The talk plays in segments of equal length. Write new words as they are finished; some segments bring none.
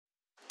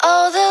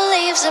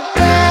leaves are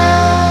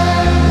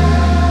brown.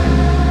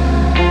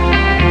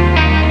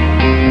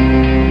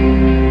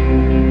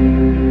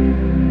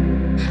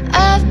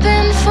 I've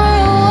been for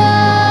a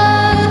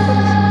walk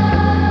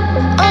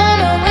on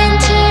a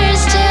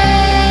winter's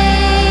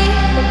day.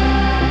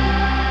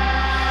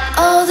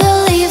 All the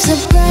leaves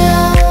are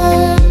brown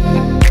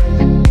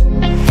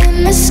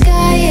and the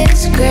sky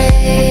is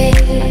gray.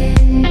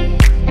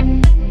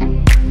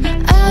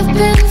 I've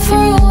been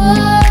for a walk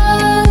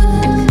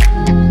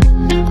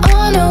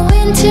on a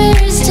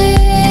winter's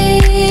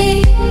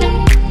day.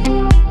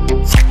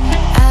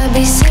 I'd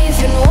be safe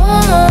and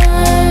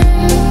warm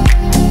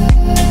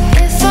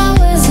if I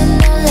was in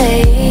LA.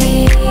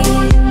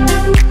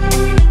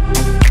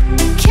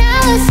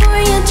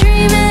 California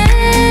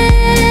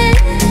dreaming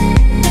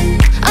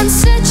on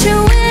such a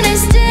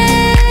winter's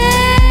day.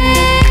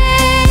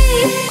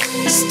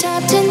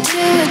 Stepped into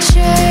a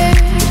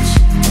church,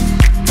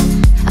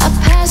 I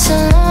pass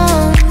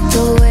along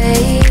the way.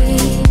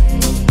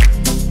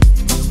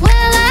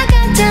 Well, I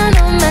got down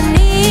on my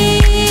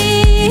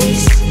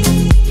knees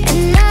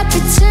and I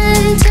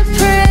pretend to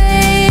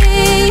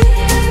pray.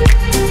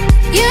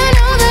 You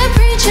know the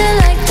preacher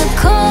like the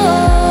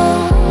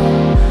cold,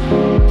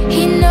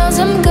 he knows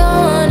I'm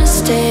gonna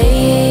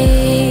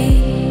stay.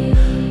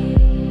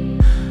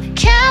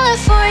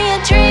 California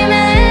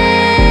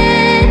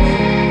dreaming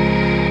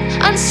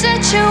on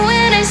such a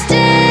winter's day.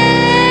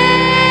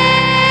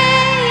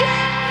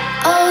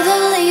 All the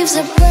leaves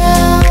are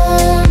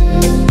brown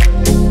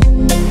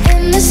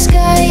and the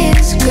sky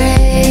is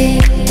gray.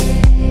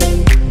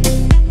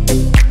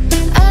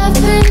 I've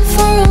been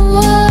for a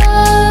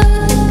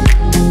walk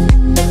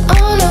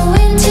on a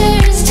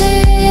winter's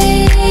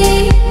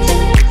day.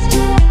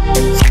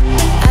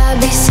 I'd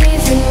be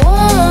safe and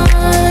warm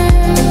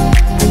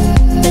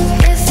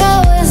if I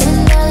was in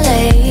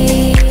LA.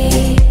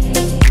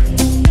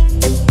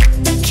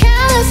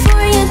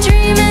 California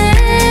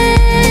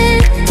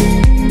dreaming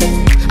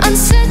on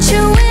such a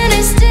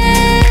winter's day.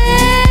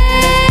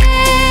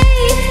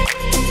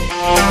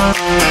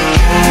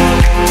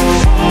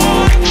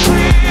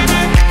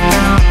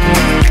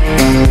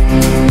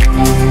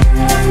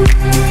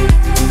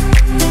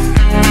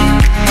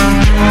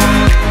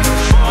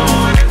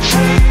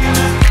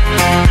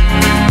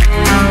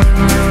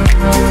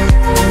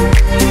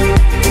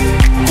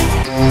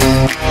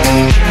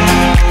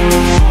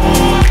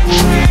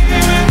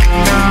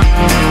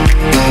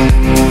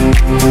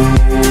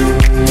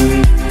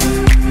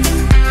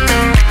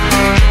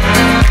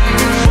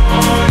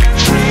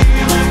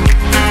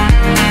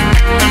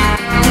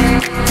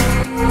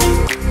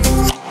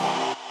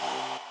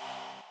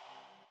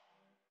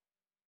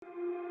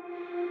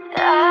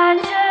 I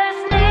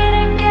just need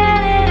to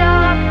get it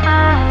off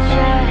my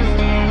chest,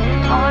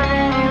 yeah. More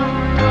than you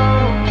know,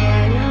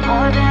 yeah.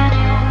 More than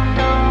you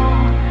know.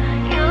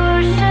 You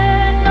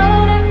should know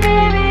that,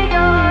 baby,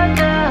 you're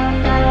the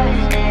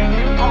best,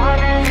 yeah. More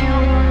than you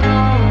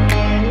know,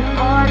 yeah.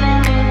 More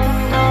than you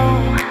know.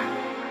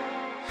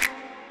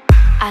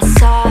 I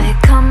saw it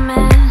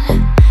coming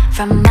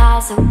from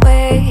miles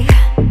away.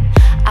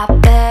 I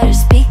better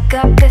speak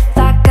up if I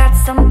got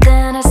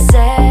something to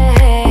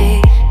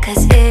say,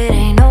 'cause it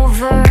ain't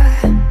over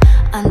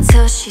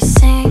until she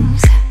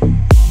sings.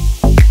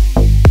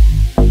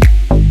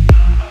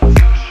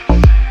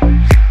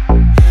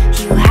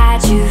 You had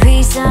your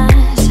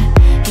reasons,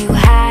 you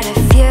had a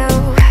few,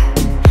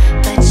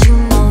 but you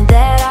know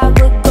that I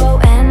would go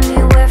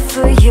anywhere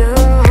for you,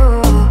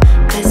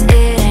 'cause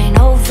it ain't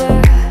over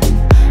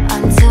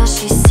until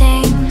she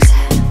sings.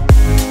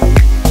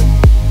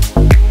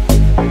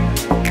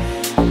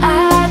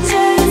 I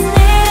just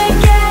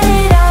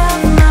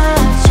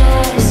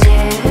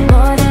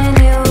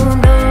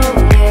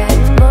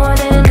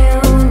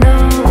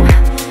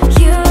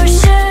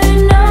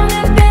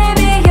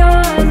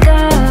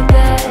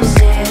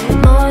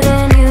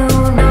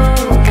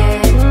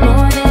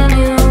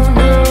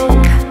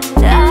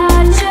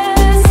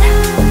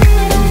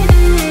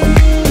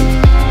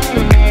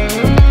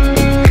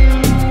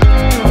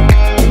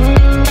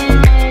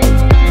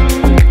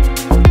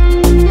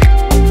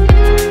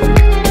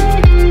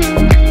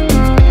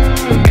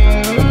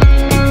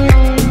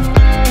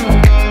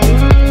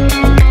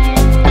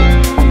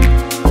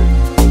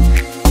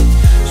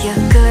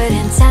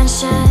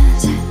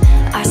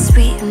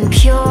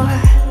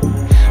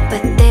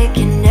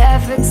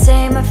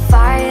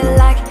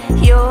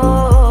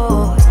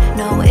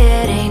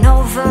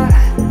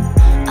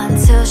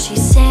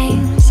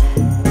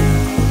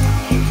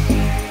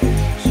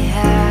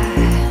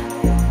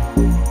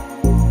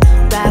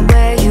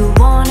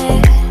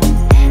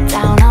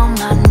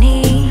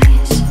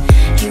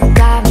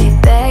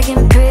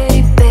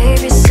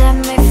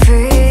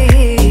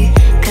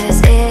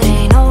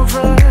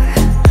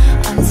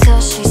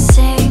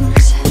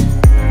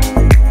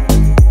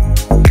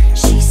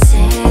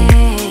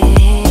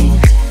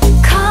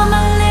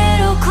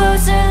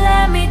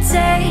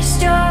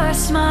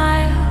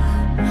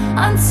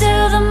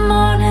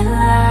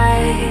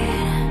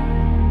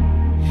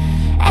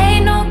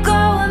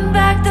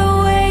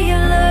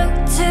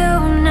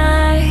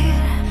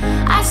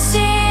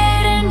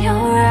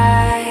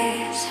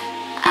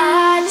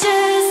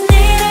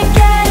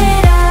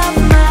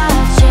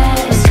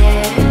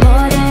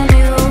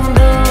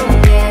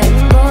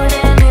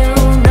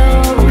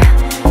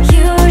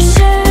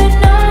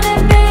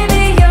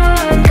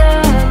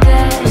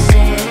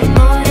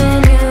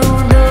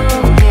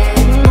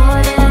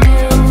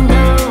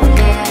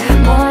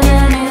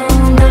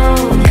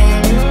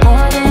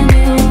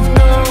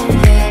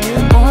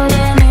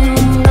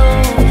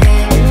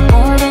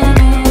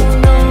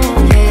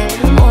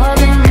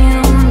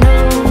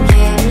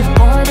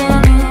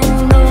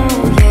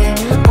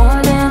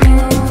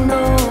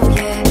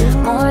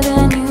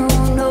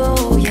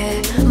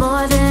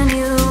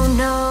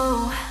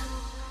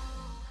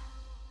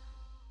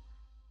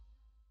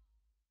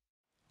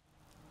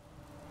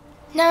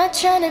Not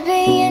trying to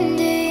be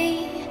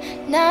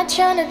indie, not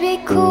trying to be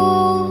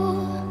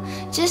cool,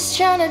 just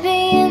trying to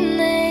be in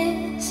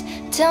this.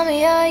 Tell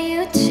me, are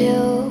you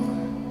too?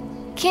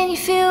 Can you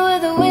feel where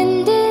the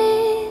wind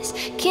is?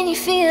 Can you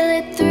feel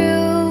it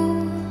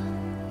through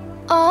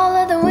all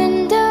of the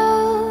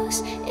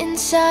windows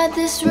inside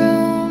this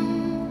room?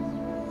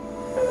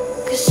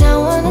 'Cause I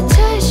wanna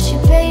touch you,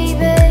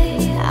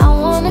 baby, I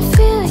wanna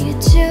feel you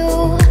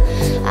too.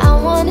 I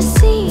wanna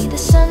see the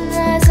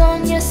sunrise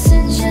on your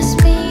sins,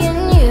 just me and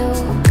you.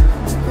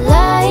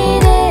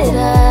 Light it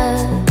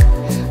up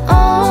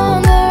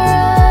on the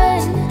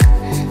run,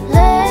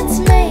 let's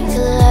make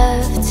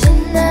love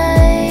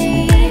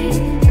tonight.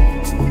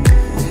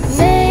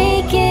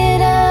 Make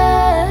it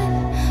up,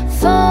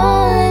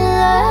 fall in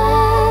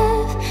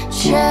love,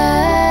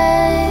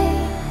 try.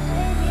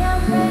 Baby,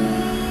 I'm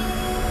ready.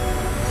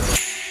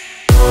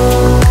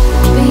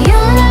 But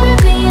you'll never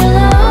be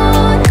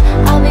alone,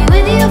 I'll be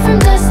with you from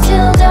dusk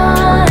till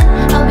dawn.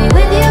 I'll be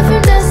with you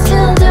from dusk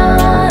till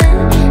dawn.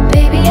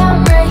 Baby, I'm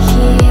right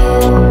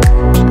here,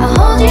 I'll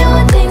hold you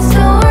when things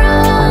go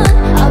wrong.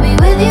 I'll be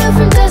with you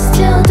from dusk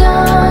till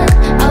dawn.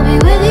 I'll be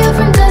with you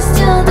from dusk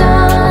till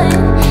dawn.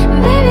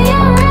 Baby,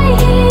 I'm right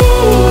here,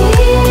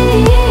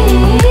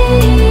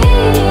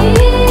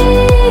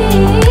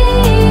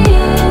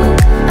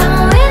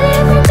 I'm with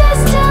you from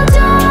dusk till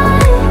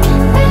dawn.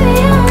 Baby,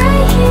 I'm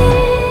right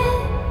here.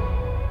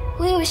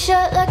 We were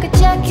shut like a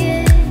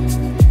jacket,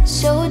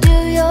 so do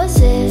yours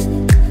it.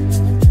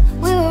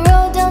 We will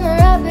roll down the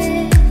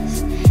rapids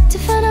to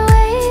find a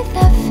wave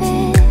that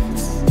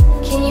fits.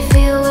 Can you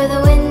feel where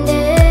the wind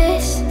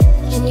is?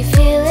 Can you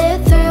feel it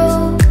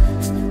through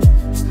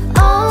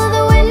all of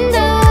the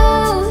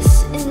windows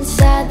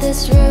inside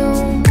this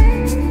room?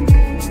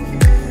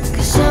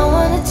 'Cause I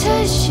wanna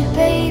touch you,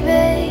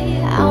 baby,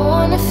 I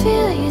wanna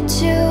feel you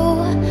too.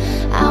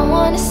 I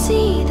wanna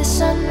see the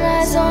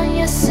sunrise on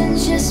your sins,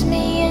 just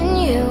me and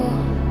you.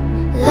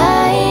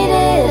 Light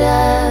it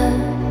up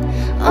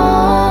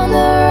on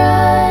the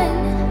run,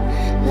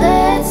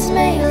 let's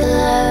make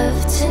love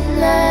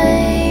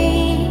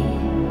tonight.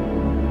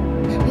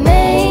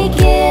 Make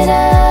it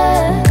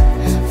up,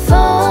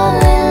 fall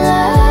in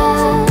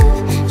love,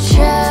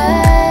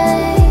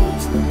 try.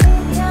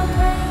 Baby, I'm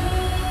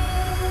ready.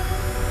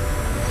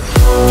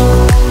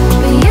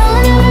 But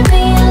you'll never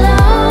be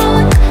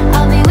alone,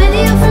 I'll be with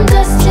you from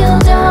dusk till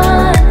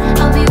dawn.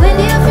 I'll be with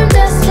you from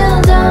dusk till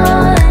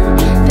dawn.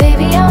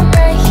 Baby, I'm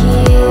right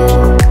here,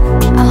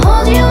 I'll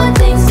hold you when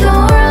things go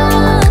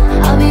wrong.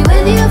 I'll be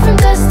with you from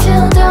dusk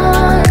till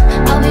dawn.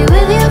 I'll be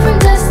with you from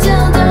dusk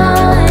till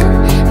dawn.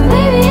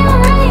 Baby, I'm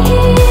right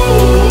here,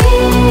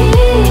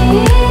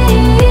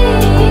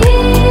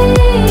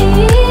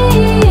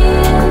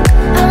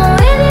 I'm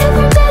with you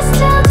from dusk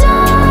till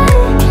dawn.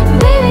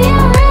 Baby,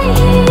 I'm right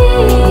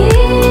here,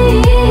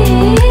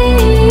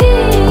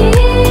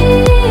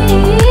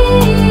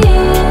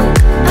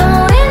 I'm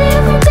with you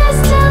from dusk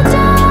till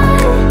dawn.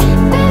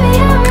 Baby,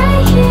 I'm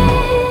right here.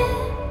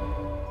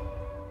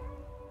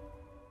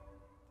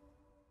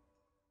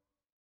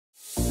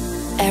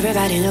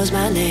 Everybody knows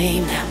my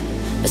name now,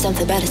 but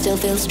something about it still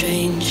feels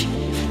strange.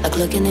 Like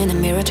looking in a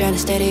mirror, trying to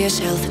steady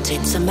yourself and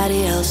seeing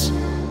somebody else.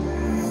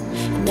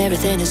 And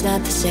everything is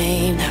not the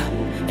same now.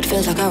 It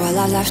feels like our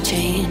lives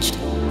changed.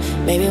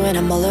 Maybe when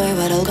I'm older it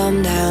will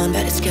calm down,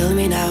 but it's killing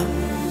me now.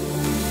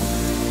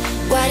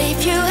 What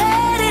if you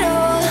had it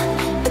all,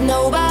 but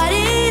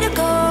nobody to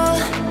call?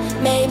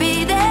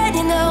 Maybe then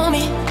you know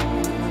me.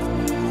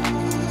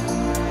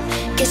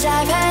 'Cause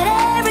I've had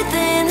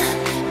everything,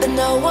 but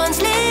no one's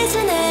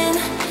listening,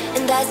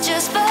 and that's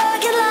just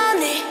fucking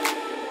lonely.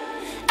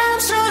 I'm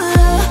so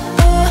lonely.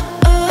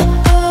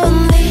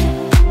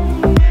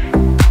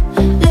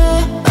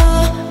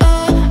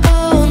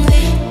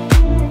 Lonely.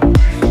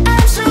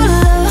 I'm so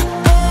lonely.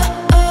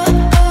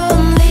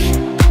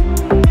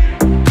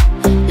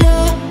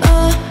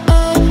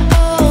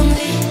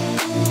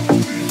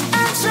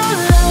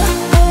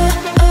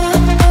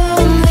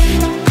 Lonely.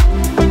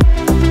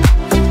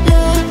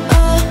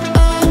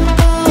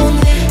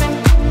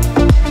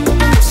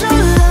 I'm so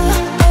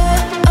lonely.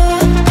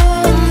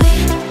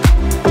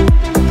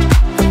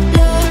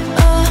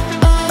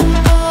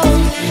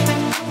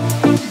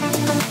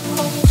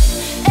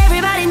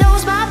 Everybody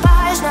knows my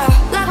bias now,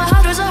 like my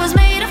heart was always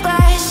made of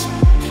glass.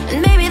 And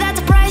maybe that's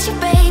the price you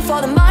pay for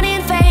the money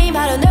and fame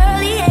at an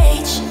early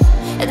age.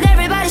 And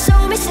everybody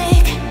sold me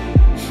sick,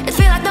 it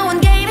feel like no one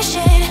gave a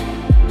shit.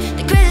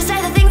 They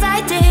criticize the things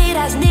I did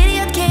as an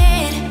idiot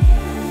kid.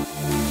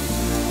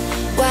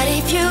 What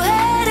if you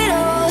had it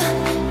all,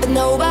 but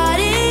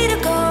nobody to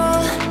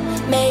call?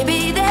 Maybe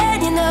then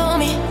you know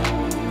me.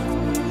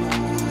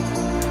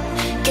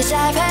 'Cause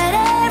I've had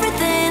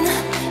everything,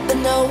 but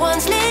no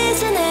one's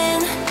listening,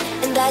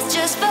 and that's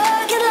just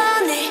fucking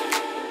lonely.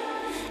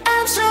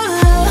 I'm so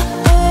lonely.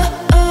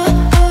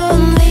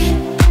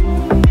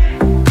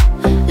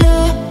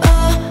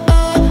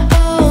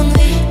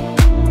 Lonely.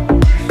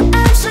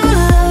 I'm so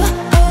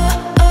lonely.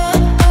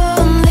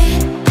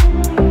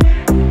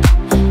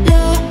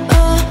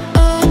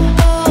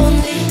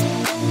 Lonely.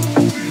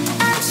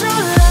 I'm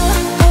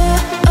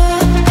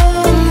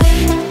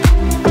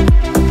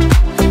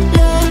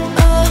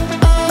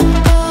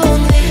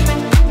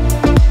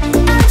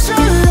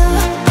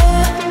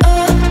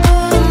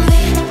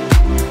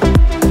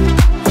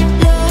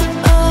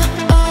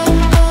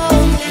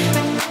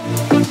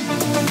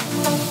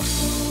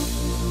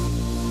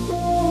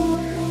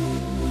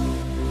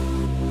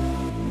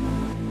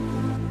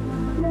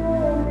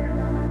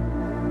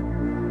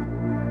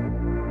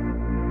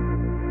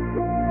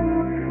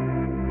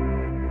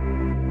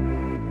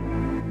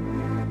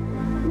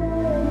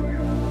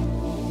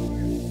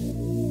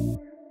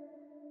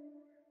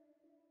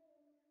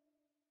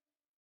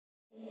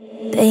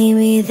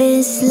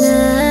this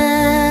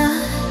love,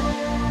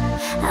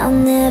 I'll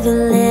never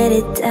let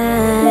it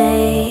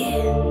die.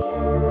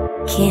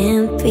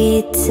 Can't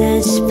be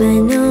touched by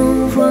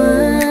no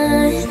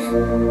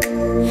one.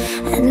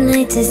 I'd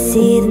like to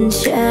see them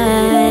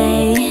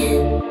try.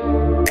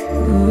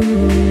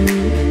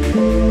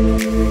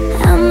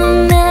 I'm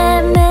a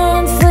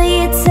madman for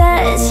your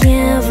touch.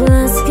 Yeah, I've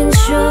lost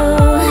control.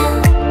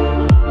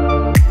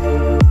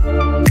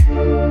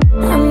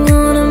 I'm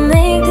gonna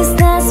make this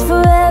last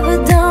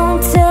forever.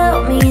 Don't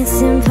tell me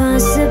it's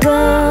impossible.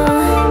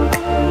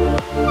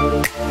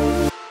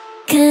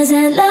 'Cause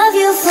I love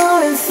you for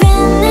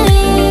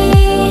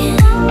infinity.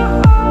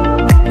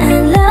 I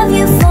love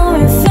you for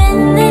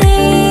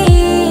infinity.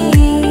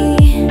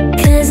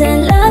 'Cause I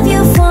love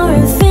you for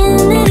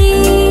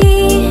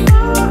infinity.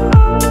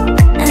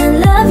 I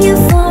love you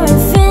for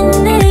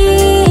infinity.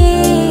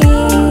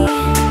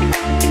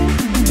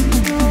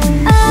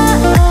 Oh,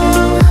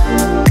 oh.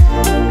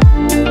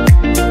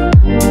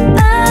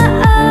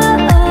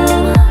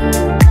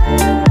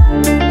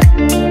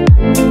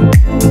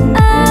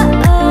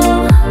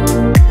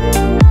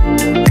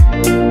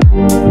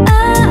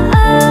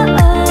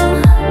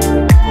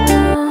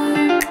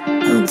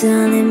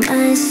 Darling,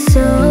 my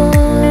soul,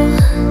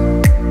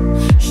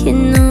 you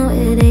know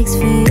it aches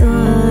for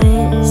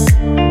yours.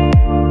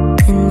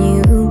 And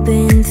you've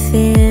been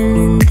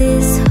feeling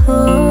this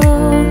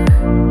hole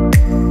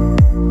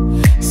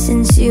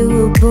since you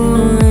were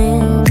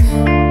born.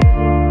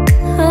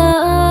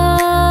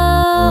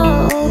 Oh,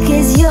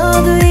 'cause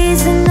you're the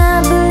reason I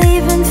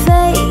believe in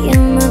fate.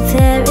 You're my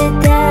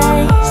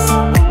paradise.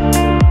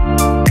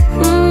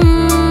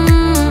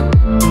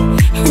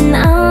 And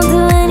I'll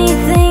do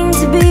anything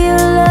to be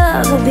your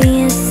love, or be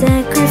a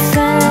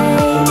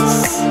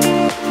sacrifice.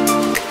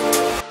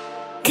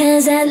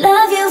 'Cause I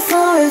love you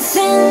for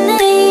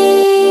infinity.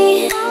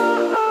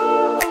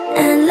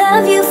 I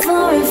love you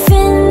for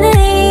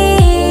infinity.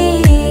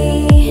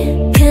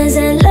 'Cause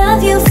I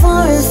love you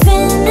for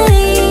infinity.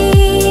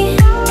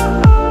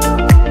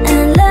 I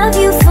love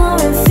you for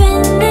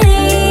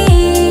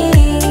infinity.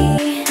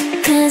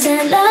 'Cause I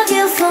love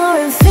you for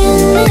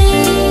infinity.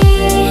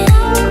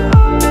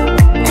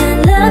 I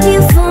love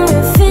you for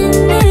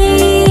infinity.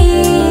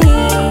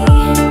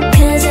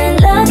 'Cause I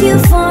love you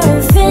for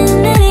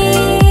infinity.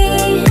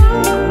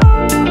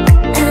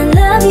 I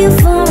love you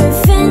for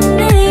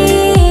infinity.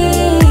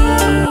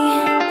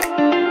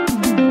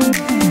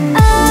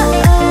 Oh,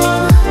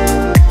 oh.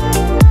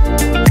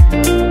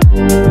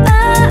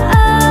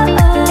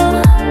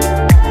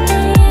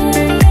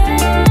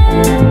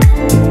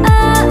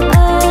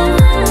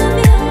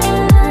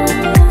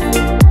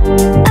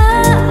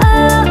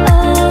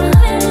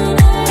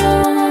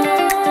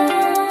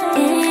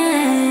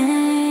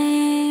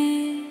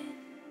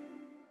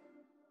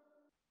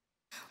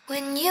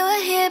 When you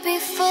were here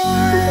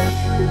before,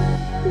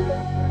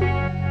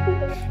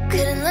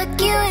 couldn't look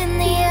you in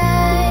the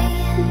eye.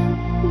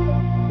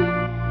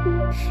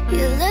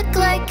 You look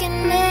like an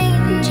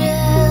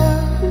angel.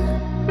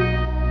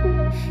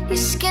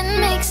 Your skin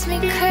makes me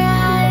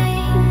cry.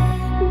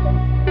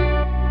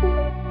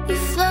 You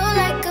flow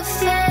like a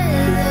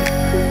feather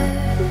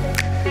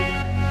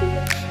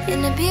in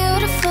a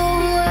beautiful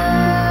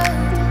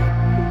world.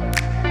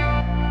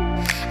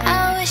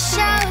 I wish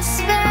I was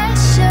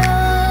special.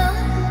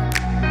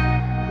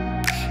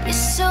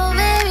 You're so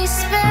very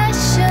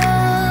special.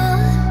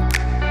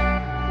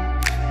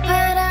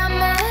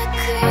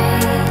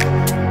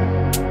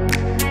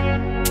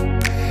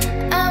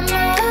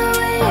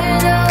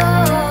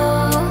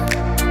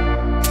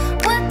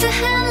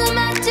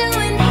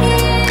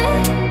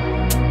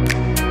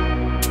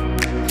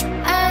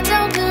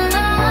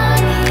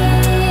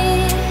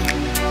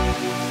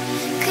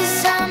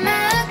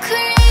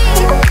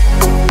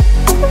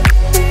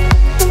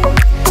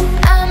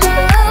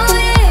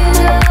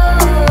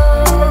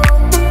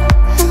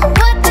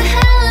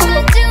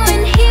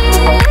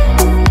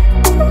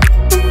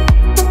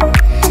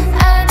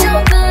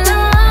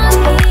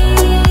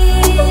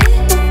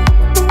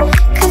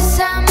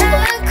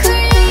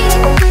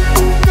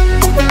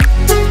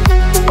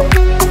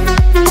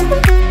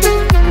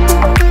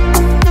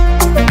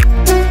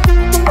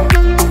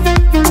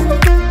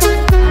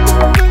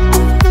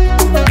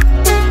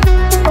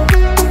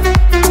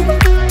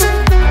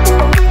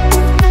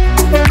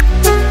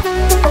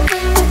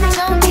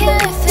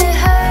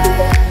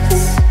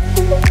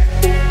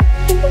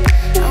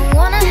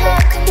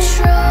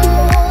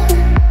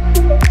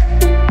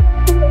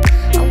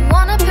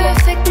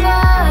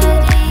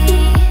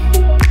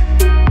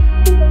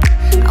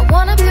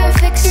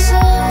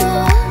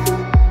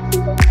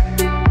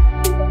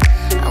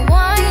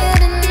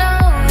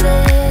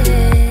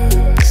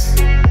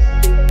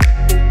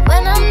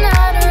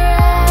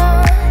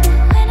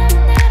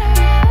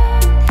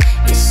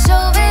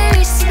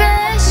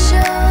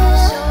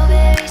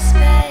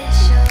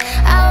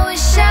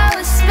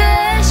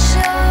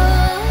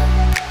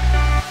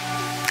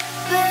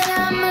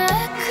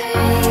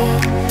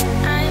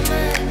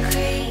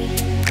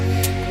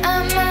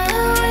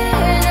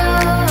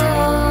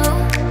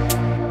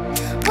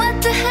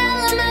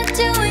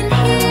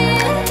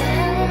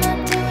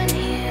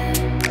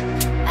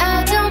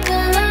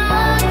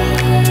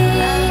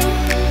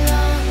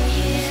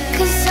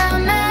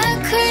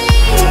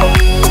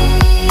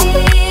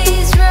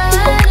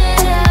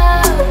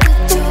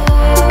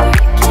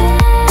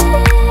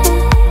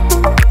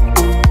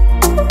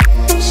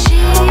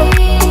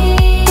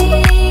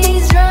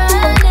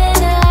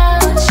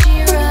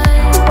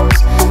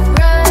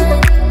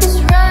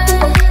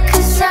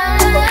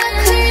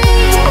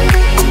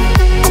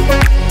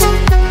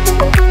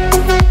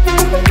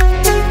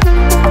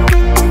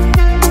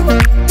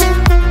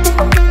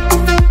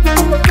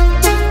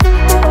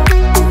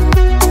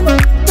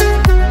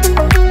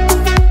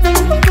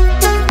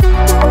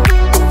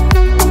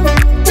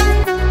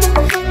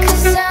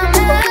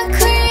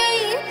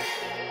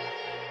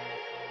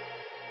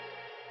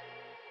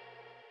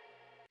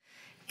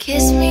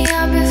 Kiss me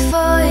up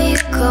before you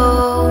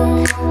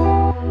go.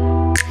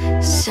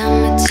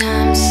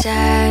 Summertime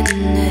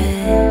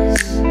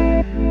sadness.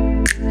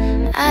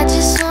 I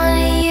just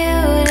wanted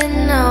you to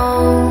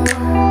know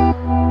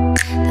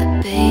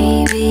that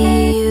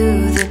baby,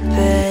 you the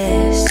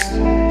best.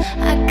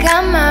 I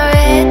got my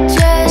red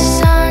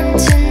dress on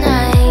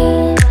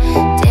tonight,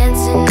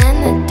 dancing in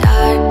the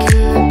dark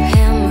in the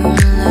pale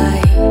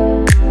moonlight.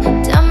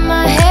 Done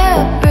my hair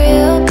up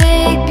real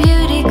big,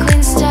 beauty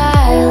queen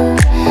style,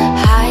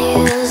 high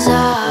heels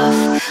off,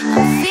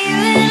 I'm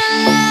feeling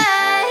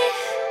alive.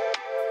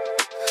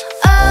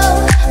 Oh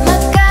my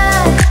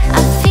God, I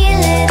feel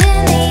it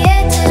in the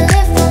air till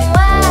it from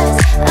wise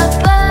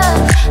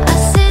above. I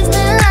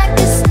sizzling like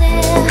a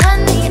snare,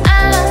 honey,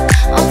 I'm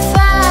on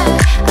fire.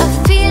 I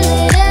feel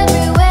it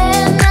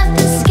everywhere,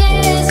 nothing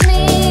scares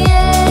me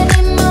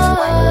anymore.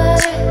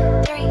 1,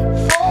 2, 3,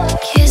 4.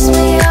 Kiss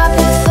me up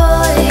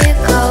before you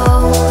go.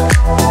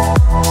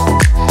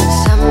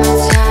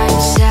 Summertime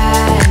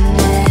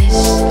sadness.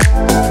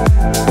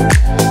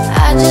 I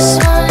just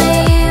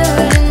wanted you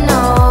to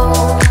know,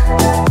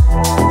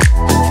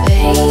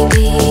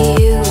 baby,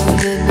 you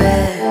the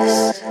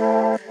best.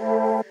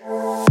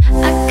 I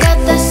got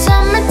the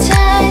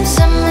summertime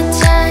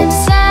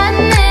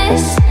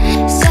sadness.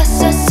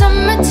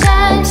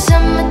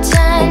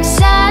 Summertime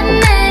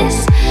sadness.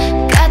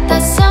 Got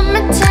that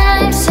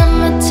summertime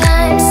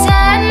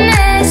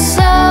sadness.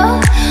 Oh,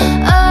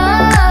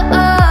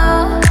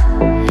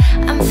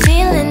 I'm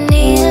feeling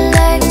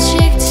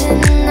electric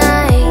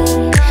tonight.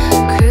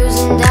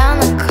 Cruising down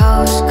the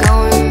coast,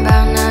 going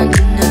about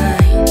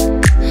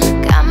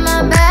 99. Got my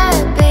bad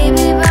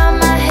baby by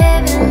my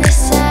heavenly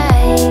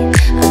side.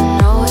 I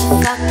know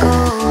if I go,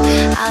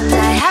 I'll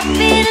die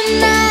happy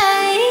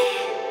tonight.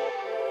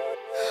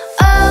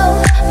 Oh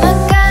my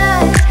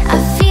God, I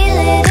feel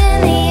it in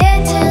the air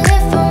till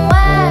it from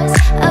wise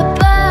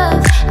above.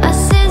 I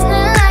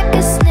sizzling like a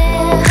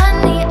snare,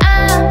 honey,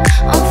 I'm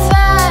on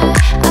fire.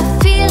 I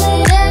feel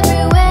it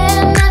everywhere,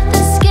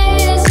 nothing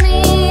scares me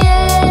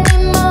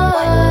anymore.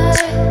 1,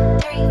 2,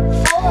 3,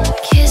 4.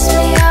 Kiss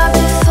me up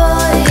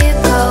before you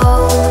go.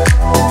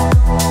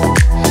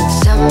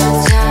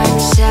 Summertime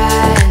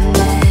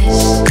sadness.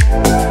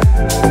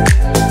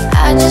 I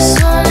just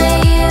wanted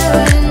you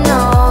to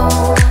know,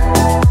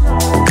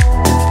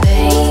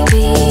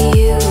 baby,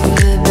 you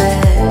the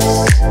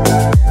best.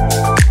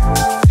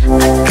 I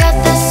got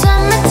that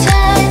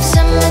summertime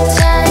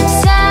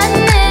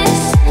sadness.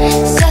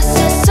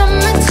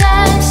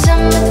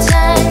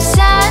 Summertime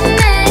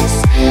sadness.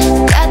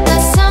 Got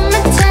that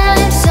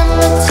summertime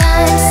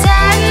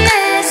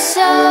sadness. Oh.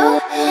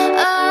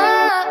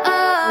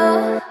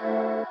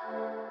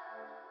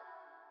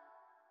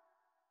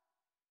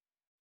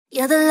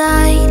 You're the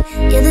light,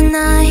 you're the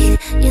night,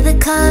 you're the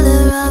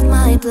color of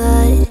my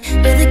blood.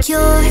 You're the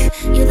cure,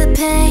 you're the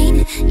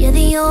pain, you're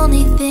the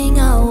only thing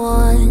I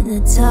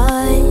wanna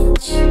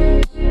touch.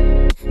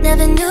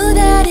 Never knew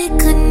that it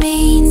could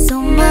mean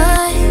so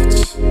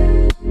much,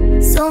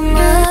 so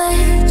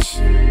much.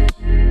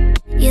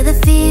 You're the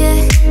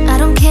fear, I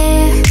don't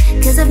care,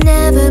 'cause I've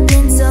never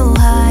been so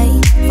high.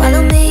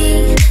 Follow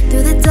me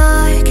through the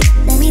dark,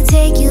 let me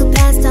take you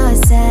past our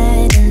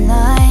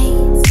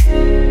satellites.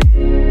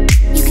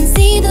 You can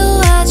see the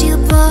world you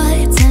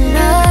brought to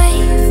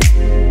life,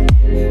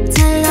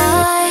 to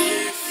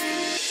life.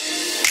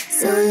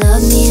 So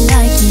love me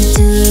like you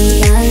do,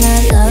 la la,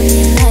 love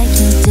me like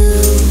you do.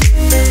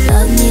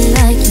 Love me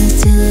like you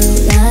do,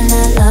 la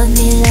la, love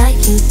me like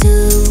you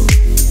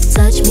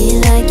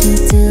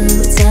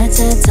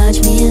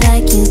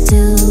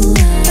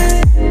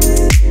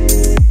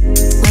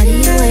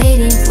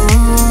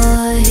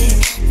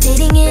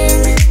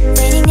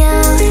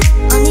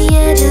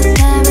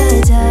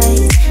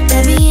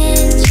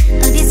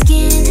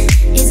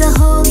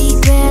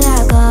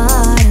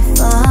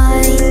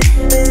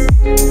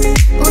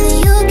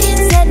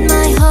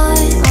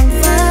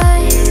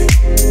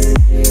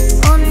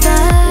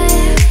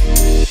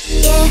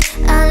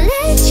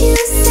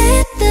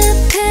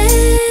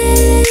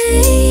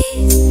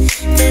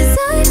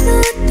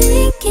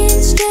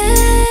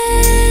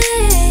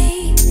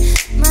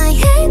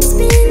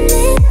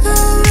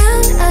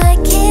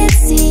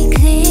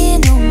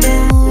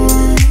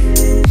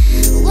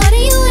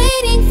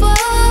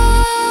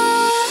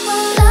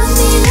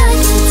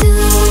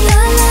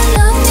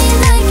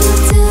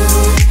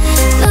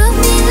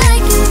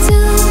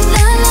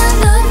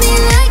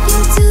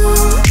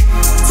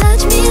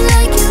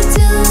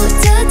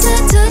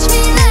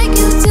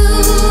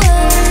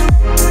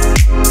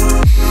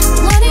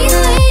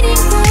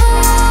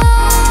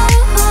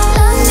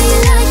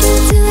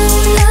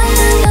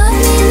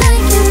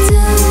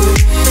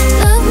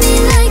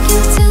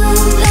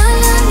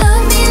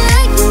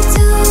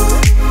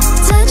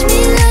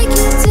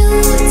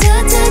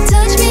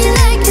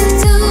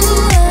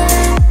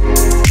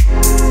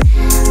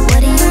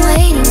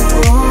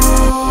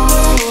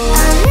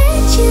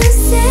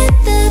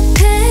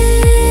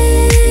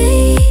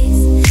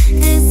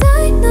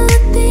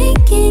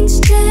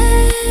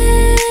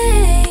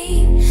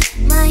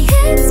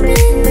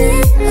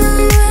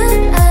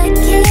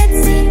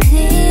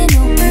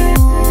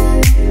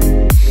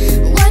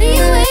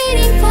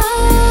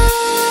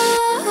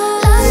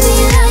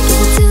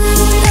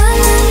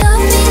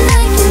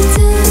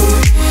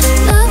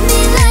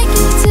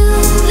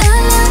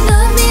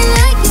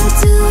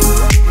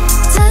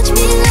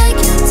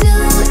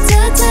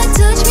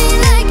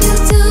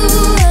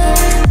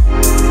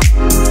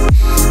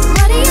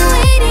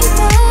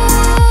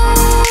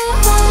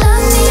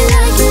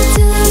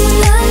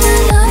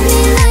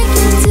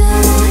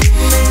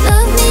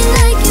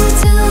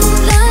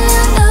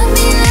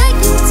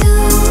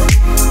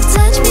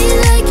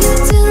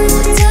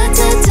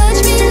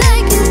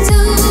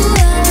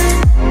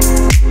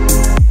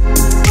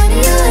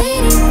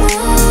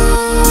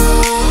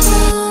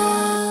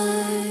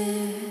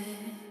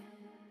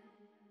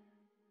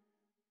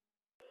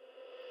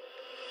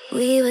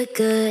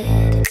good,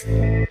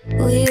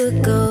 we were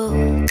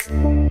gold.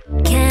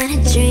 Kind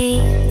of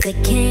dream that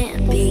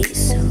can't be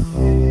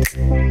sold.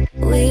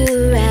 We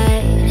were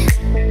right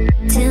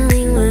till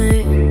we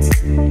weren't.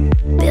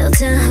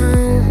 Built a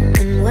home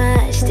and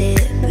watched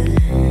it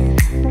burn.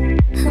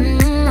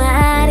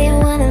 I didn't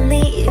wanna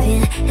leave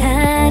you,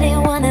 I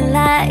didn't wanna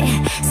lie.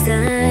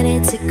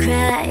 Started to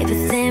cry, but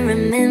then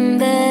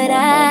remembered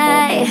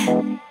I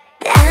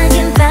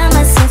can find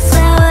myself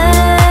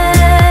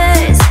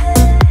flowers,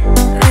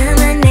 write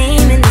my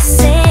name in the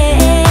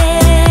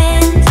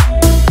sand,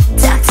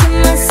 talk to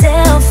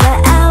myself for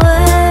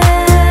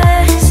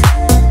hours,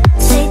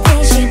 say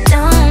things you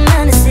don't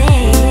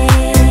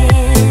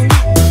understand.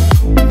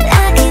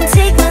 I can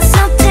take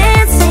myself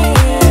dancing,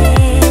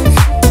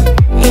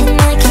 and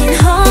I can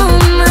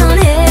hold my own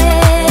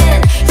head.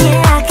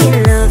 Yeah, I can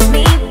love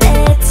me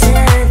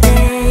better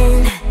than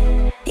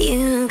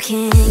you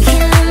can.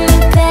 Can love me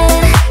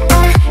better,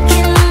 I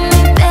can love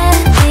me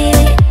better,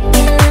 baby.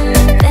 Can love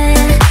me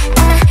better,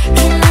 I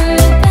can love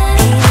me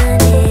better. Paint my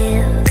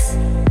nails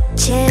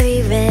cherry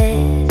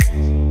red,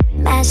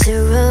 match the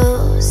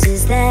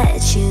roses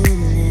that you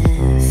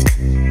left.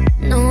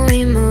 No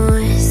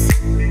remorse,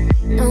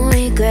 no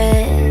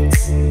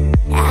regrets.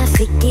 I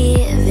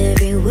forgive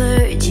every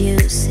word you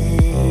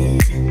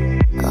said.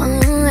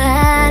 Oh,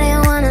 I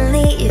didn't wanna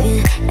leave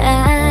you, I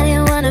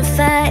didn't wanna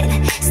fight.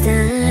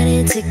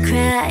 Started to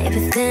cry,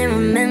 but then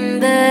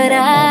remembered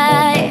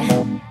I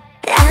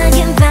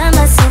can find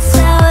myself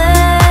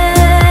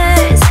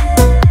flowers,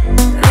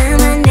 write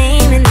my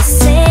name in the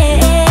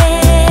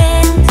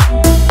sand,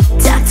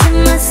 talk to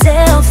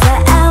myself for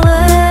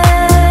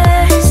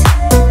hours,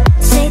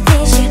 say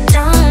things you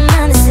don't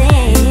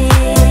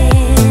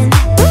understand.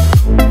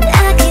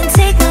 I can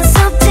take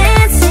myself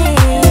dancing,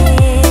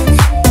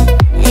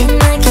 and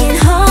I can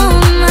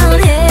hold my own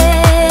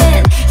head.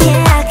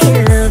 Yeah, I can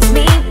love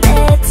me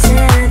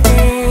better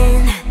than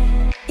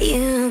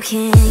you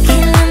can.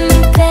 Can love me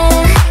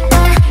better,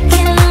 I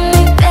can love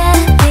me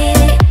better,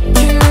 baby.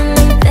 Can love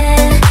me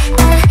better,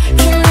 I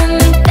can love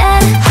me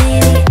better,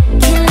 baby.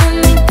 Can love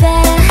me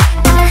better,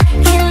 I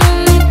can love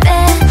me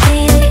better,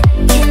 baby.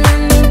 Can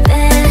love me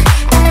better,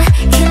 I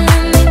can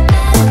love me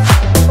better.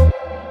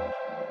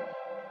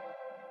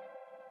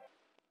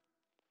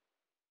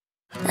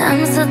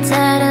 I'm so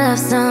tired of love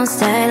songs,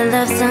 tired of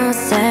love songs,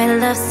 tired of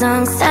love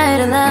songs,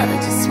 tired of love.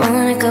 Just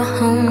wanna go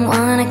home,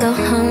 wanna go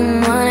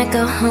home, wanna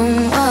go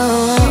home.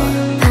 Whoa,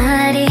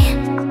 party,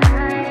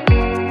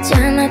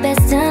 trying my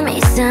best to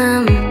meet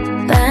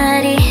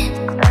somebody,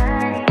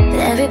 but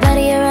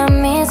everybody around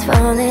me is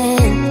falling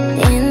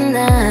in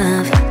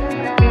love.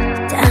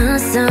 Down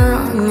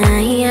song, oh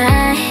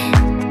yeah,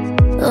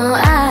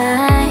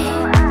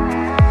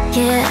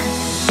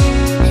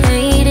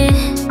 hate it.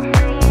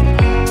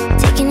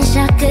 Taking a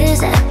shot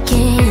 'cause I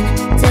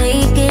can't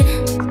take it,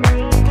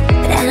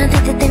 but I don't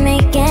think that they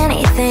make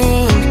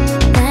anything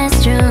that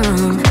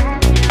strong.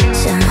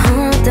 So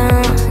hold on,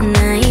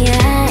 oh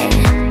yeah.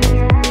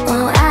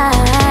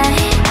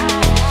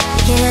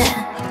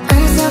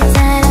 I'm so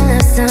tired of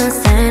love songs,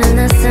 tired of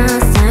love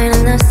songs, tired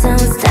of love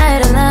songs,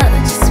 tired of love.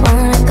 Just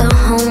wanna go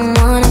home,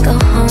 wanna go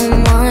home,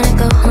 wanna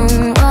go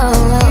home. Whoa,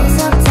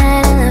 so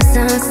tired of love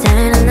songs,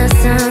 tired of love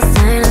songs,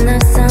 tired of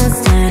love songs,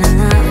 tired of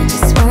love.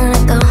 Just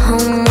wanna go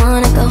home,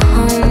 wanna go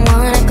home,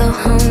 wanna go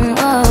home.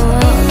 Whoa.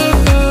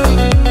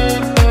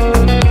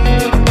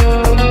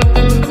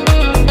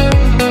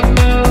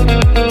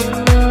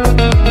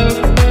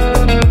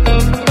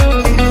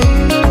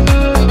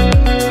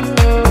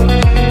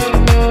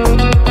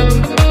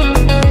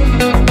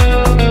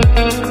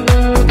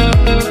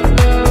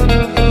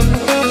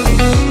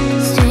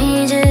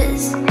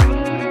 Strangers,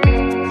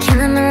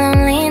 killing my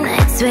lonely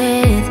nights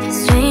with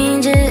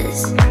strangers,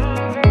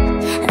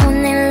 and when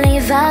they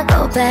leave I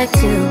go back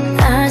to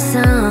our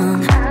song.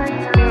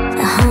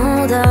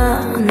 Hold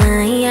on,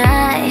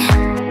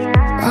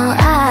 oh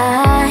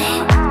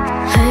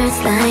hurts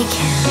like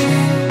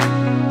heaven,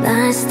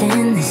 lost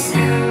in the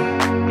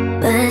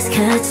sound. Buzz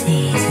cut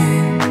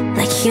season,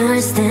 like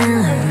you're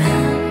still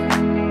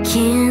around.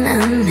 Can I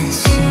miss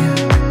you?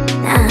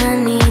 I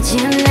need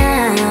you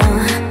now.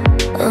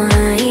 Oh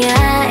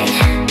yeah,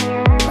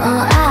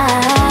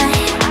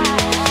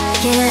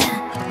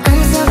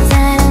 I'm so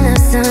tired of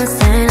love songs,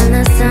 tired of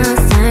love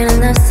songs, tired of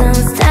love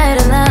songs, tired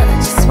of love.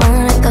 Just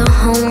wanna go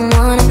home,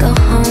 wanna go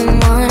home,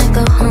 wanna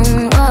go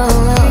home. Whoa,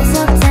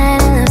 so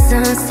tired of love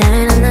songs,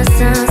 tired of love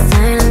songs,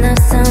 tired of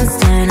love songs,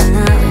 tired of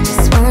love.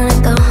 Just wanna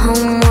go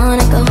home,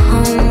 wanna go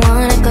home,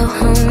 wanna go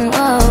home.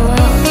 Whoa.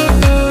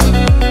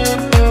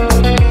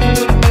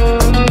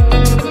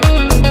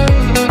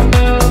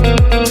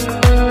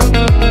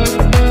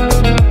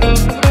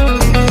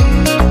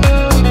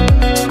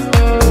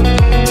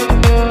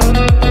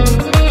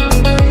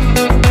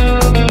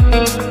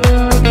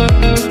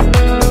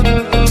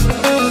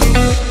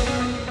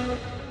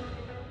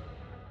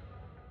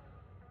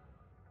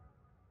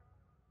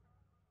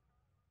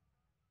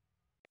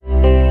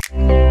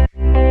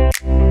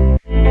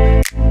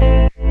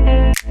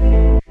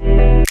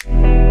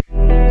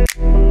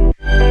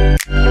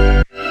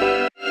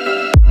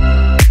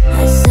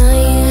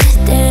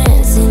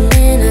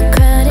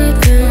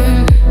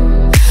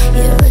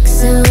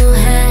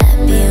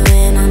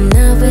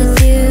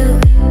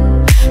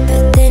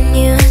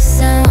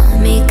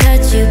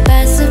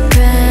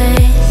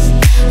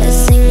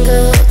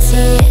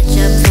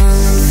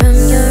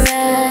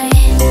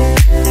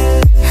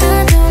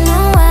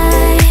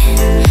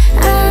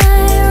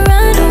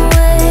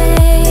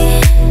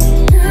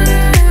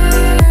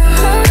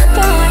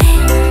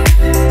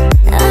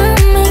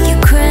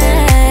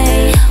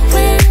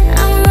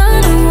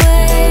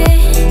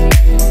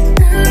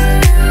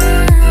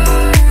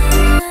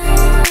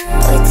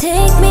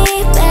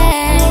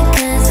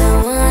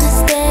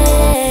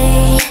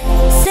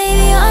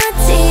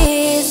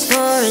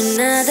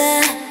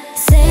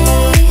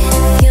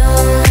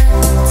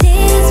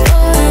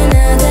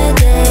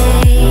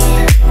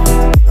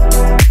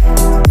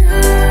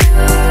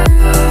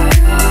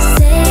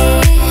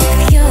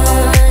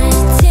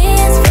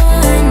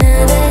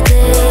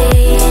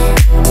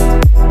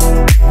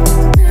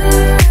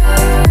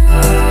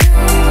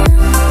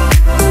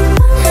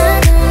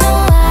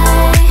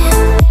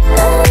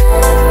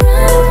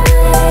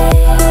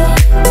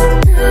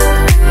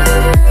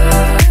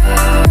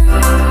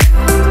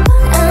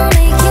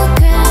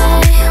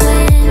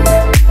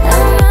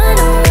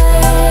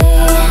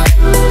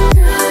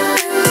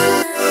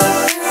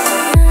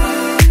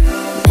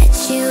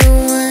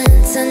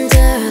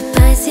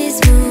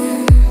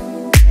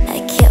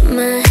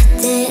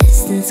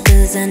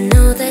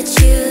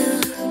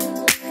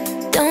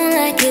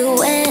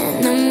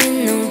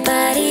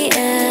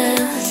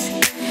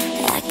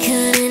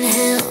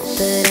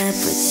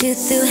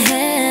 miss you through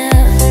hell.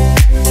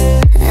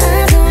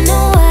 I don't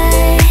know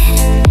why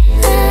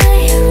I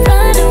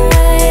run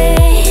away.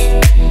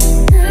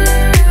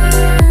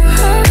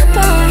 Oh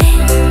boy,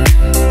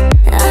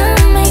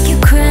 I'll make you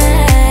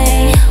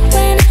cry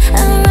when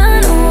I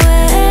run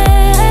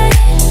away.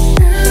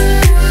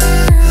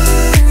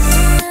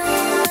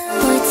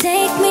 Boy,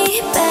 take me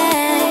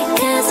back,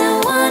 'cause I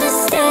wanna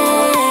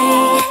stay.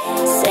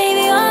 Save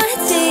your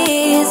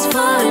tears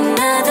for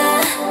another.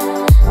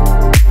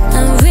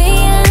 I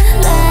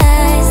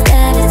realize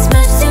that it's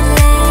much too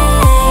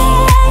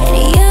late.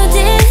 You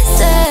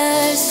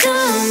deserve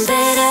some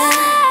better.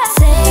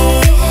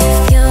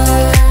 Save your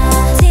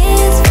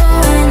tears for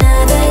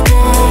another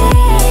day.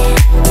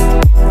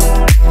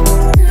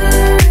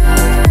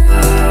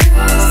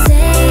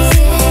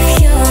 Save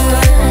your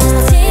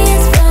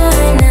tears for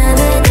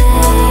another day.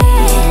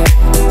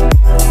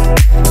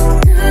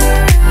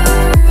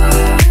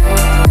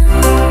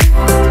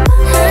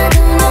 I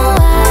don't know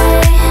why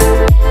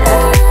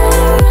I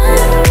run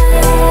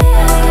away.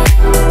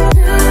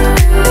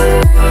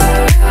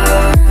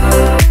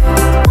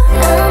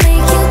 I'll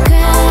make you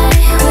cry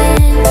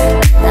when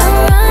I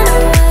run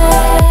away.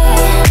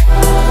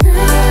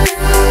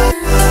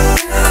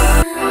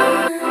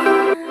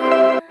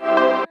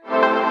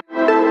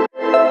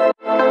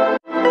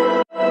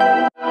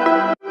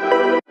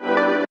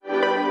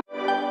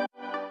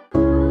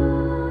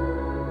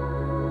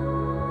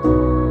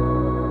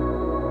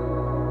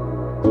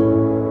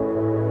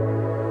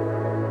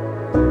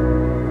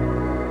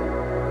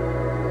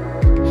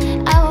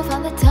 I will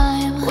find the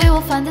time, we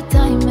will find the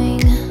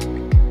timing.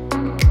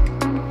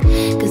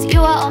 'Cause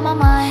you are on my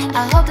mind,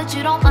 I hope that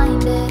you don't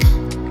mind it.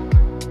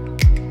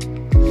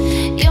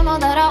 You know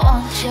that I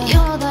want you, you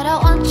know that I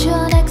want you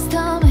next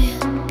to me.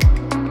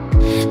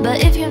 But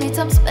if you need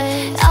some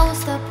space, I will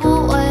step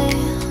away.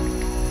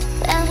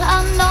 And I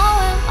know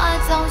it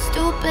might sound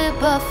stupid,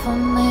 but for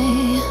me,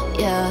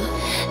 yeah,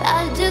 I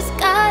just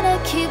gotta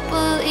keep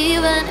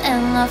believing.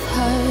 And I've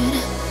heard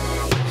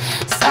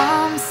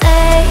some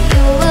say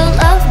you will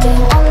love me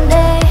one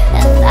day,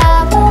 and I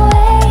will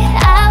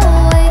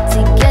wait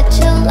to get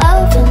your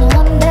love in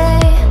one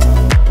day.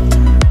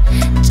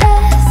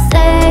 Just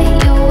say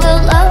you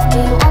will love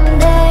me one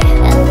day,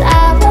 and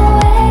I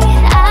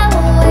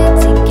will wait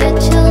to get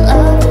your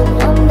love in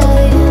one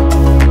day.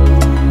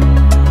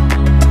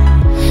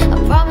 I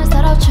promise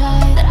that I'll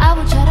try, that I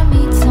will try to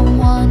meet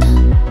someone.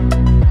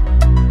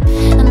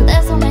 And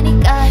there's so many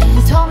guys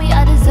who told me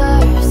I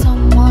deserve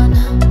someone.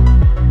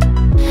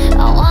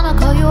 I wanna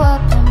call you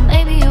up, and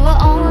maybe you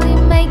will only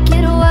make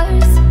it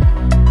worse.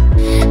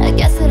 I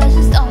guess that I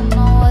just don't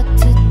know what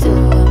to do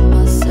with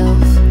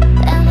myself.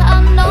 And I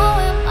know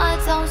it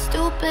might sound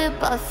stupid,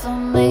 but for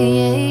me,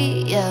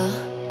 yeah,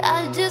 I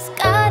just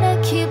gotta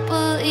keep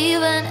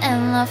believing.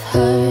 And I've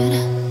heard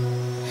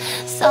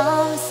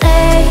some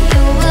say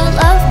you will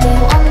love me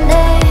one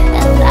day,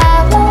 and I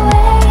will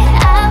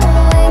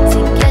wait to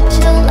get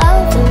your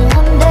love in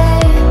one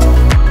day.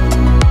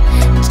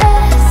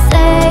 Just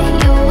say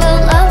you will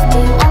love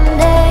me one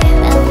day,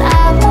 and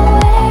I will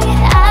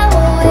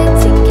wait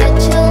to get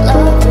your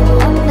love in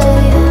one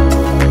day.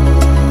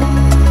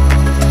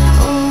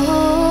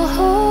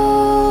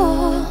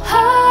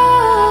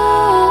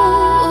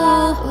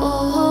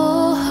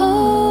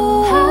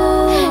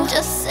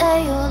 Just say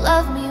you'll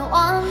love me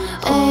one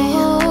day.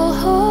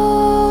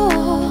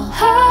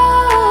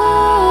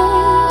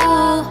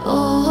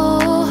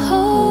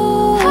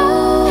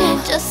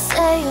 Just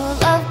say you'll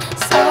love.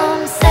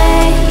 Some say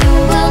you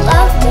will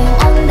love me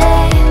one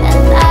day,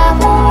 and I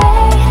will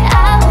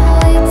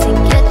wait to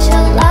get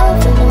your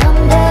love in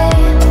one day.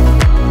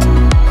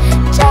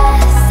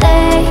 Just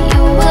say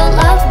you will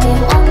love me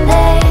one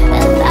day,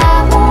 and I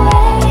will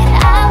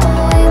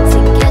wait to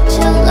get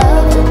your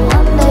love in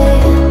one day.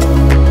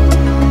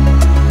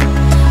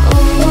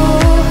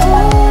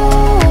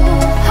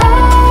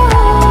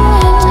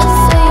 Just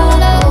say you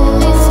love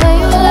me, say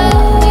you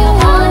love me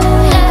one.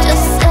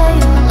 Just say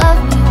you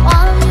love me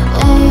one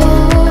day.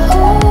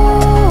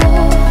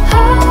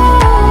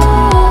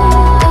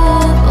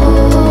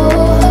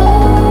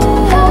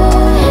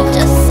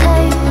 Just say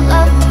you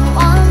love me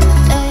one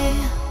day.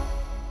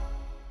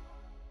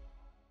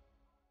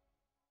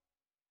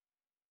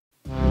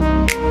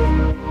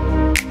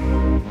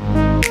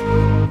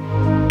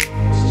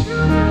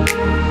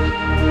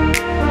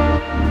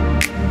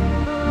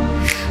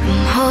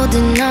 I'm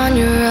holding on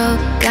your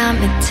rope, got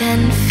me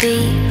 10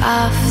 feet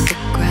off the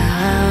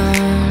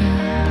ground.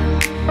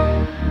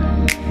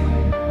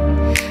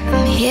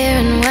 I'm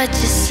hearing what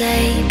you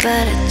say,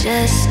 but I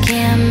just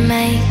can't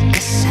make a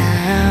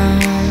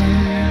sound.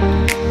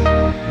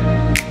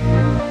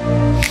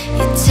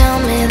 You tell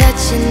me that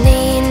you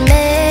need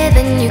me,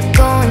 then you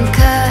go and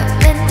cut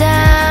me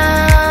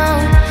down.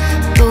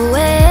 But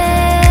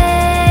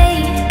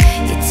wait,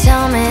 you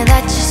tell me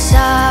that you're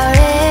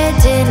sorry,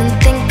 didn't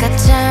think I'd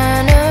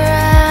turn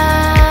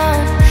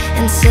around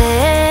and say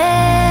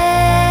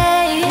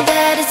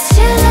that it's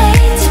too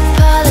late to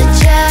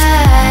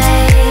apologize.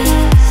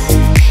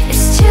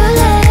 It's too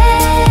late.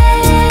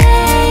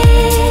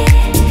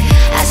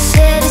 I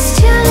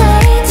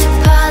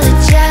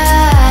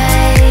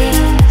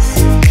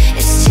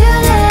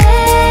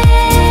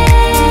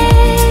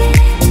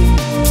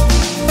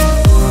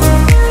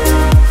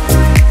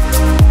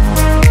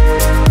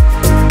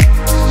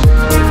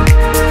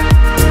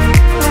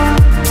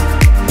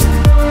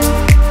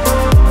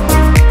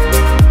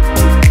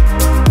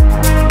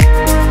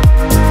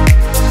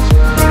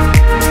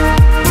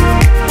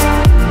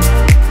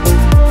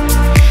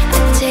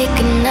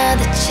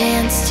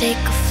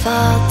like a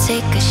fall,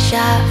 take a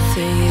shot for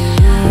you.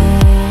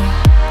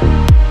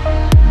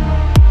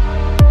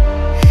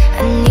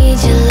 I need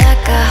you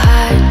like a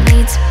heart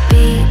needs a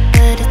beat,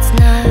 but it's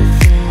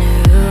nothing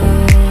new.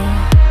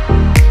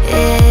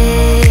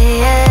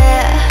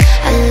 Yeah,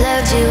 I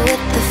loved you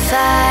with the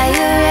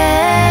fire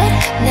red,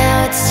 now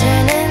it's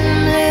turning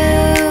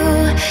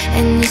blue.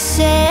 And you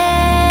say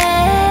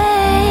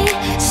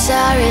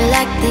sorry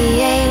like the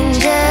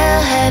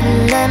angel, heaven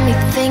let me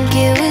think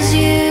it was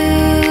you.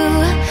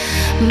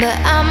 But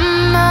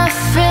I'm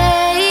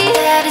afraid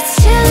that it's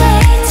too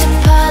late to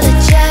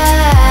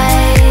apologize.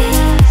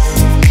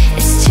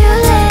 It's too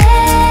late.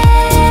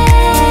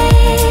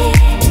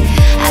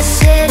 I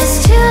said it's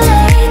too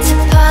late to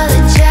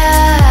apologize.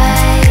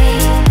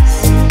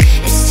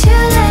 It's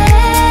too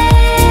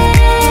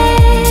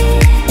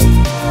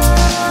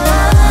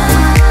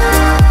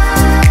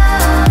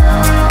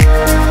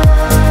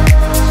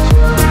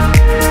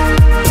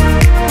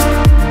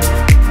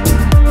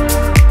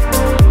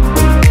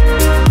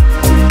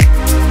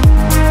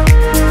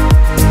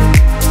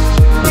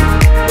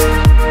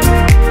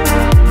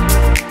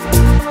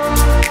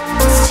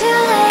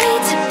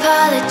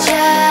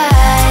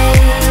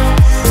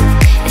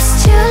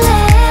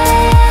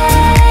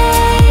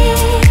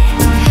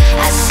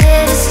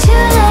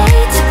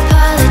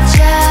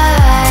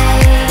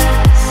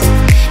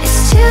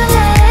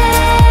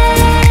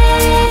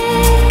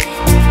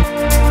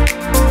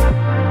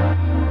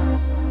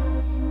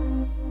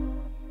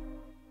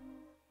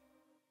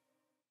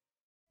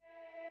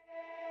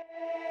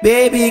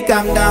Baby,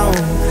 calm down,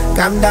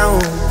 calm down.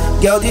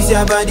 Girl, this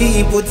your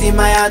body, put in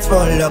my heart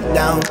for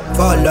lockdown,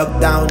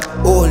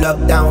 oh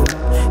lockdown.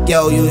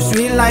 Girl, you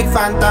sweet like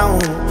phantom,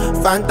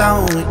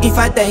 phantom. If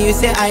I tell you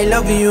say I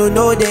love you,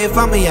 no day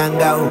for me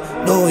younger,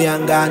 no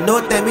younger.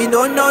 No tell me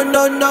no, no,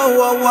 no, no.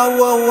 Oh, oh,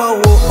 oh,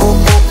 oh, oh,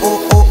 oh,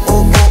 oh,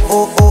 oh,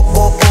 oh, oh, oh,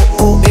 oh,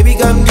 oh. Baby,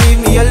 come give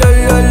me a lo,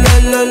 lo, lo,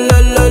 lo, lo,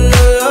 lo,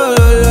 lo,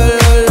 lo, lo,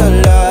 lo,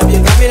 lo. You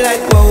got me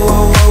like whoa,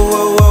 whoa,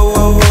 whoa, whoa,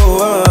 whoa, whoa,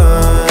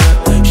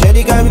 whoa.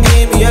 Shawty, come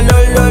give me a lo,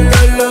 lo,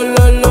 lo, lo,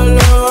 lo, lo,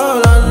 lo,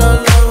 lo,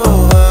 lo.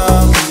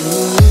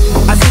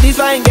 I see this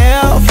fine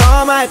girl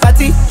for my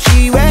party,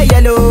 she wear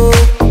yellow.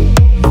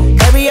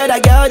 Every other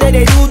girl that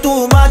they do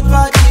too much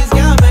for this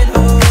girl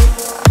mellow.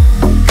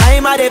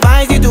 I'm at a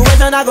fine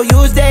situation, I go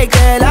use the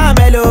girl, I'm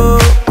mellow.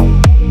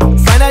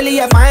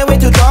 Finally I find way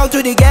to talk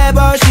to the girl,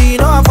 but she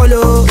know I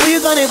follow. Who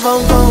you gonna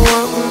phone for?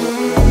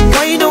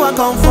 Why you know I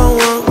come for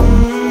one?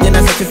 Then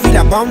I start to feel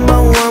a bum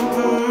bum one.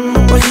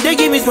 But she dey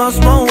give me small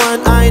small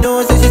one. I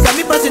know, say she said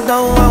me pass it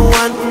down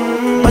one.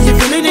 But she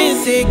feeling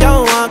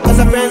insecure one. Cause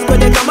her friends go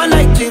they come and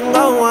like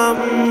chingo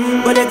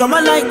one. But they come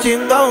and like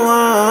chingo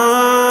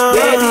one.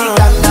 Baby,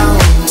 calm down,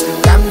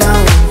 calm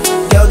down.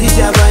 Girl, this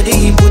your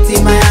body, put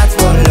in my heart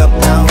for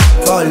lockdown,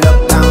 oh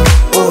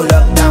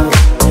lockdown.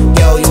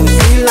 Girl, you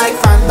feel like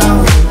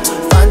phantom,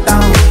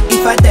 phantom.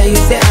 If I tell you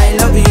say I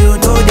love you,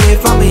 no day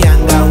for me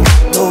younger,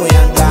 no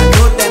younger.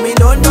 No tell me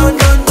no, no,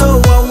 no, no.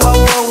 Whoa, whoa,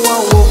 whoa,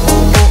 whoa, whoa,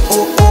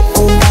 oh, oh, oh,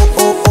 oh,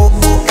 oh, oh,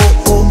 oh,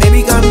 oh, oh.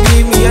 Baby, come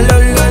give me a lo,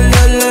 lo,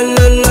 lo, lo,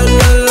 lo, lo,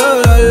 lo,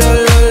 lo,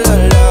 lo, lo,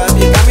 lo.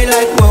 You got me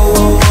like whoa,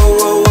 whoa, whoa,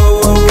 whoa,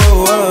 whoa,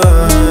 whoa,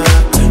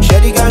 whoa.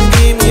 Shawty, come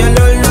give me a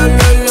lo, lo,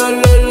 lo, lo,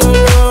 lo,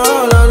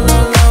 lo, lo, lo,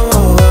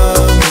 lo.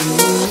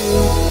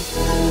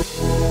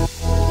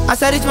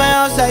 As I reach my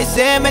house, I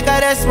say, make a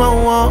rest, my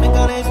one.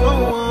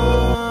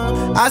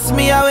 Ask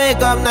me, I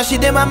wake up, now she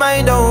did my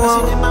mind,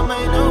 oh,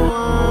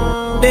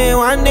 oh. Day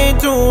one, day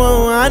two,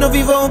 oh, I know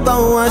people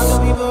go us.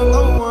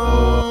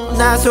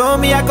 Now so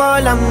me, I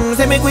call them,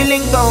 say make we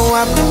link go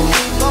up.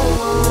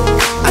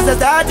 As I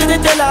start to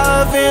tell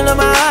her, feel on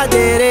my heart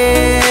it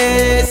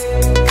is.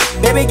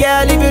 Baby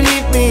girl, if you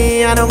leave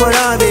me, I don't go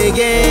love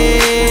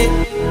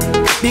again.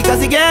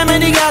 Because you gave me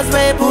the gas,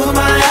 may pull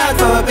my heart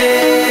for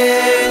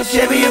pain.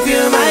 Baby, you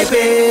feel my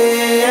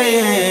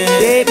pain.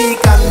 Baby,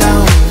 calm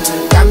down,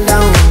 calm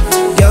down.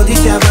 Girl,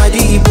 this your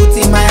body, put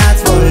in my heart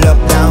for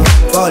lockdown,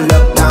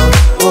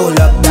 oh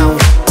lockdown.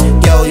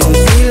 Girl, you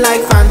feel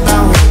like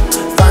phantom,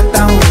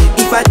 phantom.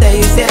 If I tell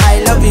you say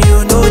I love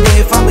you, no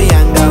day for me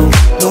younger,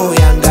 no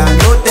younger.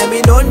 No tell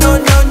me no, no,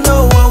 no,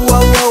 no. Whoa,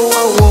 whoa, whoa,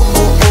 whoa, whoa,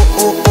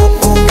 oh, oh, oh,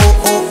 oh,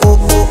 oh, oh, oh,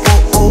 oh,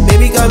 oh, oh.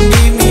 Baby, come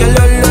give me a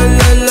lo, lo,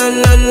 lo, lo,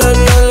 lo, lo,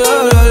 lo,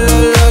 lo,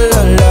 lo,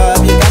 lo, lo.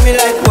 You got me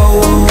like whoa,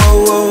 whoa, whoa,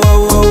 whoa,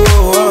 whoa,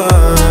 whoa,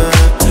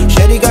 whoa.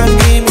 Shawty, come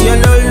give me a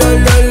lo, lo,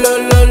 lo, lo,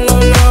 lo, lo,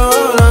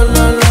 lo,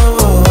 lo, lo.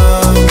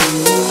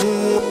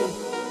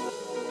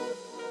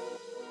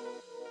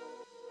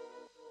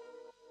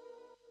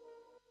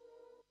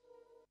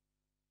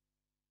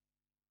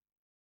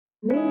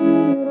 Maybe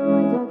you don't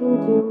like talking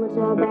too much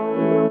about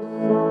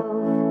yourself,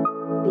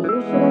 but you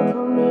should have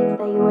told me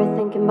that you were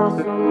thinking about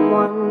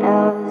someone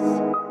else.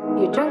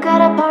 You're drunk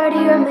at a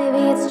party, or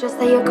maybe it's just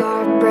that your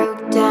car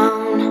broke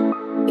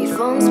down. Your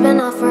phone's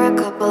been off for a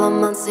couple of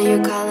months, so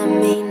you're calling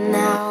me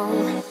now.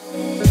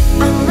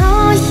 I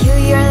know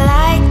you're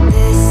like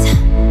this.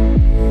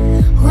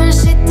 When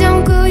shit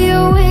don't go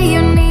your way,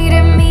 you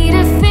needed me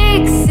to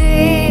fix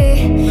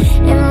it.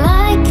 And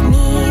like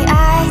me,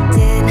 I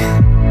did.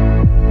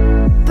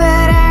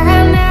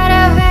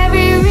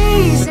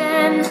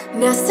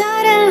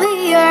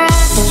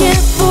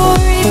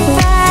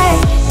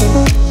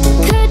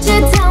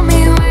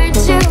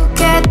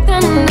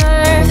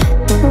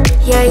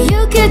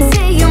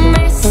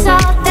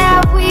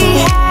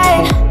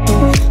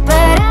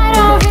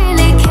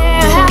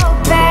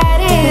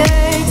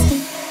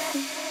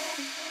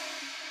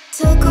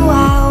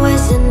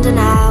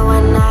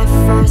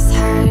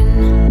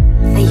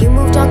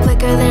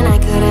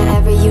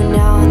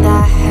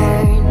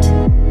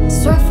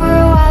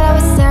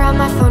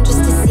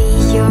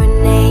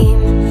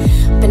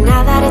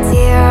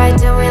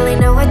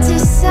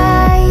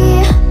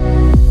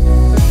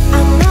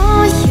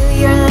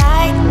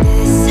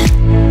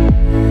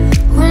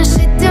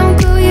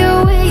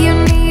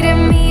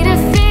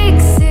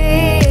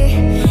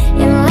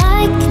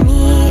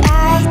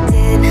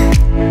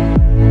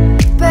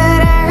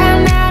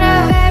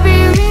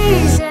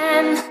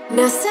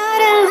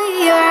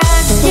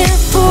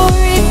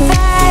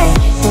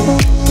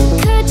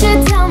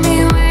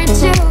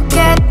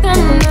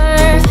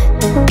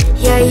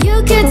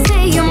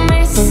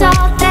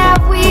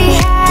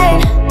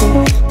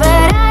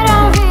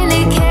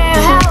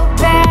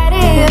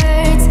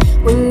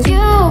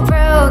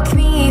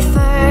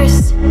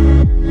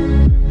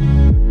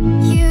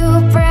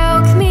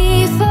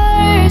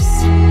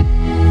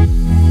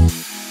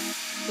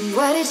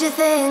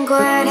 think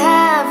would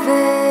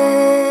happen?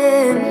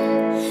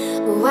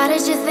 What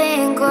did you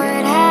think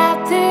would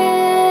happen?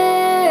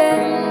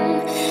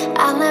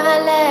 I'll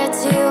never let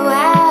you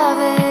have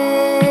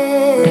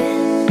it.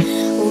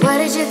 What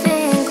did you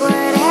think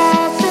would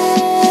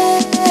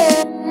happen?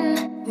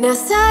 Now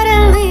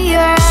suddenly you're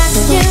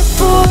asking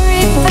for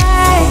it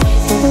back.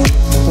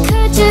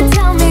 Could you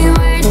tell me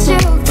where'd you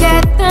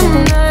get the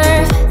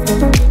nerve?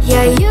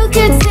 Yeah, you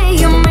could say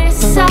you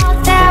miss all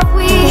that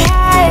we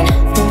had,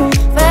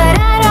 but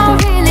I don't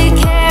really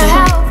care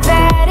how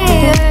bad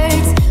it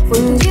hurts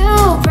when you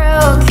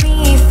broke me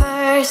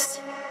first.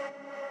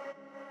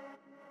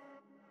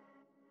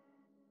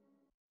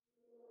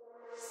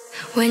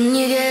 When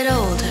you get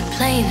older,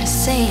 plainer,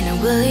 saner,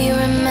 will you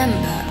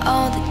remember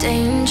all the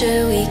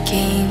danger we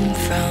came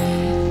from?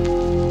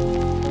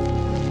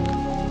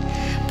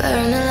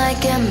 Burning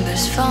like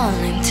embers,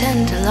 falling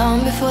tender,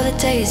 long before the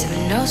days of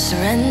no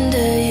surrender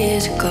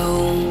years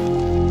ago.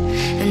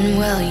 And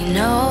well, you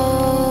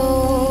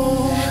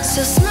know,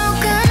 so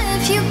smoke 'em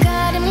if you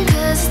got 'em,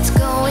 'cause it's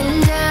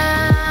going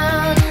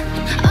down.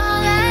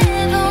 All I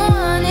ever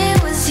wanted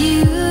was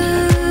you.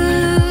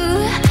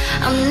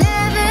 I'll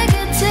never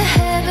get to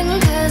heaven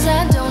 'cause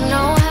I don't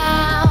know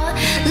how.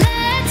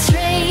 Let's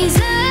raise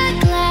a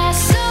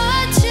glass or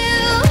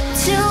two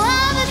to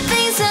all the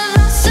things I've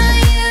lost on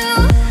you.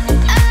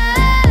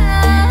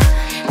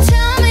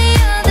 Tell me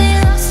are they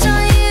lost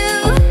on you?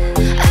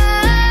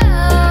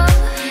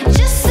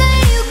 Just so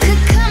you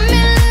could cut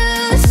me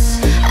loose.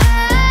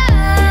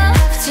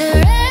 After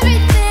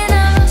everything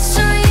I lost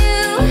on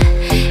you,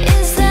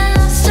 is that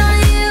lost on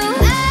you?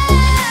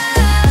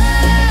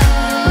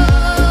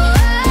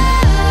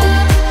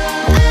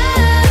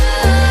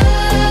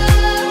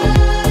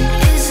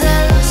 Is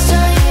that lost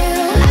on you?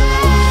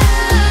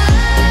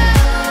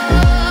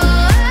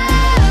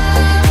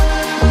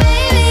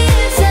 Baby,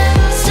 is that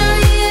lost on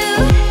you?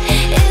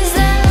 Is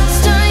that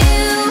lost on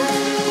you?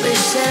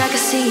 Wish that I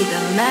could see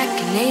the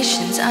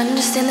machinations,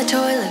 understand the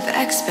toil of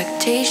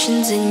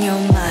expectations in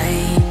your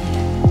mind.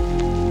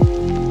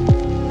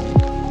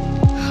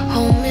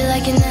 Hold me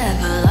like you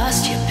never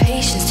lost your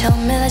patience. Tell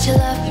me that you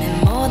love me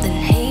more than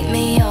hate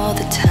me all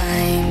the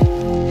time.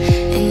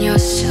 And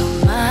you're still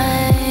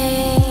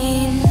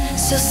mine.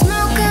 So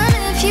smoke 'em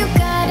if you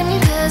got 'em,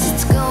 'cause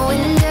it's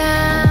going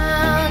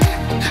down.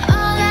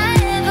 All I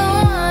ever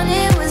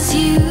wanted was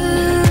you.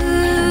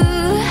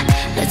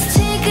 Let's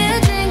take a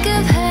drink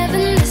of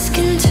heaven, this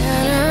can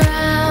turn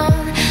around.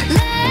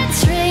 Let's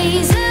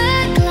raise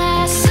a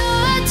glass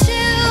or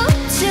two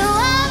to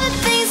all the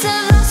things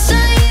I've lost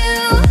on you.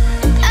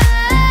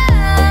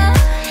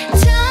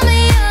 Tell me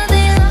are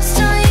they lost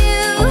on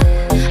you?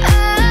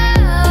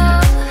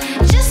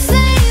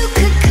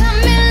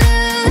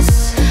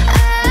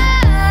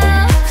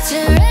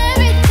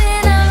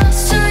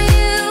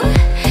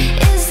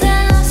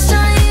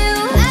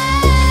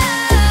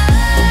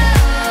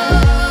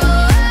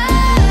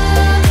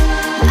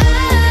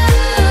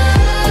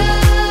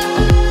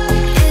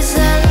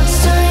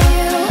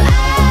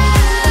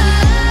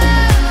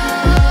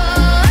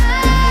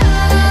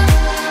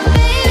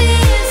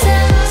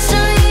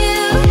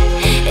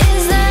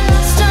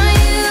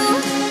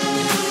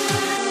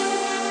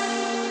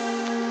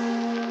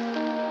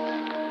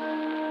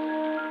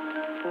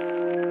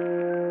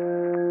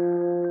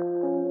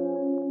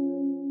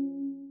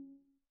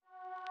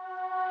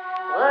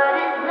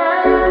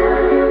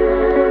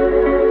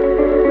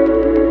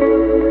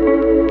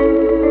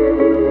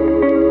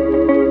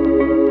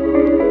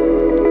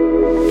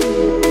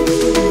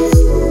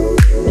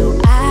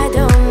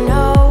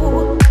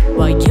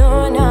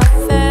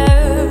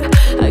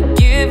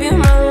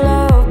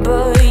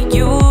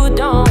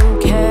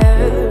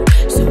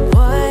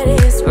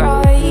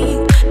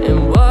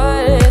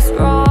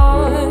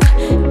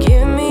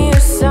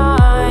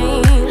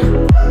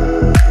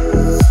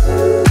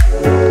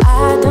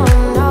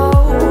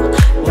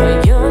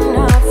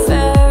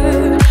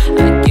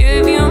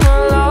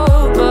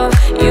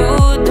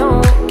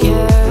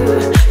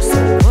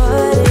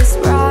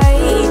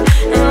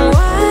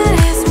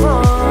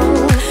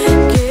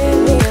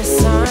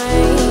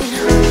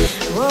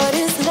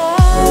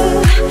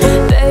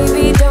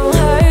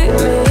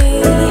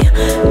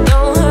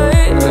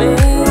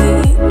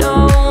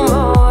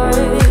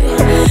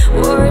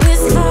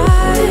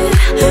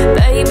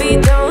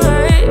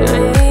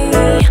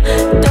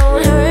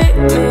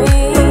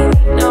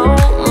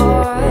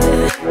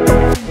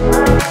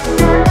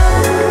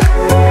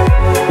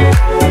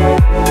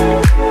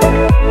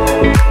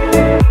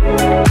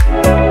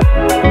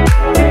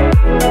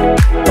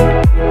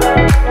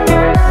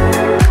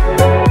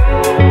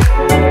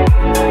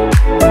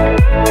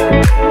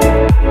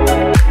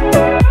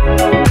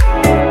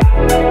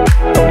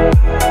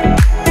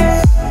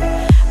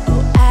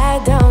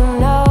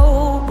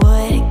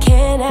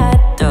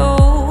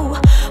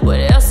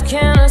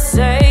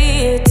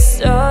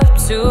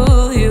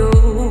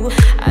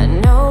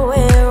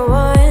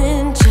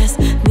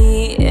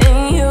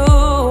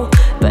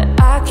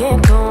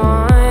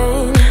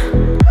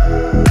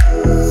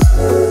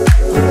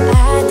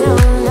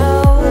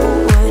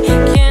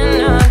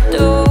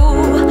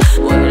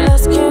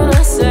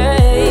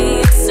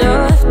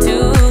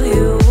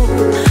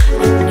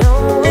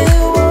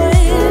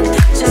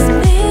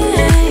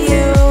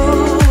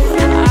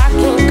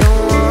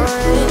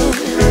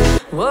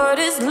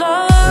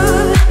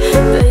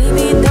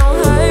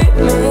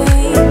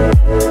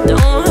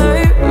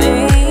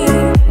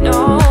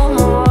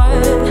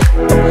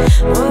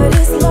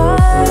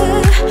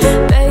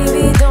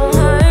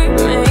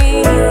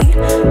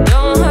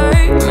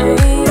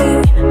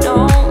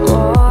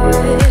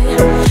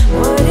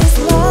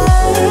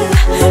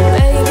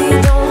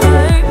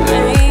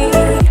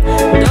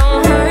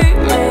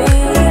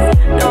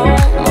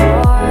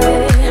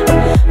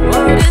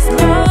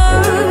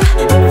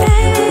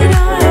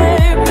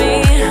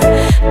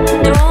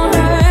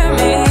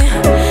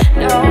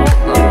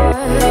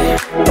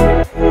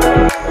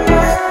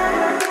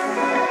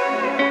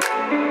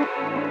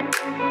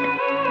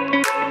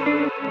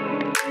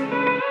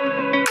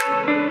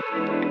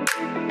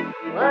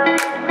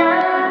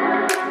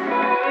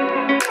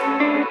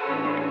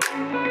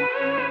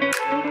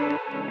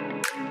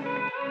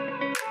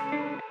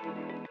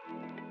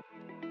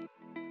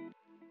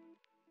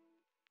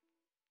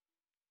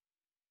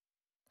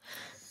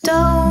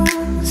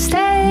 Don't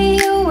stay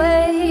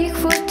awake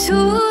for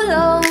too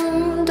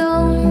long.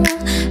 Don't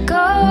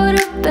go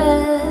to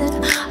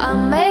bed. I'll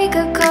make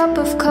a cup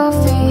of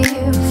coffee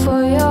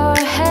for your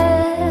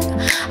head.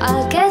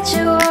 I'll get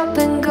you up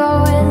and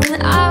going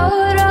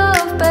out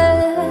of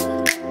bed.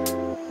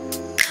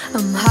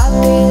 I'm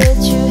happy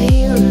that you're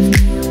here with me.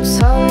 I'm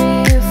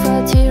sorry if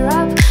I tear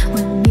up.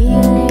 When me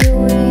and you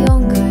were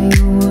younger,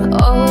 you would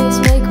always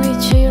make me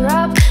cheer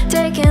up.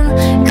 Taking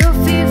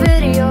goofy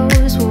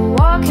videos, we're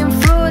walking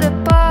through the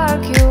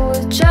park. You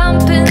would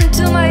jump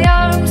into my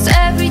arms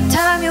every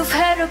time you've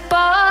had a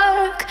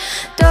bark.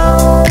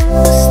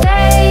 Don't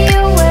stay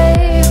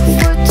awake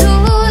for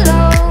too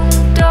long.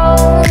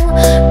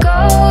 Don't go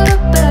to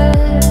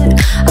bed.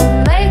 I'll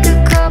make a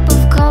cup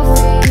of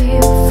coffee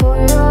for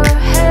your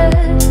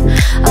head.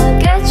 I'll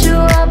get you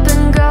up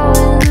and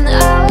going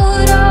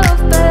out of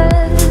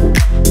bed.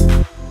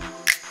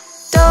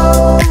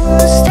 Don't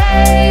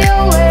stay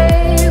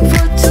awake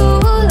for too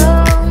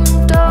long.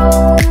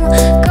 Don't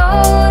go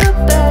to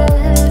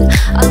bed.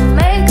 I'll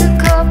make a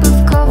cup of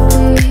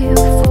coffee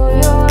for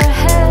your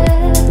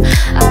head.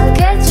 I'll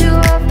get you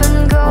up and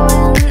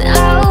going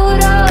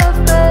out of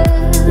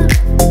bed.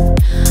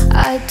 I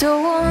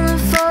don't wanna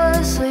fall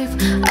asleep.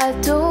 I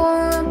don't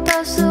wanna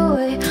pass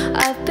away.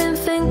 I've been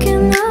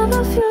thinking of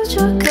the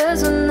future,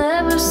 cause I'll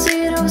never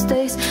see those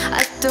days.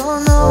 I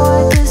don't know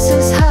why this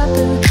has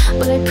happened,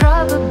 but I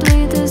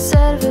probably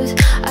deserve it.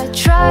 I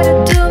try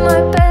to do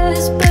my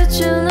best, but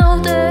you know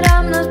that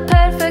I'm not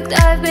perfect.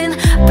 I've been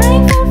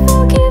praying for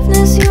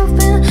forgiveness, you've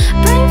been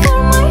praying for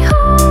my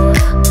hope.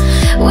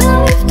 We'll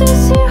leave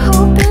this here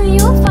hoping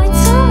you'll find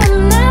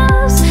someone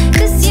else,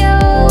 cause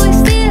you're always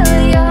still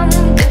young.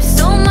 There's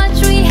so much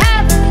we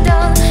haven't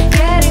done.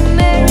 Getting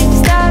married,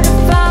 start a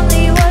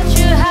family, watch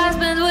your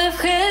husband with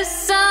his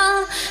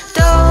son.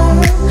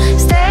 Don't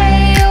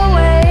stay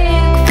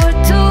awake for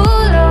too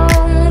long.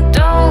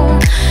 Don't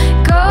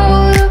go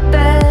to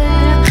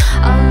bed.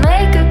 I'll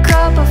make a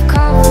cup of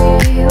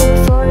coffee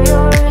for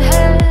your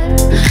head.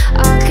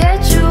 I'll get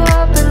you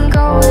up and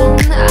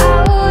going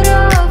out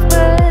of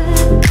bed.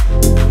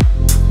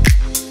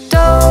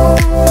 Don't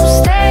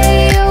stay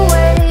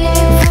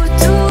awake for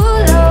too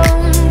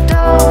long.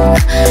 Don't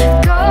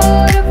go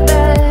to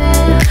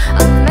bed.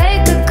 I'll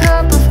make a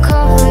cup of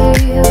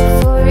coffee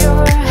for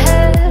your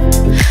head.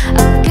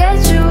 I'll get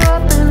you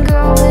up and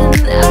going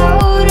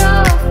out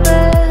of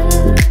bed.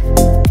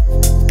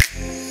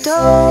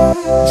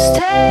 Don't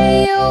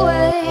stay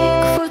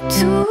awake for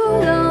too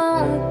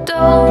long.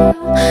 Don't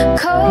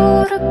go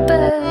to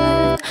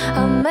bed.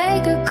 I'll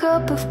make a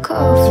cup of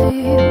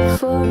coffee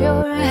for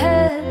your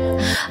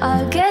head.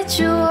 I'll get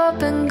you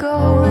up and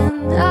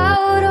going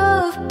out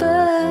of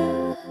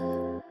bed.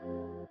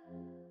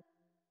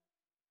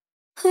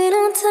 We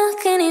don't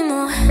talk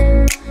anymore.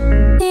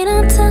 We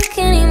don't talk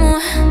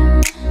anymore.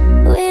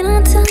 We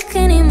don't talk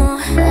anymore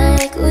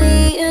like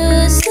we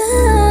used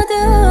to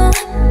do.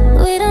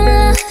 We don't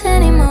laugh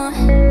anymore.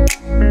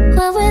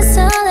 What was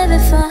all of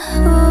it for?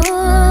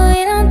 Ooh,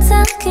 we don't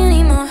talk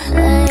anymore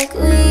like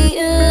we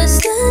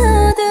used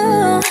to do.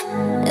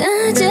 I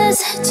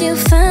just had you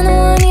find the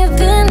one you've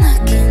been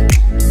looking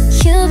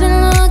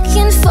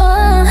for. I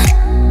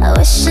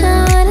wish I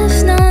would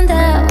have known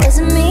that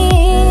wasn't me.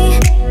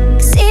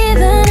 'Cause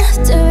even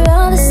after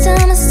all this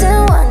time I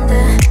still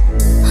wonder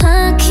why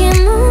I can't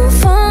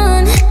move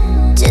on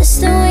just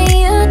the way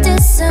you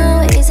did so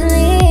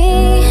easily.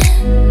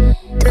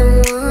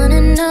 Don't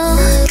wanna know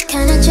the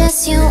kind of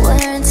dress you're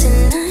wearing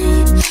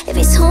tonight, if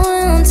he's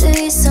holding on to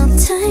you so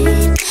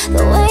tight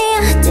the way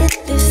I did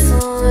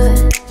before.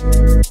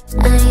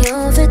 I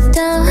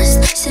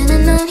overdosed,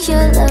 should've known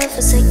your love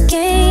was a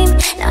game.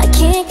 Now I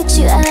can't get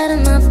you out of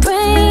my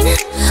brain.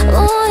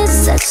 Oh, it's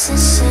such a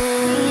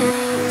shame.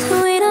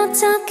 We don't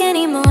talk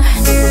anymore.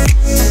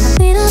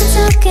 We don't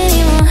talk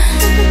anymore.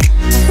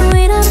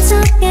 We don't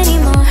talk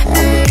anymore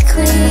like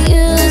we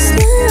used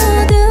to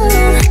do.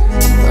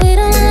 We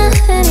don't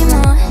laugh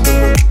anymore.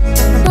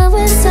 What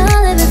was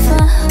all of it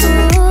for?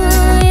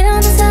 Ooh, we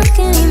don't talk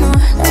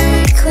anymore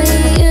like we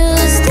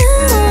used to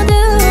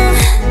do.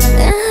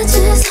 I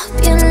just hope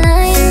you're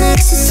lying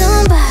next to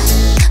somebody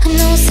who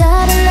knows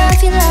how to love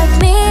you like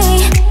me.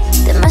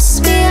 There must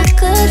be a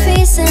good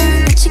reason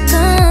that you're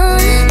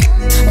gone.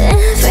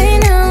 Every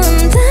now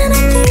and then I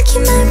think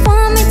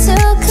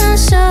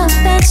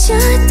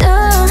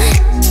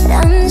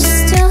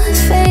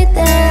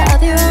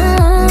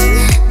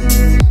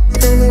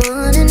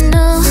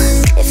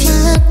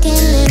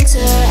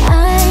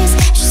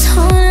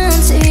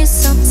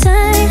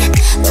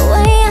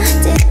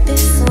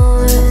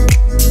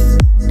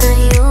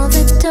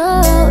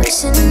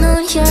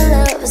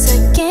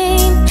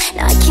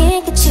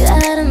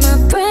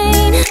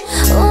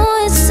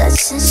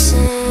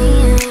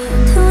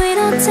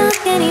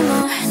talk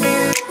anymore.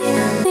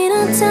 We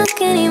don't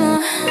talk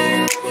anymore.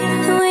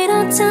 We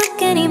don't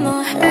talk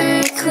anymore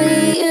like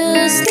we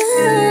used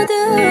to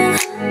do.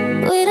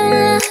 We don't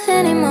laugh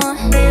anymore.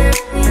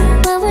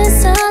 What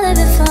was all of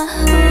it for?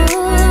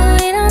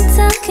 We don't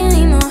talk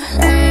anymore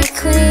like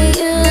we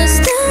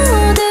used to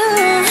do.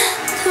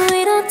 We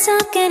don't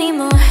talk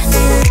anymore.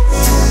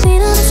 We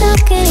don't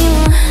talk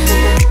anymore.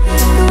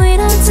 We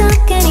don't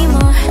talk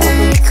anymore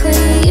like we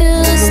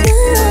used to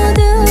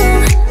do.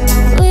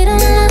 We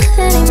don't laugh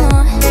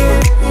anymore.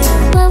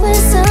 What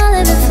was all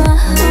of it for?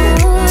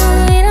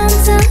 We don't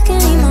talk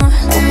anymore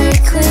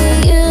like we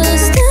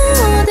used to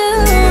do.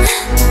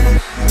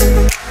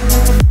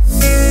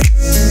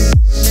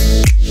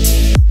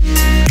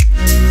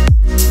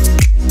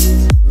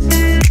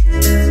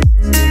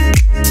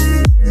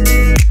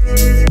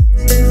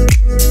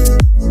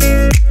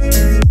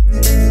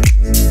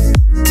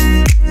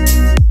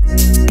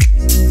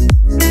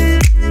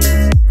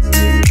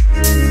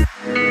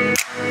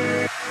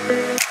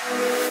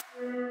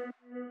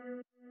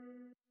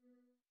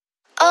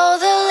 All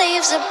the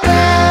leaves are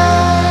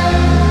brown.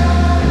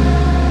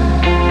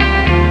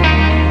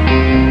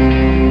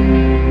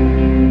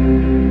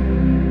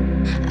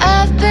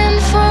 I've been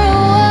for a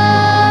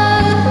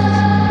walk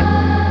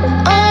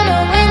on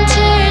a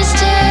winter's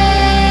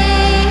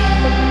day.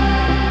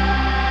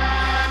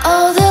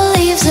 All the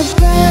leaves are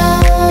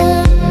brown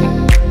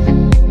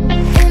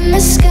and the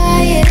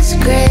sky is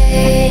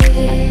gray.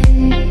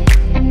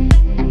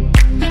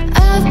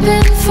 I've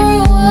been for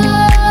a walk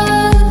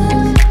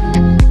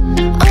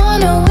on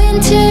a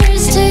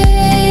winter's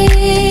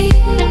day.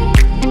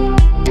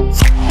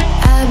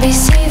 I'd be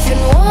safe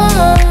and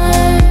warm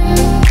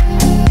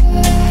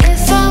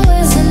if I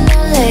was in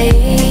LA.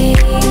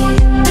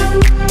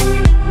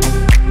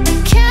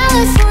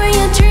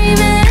 California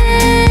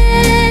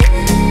dreaming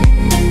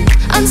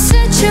on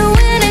such a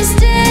winter's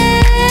day.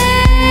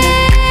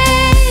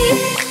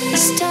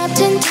 Stopped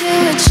into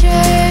a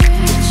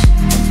church,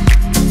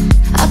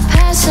 I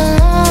pass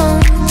along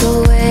the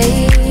way.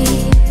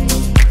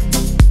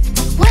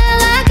 Well,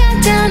 I got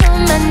down on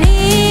my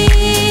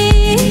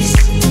knees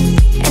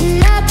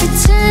and I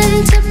pretend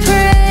to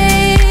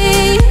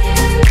pray.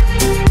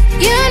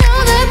 You know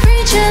the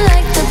preacher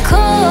like the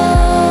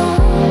cold.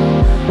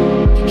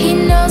 He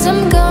knows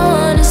I'm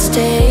gonna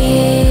stay.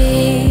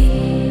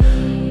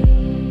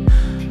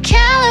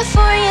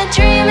 California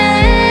dreaming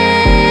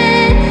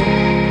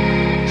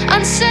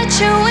on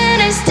such a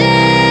winter's day.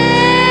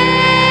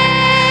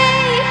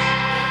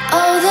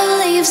 All the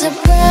leaves are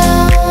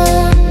brown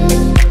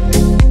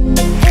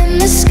and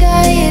the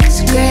sky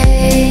is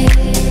gray.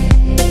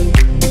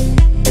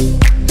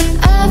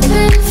 I've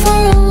been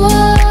for a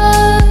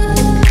walk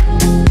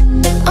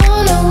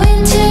on a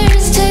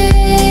winter's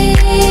day.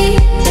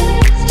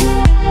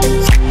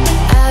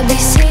 I'd be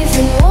safe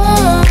and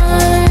warm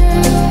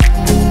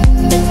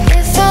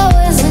if I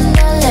was in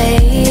LA.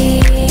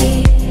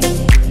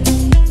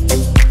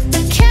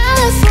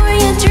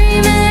 California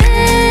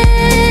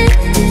dreaming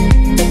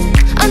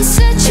on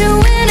such a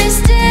winter's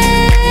day.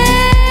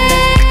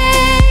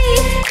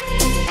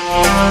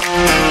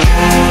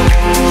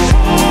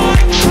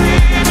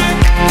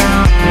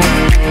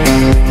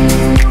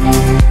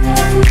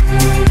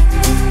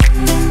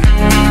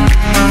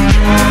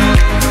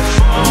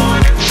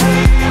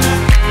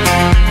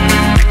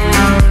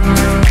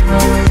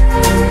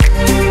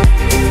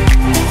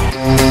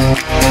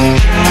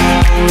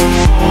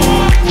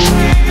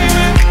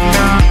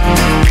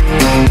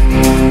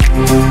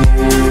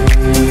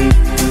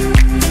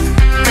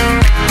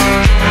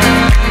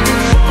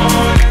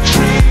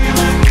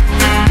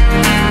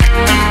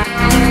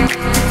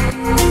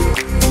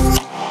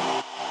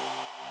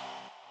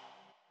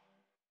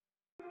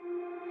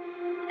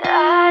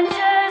 I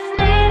just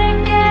need to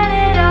get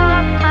it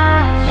off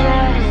my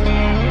chest,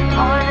 yeah.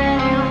 More than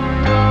you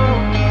know,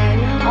 yeah.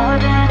 More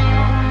than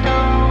you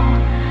know.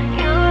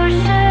 You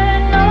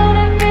should know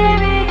that,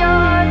 baby,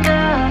 you're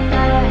the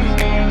best,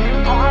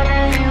 yeah. More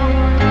than you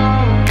know,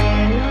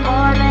 yeah.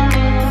 More than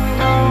you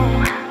know.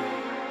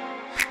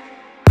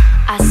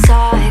 I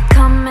saw it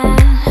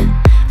coming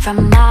from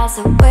miles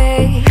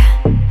away.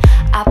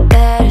 I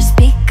better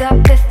speak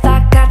up if I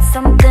got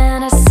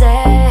something to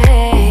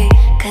say,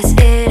 'cause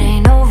it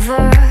ain't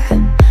over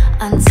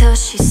until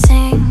she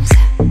sings.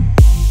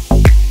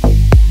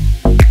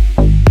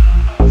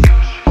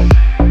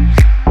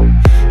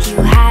 You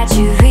had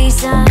your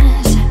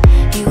reasons,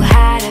 you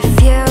had a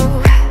few,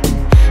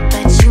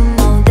 but you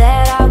know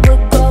that I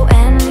would go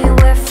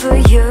anywhere for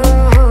you,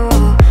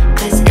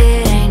 'cause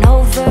it ain't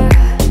over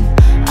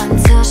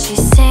until she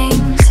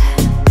sings.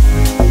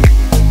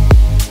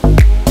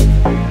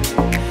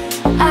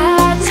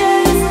 I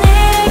just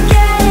need to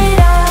get it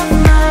off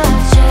my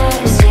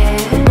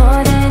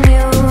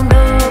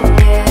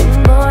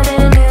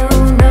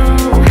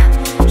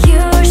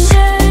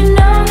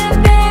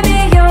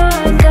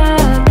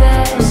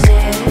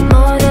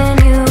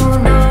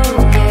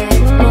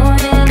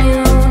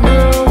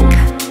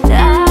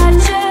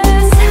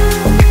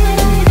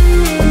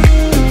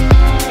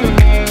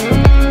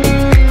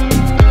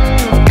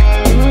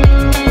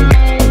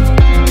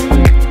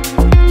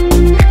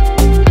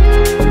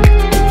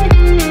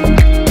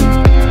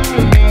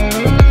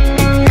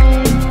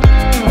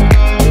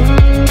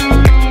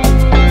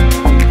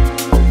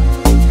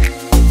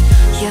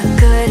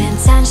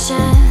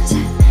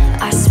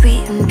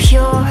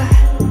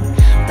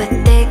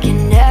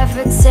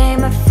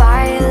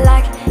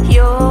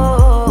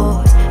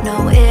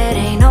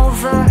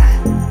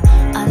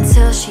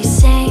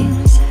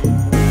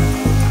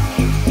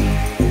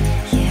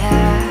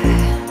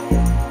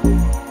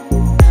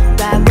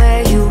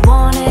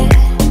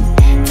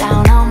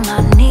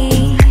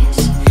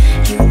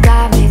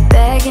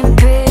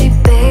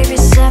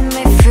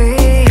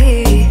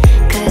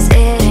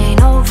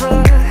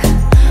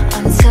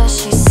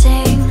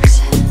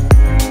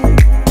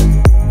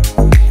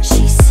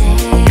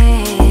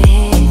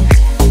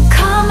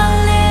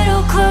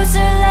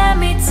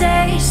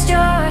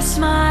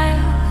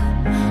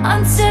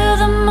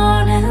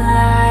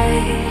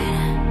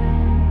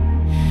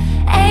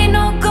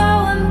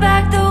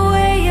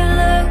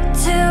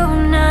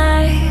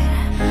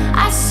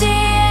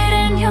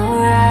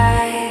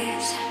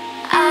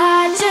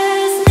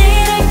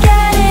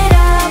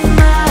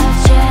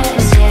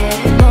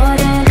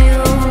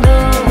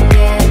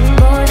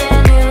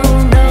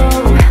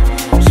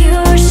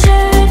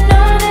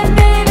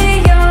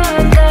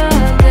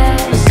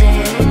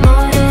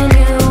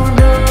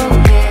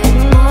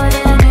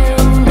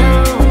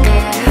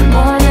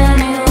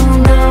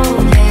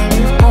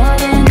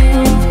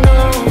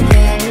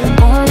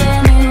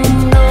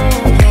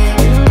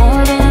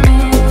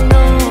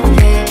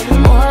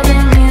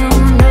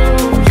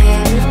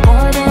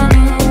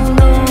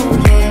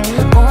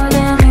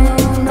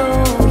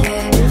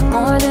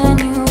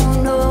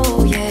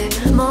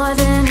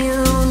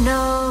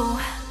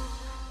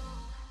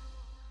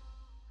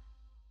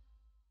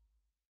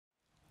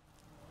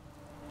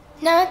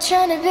Not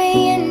trying to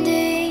be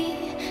indie,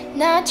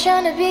 not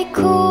trying to be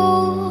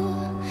cool,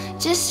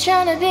 just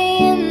trying to be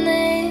in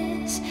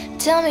this.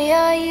 Tell me,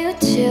 are you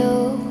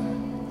too?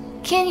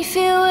 Can you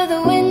feel where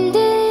the wind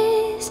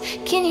is?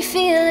 Can you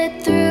feel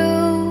it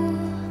through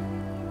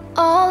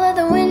all of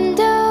the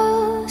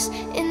windows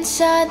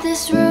inside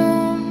this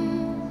room?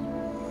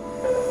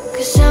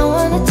 'Cause I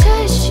wanna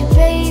touch you,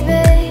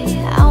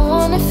 baby, I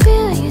wanna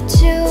feel you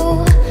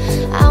too.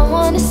 I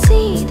wanna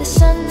see the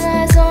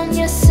sunrise on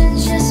your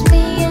sins, just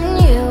me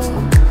and you.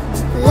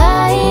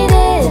 Light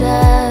it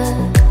up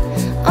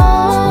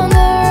on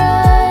the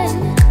run,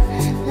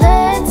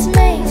 let's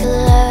make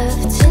love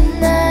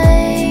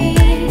tonight.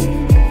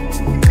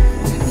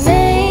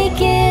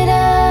 Make it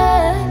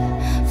up,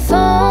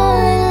 fall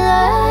in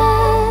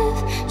love,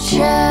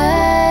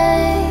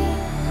 try.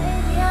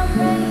 Baby, I'm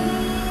ready.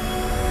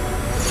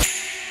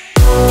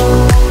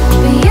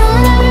 But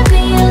you'll never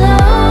be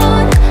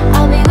alone,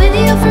 I'll be with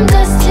you from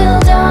dusk till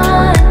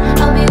dawn.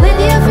 I'll be with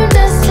you from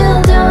dusk till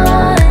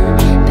dawn.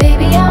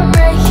 Baby, I'm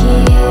right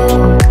here,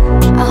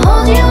 I'll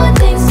hold you when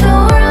things go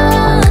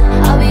wrong.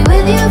 I'll be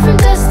with you from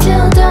dusk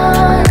till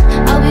dawn.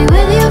 I'll be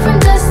with you from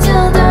dusk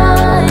till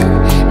dawn.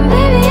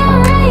 Baby, I'm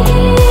right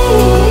here,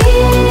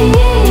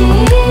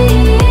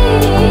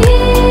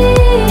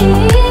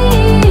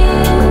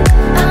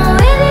 I'm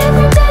with you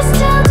from dusk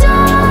till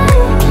dawn.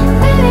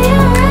 Baby,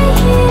 I'm right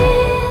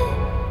here.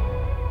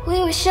 We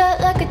were shut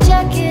like a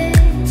jacket,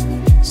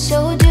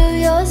 so do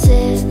yours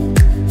it.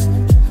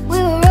 We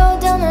will roll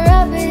down the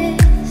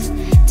rapids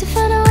to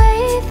find a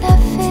wave that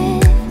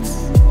fits.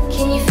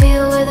 Can you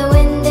feel where the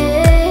wind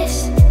is?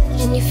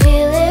 Can you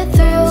feel it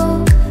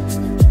through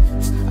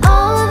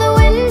all of the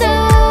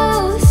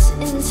windows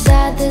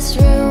inside this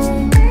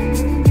room?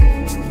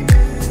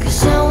 'Cause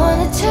I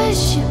wanna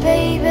touch you,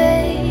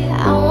 baby,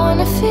 I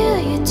wanna feel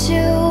you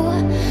too.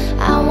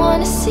 I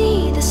wanna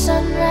see the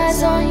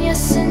sunrise on your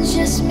sins,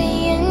 just me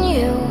and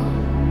you.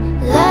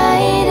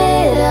 Light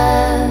it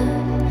up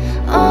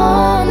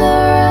on the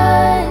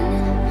run,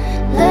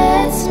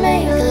 let's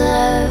make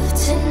love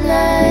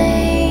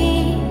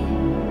tonight.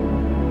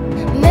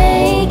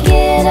 Make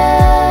it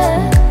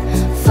up,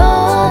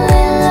 fall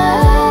in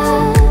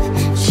love,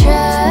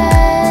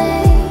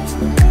 try.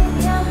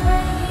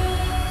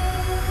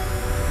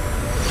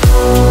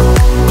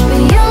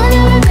 But you'll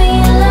never be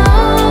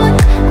alone,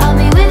 I'll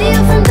be with you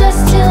from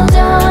dusk till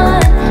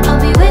dawn. I'll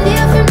be with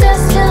you from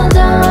dusk till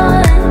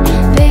dawn.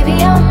 Baby,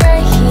 I'm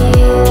right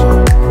here,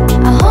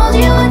 I'll hold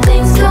you when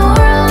things go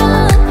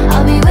wrong.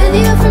 I'll be with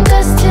you from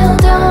dusk till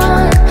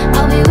dawn.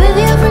 I'll be with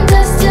you from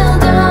dusk till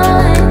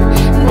dawn.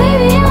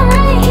 Baby, I'm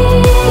right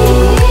here,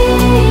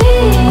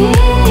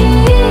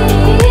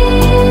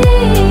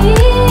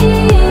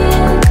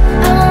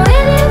 I'm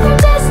with you from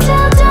dusk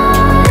till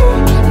dawn.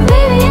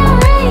 Baby, I'm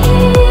right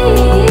here,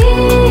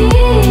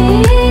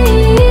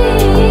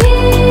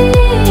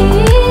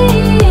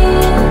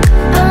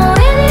 I'm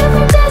with you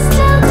from dusk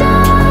till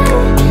dawn.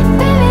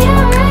 Baby,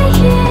 I'm right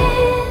here.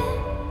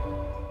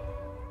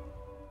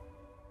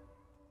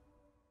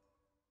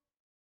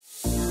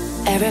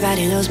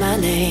 Everybody knows my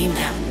name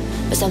now,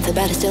 but something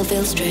about it still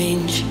feels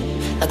strange.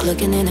 Like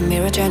looking in the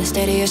mirror, trying to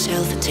steady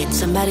yourself and seeing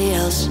somebody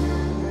else.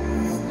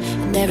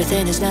 And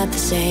everything is not the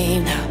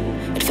same now.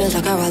 It feels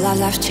like our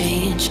lives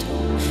changed.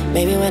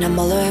 Maybe when I'm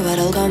older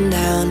it'll come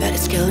down, but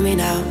it's killing me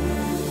now.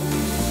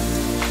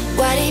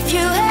 What if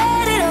you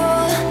had it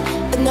all,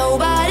 but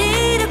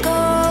nobody to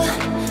call?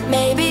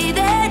 Maybe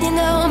then you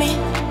know me.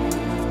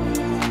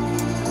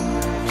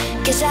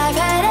 'Cause I've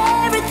had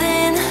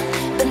everything,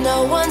 but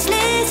no one's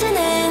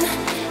listening,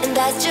 and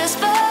that's just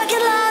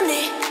fucking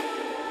lonely.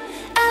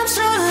 I'm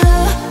so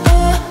lonely.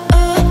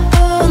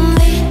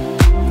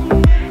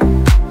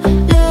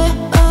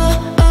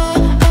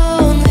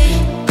 Lonely.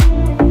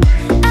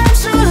 I'm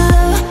so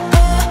lonely.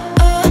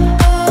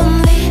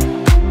 Lonely.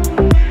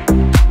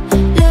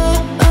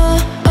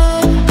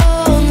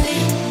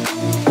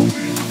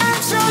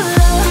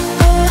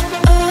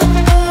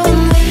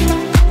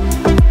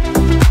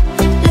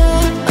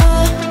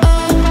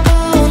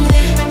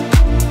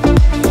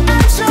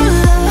 I'm so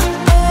lonely.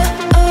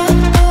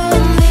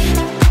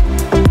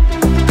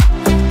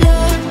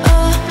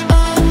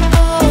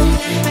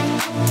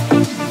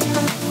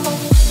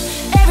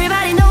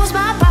 Everybody knows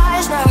my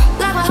price now,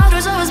 like my heart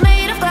was always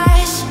made of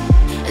glass.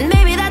 And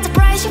maybe that's the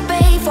price you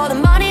pay for the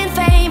money and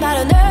fame at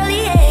an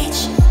early age.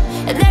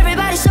 And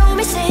everybody saw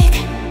me sick,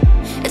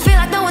 it feel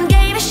like no one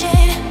gave a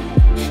shit.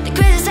 They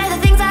criticize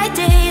the things I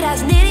did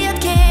as an idiot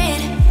kid.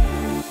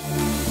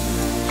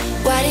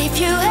 What if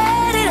you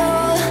had it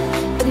all,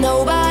 but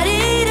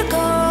nobody to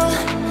call?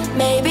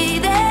 Maybe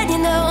then you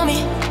know me.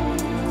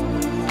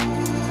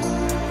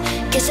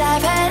 'Cause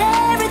I've had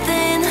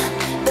everything,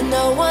 but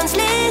no one's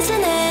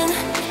listening,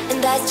 and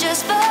that's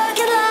just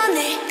fucking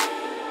lonely.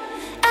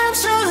 I'm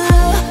so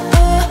lonely.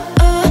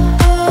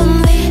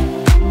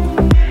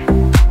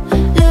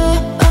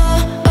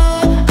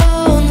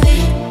 Lonely.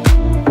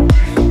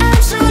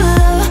 I'm so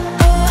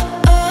lonely.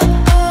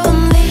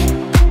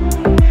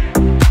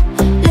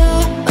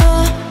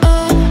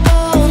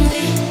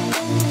 Lonely.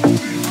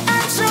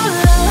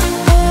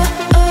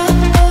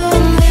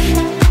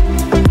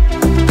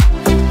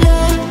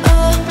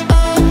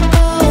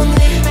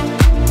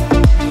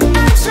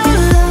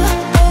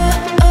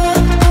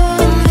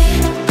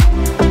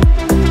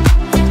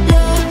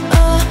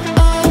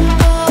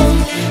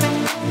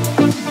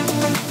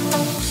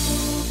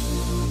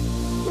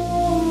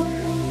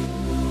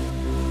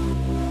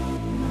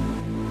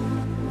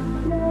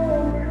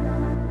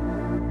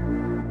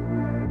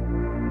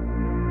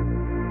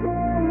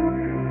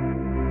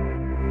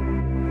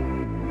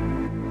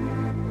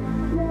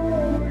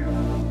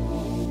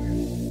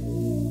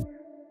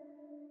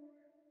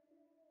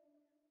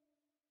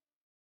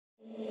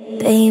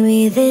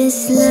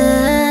 this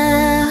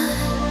love,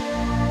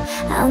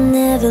 I'll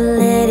never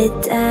let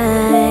it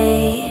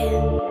die.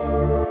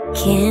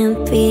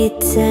 Can't be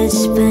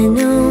touched by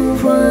no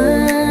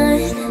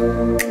one.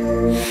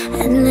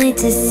 I'd like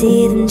to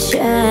see them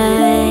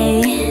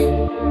try.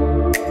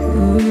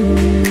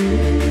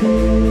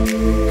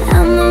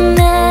 I'm a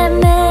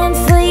madman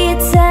for your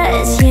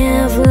touch.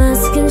 Yeah, I've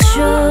lost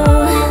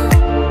control.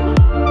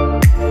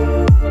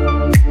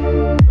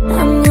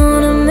 I'm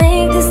gonna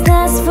make this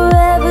last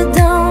forever.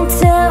 Don't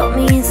tell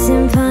me it's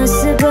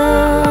impossible.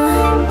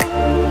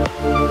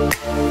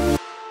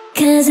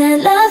 'Cause I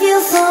love you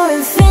for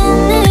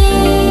infinity.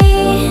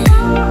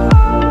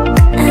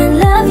 I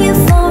love you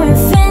for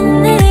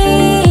infinity.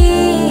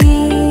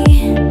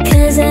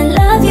 'Cause I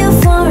love you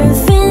for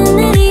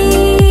infinity.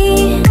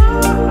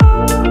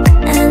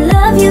 I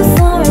love you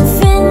for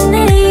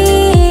infinity.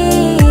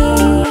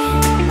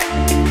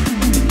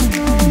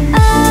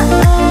 Oh,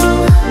 oh.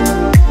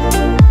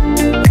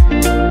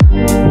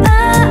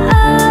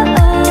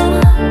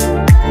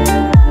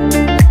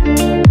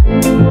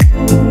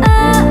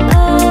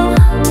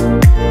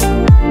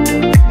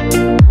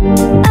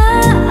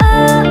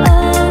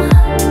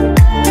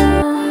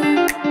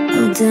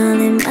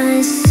 Darling, my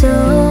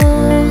soul,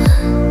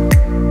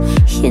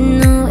 you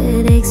know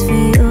it aches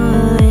for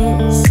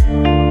yours.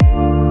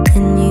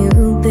 And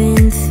you've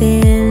been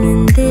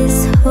feeling this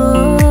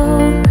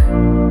hole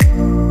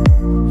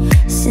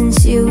since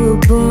you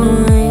were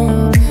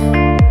born.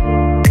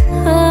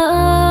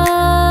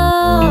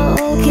 Oh,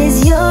 'cause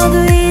you're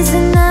the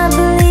reason I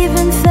believe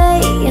in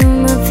fate. You're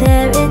my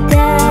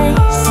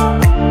paradise.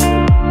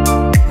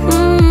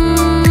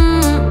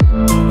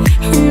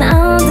 And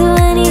I'll do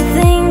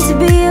anything to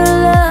be your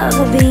love,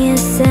 will be a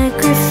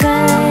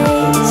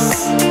sacrifice.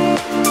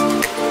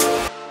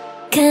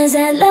 'Cause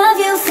I love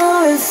you for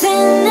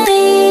infinity.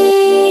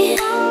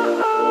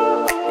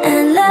 I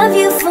love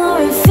you for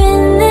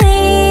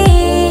infinity.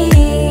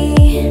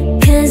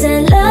 'Cause I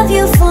love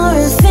you for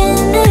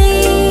infinity.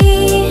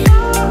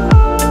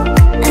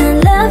 I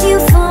love you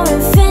for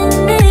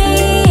infinity.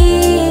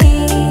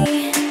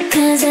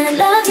 'Cause I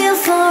love you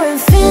for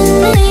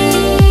infinity.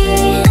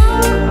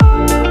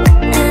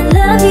 I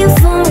love you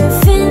for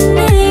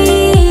infinity.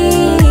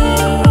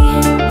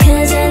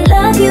 'Cause I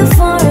love you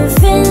for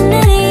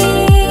infinity.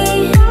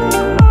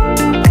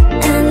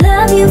 I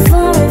love you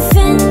for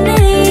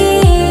infinity.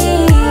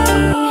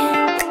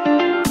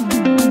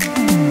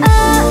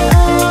 Oh,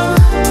 oh.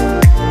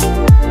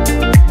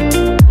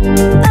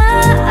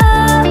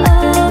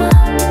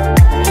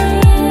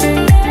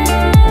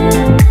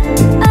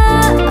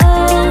 Oh,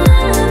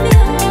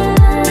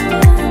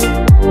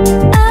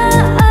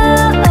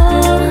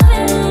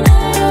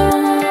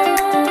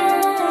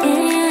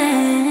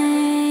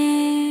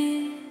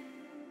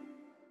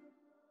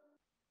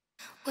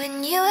 when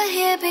you were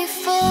here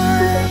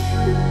before,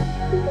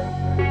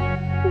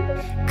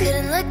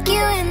 couldn't look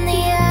you in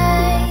the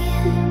eye.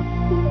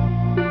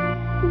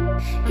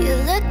 You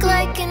look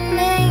like an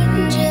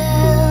angel.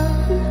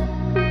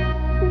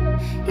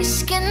 Your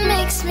skin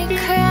makes me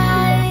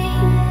cry.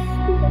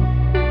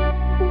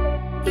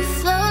 You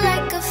flow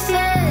like a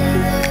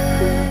feather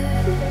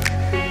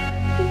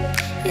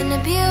in a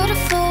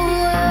beautiful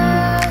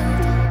world.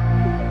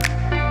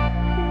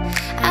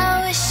 I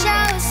wish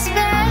I was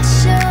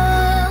special.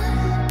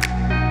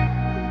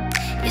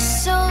 You're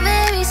so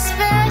very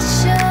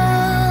special.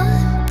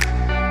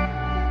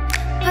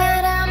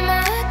 But I'm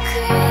a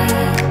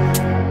creep.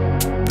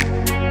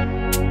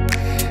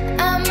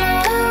 I'm a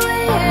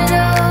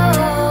weirdo.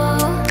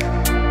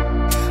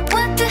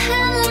 What the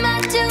hell am I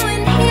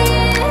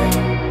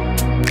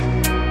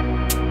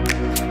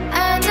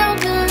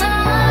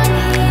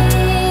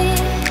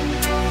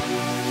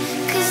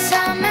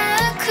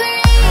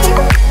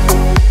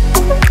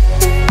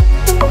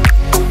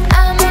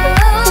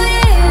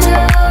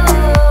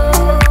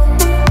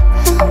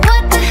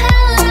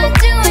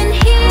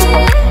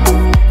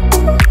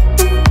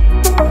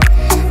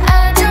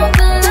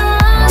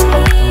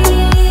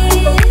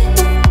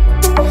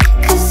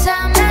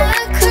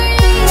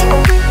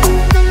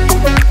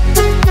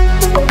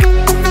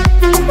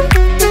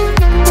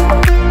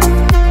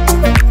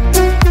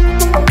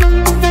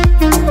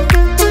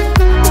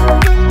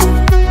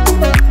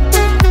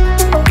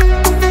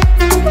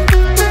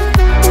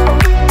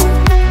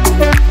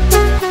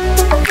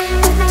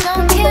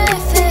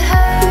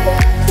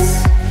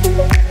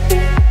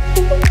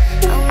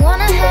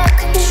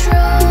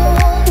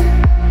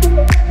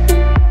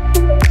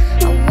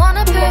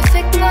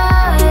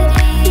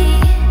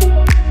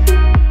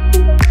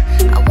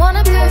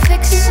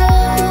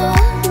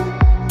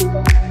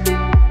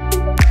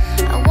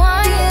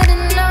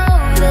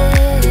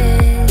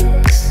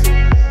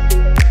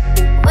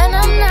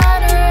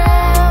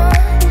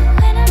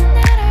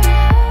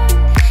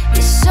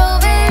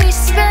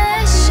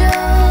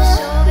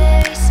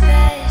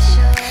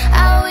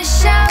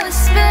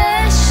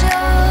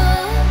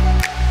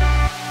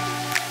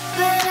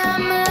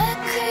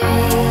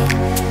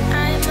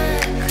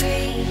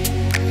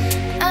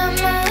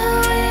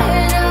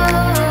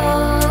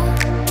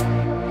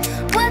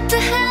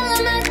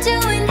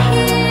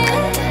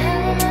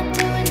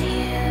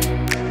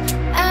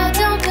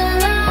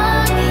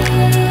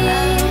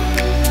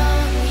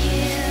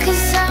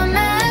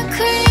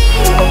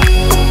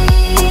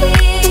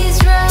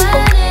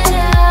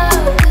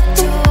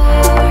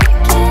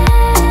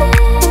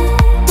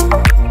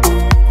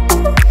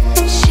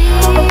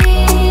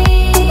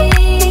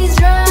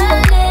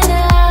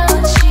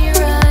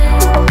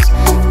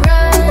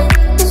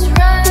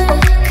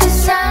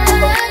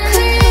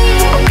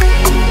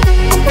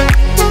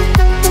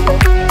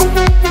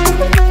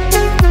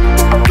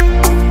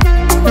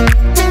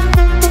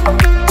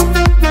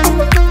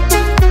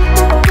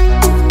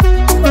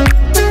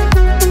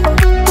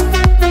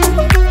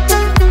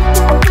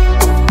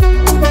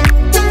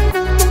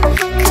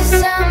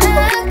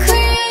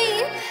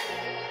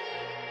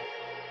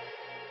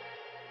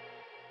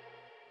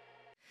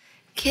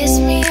Kiss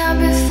me up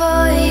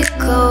before you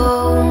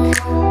go.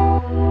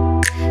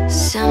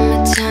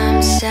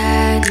 Summertime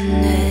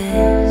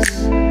sadness.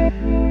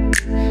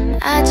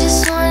 I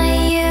just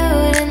wanted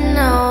you to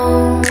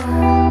know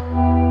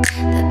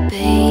that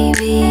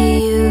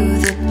baby, you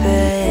the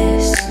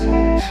best.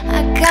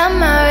 I got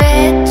my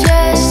red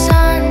dress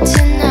on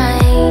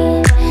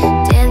tonight,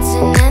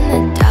 dancing in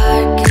the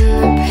dark in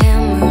the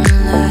pale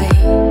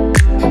moonlight.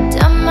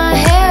 Done my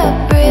hair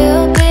up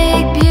real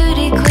big,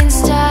 beauty queen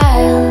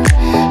style.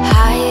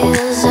 High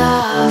heels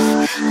off,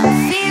 I'm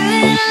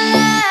feeling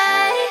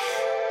alive.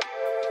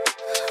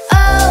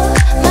 Oh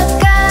my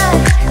God,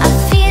 I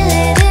feel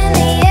it in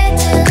the air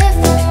till it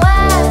from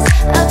wise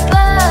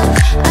above.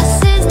 I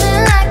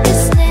sizzling like a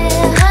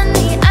snare,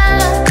 honey,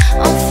 I'm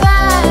on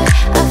fire.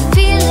 I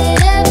feel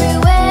it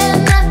everywhere,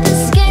 nothing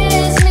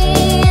scares me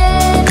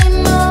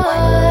anymore.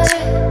 1,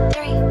 2,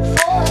 3,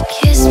 4.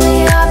 Kiss me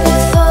up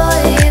before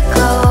you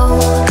go.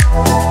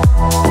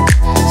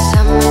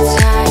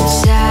 Summertime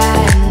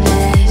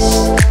sadness.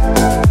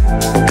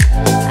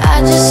 I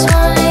just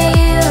wanted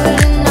you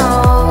to know,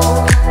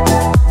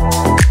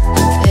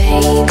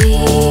 baby,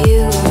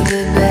 you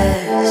the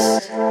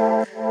best.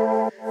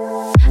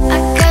 I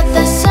got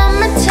the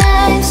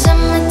summertime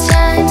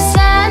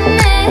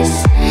sadness.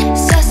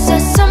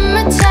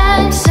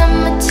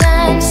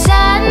 Summertime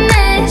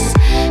sadness.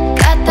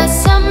 Got that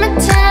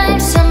summertime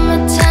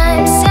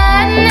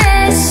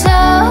sadness.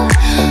 Oh,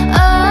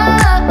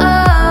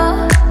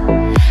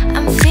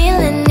 I'm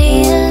feeling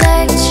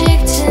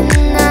electric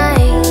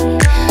tonight.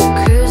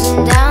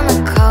 Cruising down the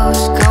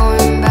coast,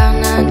 going about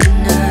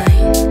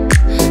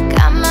 99.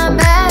 Got my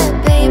bad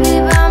baby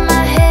by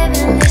my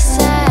heavenly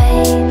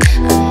side. I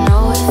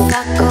know if I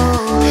go,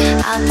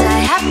 I'll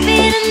die happy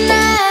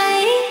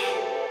tonight.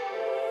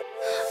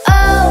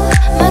 Oh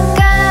my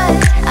God,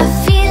 I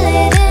feel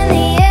it in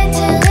the air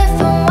till it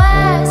from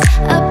wise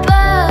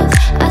above.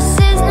 I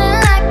sizzling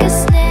like a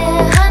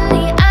snare,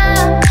 honey,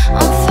 I'm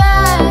on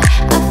fire.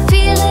 I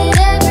feel it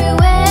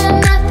everywhere,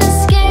 nothing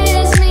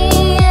scares me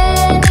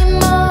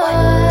anymore.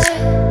 1,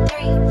 2,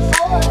 3,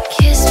 4.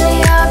 Kiss me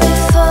up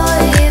before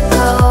you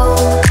go.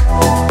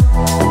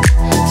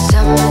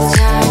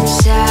 Summertime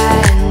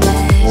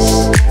sadness.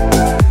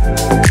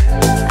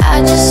 I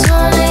just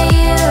wanted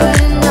you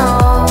to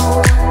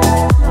know,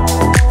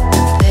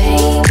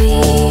 baby,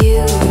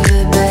 you the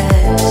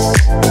best.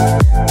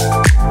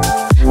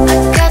 I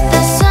got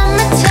that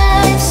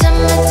summertime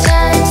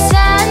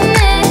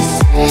sadness.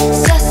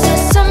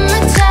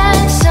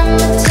 Summertime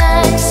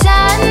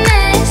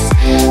sadness.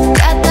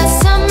 Got that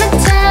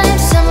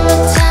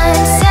summertime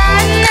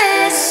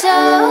sadness. Oh.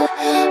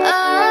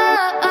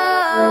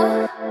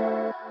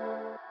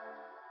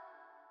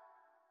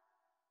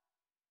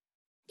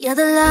 You're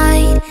the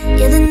light,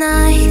 you're the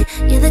night,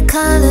 you're the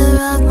color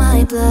of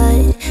my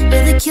blood.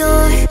 You're the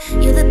cure,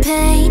 you're the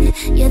pain,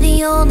 you're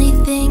the only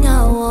thing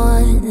I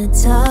wanna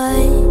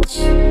touch.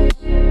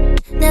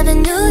 Never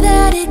knew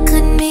that it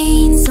could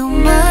mean so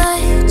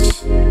much,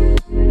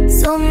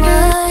 so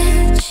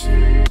much.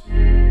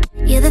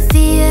 You're the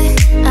fear,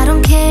 I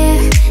don't care,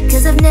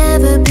 'cause I've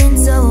never been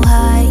so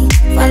high.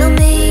 Follow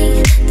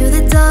me through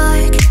the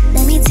dark,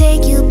 let me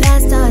take you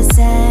past our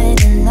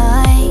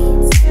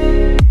satellites.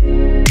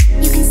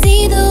 You can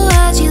see the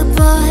world you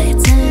brought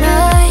to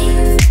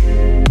life,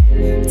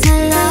 to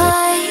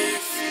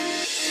life.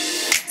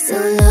 So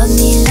love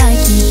me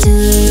like you do,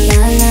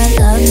 la la,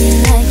 love me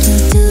like you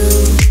do.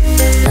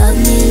 Love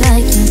me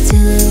like you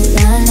do,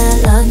 la la,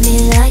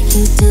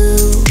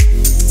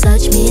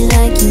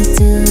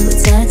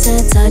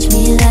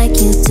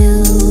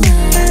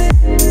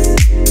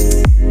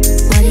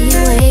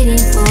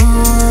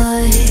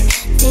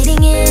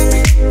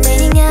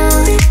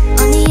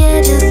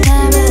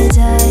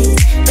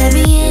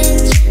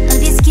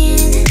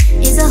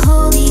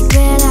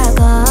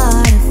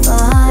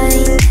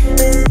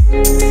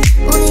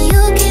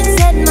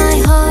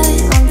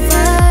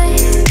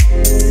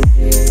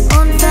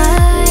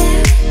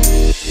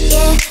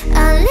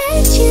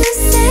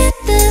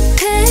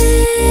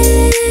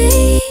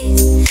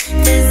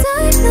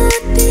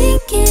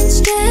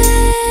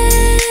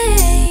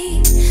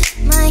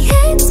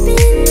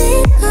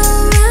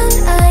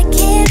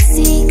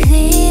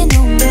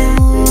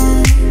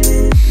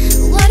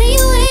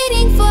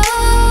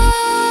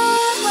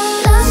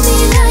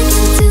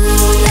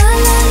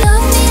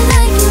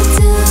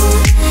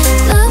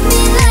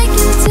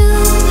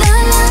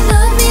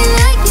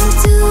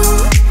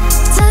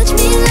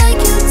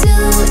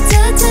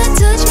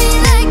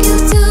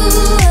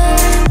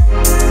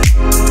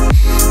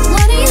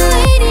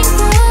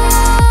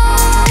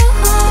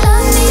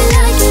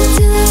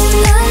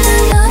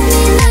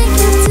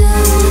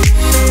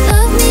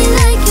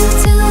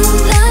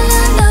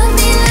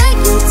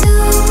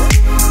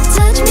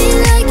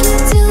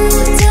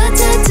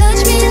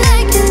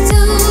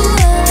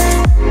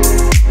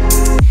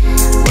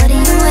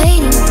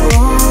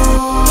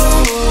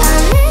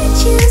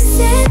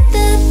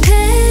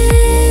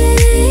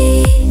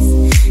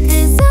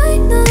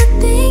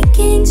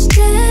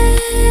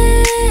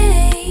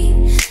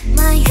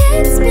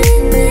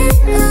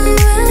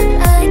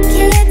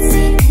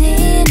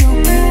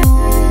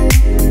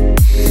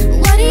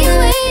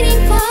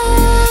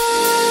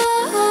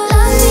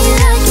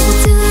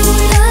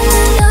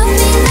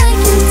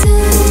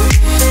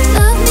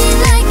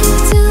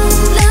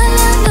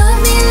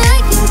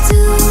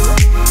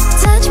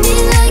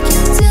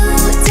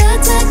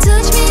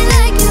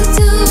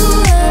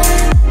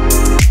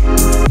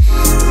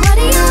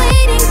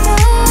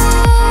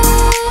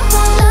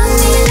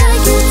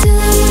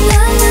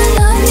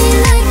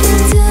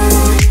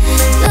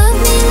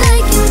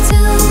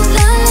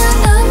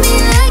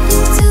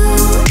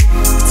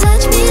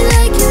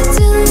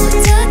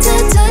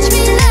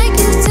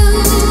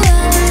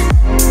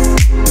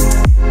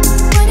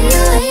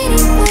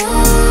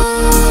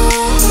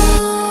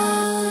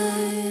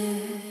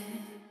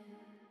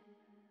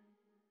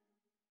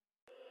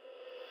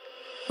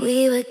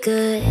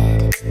 good,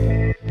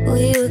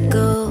 we were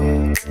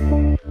gold.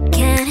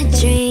 Kind of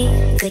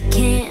dream that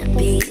can't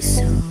be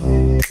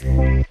sold.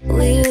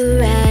 We were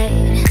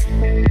right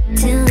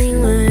till we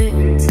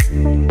weren't.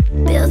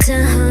 Built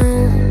a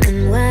home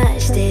and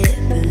watched it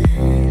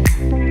burn.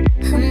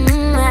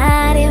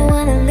 I didn't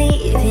wanna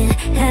leave you,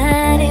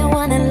 I didn't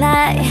wanna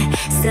lie.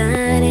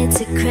 Started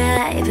to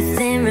cry, but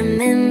then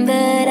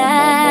remembered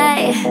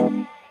I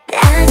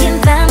can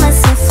find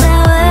myself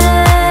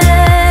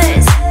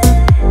flowers,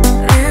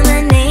 write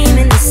my name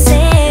in the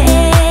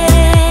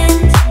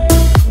sand,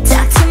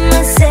 talk to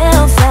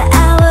myself for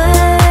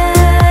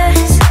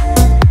hours,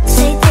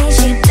 say things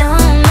you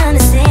don't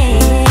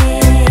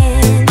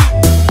understand.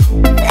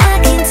 I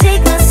can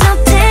take myself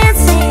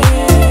dancing,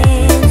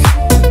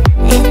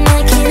 and I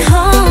can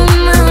hold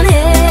my own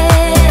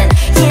head.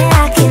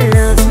 Yeah, I can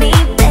love me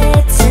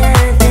better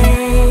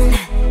than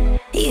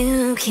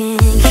you can.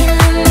 Can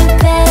love me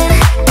better,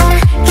 I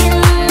can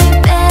love me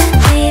better,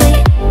 baby.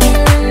 Can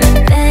love me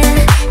better,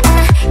 I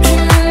can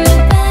love me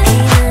better.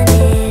 Paint my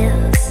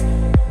nails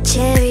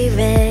cherry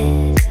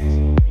red,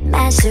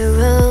 match the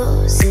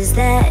roses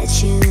that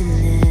you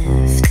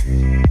left.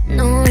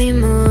 No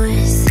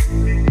remorse,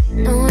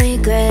 no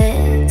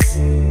regrets.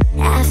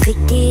 I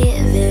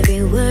forgive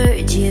every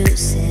word you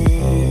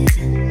said.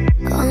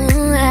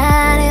 Oh,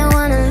 I didn't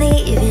wanna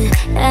leave you,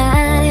 I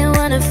didn't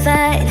wanna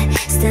fight.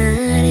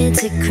 Started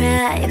to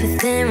cry, but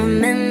then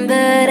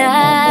remembered I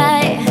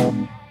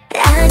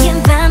can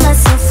find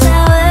myself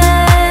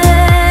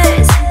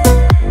flowers,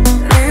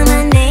 write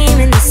my name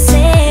in the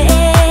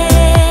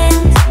sand,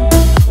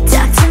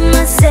 talk to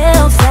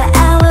myself for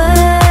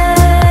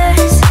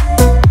hours,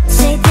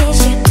 say things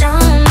you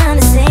don't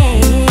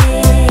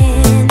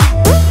understand.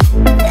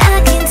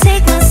 I can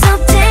take myself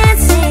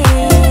dancing,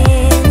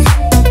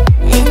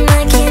 and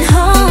I can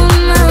hold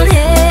my own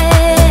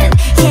head.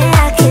 Yeah,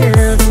 I can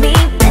love me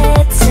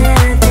better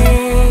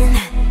than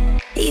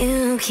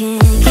you can.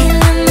 Can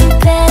love me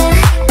better,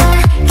 I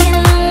can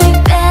love me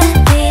better,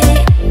 baby.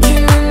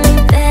 Can love me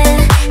better,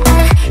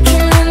 I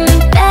can love me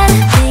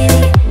better, baby.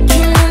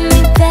 Can love me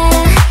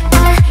better,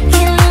 I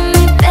can love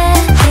me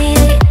better,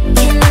 baby.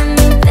 Can love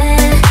me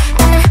better,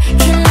 I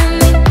can love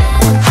me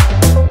better.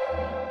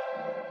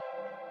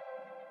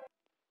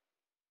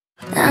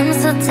 I'm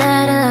so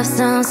tired of love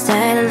songs,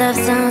 tired of love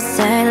songs,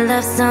 tired of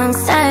love songs,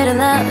 tired of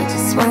love.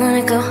 Just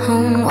wanna go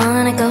home,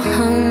 wanna go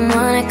home,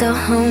 wanna go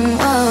home.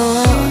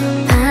 Whoa,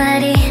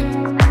 party,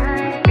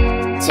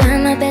 try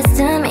my best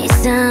to meet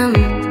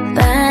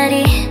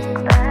somebody,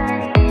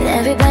 but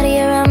everybody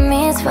around me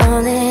is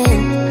falling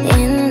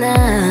in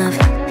love.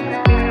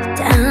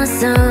 Down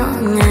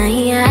song, oh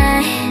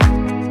yeah,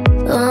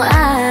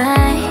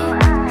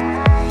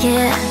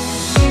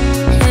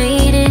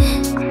 hate it.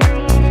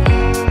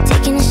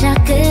 Taking a shot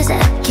 'cause I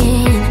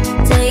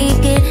can't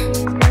take it,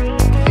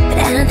 but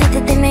I don't think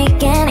that they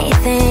make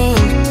anything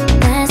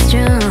that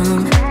strong.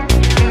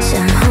 So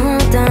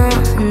hold on,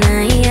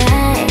 oh yeah.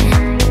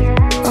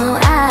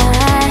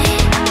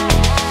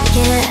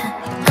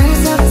 I'm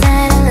so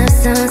tired of love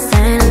songs,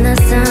 tired of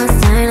love songs,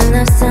 tired of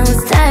love songs,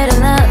 tired of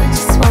love.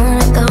 Just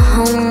wanna go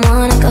home,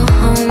 wanna go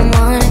home,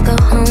 wanna go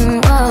home.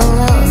 Whoa,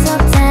 whoa. So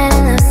tired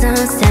of love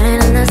songs, tired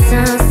of love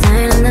songs,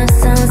 tired of love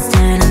songs,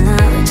 tired of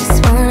love. Just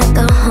wanna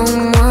go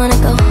home, wanna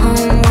go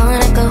home,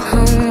 wanna go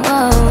home.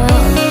 Whoa, whoa.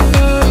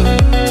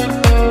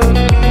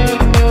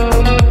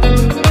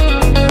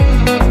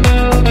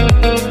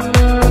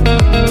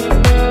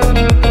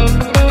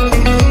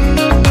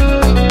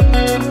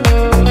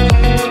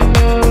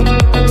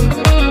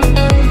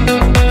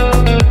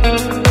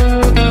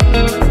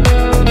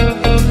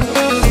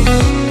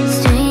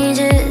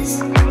 Strangers,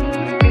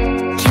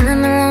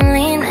 killing my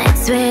lonely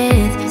nights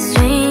with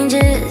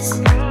strangers.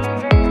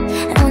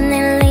 And when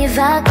they leave,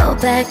 I go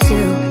back to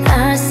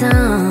our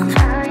song.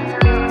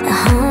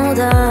 Hold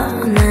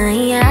on,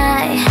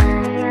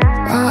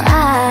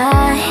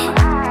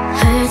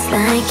 hurts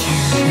like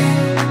heaven,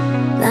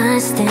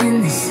 lost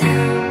in the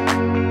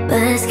sound.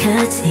 Buzz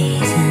cut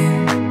season,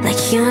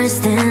 like you're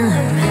still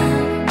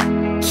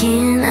around.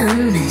 Can I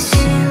miss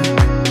you?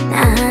 I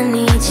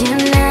need you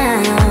now.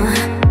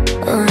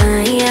 Oh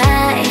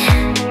yeah,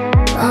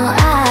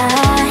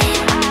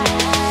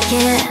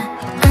 yeah.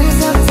 I'm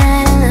so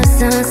tired of love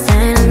songs,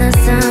 tired of love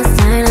songs,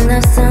 tired of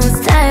love songs,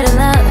 tired of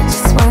love.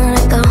 Just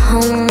wanna go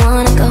home,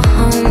 wanna go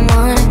home,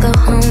 wanna go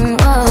home.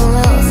 Whoa,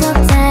 whoa. So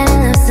tired of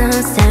love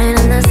songs, tired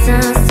of love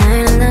songs,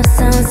 tired of love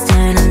songs,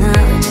 tired of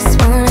love. Just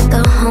wanna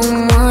go home,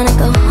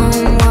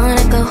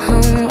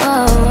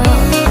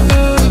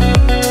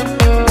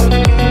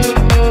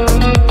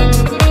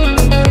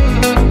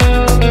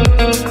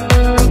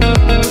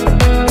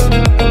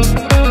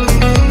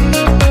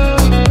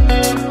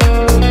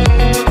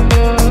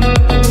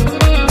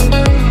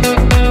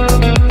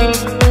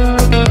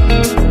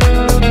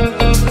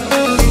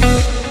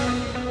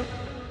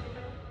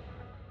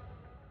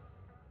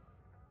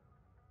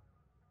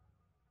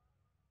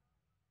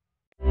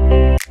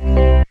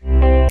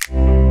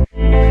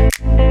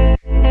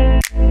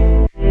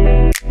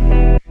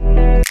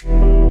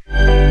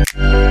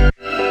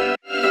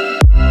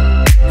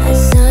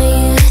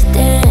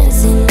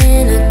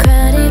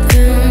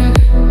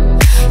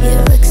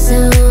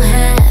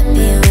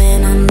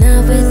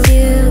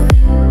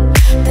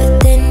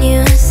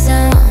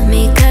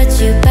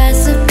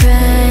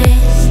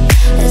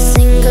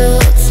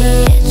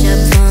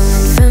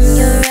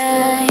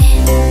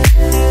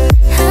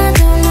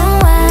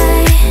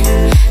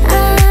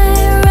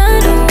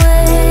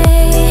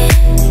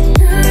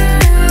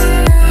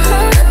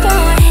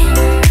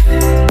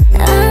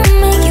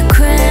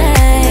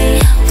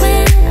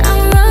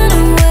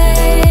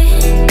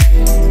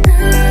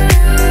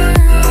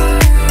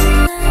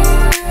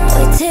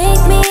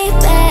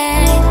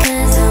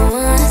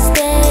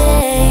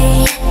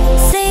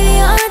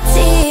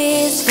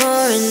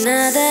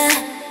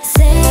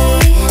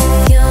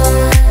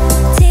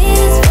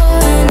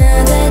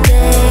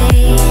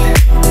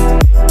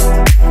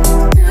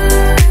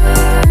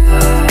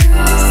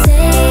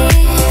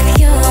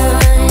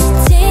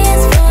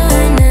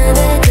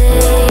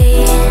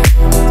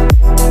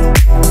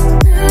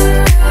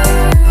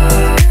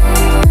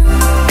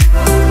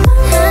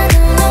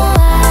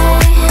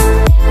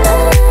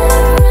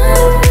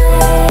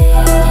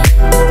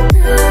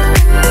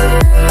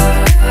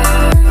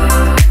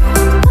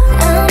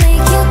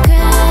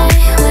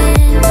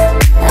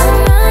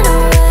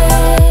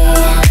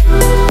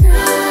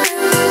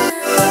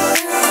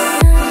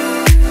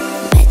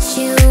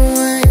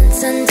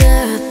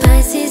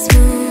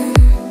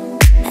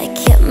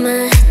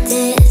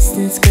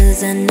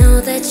 'cause I know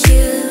that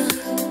you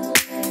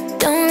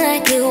don't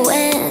like it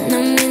when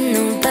I'm with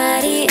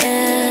nobody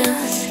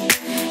else.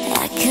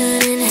 I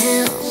couldn't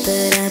help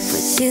but I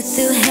put you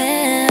through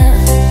hell.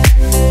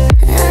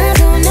 I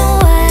don't know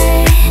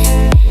why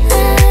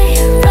I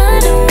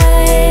run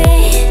away.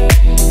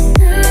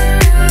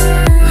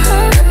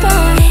 Oh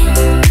boy,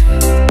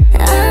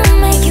 I'll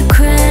make you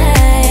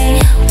cry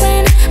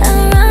when I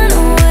run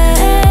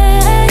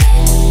away.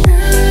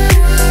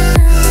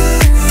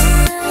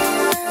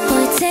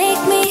 Boy,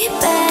 take me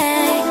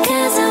back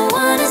 'cause I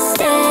wanna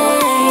stay.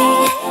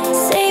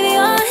 Save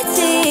your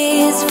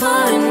tears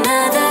for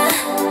another.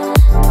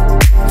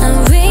 I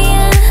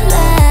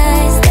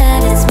realize that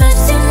it's much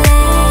too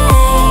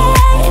late,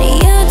 and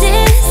you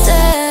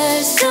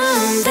deserve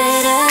some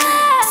better.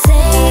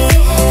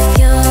 Save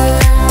your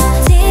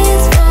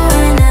tears for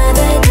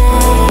another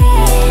day.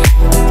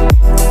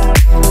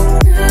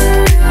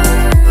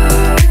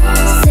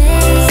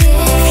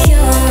 Save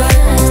your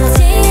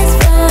tears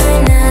for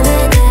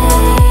another day.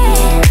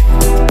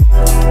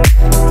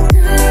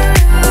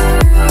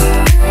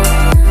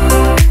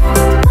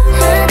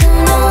 I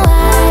don't know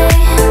why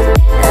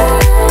I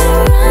run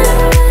away.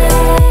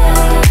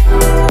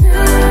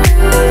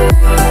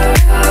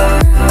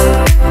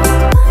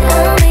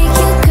 I'll make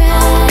you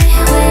cry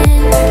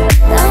when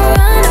I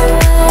run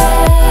away.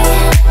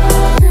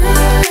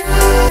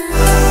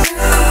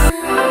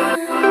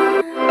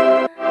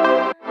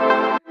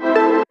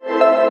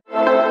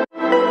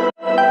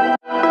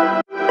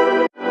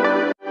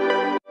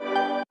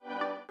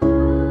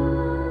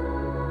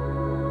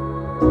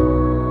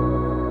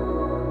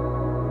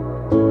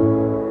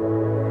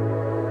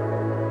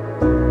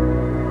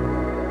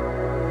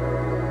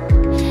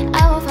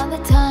 I will find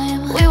the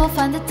time, we will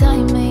find the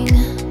timing,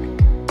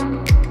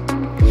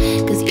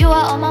 'cause you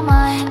are on my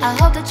mind. I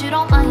hope that you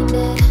don't mind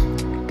it.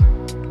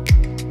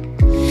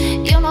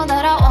 You know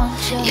that I want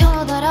you, you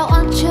know that I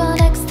want you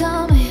next to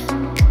me.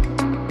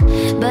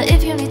 But if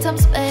you need some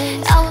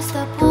space, I will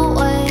step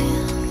away.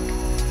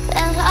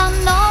 And I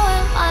know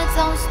it might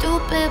sound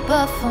stupid,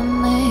 but for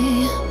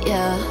me,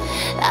 yeah,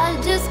 I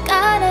just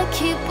gotta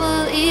keep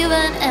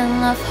believing. And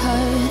I've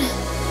heard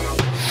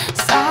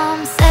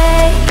some say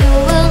you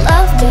will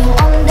love me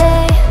one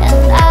day,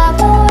 and I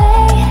will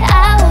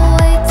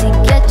wait to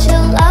get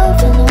your love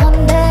in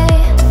one day.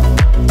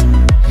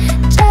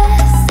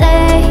 Just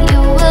say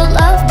you will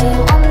love me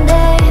one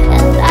day,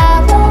 and I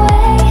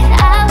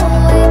will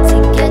wait to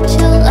get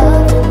your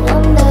love in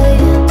one day.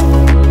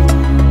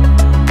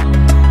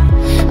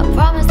 I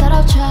promise that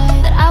I'll try,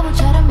 that I will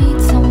try to meet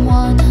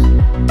someone.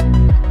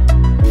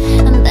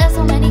 And there's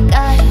so many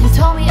guys who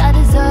told me I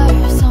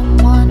deserve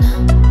someone.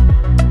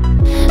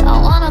 I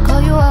wanna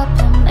call you up,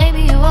 and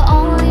maybe you will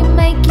only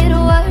make it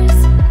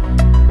worse.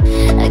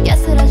 I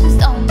guess that I just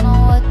don't know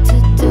what to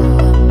do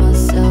with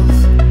myself.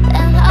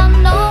 And I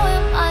know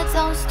it might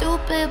sound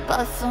stupid,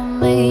 but for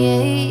me,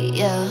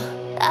 yeah,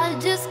 I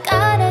just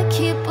gotta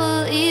keep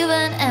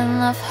believing. And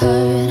I've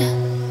heard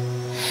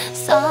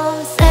some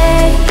say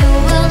you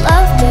will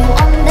love me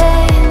one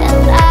day,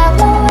 and I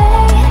will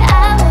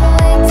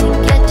wait to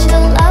get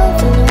your love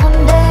in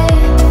one day.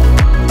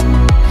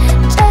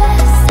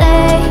 Just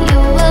say you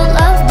will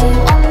love me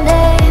one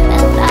day,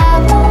 and I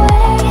will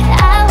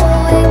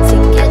wait to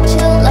get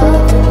your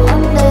love in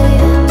one day.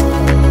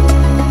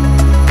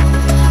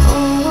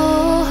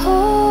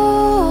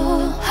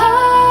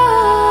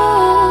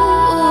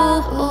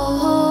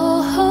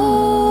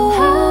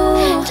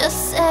 Just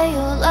say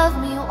you'll love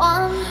me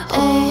one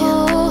day.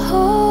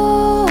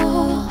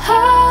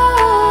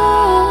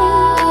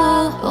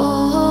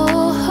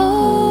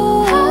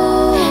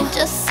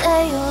 Just say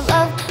you'll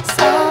love.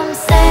 Some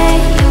say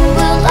you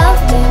will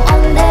love me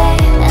one day,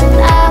 and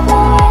I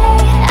will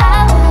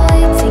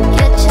wait to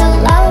get your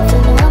love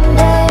in one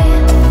day.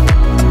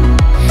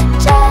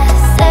 Just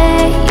say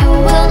you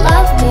will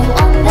love me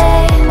one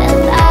day,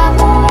 and I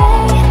will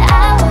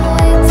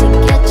wait to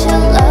get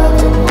your love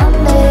in one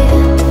day.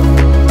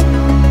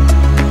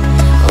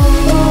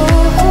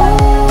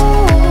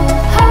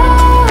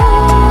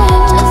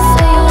 Just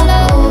say you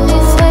love me,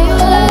 say you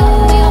love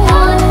me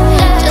one.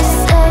 Just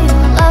say you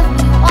love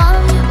me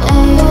one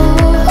day.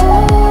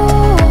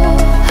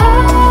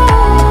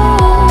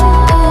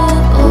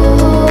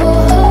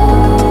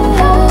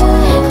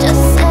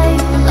 Just say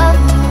you love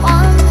me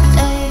one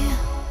day.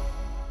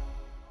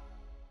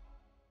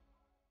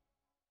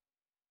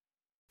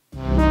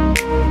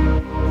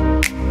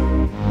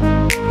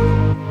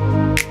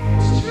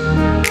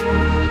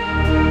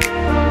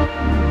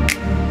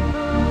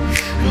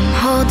 I'm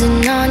holding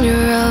on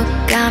your rope,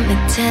 got me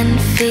 10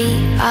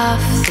 feet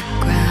off the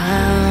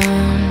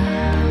ground.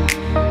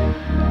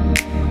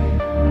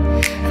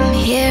 I'm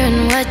hearing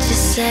what you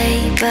say,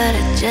 but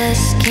I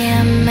just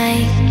can't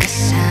make a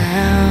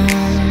sound.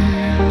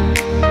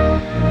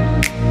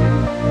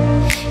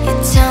 You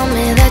tell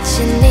me that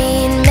you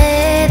need me,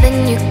 then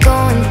you go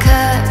and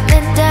cut me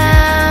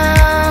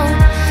down.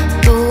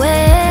 But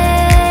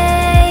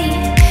wait,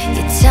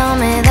 you tell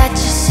me that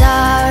you're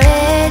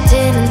sorry,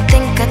 didn't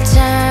think I'd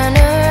turn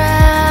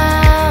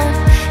around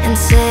and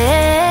say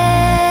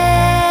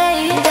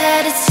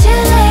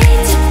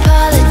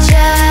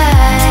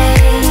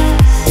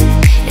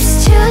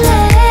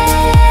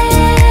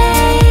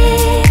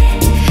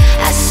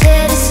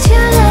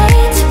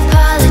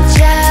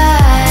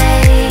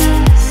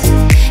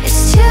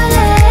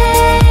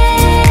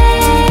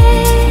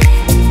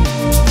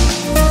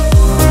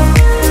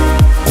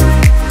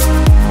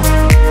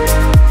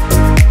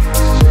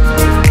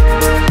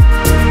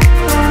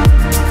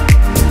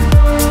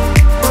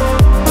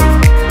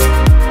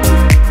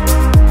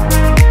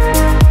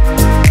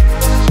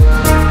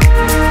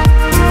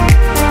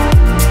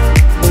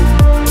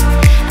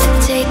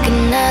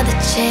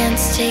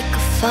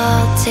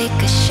fall, take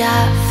a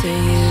shot for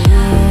you.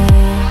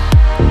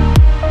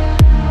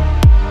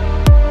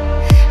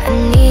 I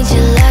need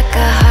you like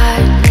a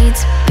heart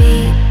needs a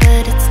beat,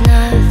 but it's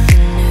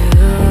nothing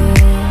new.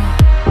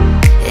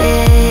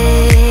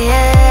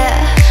 Yeah,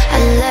 I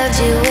loved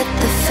you with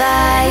the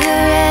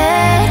fire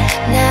red,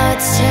 now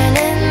it's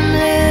turning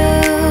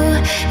blue.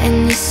 And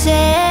you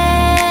say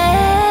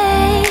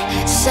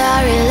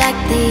sorry like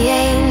the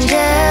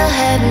angel,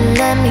 heaven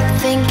let me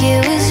think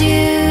it was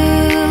you.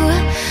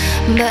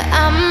 But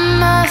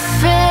I'm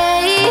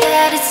afraid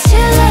that it's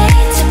too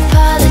late to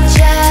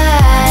apologize.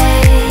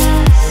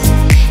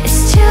 It's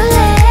too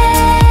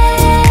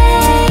late.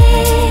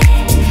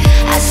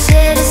 I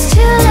said it's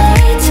too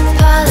late to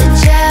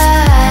apologize.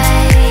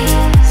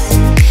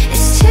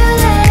 It's too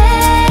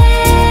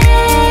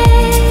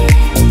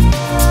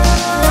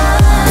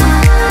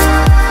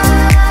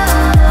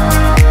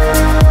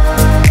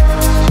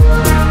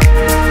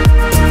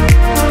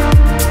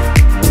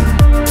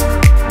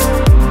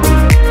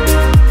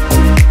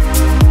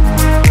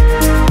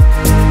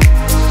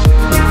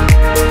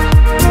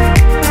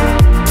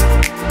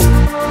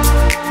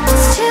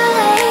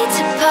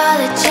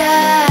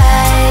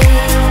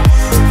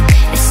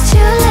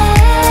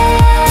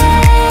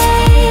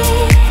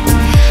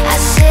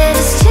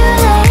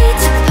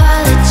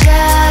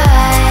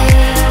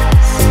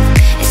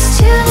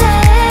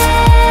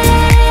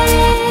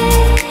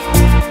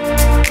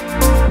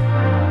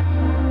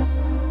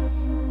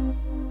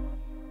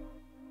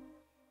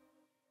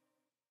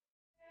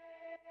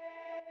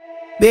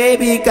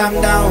Baby, calm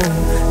down,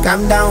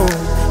 calm down.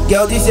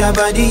 Girl, this your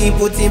body,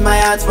 put in my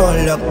heart for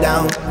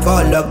lockdown,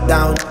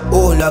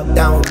 oh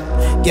lockdown.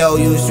 Girl,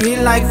 you sweet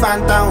like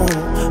phantom,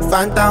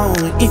 phantom.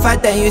 If I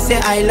tell you say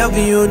I love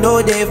you,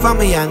 no day for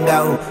me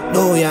younger,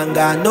 no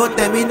younger. No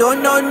tell me no,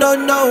 no, no,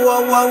 no.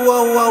 Oh, oh,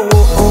 oh, oh,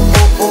 oh,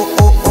 oh, oh,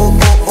 oh, oh,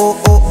 oh,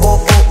 oh,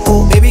 oh, oh,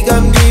 oh. Baby,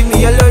 come give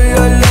me a lo,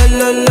 lo, lo,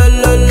 lo, lo,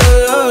 lo,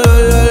 lo, lo,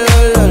 lo,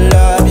 lo,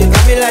 lo. You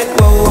got me like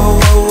whoa, whoa,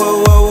 whoa,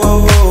 whoa, whoa,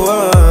 whoa,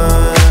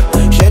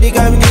 whoa. Shawty,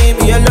 come give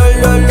me a lo,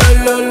 lo, lo,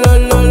 lo, lo,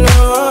 lo, lo,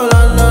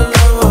 lo,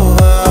 lo.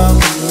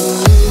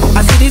 I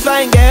see this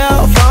fine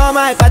girl for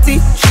my party,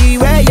 she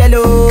wear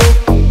yellow.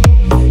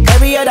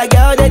 Every other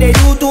girl that they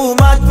do too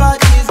much for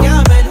this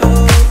girl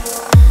mellow.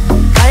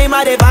 I'm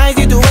at a fine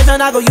situation,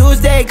 I go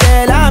use the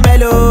girl, I'm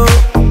mellow.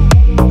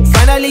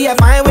 Finally I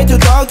find way to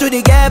talk to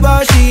the girl,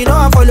 but she know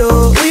I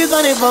follow. Who you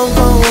gonna phone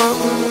for one?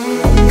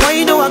 Why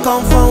you know I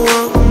come for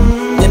one?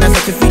 Then I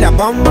start to feel a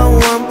bum bum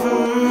one.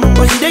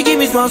 But she dey give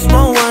me small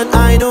small one.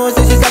 I know,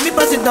 say she said me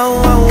pass it down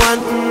one one.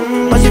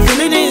 But she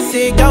feeling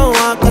insecure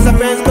one. Cause her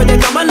friends go they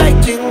come and like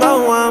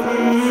chingo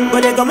one.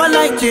 But they come and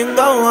like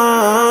chingo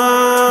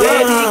one.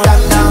 Baby,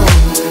 calm down,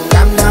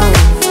 calm down.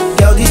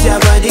 Girl, this your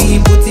body,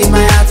 put in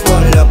my heart for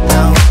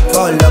lockdown,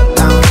 oh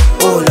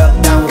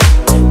lockdown.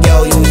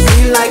 Girl, you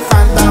feel like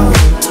phantom,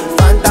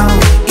 phantom.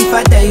 If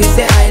I tell you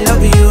say I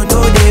love you, no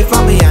day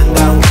for me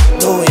younger,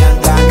 no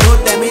younger. No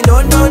tell me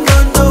no, no, no,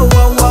 no.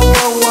 Whoa, whoa,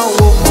 whoa, whoa,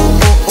 whoa,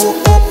 oh,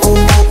 oh, oh, oh,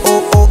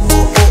 oh, oh, oh,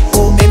 oh,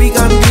 oh. Baby,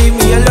 come give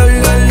me a lo,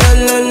 lo, lo,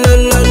 lo, lo,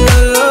 lo,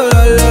 lo,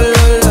 lo, lo,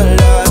 lo,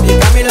 lo. You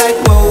got me like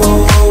whoa,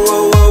 whoa, whoa,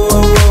 whoa,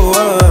 whoa, whoa,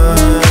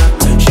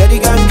 whoa. Shawty,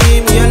 come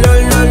give me a lo,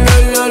 lo, lo,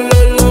 lo,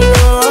 lo,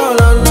 lo,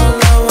 lo, lo,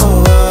 lo.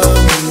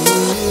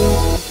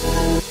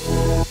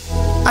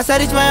 As I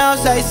reach my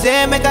house, I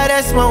say, make a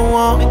rest, my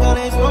one.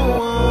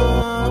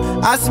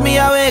 Ask me,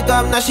 I wake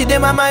up, now she did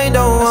my mind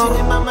on.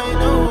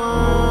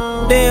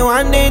 Day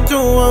one, day two,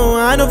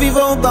 I know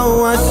people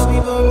go us.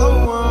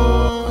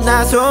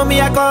 Now so me,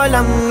 I call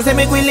them, say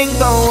make we link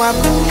go up.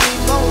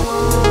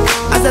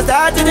 As I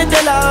start to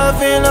tell her,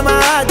 feel on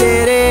my heart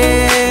it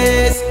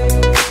is.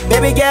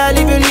 Baby girl,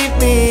 if you leave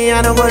me,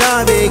 I don't go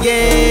love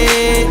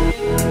again.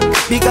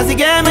 Because you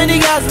gave me the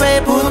gas,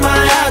 may pull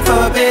my heart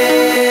for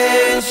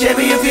pain.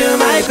 Baby, you feel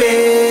my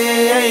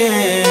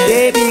pain.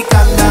 Baby,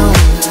 calm down,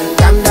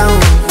 calm down.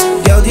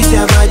 Girl, this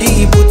your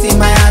body, put in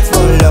my heart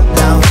for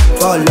lockdown,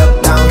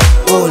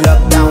 oh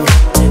lockdown.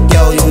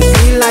 Girl, you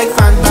feel like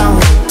phantom,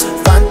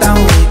 phantom.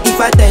 If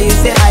I tell you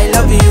say I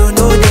love you,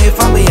 no day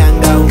for me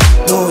younger,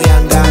 no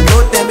younger. No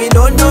tell me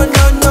no, no,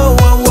 no, no.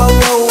 Whoa, whoa,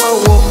 whoa, whoa,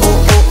 whoa,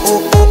 oh,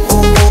 oh, oh, oh,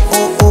 oh, oh,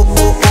 oh, oh,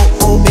 oh,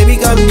 oh. Baby,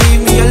 come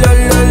give me a lo,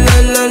 lo, lo,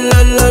 lo,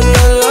 lo, lo,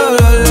 lo,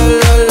 lo,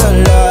 lo, lo,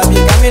 lo.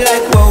 You got me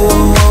like whoa,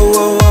 whoa, whoa,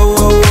 whoa,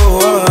 whoa, whoa,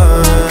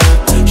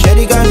 whoa.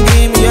 Shawty, come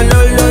give me a lo,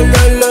 lo,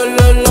 lo, lo,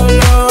 lo, lo,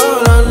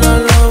 lo, lo,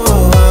 lo.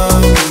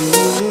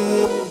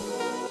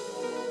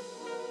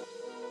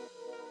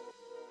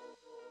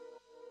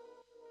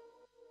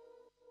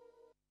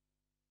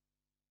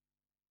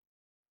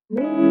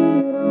 Maybe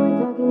you don't like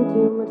talking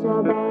too much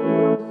about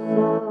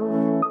yourself,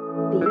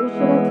 but you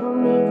should have told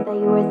me that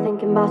you were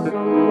thinking about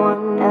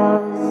someone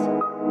else.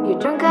 You're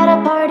drunk at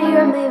a party,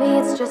 or maybe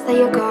it's just that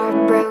your car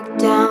broke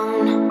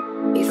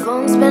down. Your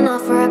phone's been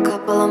off for a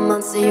couple of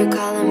months, so you're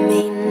calling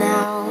me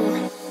now.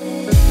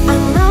 I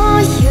know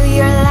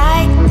you're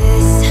like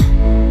this.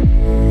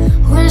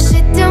 When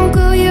shit don't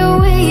go your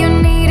way, you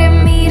needed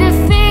me to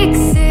fix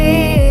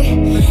it.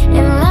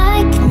 And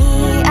like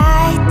me,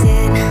 I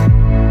did.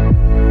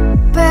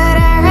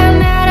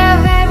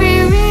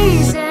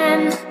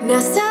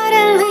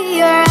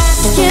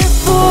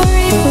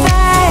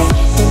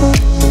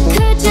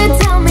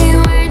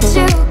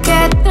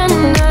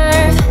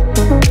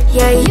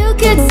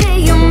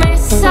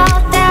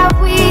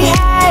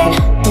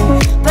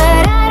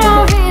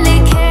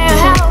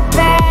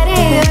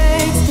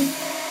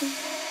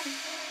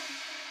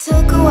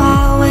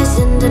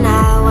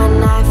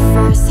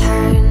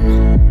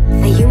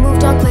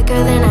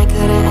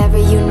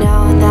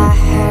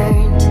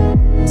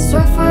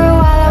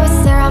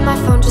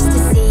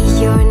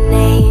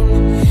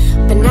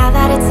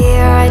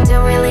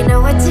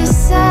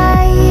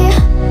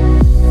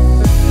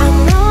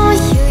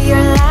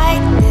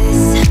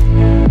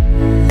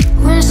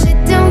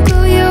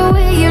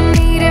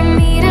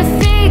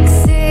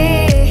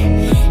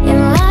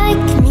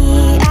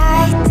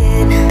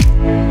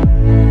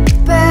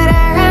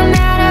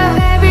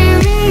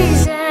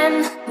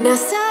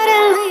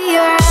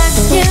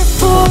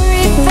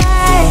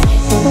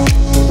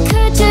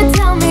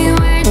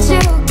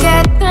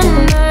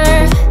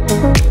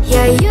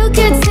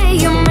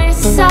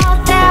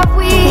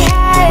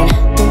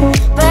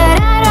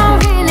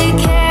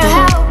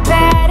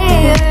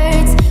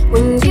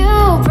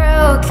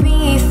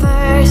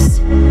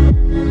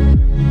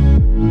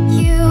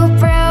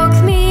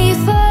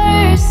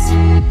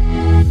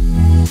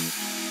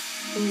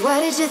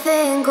 you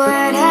think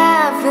would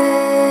happen?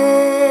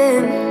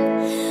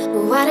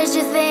 What did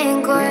you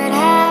think would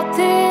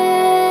happen?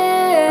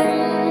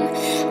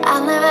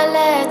 I'll never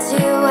let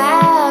you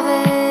have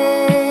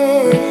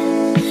it.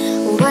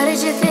 What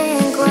did you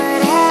think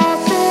would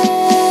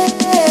happen?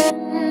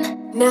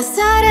 Now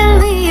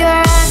suddenly you're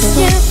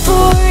asking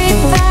for it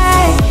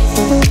back.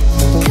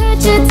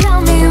 Could you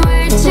tell me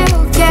where'd you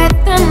get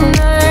the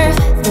nerve?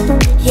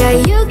 Yeah,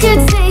 you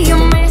could say you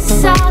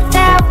miss all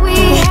that we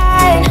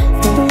had,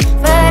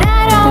 but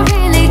I don't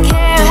really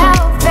care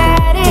how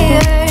bad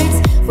it hurts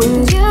when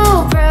you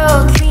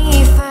broke me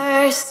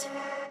first.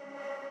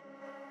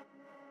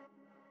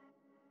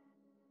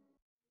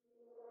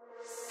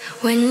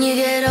 When you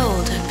get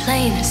older,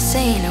 plainer,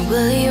 saner,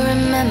 will you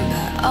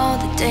remember all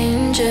the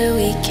danger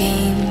we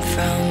came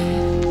from?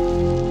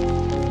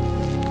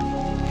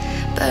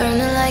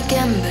 Burning like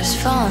embers,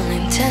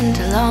 falling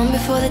tender, long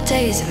before the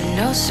days of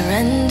no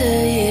surrender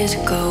years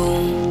ago.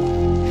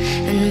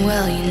 And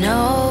well, you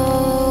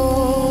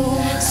know,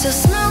 so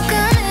smoke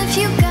on if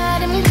you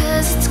got him,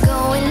 cause it's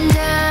going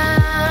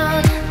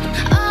down.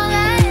 All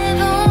I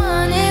ever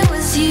wanted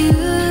was you.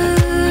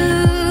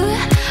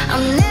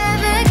 I'll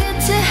never get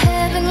to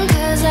heaven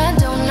cause I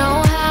don't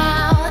know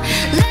how.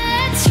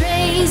 Let's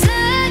raise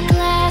a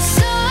glass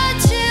or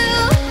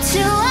two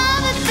to all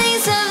the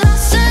things I've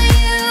lost on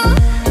you.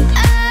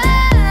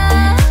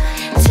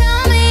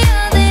 Tell me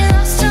how they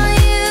lost on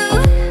you.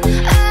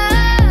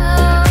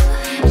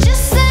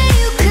 Just say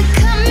you could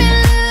cut me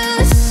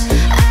loose.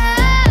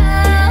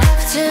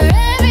 After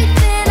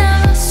everything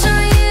I lost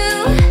on you,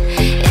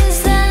 is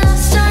that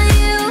lost on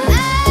you?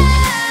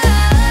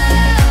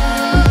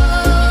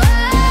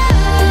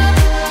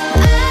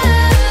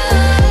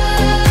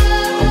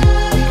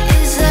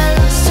 Is that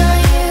lost on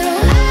you?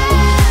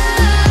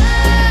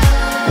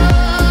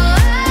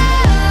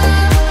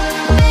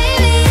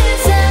 Baby,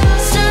 is that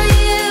lost on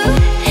you?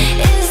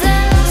 Is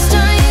that lost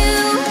on you?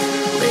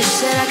 Wish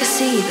that I could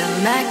see the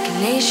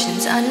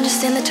machinations,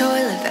 understand the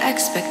toil of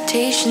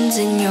expectations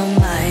in your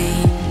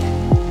mind.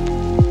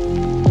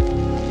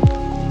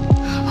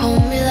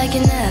 Hold me like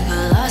you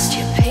never lost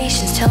your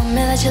patience. Tell me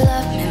that you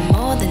love me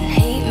more than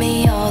hate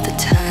me all the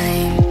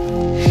time.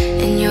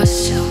 And you're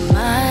still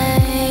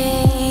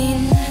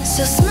mine.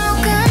 So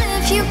smoke on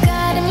if you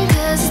got him,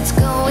 cause it's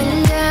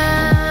going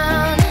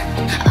down.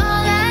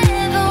 All I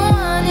ever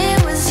wanted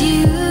was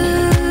you.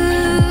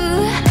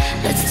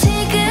 Let's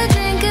take a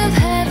drink of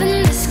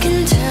heaven, this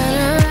can turn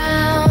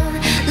around.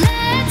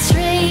 Let's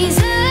raise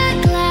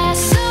a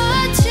glass or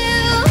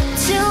two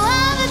to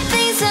all the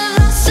things I've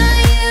lost on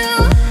you.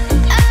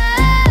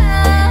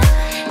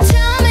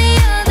 Tell me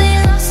how they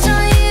lost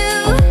on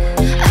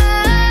you.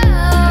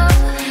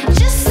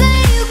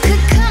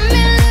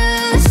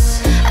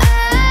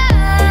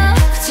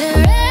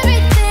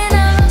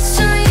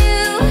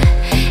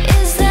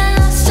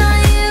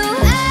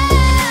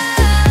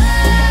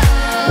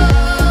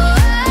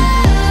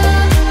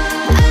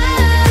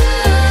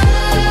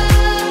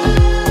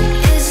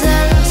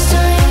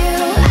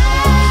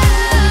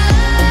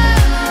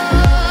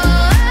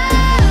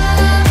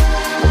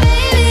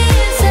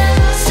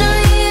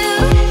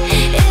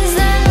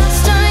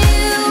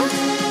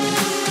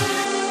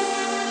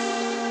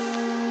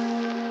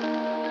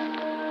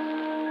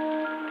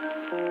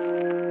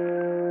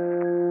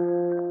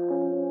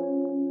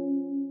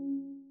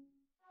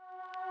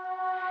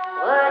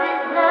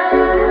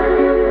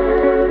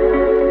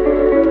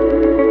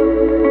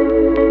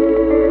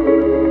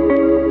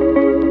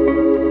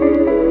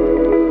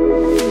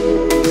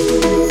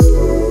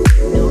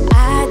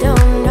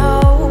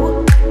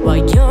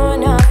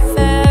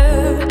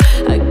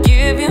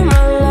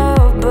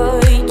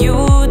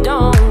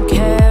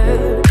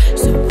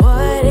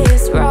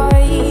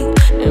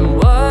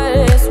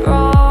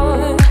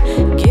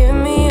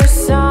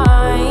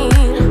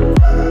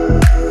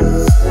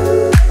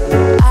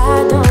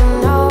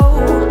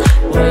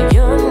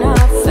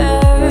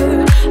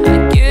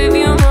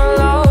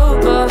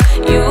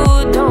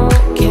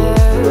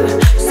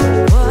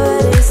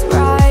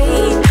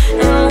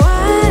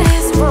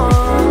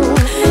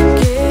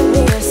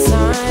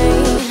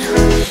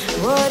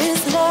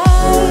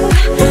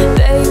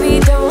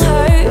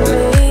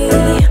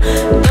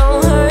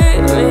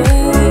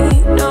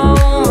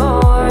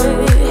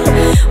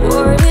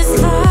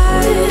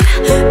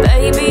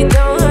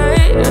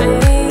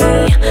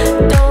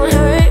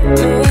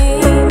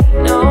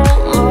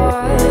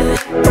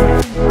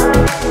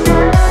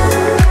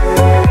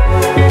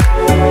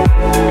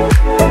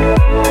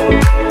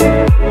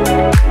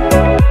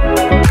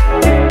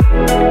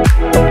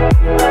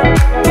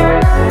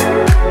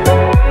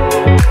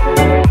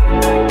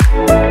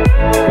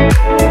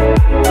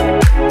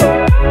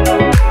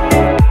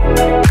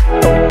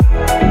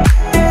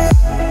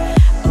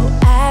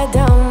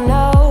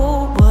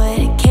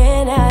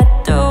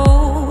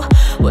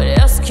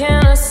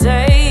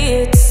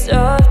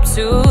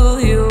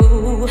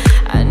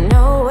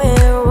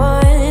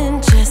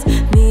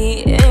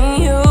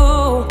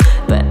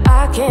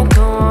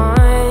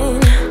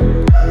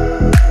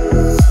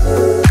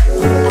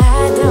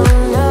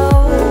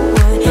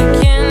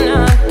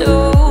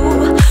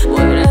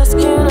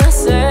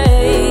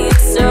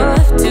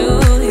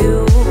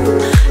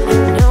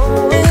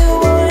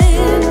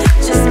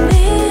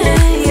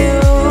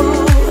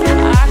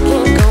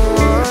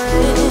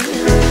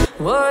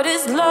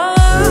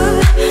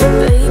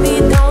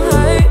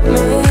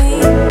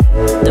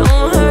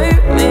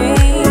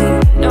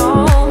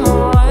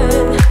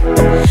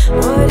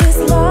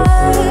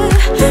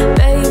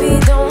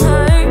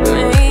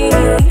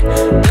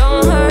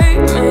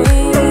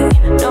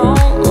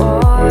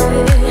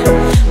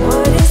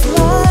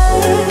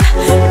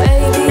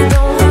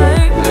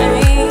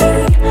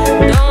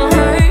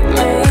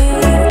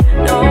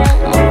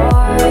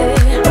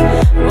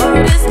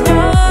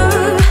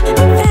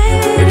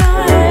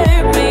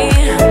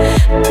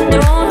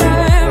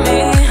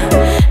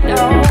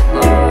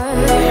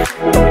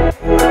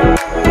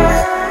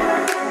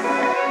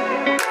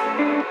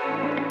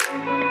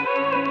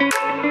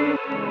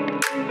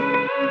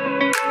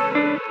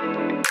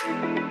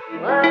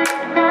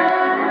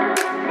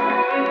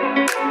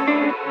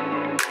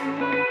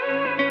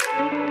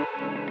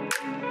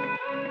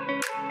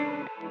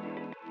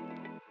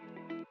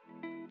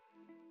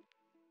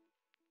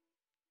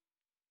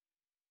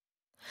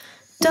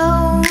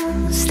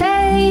 Don't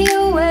stay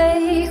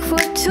awake for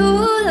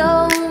too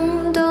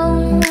long.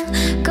 Don't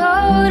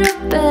go to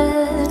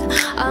bed.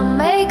 I'll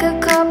make a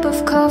cup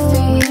of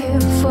coffee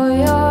for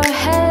your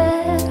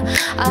head.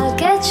 I'll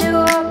get you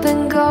up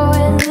and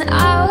going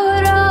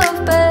out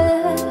of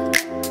bed.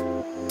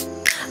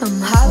 I'm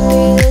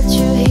happy that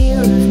you're here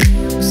with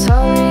me. I'm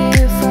sorry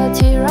if I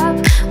tear up.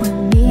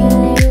 When me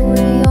and you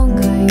were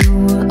younger, you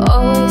would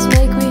always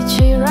make me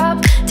cheer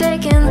up.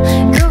 Taking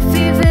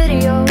goofy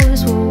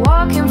videos, we're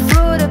walking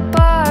through the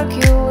park.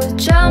 You would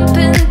jump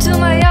into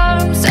my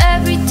arms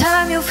every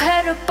time you've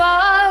had a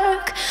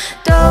bark.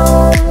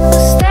 Don't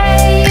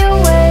stay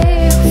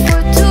awake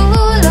for too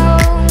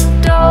long.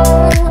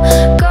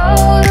 Don't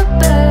go to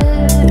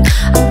bed.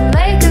 I'll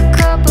make a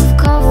cup of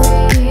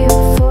coffee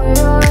for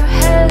your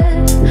head.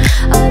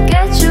 I'll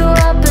get you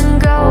up and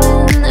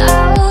going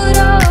out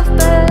of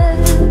bed.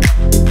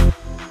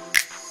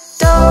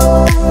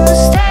 Don't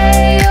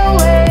stay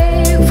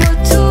awake for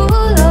too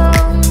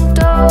long.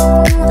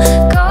 Don't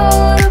go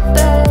to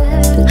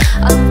bed.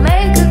 I'll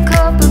make a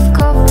cup of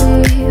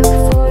coffee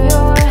for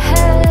your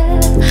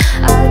head.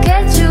 I'll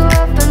get you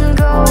up and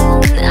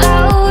going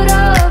out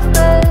of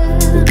bed.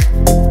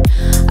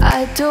 I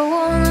don't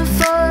wanna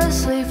fall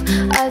asleep.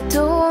 I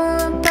don't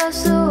wanna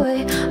pass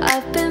away.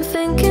 I've been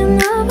thinking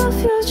of a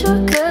future,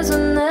 cause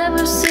I'll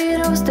never see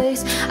those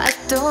days. I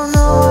don't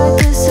know why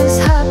this has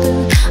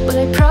happened, but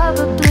I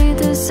probably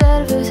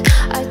deserve it.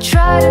 I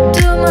try to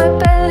do my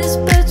best,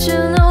 but you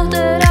know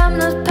that I'm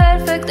not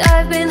perfect.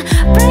 I've been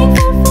praying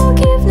for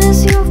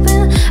forgiveness, you've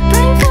been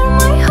praying for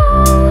my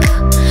hope.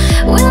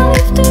 When I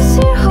leave this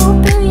here,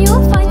 hoping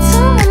you'll find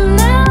someone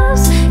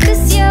else,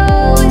 cause you're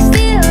always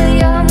still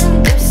young.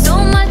 There's so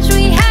much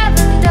we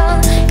haven't done.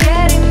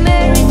 Getting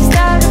married,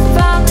 start a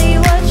family,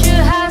 watch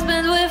your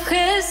husband with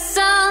his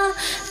son.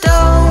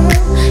 Don't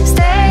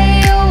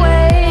stay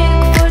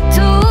awake for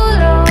too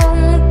long.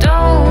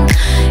 Don't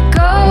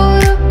go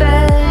to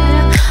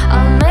bed.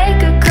 I'll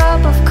make a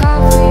cup of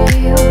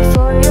coffee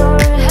for your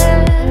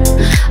head.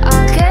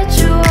 I'll get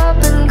you up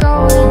and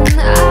going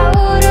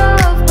out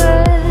of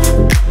bed.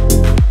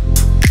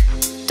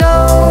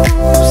 Don't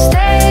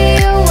stay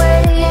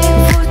awake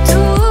for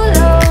too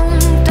long.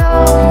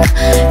 Don't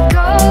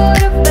go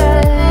to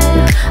bed.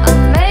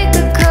 I'll make a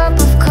cup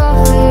of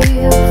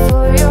coffee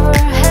for your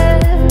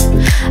head.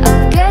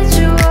 I'll get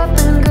you up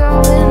and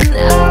going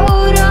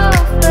out of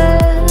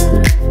bed.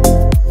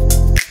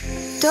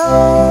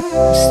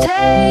 Don't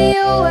stay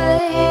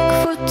awake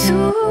for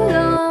too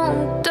long.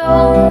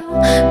 Don't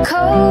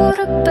go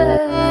to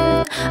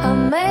bed. I'll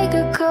make a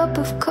cup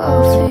of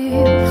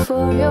coffee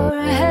for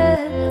your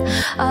head.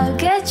 I'll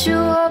get you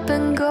up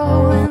and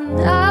going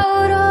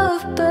out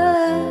of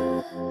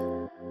bed.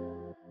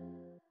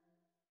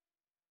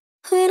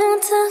 We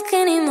don't talk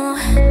anymore.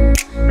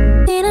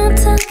 We don't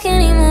talk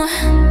anymore.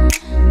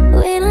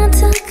 We don't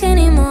talk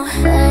anymore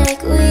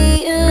like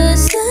we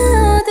used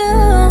to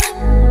do.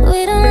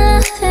 We don't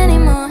laugh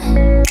anymore.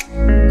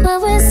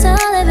 What was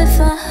all of it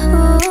for?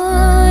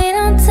 Ooh, we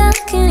don't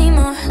talk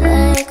anymore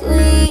like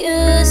we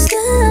used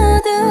to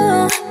do.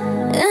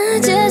 I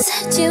just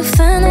had you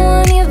find the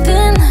one you've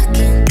been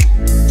looking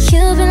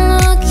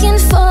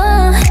for. I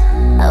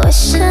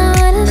wish I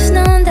would have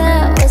known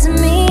that wasn't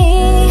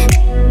me.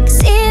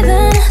 'Cause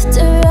even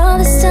after all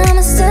this time I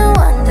still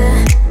wonder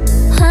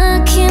why I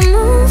can't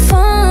move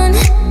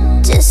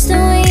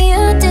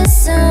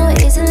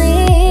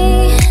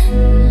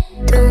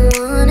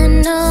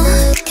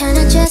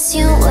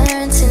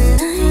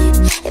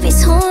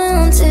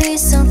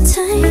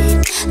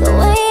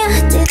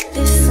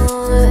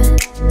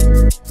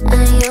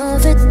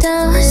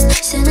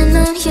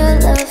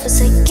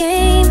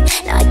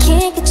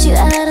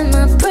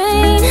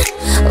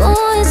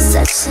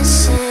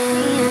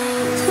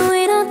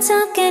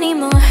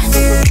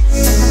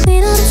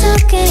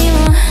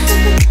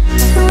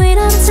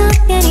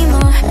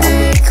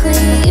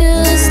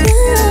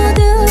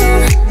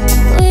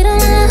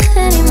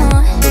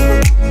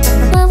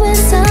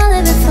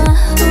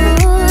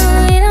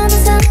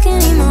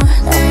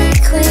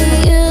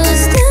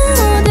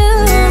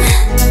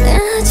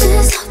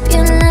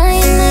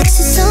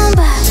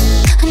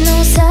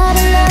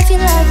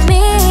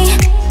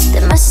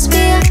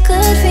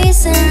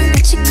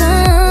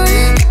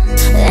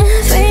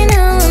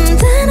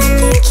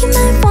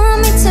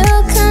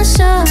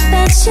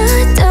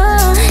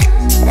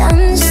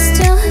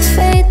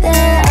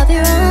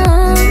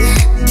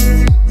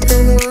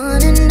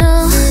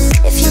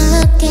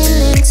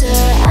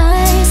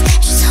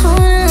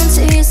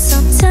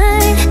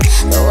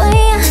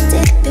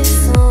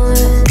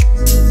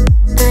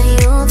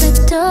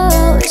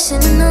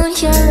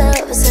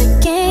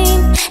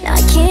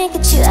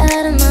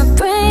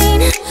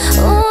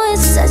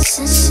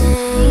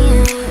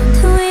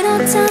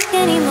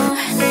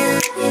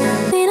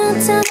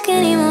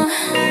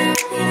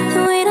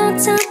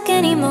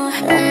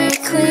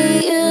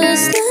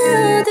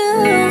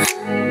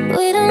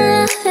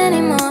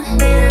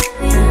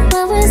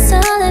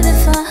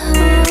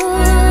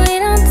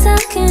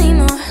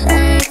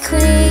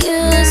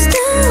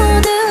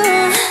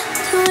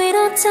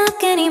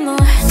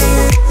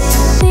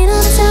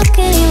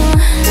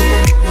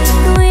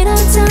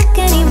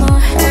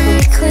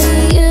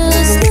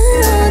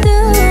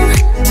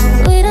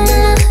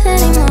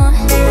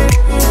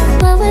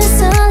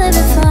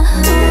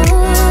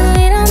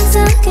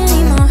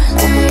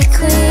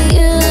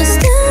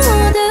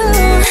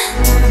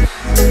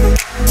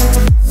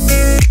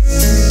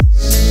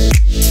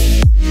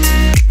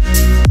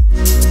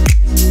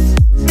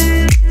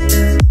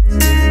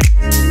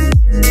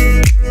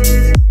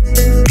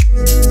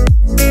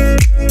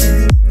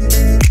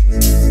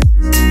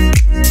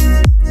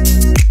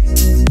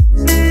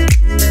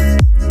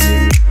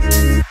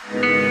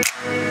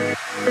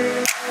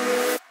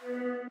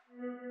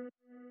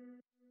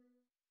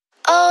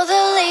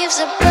leaves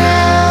are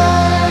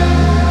brown.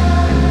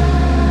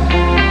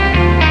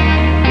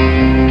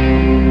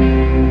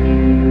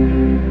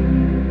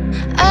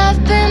 I've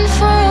been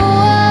for a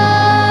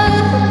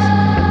walk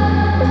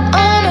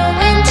on a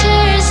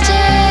winter's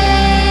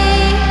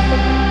day.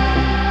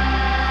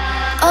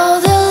 All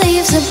the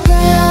leaves are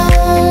brown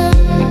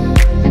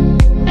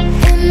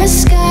and the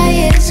sky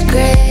is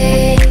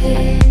gray.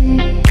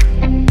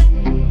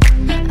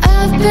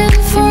 I've been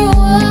for a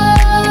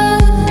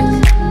walk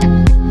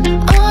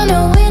on a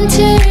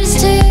winter's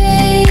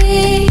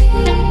day.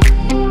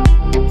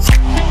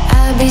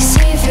 I'd be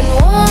safe and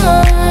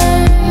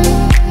warm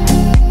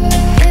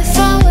if I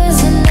was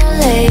in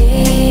LA.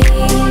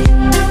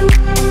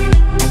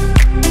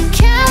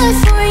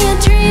 California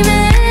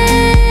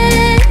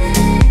dreaming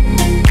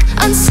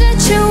on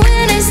such a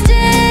winter's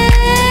day.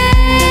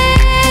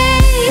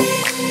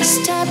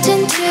 Stopped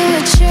into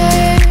a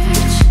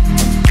church,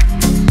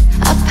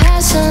 I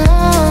pass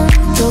along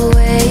the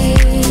way.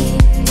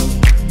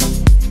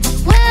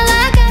 Well,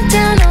 I got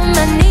down on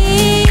my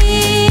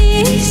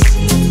knees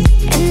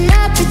and I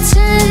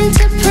pretend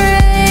to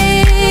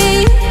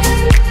pray.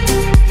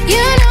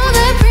 You know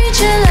the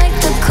preacher like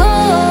the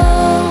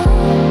cold,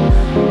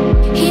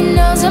 he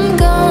knows I'm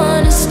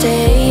gonna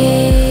stay.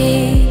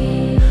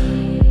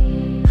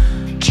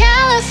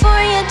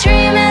 California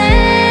dreaming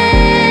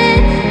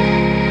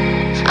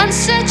on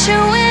such a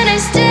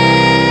winter's day.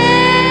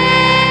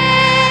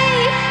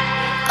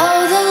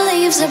 All the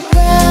leaves are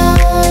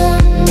brown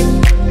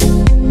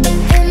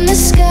and the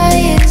sky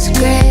is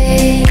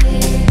gray.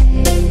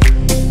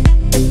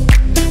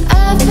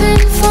 I've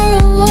been for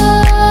a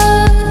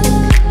walk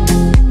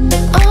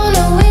on a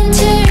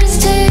winter's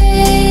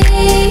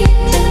day.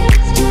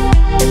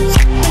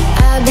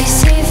 I'd be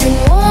safe and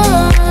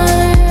warm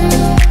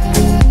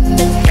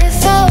if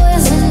I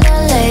was in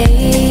LA.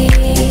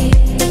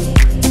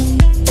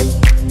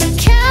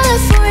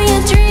 California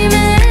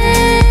dreaming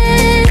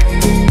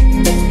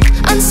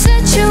on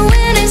such a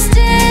winter's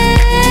day.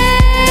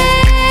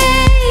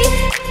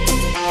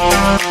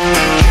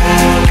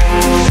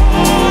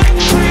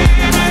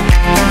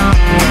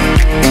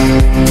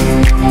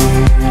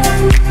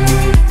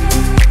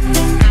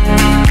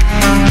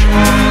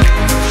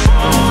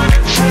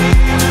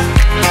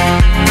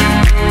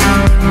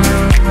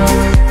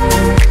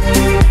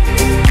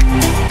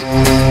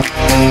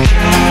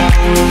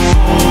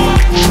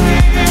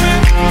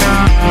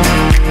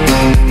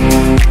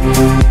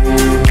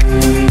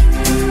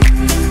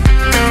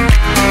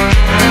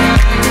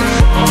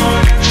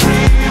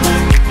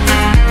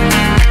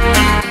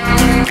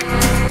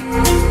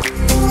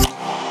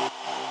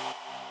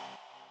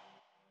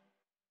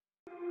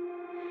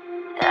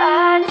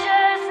 I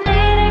just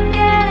need to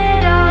get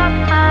it off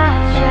my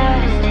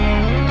chest,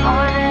 yeah.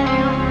 More than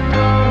you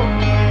know,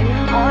 yeah.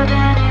 More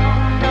than you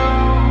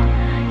know.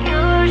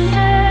 You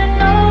should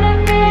know that,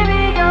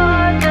 baby,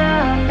 you're the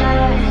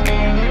best,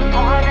 yeah.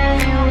 More than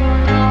you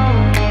know,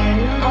 yeah.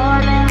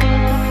 More than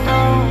you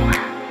know.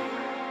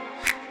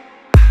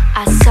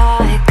 I saw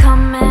it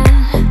coming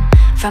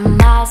from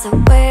miles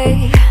away.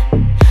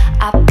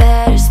 I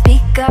better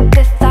speak up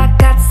if I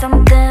got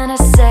something to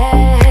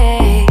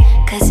say.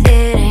 'Cause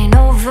it ain't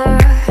over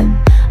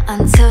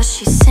until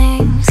she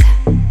sings.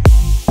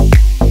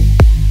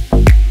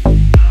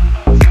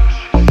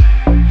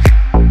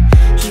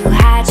 You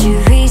had your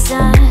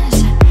reasons,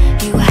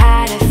 you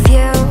had a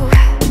few,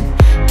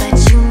 but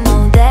you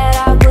know that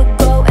I would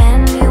go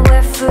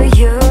anywhere for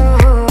you.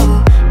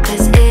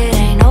 'Cause it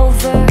ain't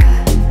over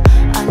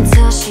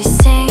until she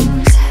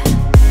sings.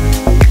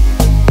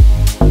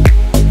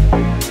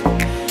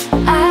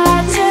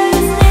 I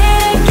just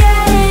need to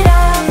get it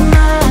off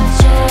my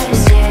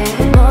chest, yeah.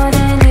 More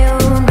than you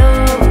know,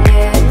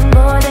 yeah.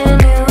 More than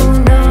you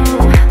know.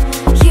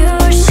 You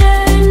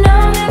should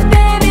know that,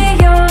 baby,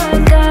 you're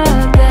the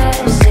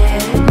best, yeah.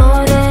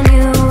 More than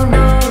you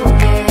know,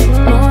 yeah.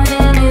 More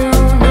than you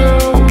know.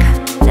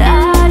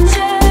 I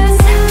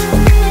just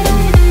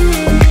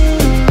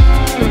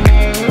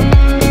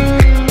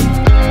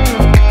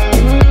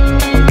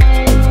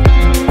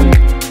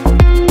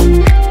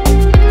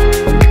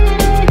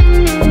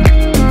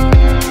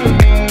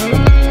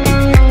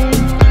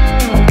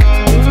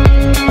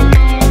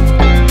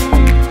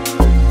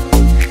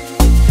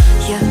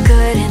Your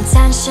good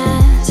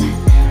intentions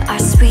are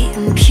sweet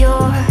and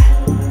pure,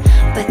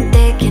 but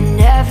they can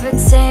never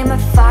tame a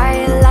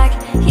fire like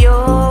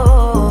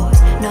yours.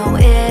 No,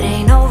 it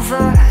ain't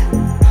over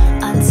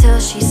until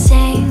she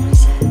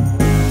sings.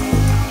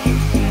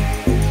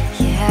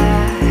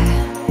 Yeah,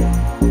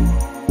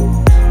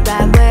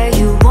 right where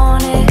you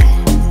want it,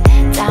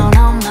 down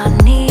on my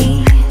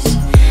knees.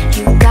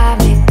 You got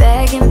me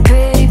begging,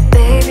 pretty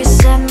baby,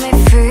 set me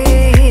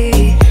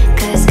free.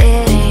 'Cause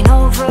it ain't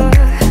over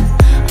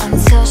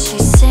until she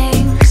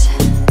sings.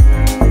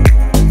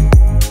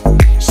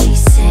 She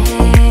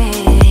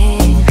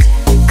sings.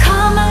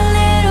 Come a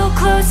little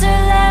closer,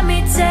 let me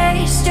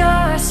taste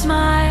your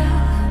smile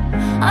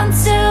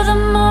until the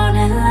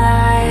morning light.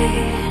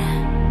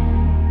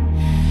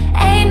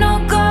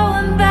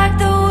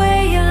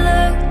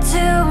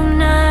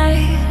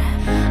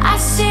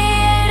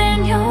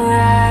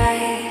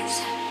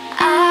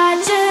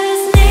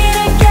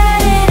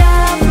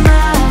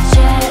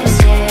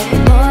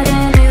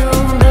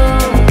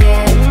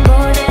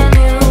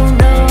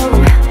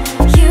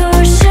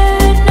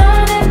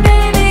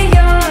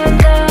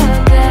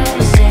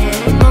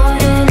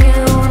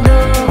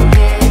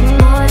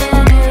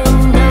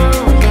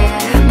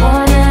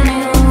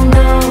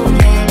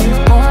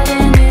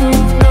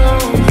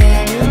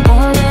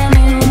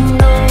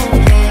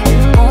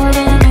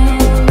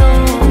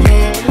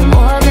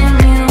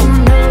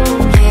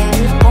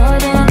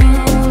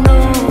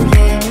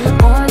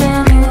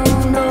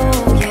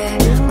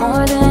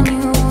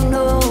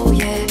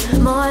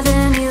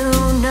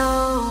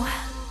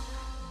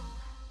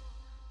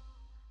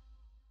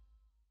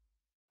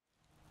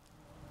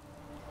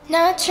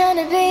 Not trying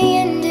to be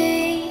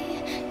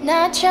indie,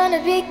 not trying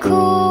to be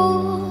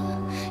cool,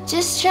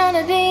 just trying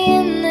to be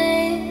in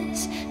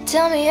this.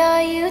 Tell me,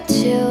 are you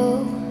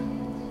too?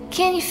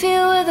 Can you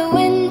feel where the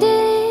wind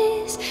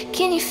is?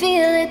 Can you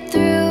feel it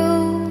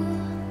through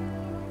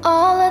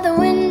all of the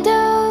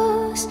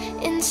windows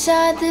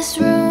inside this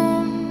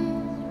room?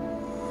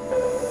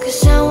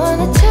 'Cause I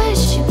wanna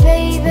touch you,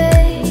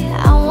 baby,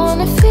 I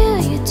wanna feel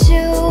you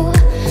too.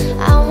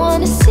 I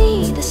wanna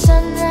see the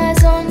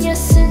sunrise on your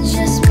sins,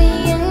 just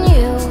me and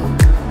you.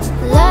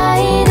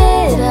 Light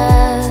it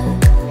up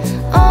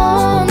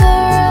on the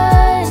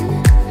run,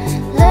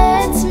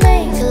 let's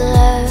make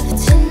love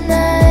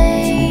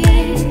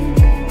tonight.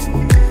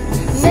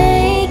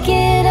 Make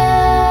it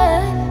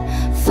up,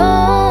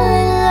 fall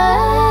in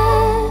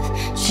love,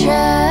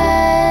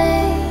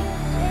 try.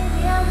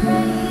 Baby, I'm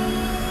ready.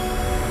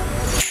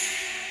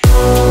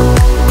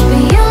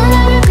 But you'll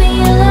never be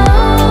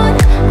alone,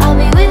 I'll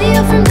be with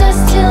you from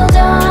dusk till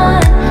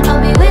dawn.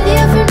 I'll be with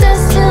you from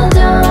dusk till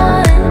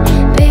dawn.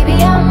 Baby,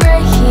 I'm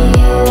right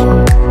here,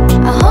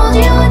 I'll hold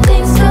you when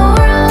things go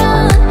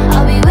wrong.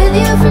 I'll be with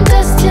you from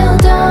dusk till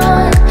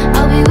dawn.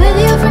 I'll be with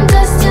you from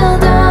dusk till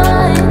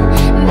dawn.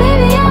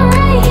 Baby, I'm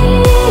right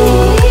here,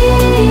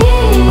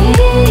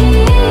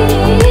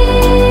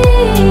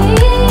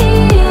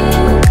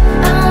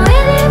 I'm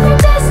with you from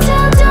dusk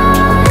till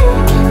dawn.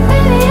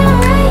 Baby, I'm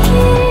right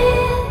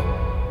here.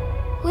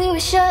 We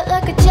were short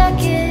like a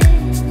jacket,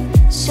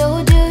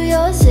 so do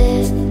yours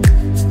it.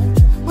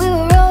 We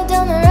will roll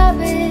down the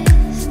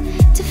rapids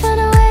to find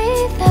a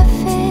wave that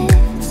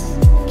fits.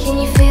 Can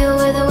you feel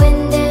where the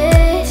wind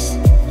is?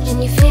 Can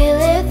you feel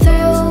it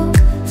through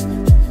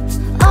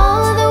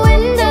all of the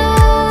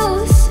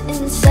windows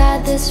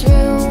inside this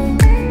room?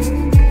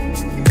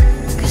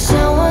 'Cause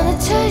I wanna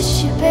touch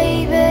you,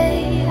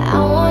 baby, I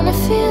wanna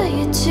feel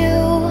you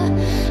too.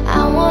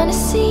 I wanna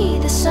see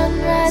the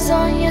sunrise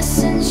on your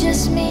sins,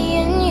 just me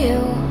and you.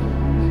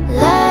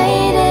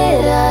 Light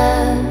it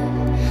up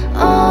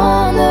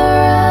on the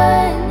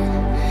run,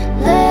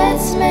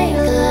 let's make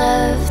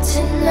love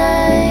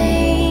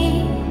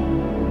tonight.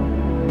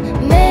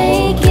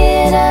 Make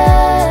it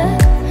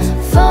up,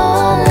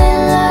 fall in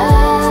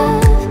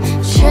love,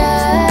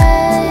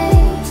 try.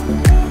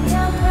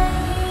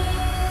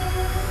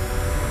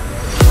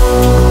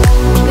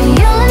 But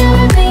you'll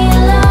never be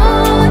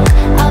alone,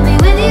 I'll be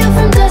with you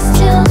from dusk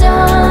till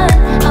dawn.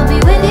 I'll be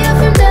with you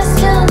from dusk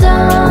till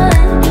dawn.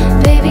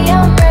 Baby,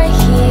 I'm right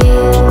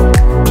here,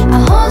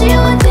 I'll hold you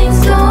when things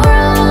go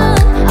wrong.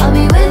 I'll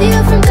be with you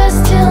from dusk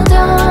till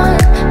dawn.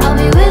 I'll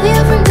be with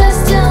you from dusk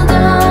till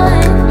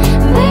dawn.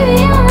 Baby,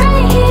 I'm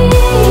right here,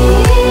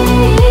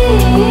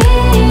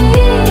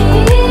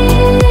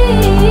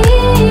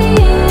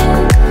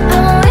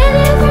 I'm with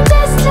you from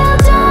dusk till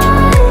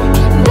dawn.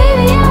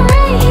 Baby, I'm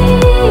right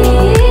here,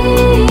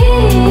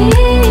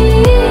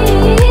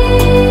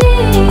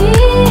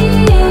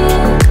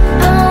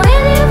 I'm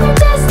with you from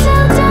dusk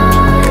till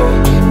dawn.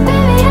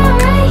 Baby, I'm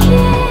right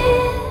here.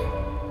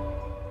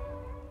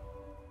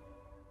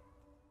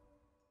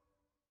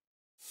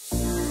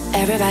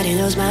 Everybody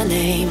knows my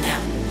name now,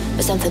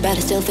 but something about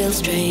it still feels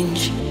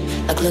strange.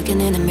 Like looking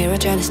in the mirror,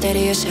 trying to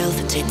steady yourself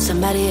and seeing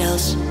somebody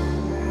else.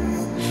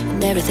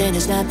 And everything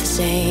is not the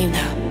same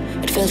now.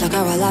 It feels like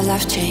our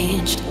lives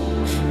changed.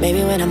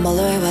 Maybe when I'm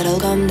older it will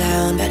calm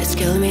down, but it's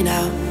killing me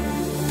now.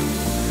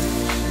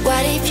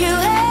 What if you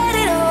had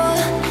it all,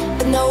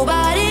 but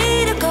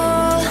nobody to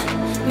call?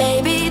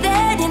 Maybe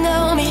then you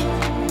know me.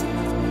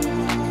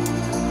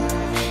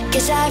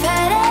 'Cause I've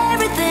had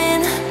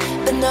everything,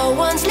 but no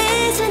one's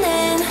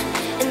listening,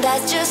 and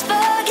that's just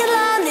fucking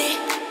lonely.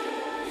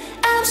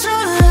 I'm so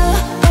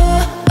lonely.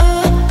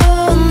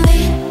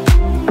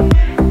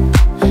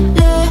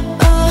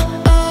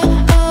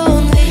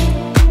 Lonely.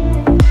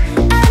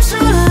 I'm so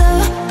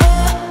lonely.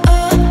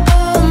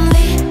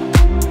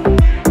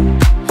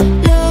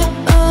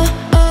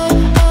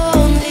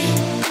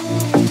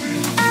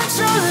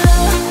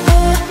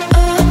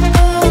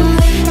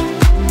 Lonely.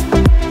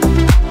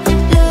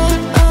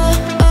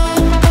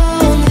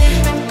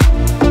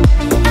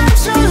 I'm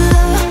so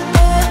lonely.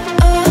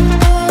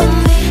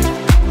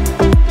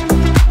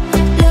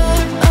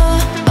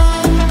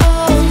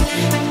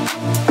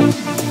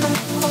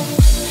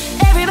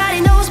 Everybody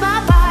knows my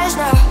price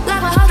now,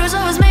 like my heart was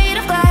always made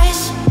of glass.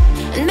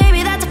 And maybe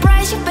that's the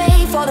price you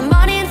pay for the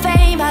money and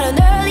fame at an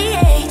early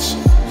age.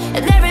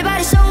 And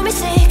everybody saw me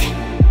sick,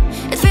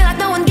 it feel like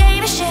no one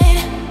gave a shit.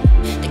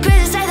 They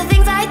criticize the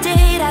things I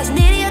did as an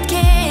idiot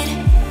kid.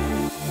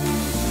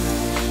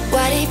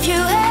 What if you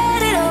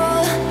had it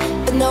all,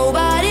 but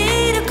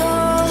nobody to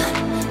call?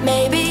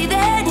 Maybe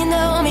then you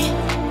know me.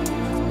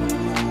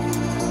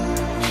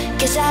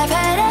 'Cause I've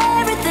had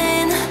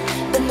everything,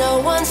 but no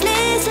one's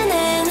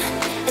listening,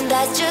 and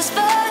that's just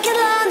fucking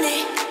lonely.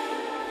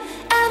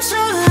 I'm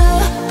so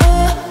lonely.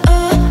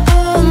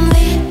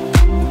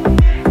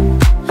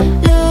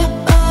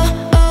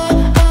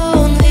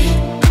 Lonely.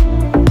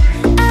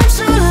 I'm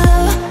so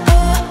lonely.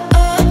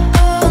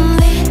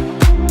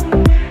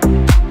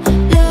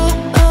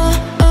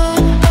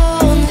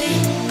 Lonely.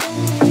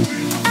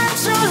 I'm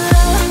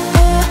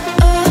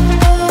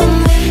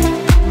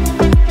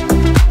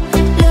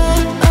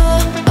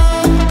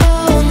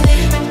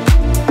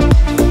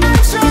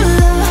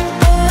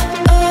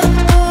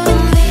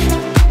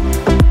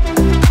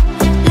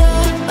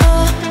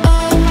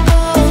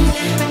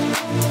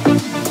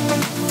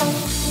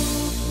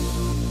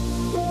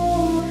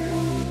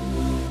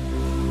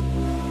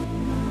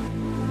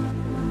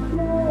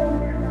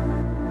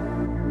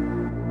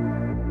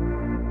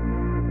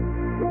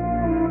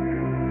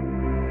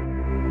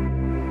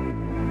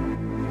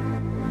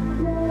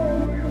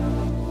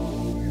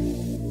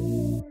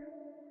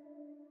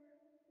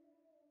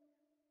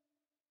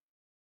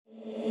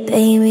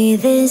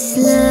this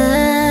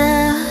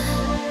love,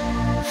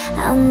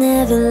 I'll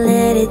never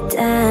let it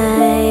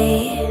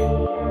die.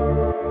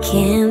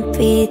 Can't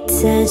be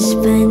touched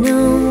by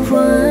no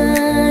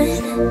one.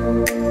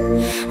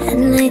 I'd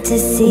like to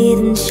see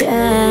them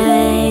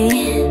try.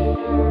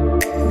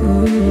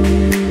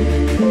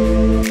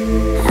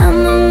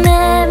 I'm a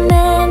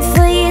madman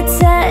for your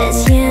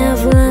touch. Yeah,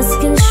 I've lost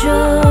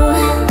control.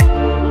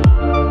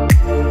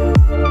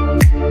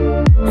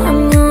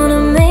 I'm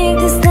gonna make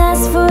this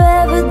last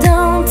forever.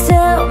 Don't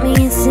tell me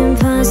it's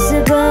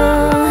impossible.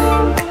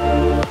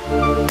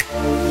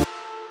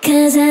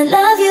 'Cause I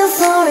love you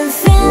for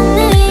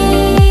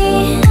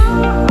infinity.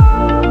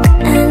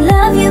 I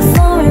love you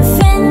for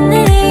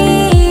infinity.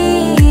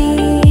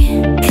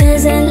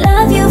 'Cause I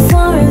love you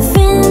for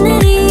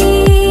infinity.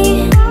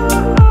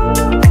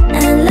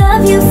 I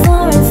love you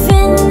for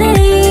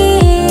infinity.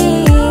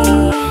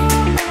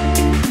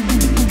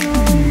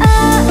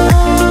 Oh,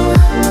 oh.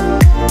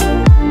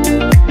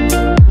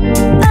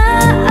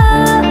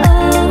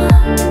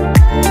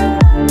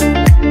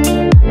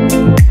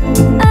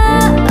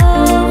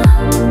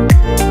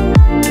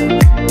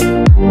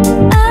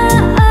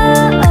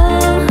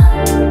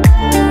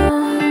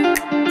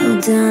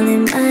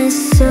 Darling, my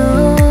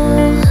soul,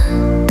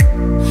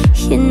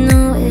 you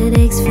know it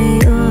aches for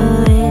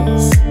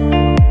yours.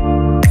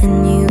 And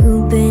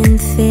you've been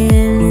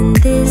feeling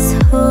this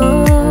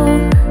hole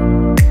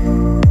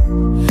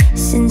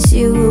since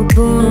you were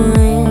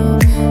born.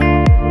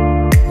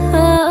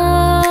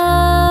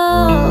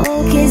 Oh,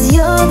 'cause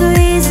you're the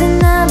reason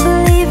I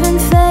believe in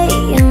fate.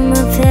 You're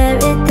my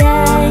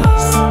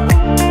paradise.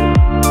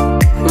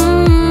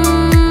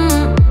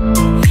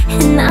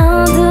 And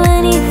I'll do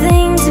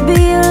anything to be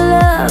your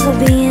love, will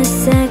be a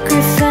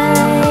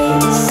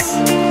sacrifice.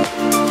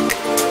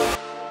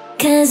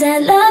 'Cause I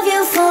love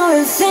you for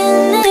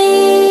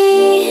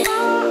infinity.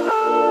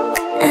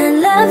 I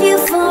love you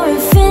for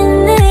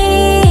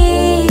infinity.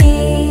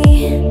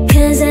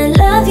 'Cause I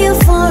love you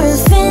for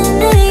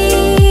infinity.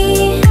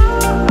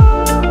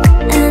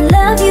 I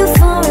love you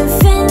for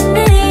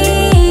infinity.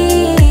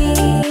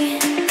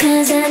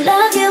 'Cause I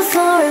love you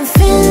for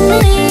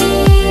infinity.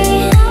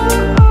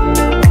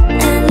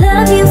 I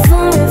love you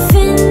for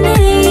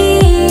infinity.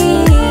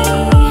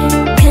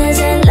 'Cause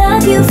I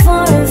love you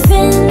for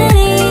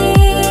infinity.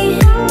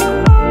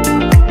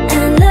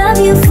 I love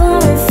you for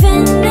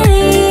infinity.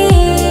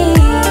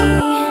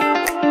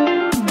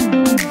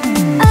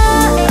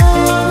 Oh,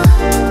 oh.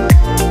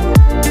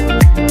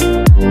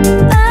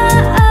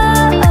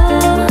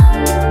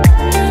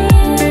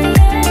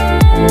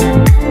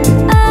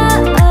 Oh,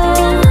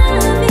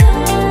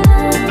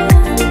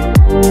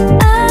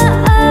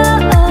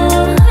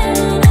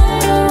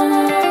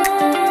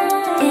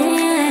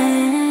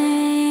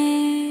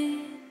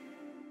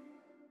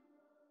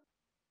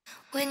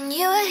 when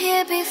you were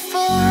here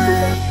before,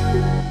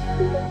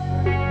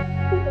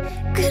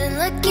 couldn't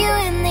look you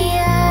in the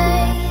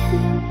eye.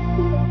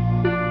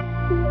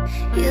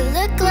 You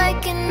look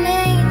like an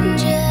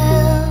angel.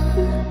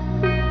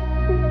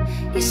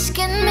 Your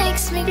skin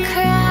makes me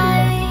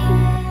cry.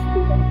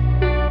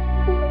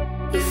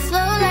 You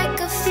flow like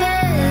a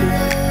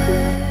feather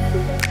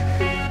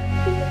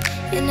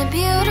in a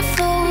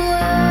beautiful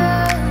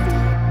world.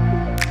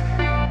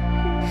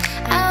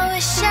 I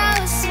wish I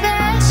was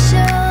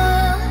special.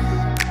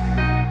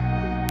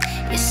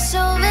 You're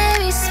so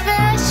very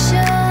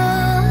special.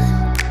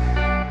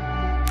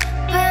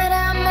 But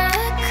I'm a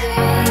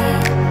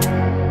creep.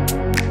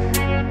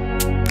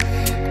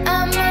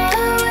 I'm a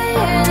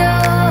weirdo.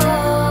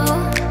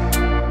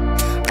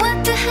 What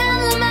the hell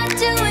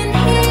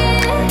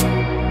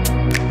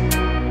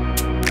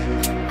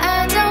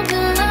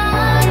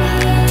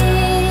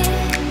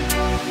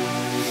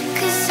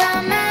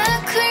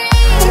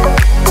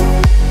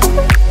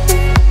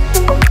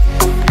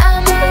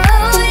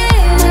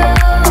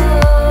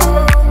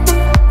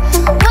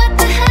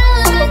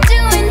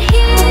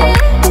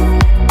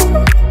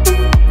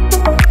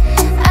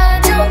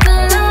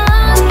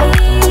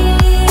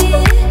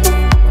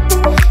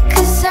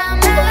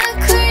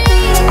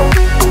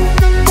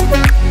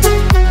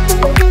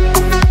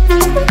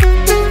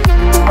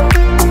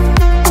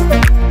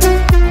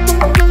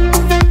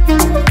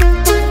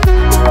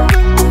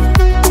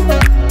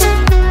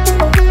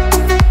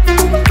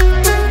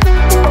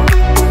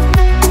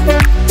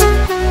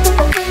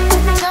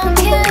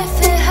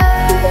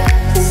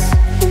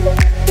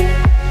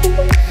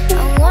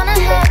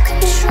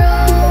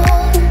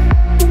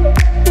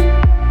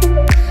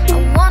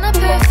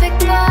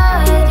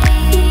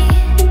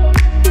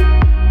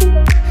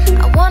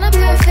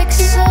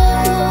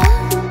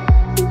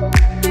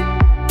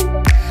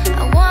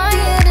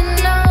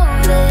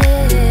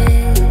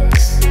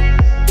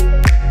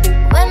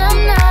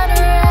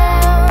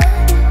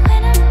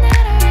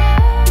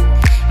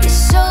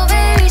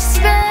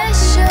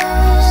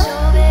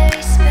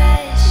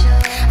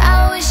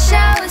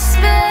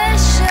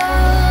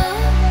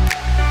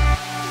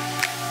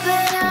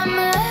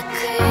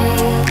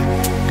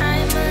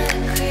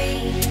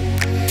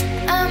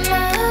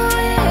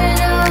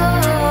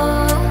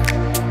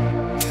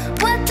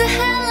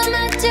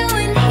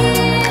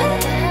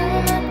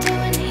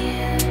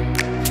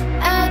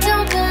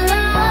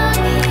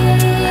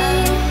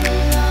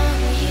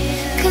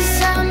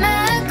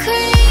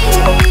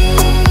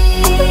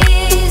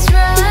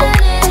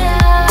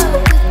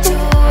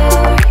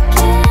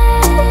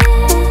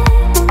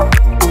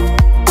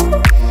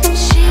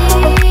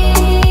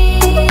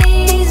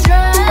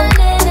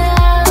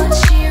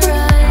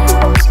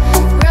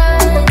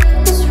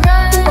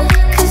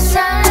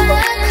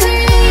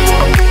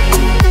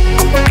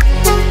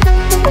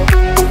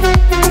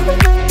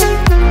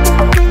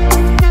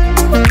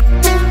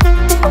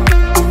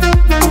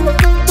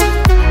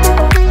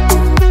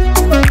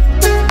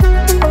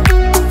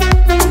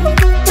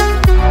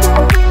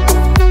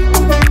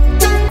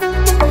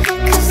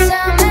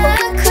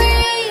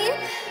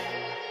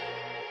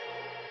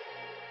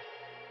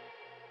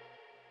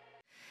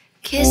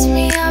Kiss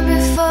me up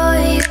before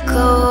you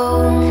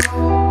go.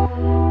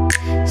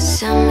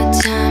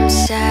 Summertime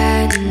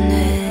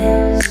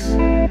sadness.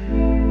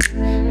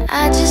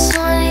 I just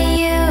wanted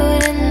you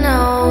to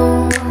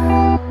know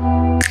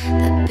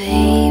that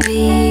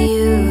baby,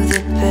 you the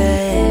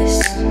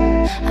best.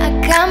 I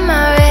got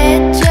my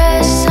red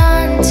dress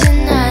on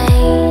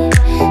tonight,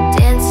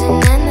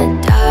 dancing in the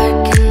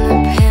dark in the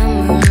pale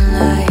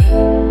moonlight.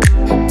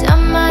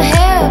 Done my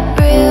hair up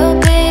real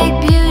big,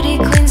 beauty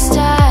queen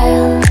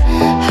style.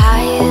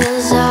 High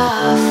heels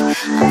off,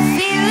 I'm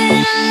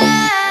feeling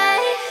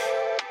alive.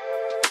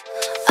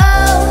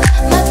 Oh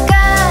my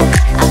God,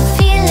 I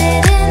feel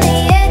it in the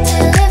air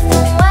till it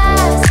from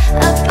wise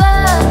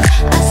above.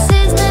 I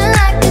sizzling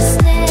like a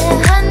snare,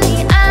 honey,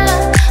 I'm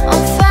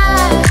on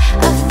fire.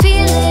 I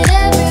feel it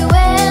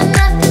everywhere,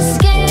 nothing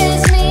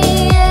scares me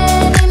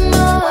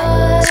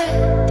anymore.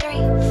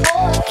 3,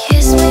 4.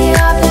 Kiss me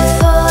up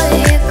before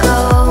you go.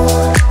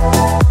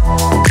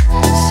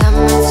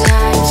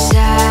 Summertime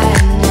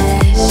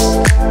sadness.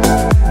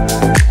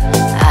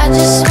 I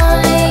just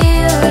wanted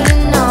you to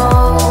know,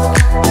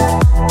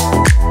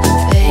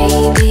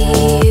 baby,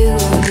 you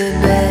the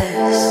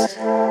best.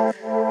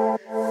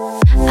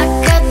 I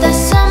got that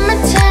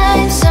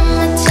summertime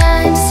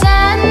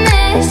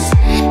sadness.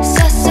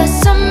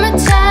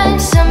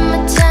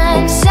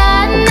 Summertime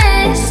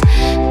sadness.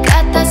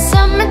 Got that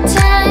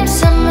summertime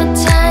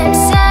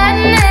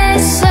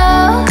sadness. Oh,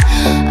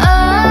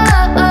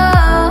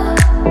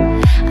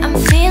 I'm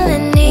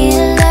feeling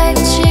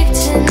electric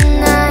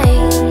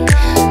tonight.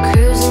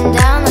 Cruising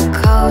down the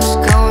coast,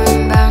 going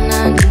about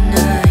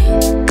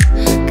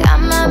 99. Got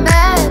my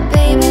bad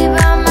baby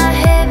by my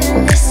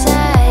heavenly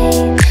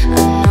side. I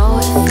know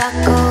if I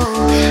go,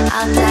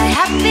 I'll die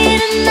happy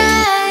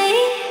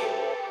tonight.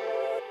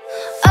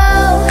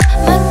 Oh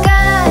my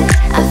God,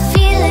 I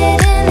feel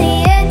it in the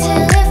air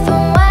till it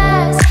from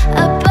wise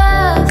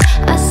above.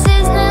 I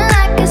sizzling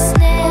like a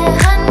snare,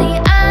 honey,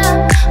 I'm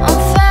on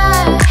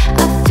fire. I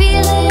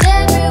feel it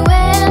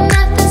everywhere,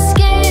 nothing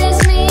scares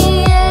me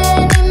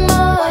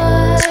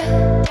anymore.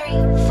 3,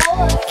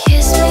 4.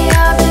 Kiss me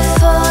up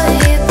before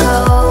you go.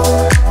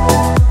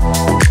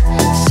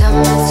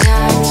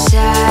 Summertime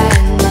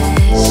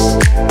sadness.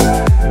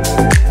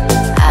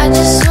 I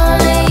just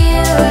wanted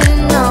you to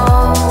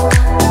know,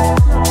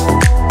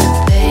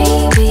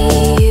 baby,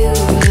 you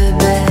the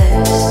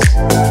best.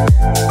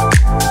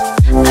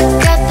 I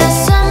got that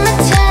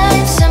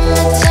summertime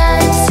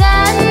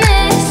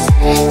sadness.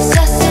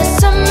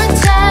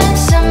 Summertime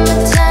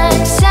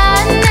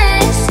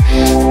sadness.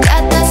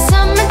 Got that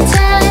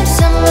summertime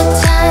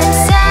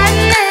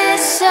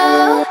sadness.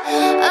 Oh.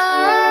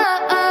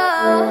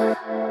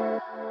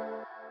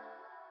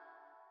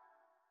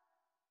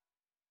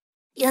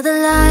 You're the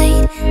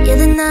light, you're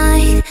the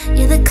night,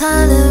 you're the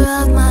color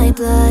of my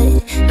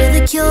blood. You're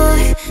the cure,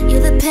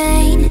 you're the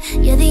pain,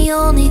 you're the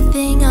only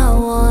thing I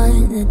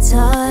wanna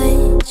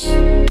touch.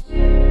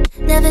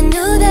 Never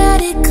knew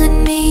that it could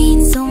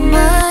mean so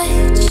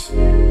much,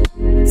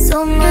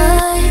 so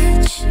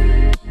much.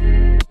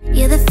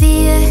 You're the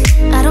fear,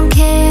 I don't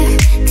care,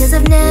 'cause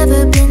I've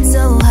never been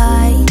so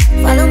high.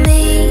 Follow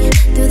me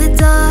through the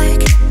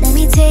dark, let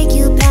me take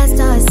you past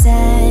our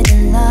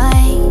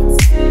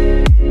satellites.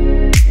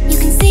 You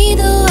can see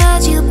the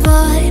world you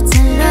brought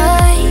to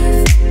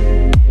life,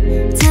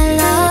 to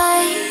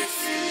life.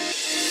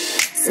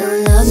 So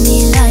love me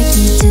like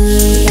you do,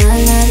 la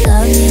la,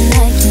 love me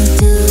like you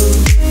do.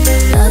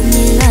 Love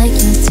me like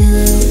you do,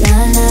 la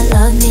la,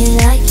 love me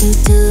like you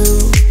do.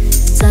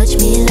 Touch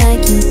me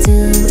like you do,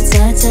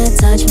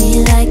 touch me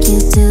like you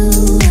do.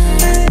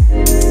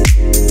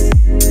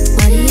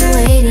 What are you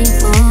waiting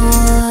for?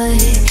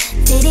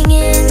 Fading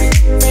in,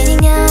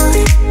 fading out,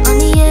 on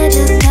the edge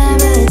of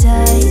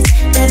paradise.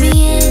 Every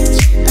inch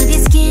of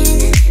your skin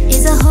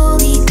is a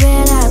holy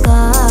grail I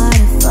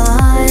gotta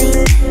find.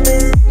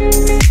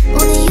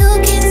 Only you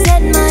can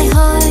set my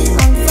heart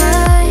on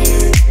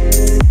fire,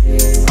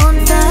 on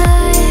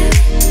fire.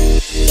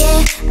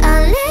 Yeah,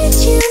 I'll let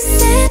you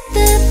set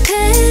the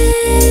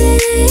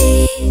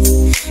pace,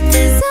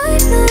 'cause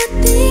I'm not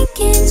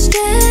thinking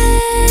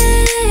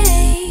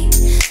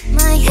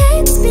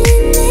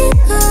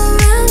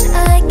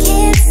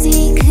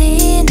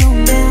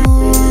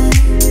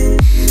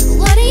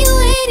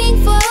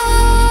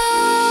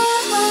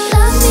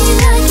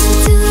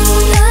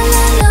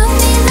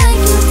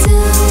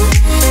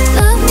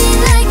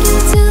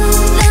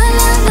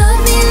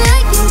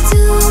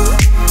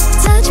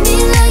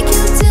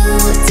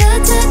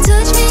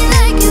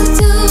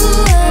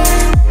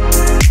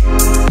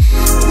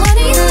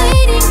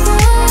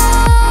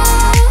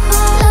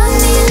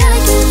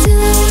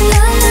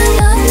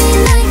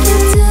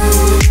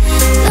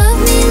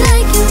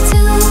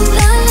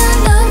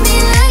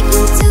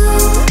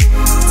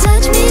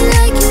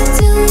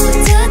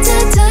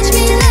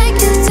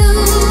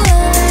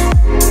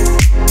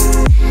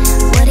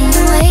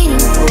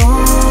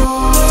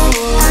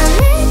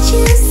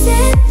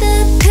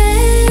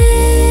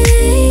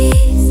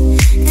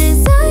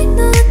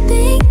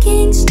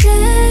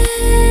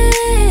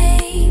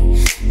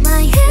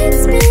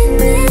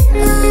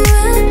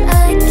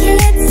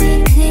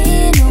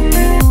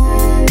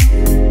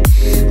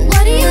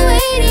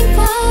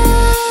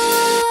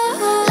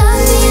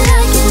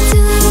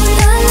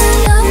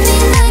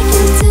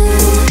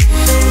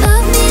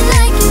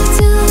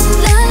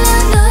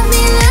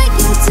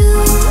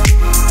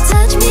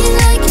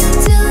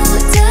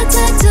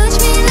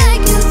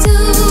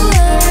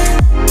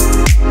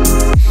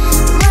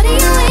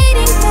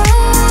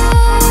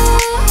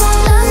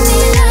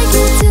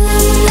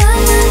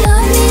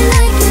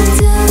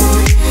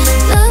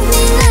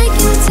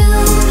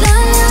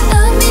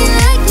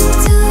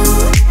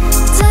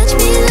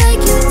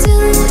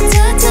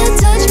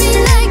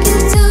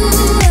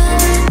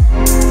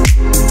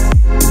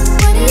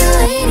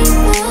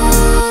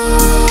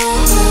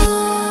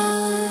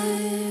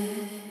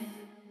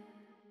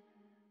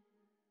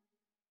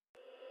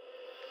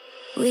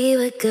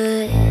were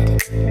good,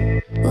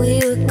 we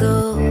were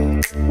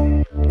gold.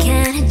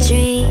 Kind of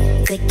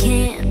dream that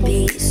can't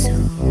be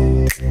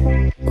sold.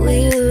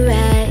 We were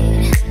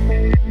right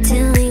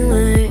till we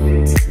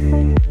weren't.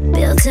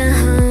 Built a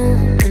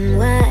home and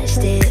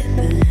watched it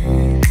burn.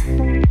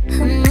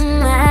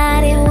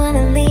 I didn't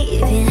wanna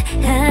leave you,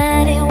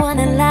 I didn't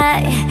wanna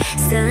lie.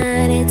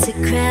 Started to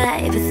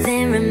cry, but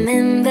then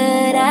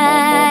remembered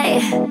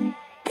I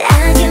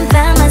can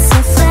buy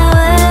myself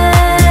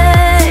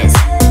flowers,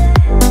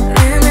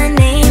 write my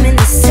name in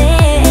the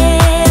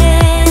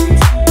sand,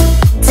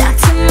 talk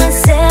to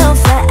myself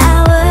for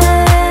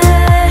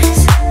hours,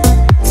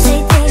 say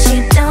things you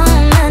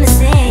don't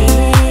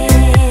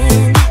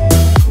understand.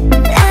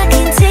 I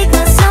can take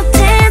myself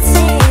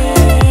dancing,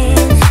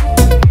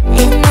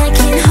 and I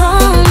can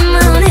hold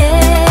my own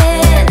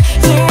head.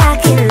 Yeah, I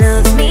can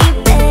love me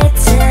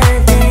better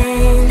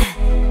than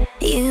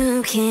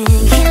you can.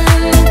 Can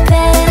love me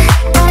better,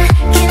 I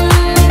can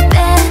love me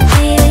better,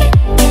 baby.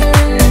 Can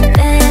love me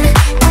better,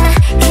 I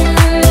can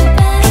love me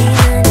better.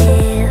 Your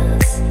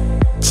nails,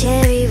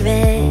 cherry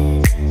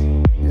red,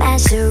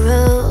 match the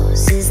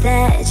roses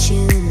that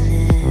you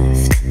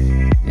left.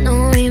 No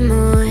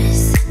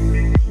remorse,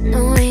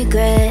 no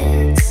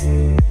regrets.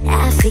 I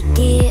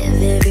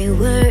forgive every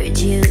word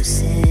you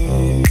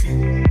said.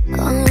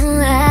 Oh,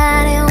 I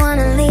didn't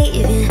wanna leave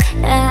you,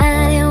 I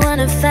didn't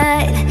wanna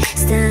fight.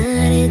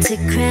 Started to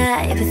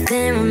cry, but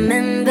then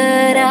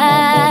remembered I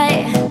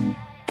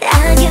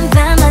can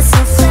buy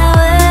myself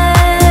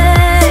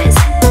flowers,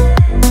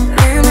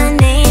 write my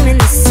name in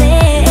the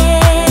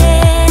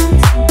sand,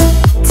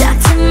 talk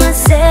to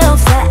myself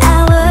for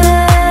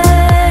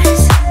hours,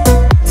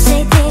 say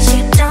things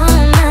you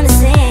don't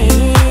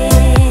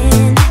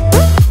understand.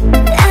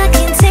 I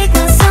can take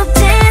myself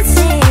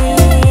dancing,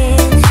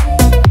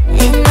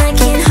 and I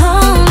can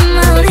hold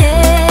my own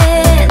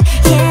head.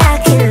 Yeah, I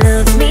can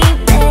love me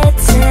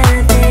better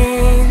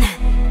than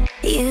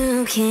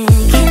you can.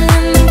 Can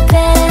love me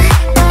better,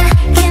 I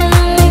can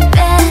love me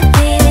better,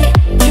 baby.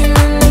 Can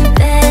love me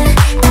better,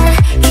 I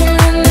can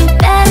love me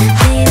better,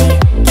 baby.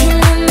 Can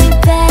love me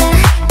better,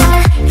 I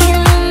can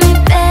love me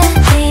better,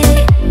 baby.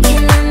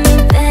 Can love me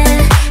better,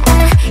 I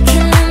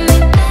can love me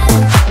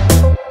better.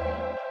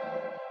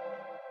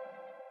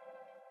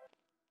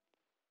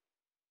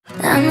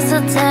 I'm so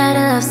tired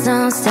of love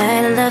songs,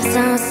 tired of love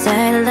songs,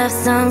 tired of love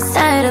songs,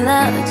 tired of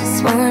love. Just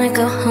wanna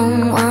go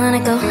home, wanna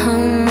go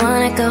home,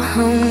 wanna go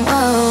home.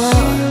 Whoa,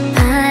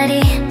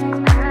 party,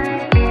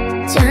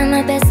 try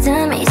my best to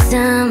meet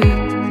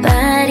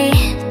somebody,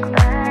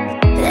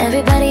 but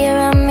everybody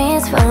around me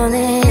is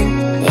falling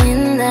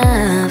in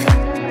love.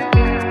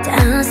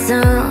 Down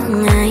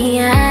song, oh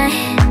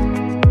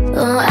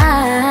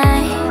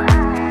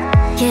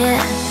yeah,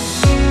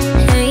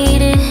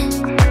 hate it.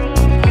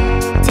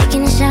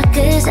 Taking a shot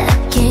 'cause I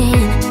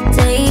can't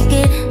take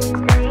it,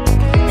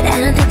 but I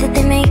don't think that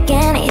they make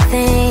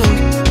anything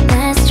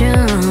that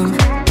strong.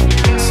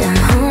 So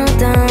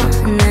hold on,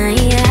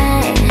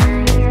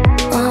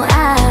 oh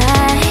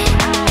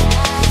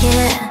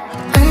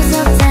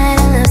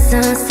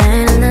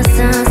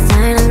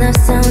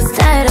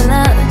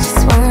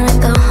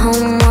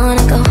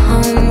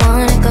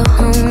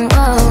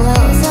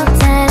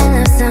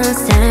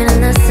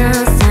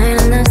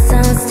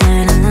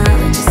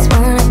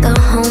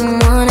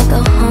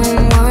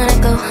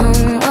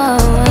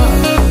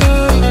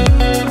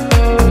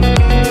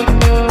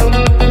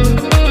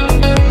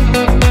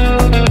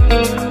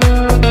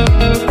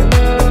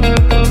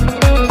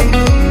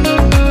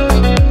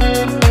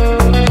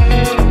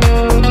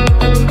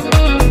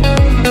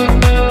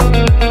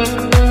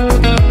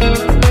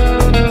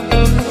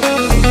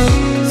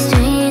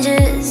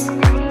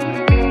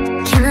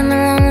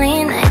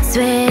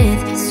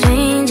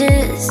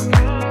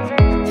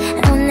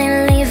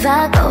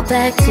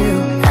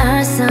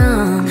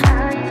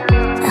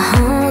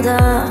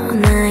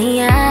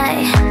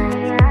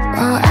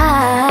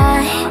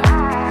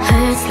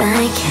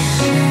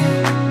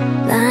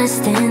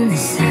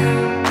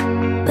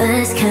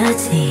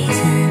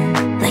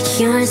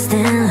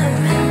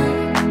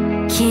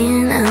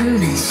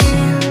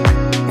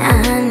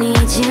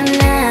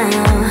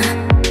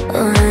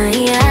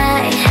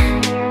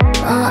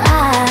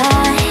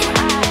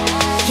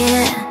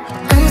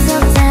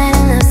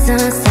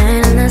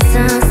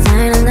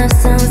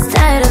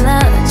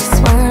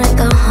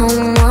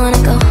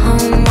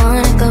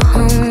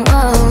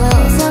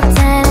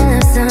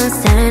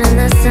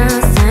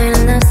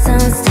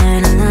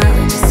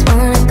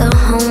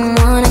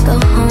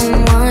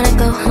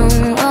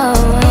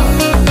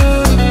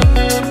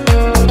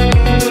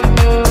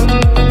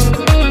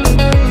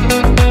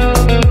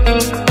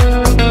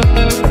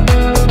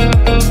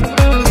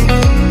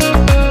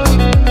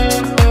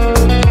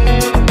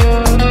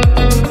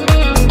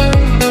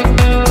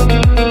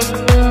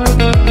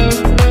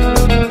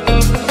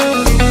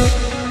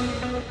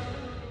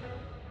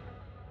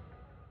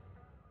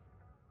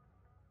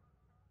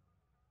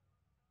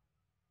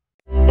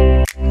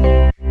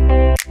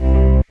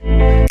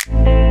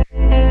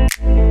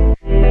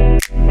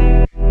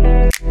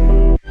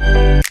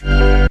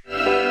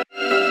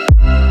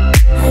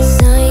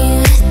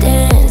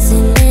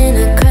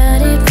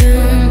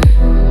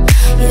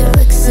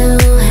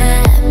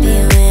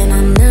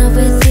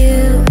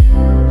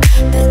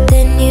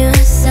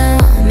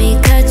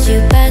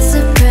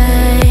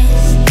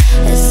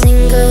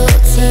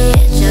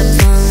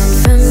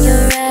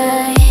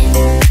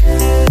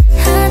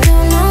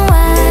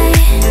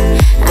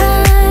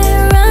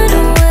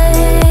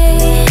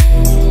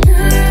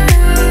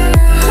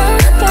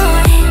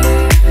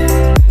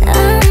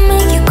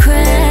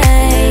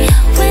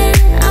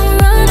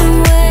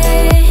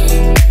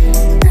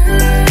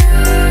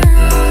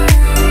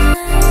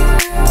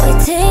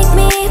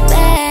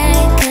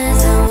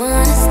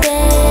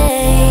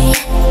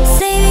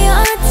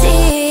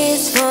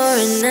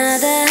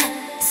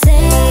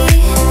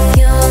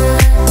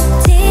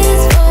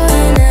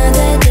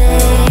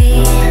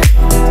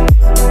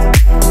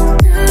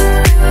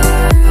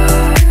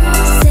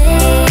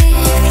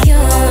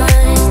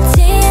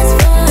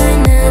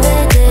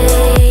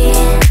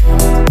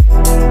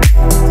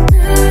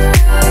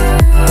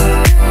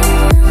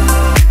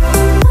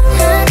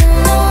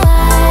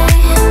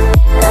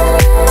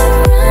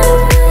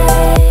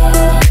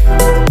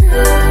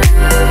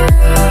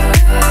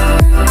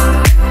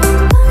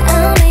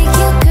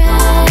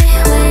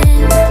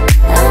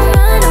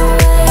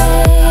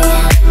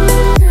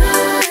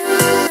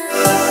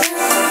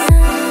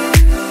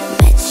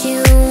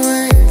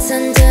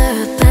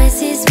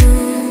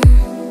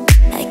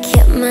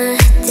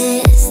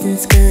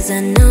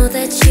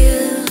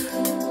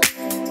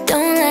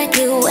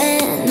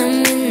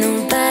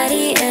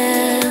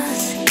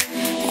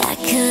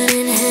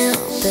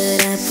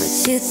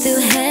you through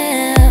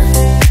hell.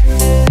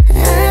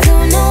 I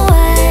don't know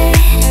why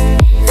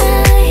I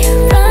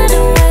run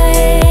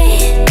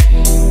away.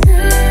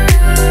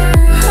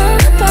 Oh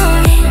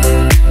boy,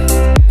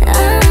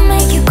 I'll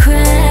make you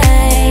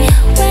cry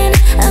when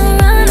I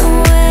run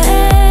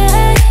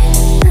away.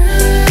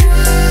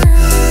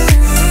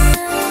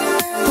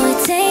 Boy,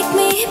 take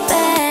me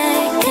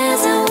back,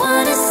 'cause I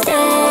wanna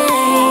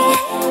stay.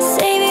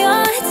 Save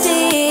your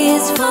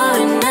tears for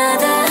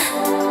another.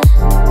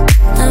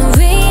 I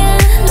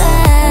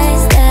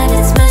realize that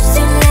it's much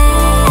too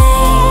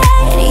late,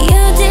 and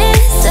you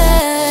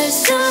deserve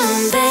some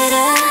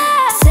better.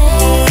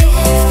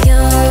 Save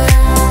your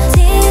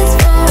tears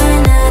for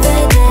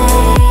another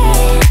day.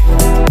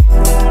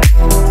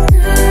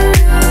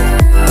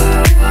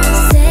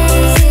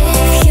 Save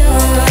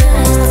your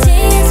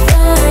tears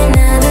for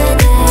another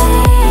day.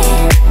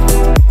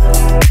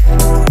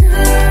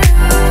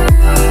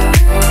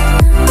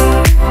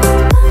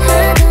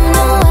 I don't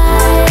know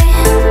why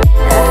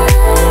I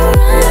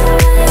run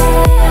away.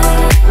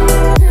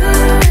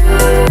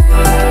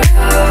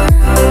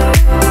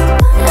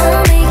 I'll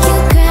make you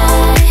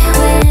cry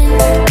when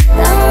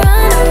I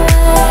run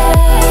away.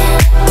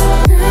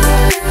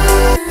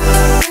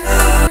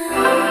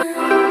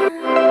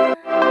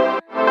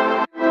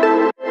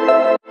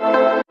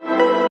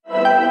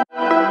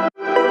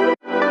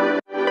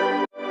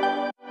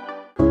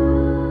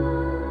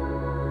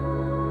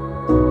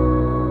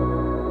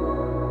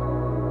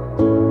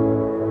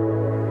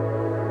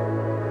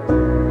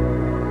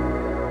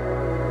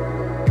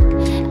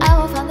 I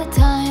will find the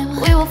time,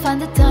 we will find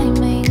the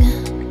timing.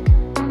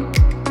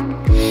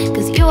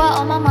 'Cause you are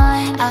on my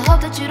mind, I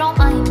hope that you don't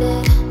mind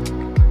it.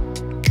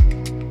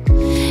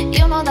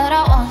 You know that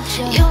I want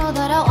you, you know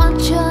that I want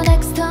you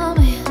next to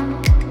me.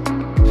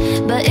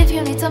 But if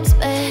you need some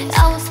space,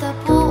 I will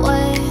step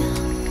away.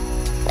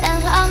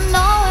 And I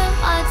know it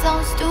might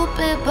sound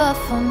stupid, but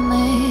for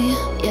me,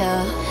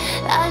 yeah,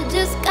 I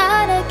just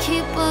gotta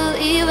keep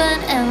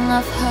believing. And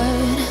I've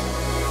heard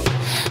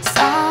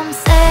some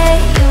say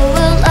you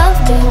will love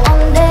me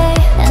one day,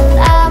 and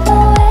I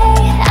will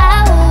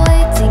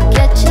wait to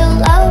get your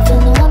love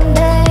in one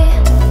day.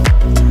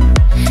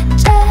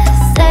 Just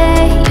say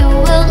you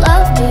will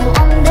love me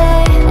one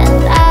day,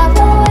 and I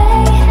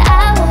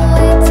will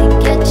wait to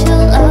get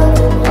your love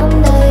in one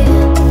day.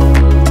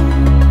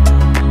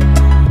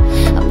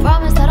 I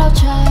promise that I'll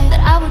try,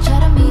 that I will try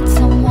to meet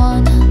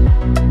someone.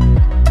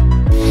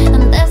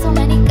 And there's so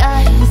many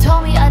guys who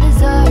told me I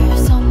deserve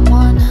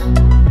someone.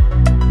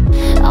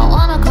 I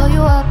wanna call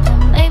you up, but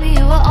maybe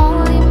you will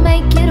only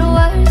make it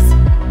worse.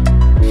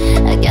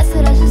 I guess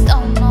that I just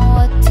don't know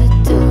what to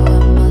do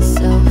with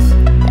myself.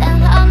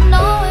 And I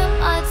know it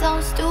might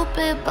sound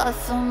stupid, but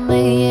for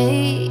me,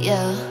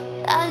 yeah,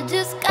 I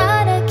just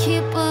gotta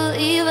keep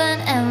believing.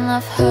 And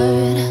I've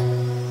heard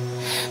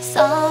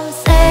some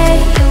say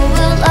you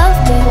will love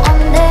me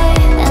one day,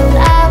 and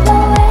I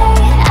will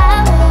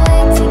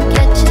wait to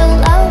get your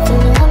love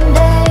in one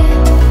day.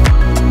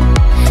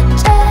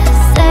 Just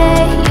say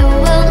you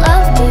will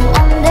love me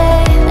one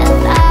day,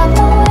 and I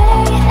will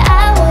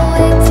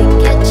wait to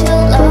get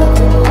your love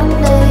in one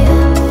day.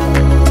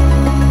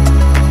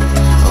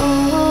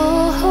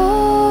 Ooh,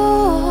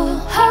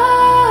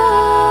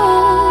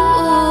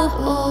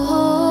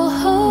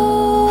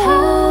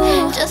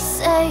 just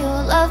say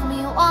you'll love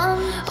me one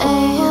day.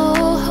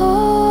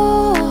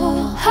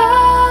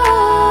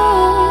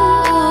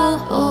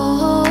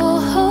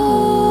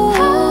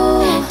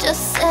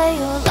 Just say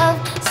you'll love.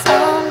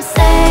 Some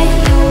say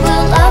you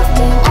will love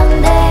me one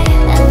day,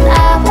 and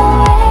I will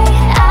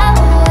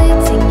wait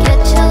to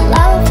get your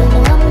love in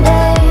one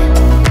day.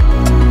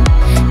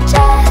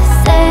 Just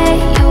say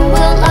you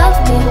will love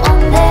me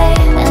one day,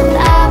 and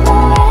I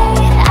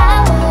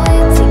will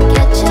wait to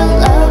get your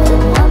love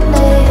in one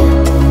day.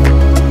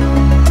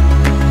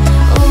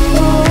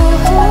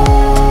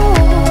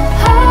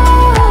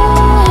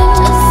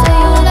 Just say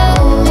you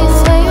love me,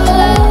 say you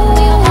love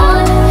me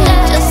one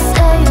day. Just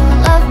say you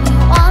love me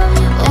one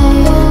day.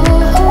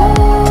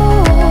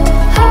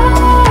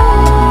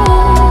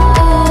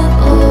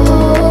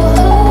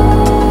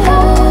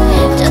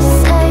 Just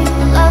say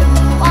you love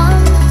me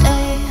one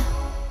day.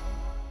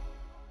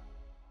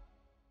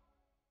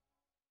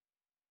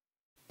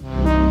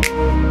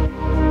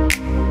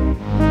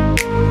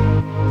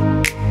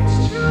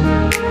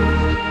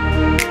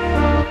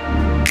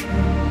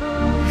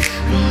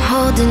 I'm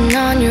holding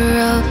on your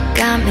rope,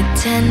 got me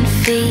 10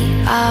 feet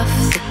off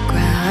the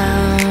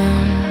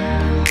ground.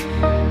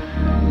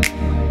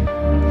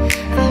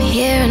 I'm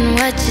hearing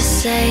what you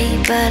say,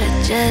 but I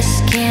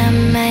just can't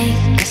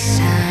make a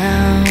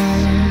sound.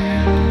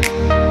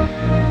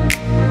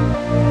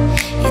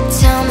 You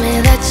tell me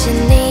that you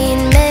need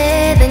me,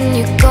 then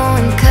you go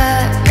and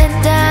cut me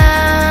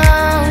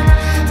down.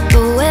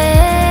 But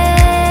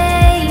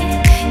wait,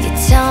 you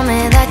tell me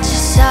that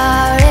you're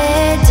sorry,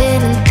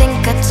 didn't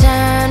think I'd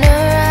turn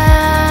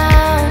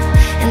around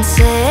and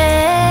say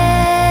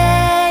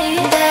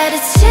that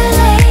it's too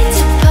late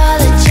to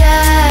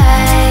apologize.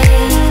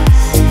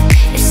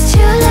 It's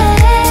too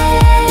late.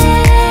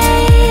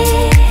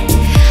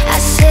 I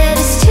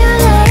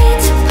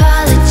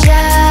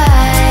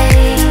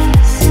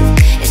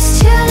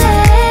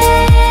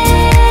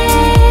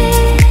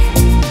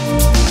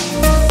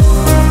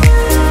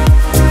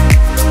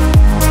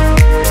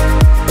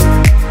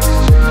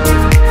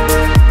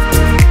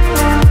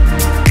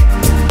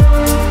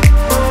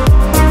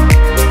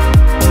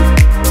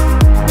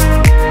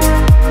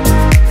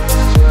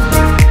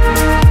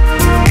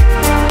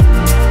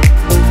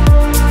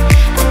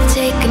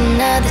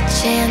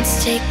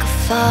take a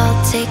fall,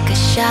 take a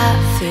shot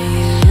for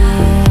you.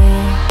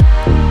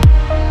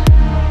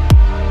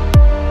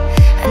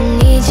 I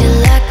need you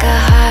like a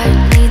heart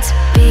needs a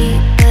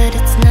beat, but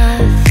it's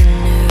nothing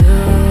new.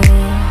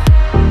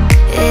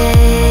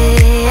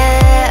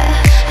 Yeah,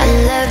 I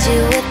loved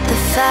you with the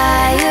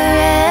fire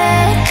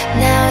red,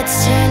 now it's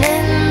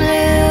turning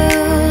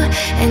blue.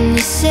 And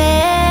you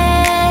say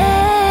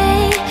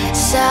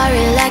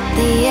sorry like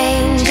the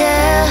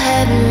angel,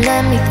 heaven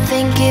let me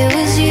think it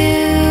was you.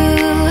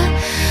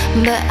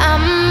 But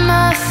I'm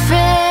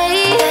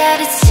afraid that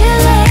it's too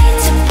late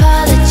to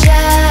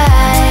apologize.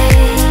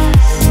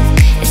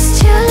 It's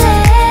too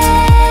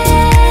late.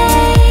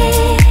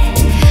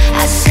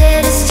 I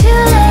said it's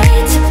too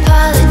late to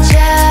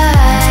apologize.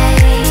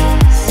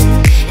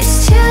 It's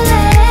too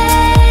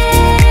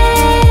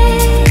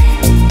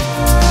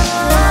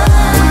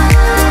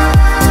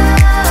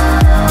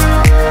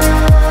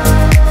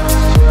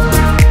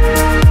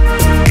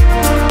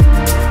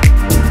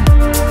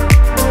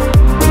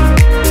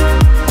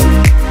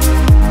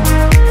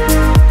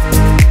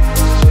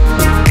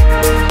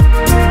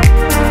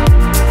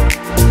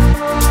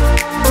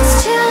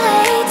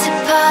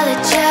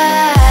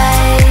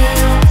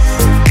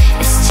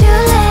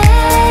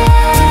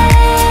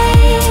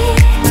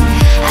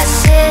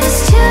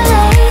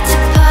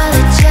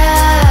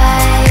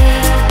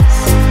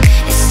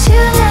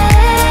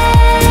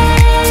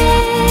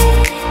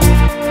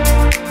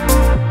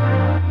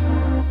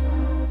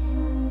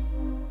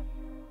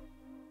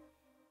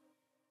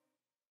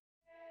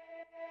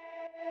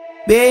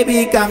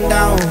Baby, calm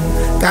down,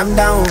 calm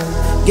down.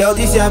 Girl,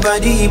 this your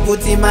body,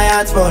 put in my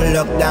heart for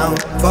lockdown,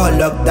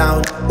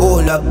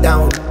 oh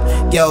lockdown.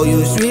 Girl,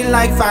 you sweet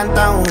like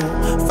phantom,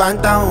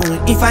 phantom.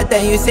 If I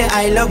tell you say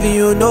I love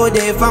you, no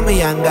day for me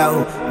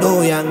younger,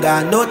 no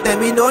younger, no tell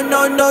me no,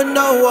 no, no,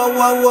 no, oh,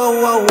 oh,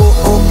 oh, oh,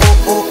 oh,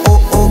 oh, oh,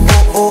 oh,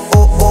 oh,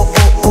 oh, oh,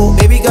 oh, oh.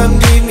 Baby, come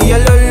give me a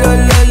lo, lo,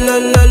 lo, lo,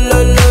 lo, lo,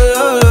 lo,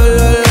 lo,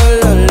 lo,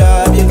 lo, lo.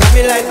 You got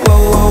me like whoa,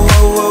 whoa,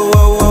 whoa,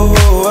 whoa, whoa,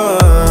 whoa,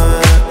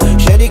 whoa.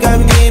 Shawty,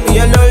 come give me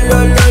a lo, lo,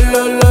 lo,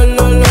 lo, lo,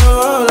 lo, lo,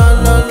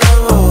 lo,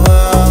 lo.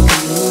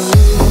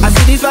 I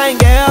see this fine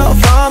girl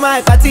from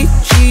my party,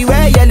 she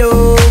wear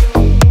yellow.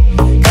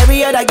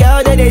 Every other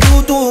girl that they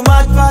do too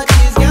much for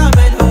this girl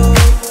mellow.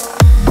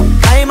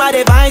 I'm at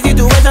a fine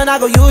situation, I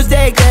go use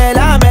the girl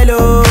I'm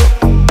mellow.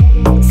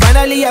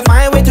 Finally I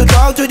find way to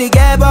talk to the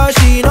girl, but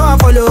she know I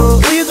follow.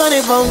 Who you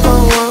gonna phone for?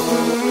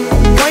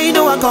 Why you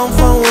know I come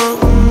for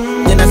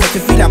one? Then I start to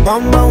feel a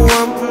bum bum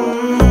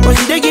one. But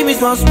she dey give me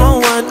small small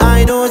one.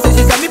 I know, say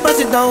she saw me pass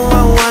it down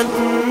one one.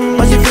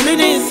 But she feeling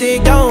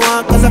insecure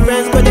one. Cause her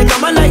friends go they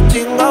come and like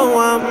chingo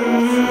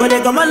one. But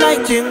they come and like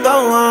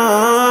chingo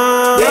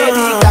one.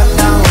 Baby, calm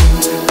down,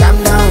 calm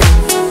down.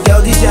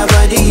 Girl, this your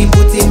body,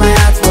 put in my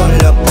heart for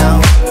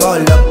lockdown, oh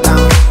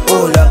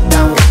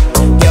lockdown.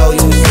 Girl,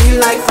 you feel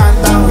like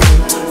phantom,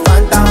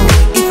 phantom.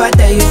 If I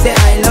tell you say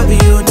I love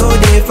you, no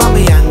day for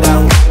me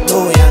younger,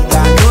 no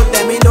younger. No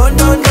tell me no,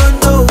 no, no,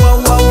 no.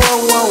 Whoa, whoa, whoa,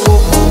 whoa,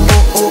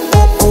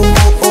 whoa.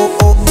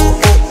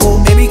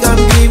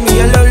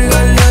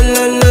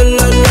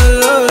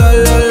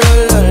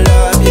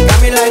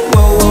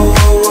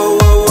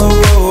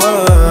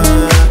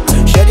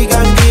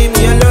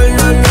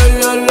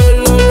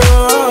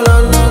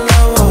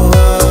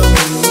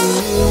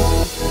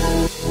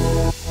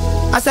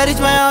 As I reach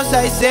my house,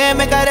 I say,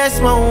 make her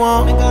rest my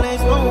one.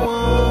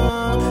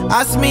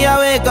 Ask me, I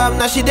wake up,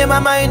 now she did my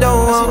mind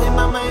on.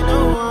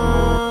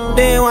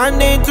 Day one,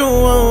 day two,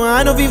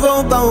 I know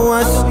people go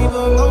us.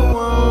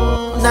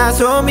 Now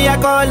so me, I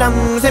call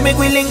them, say make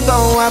we link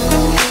go up.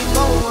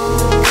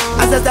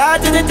 As I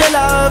start to tell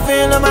her,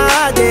 feel my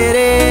heart it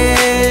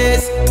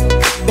is.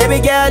 Baby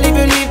girl, if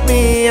you leave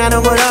me, I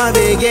don't go love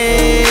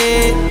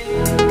again.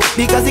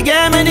 Because you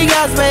gave me the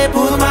gas, may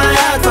pull my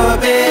heart for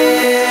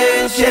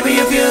pain. Baby,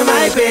 you feel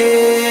my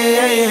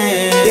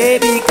pain.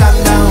 Baby, calm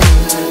down,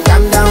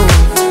 calm down.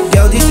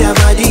 Girl, this your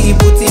body,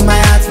 put in my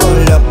heart for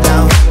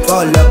lockdown,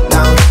 oh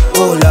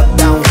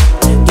lockdown.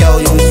 Girl,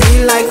 you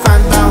feel like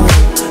phantom,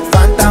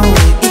 phantom.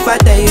 If I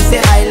tell you say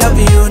I love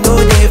you, no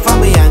day for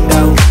me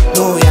younger,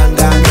 no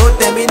younger. No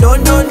tell me no,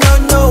 no, no,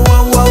 no.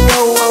 Whoa, whoa,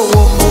 whoa, whoa,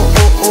 whoa,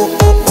 oh, oh,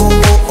 oh, oh,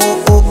 oh,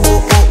 oh, oh,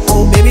 oh,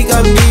 oh. Baby,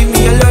 come give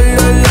me a lo,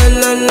 lo, lo,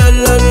 lo, lo,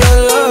 lo,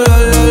 lo.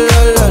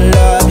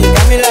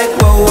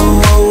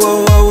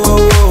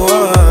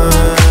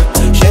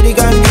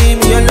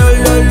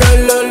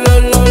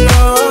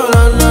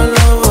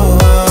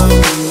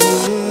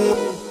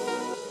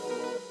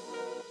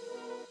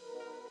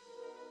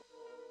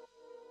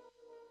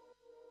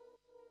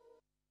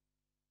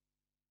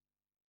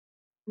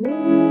 Maybe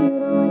you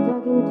don't like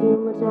talking too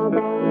much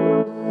about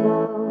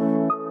yourself,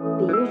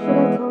 but you should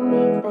have told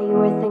me that you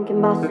were thinking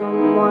about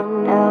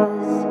someone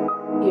else.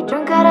 You're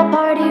drunk at a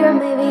party, or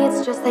maybe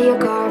it's just that your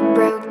car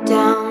broke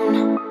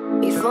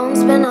down. Your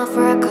phone's been off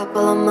for a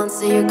couple of months,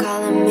 so you're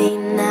calling me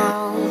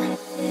now.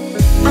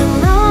 I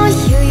know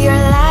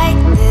you're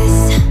like this.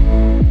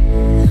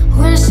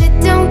 When shit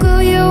don't go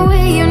your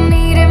way, you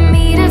needed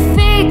me to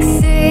fix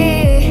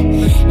it.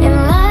 And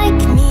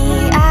like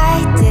me,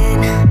 I did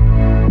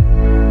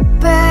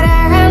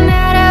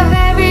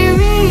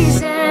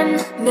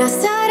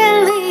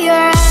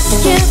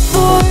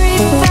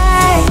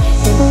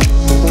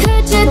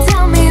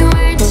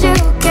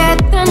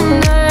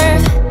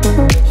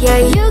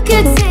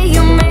could say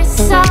you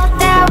miss all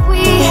that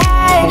we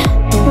had,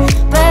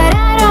 but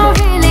I don't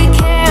really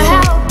care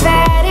how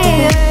bad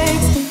it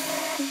hurts.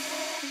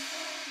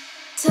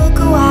 Took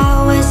a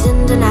while, was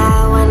in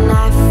denial when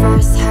I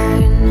first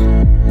heard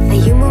that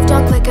you moved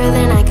on quicker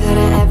than I could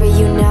have ever,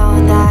 you know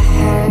that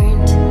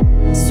hurt.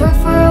 Swear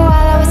for a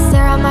while I would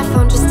stare at my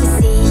phone just to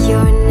see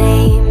your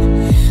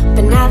name,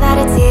 but now that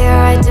it's here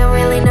I don't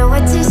really know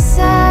what to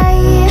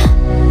say.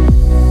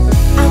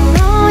 I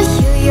know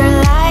you're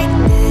like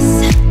this.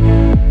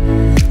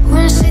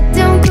 When shit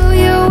don't go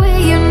your way,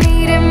 you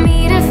needed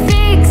me to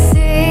fix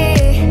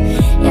it.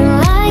 And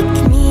like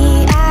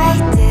me, I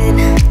did,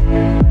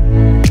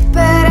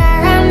 but I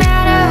ran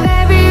out of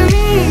every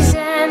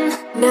reason.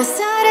 Now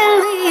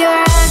suddenly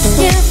you're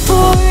asking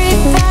for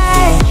it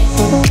back.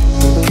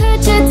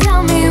 Could you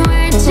tell me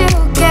where'd you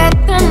get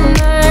the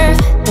nerve?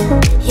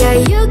 Yeah,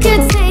 you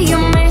could say you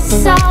miss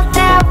all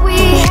that we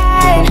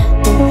had,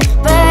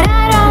 but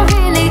I don't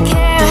really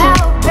care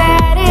how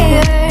bad it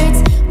hurts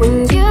when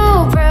you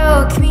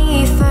broke me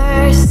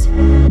first.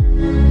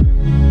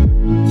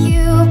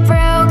 You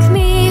broke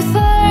me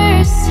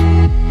first.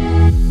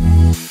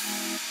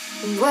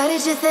 What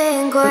did you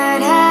think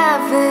would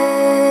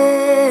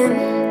happen?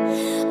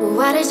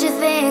 What did you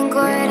think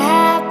would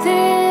happen?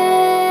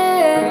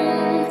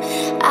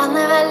 I'll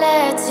never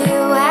let you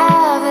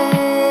have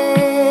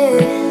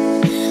it.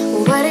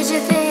 What did you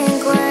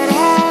think would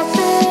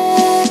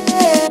happen?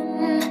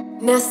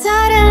 Now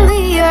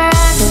suddenly you're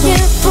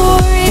asking for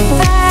it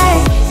back.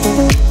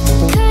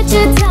 Could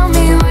you tell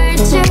me where'd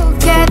you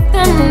get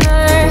the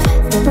nerve?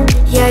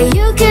 Yeah,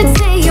 you could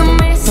say you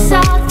miss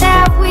all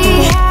that we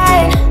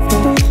had,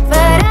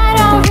 but I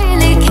don't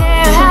really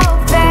care how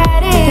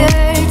bad it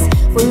hurts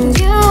when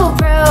you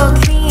broke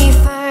me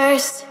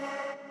first.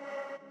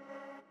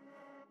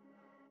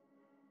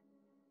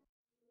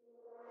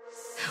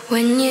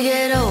 When you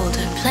get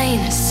older,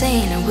 plainer,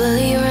 saner, will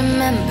you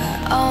remember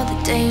all the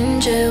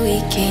danger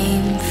we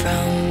came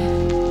from?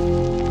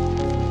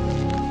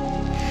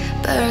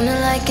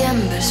 Burning like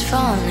embers,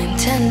 falling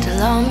tender,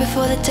 long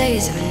before the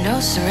days of no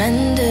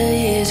surrender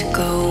years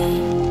ago.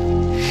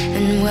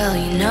 And well,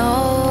 you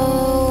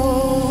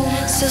know,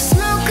 so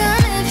smoke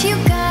on if you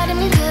got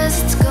him,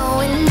 'cause it's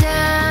going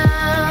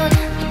down.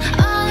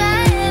 All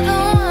I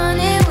ever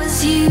wanted was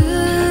you.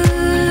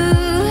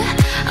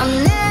 I'll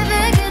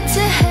never get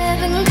to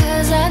heaven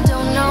 'cause I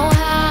don't know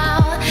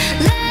how.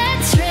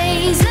 Let's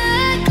raise a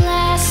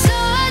glass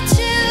or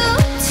two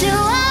to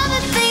all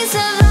the things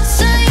I've lost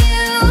on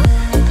you.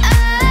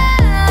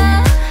 Oh,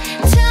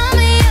 tell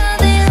me are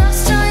they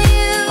lost on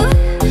you?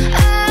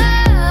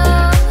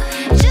 Oh,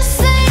 just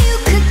so you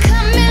could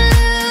cut me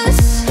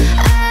loose.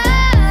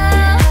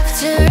 Oh,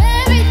 after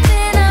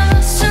everything I've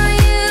lost on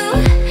you,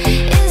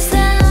 is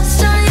that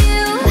lost on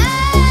you?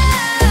 Oh,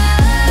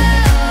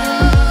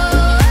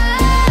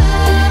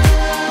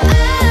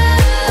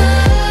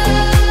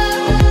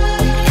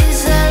 is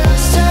that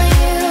lost on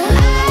you?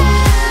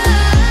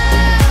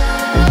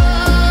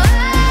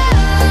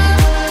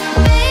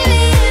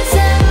 Baby, is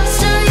that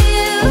lost on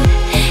you?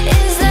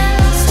 Is that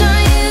lost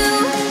on you?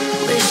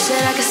 Wish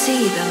that I could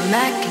see the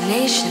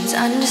machinations,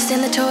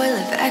 understand the toil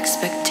of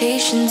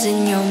expectations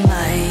in your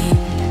mind.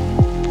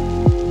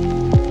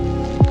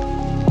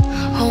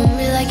 Hold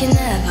me like you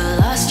never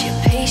lost your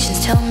patience.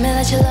 Tell me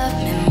that you love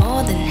me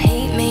more than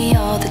hate me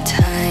all the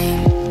time.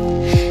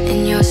 And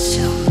you're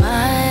still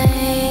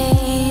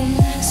mine.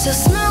 So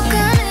smoke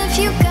on if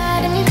you got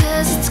him,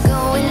 'cause it's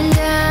going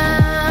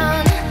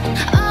down.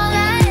 All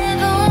I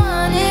ever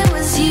wanted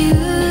was you.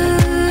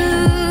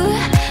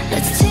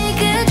 Let's take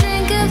a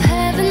drink of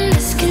heaven,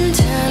 this can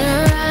turn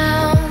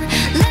around.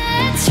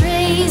 Let's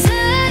raise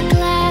a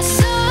glass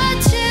or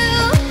two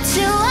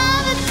to all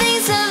the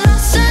things I've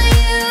lost on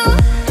you.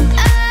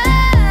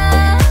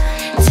 Oh,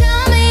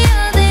 tell me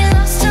are they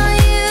lost on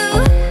you?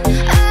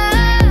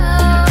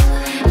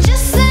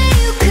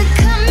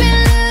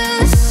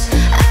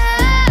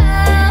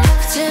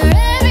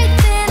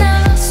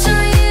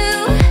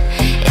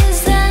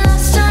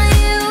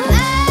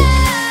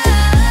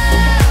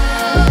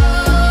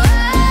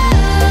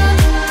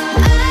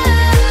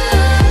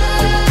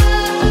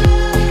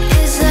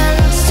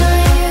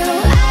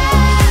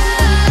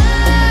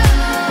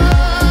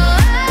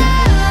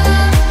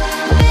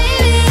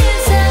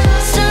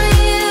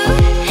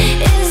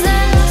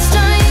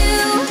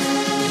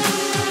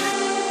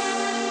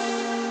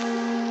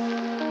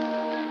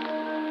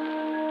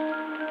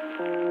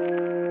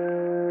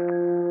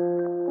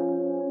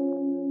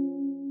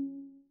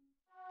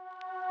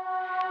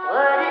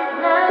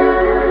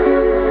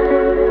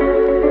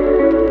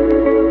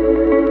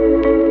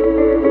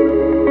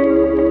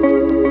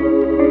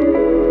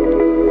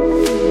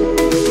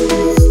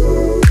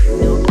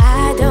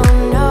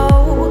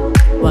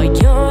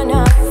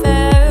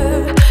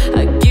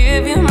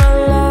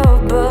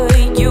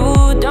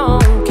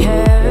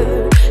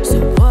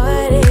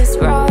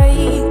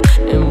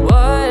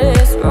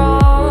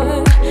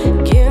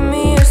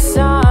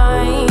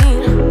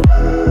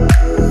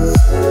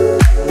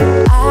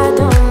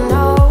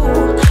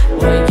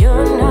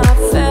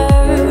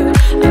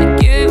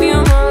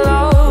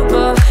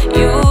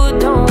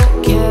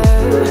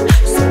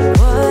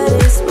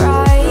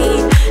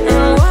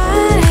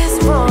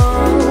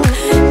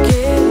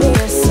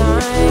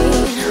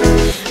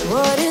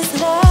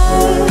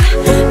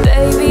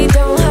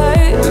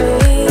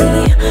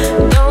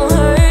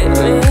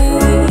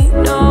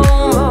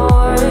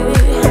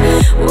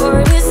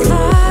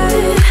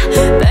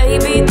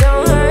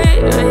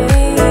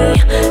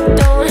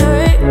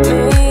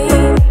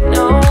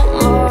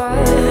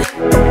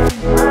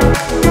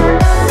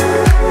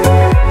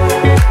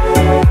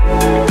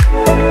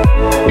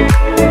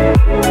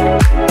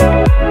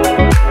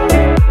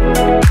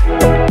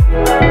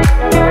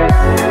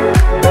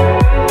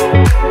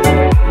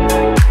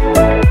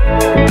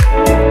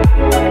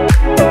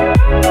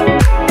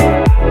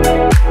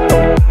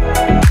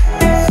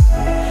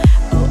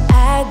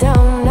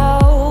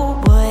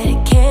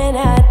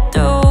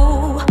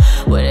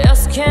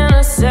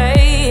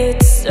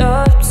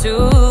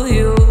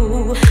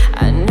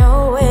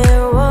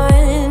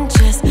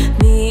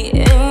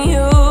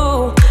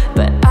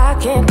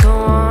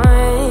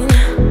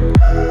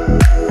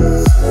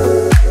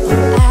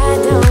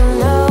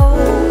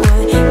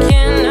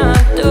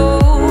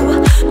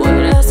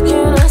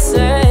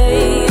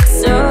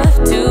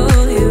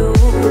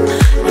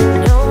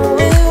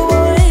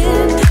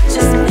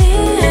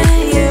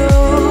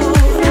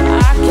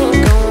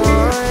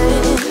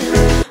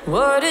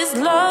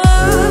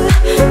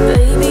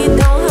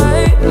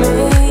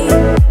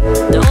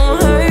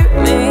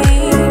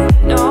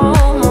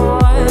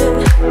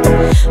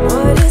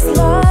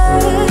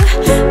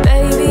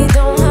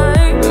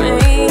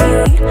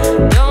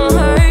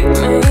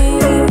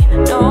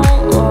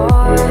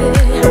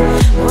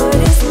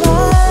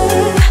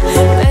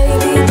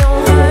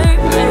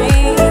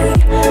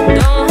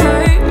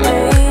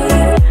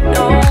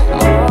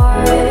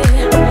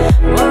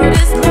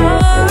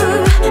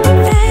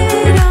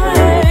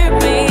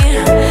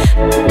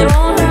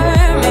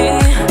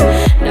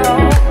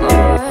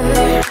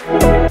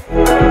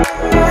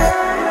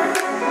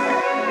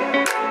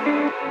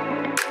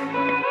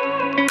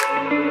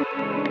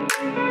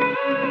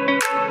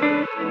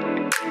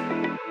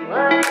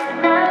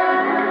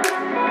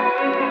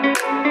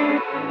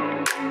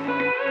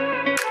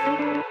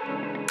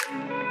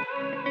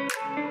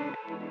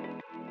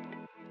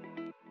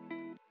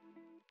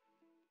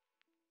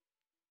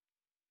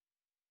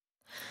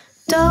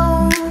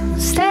 Don't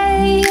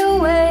stay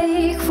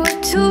awake for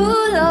too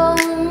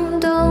long.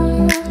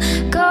 Don't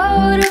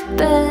go to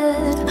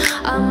bed.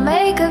 I'll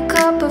make a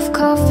cup of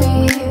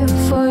coffee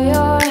for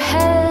your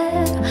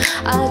head.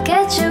 I'll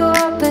get you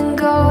up and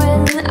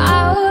going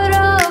out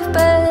of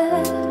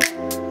bed.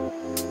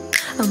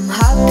 I'm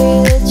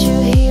happy that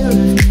you're here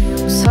with me.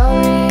 I'm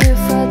sorry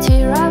if I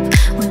tear up.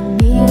 When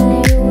me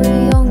and you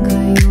were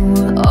younger, you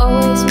would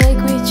always make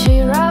me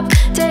cheer up.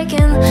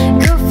 Taking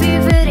goofy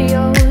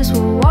videos,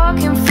 we're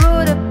walking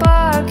through the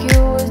park.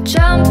 You would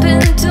jump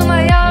into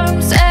my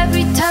arms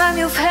every time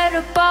you've had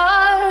a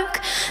bark.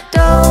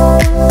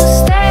 Don't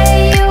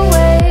stay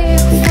awake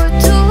for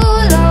too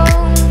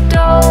long.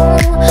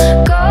 Don't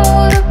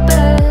go to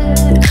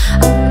bed.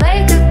 I'll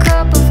make a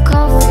cup of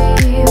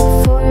coffee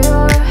for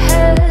your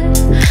head.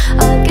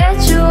 I'll get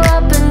you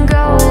up and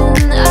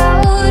going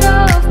out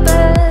of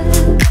bed.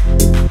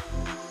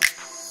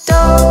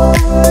 Don't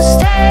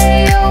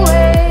stay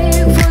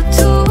awake for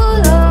too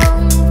long.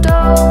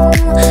 Don't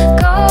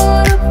go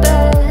to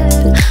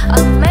bed.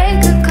 I'll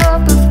make a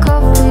cup of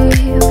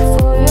coffee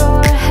for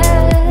your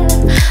head.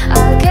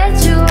 I'll get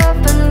you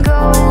up and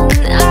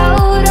going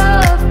out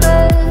of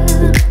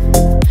bed.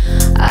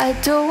 I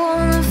don't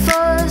wanna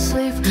fall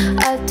asleep.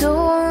 I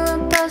don't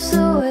wanna pass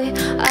away.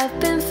 I've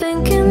been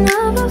thinking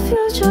of a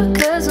future,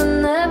 cause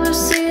I'll never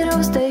see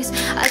those days.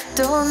 I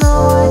don't know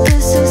why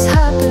this has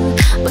happened,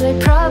 but I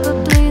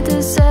probably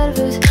deserve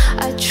it.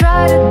 I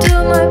try to do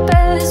my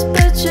best,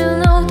 but you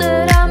know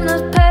that I'm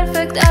not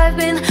perfect. I've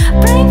been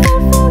praying for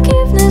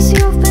forgiveness.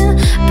 You've been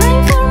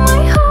praying for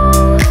my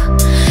hope.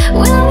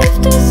 When I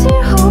leave this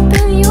here,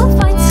 hoping you'll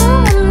find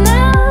someone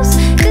else,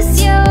 cause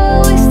you're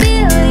always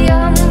still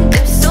young.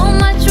 There's so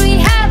much we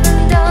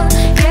haven't done.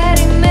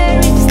 Getting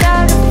married,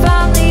 start a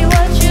family,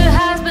 watch your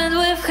husband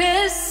with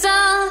his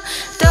son.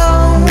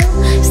 Don't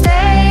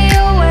stay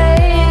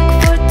awake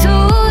for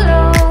too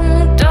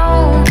long.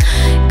 Don't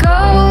go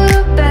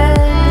to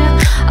bed.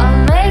 I'll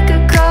make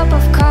a cup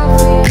of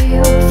coffee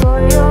for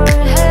your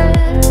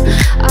head.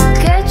 I'll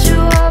get you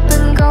up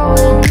and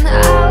going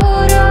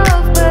out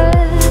of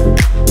bed.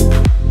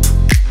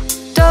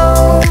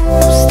 Don't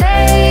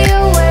stay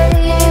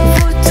awake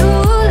for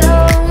too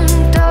long.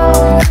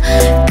 Don't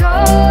go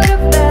to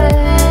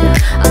bed.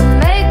 I'll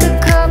make a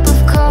cup of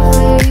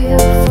coffee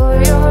for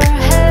your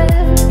head.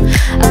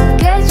 I'll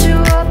get you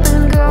up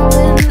and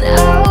going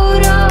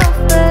out of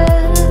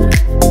bed.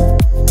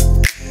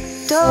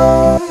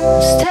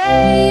 Don't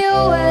stay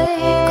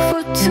awake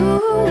for too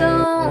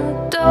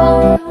long.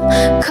 Don't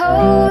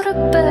go to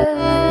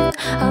bed.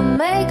 I'll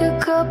make a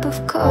cup of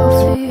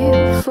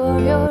coffee for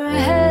your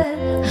head.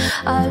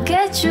 I'll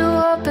get you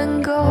up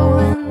and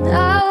going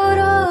out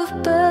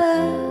of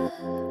bed.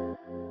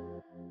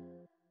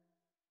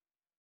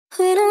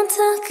 We don't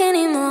talk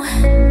anymore.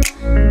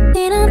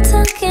 We don't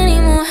talk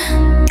anymore.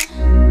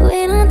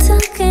 We don't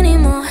talk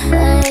anymore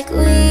like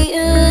we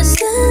used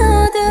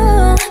to do.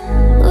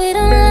 We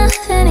don't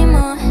laugh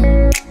anymore.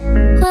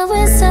 What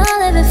was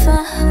all of it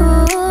for?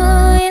 Ooh,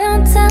 we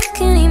don't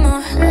talk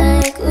anymore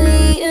like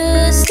we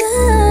used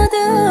to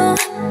do.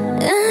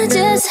 I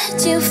just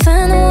had you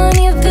find the one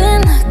you've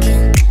been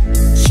looking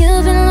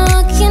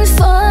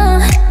for.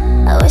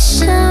 I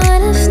wish I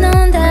would've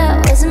known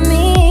that wasn't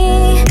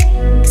me.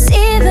 'Cause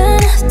even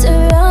after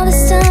all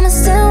this time I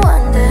still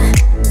wonder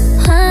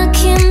why I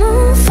can't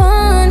move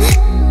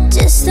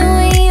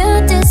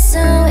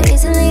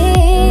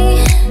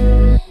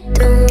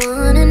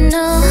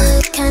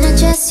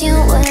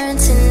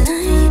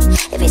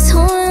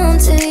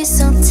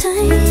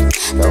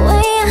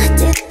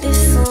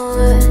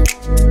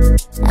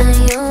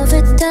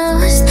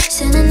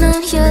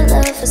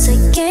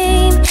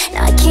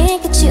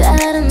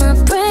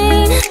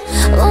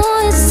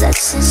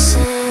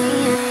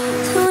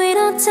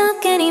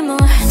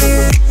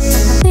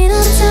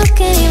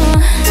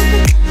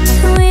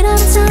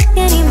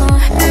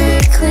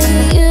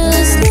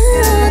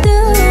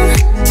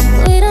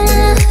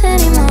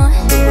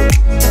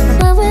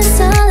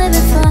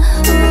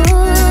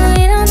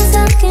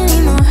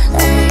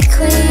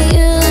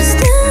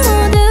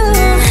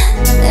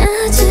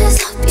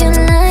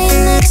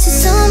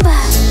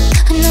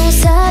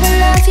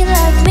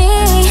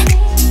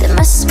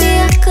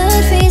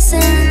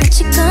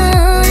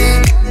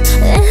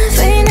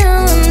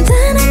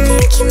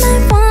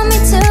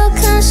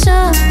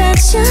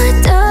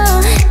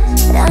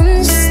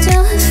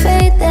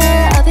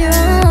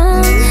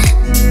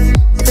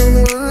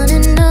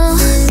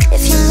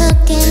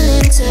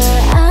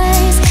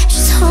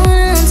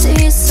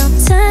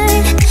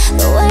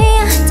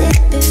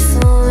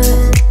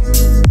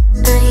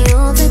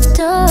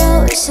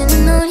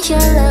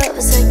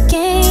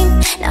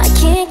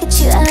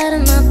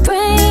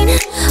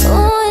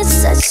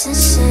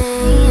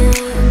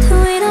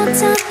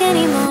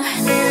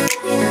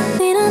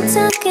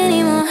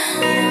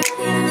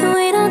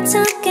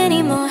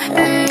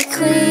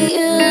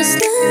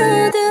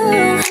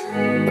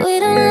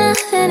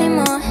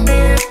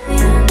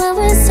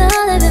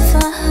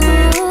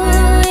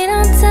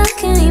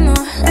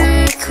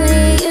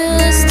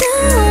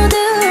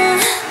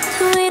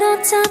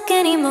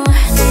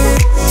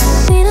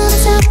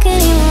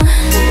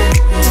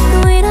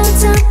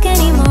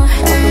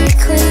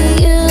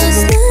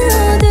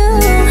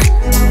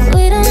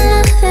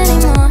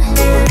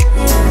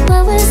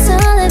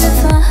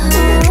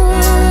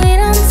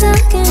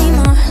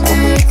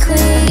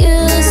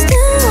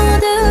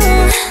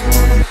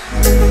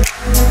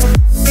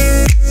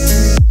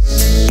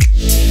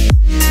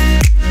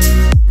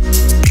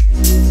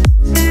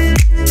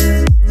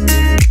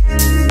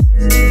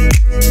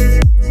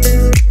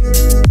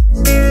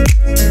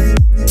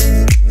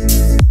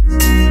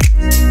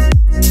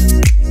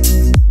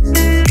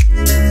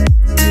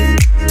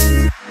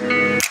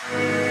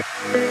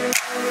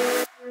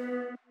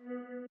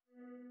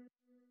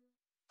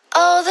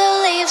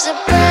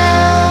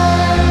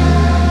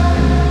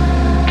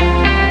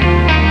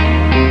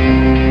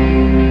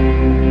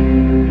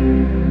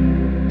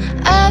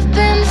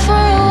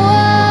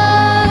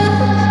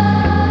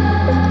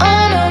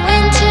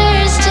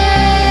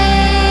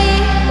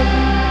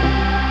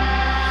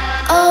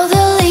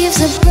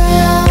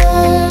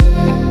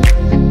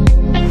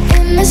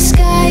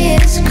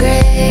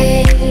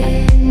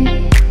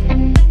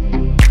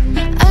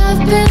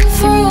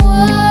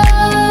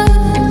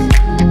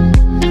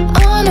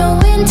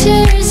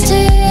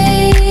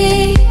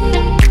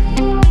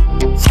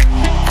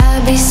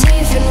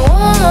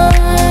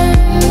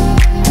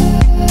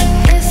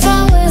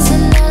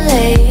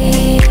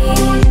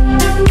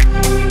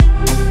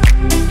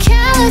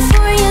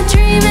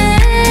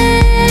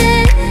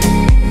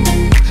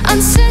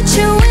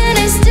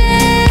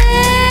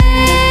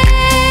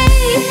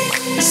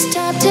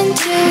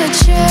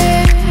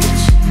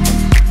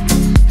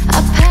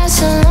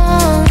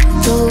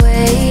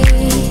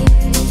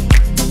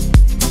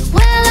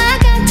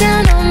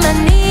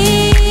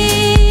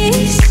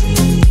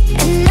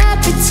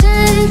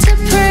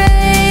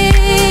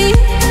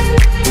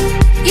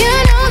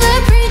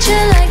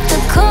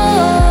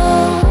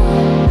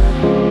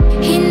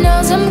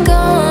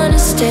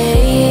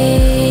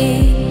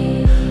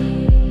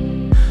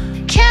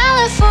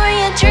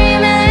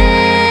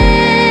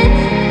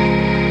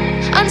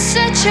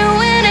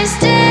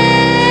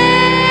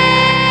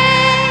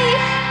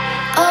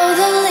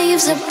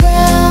leaves are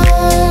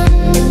brown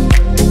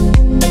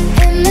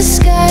and the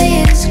sky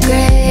is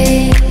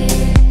gray.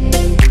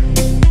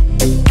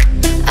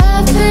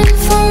 I've been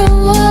for a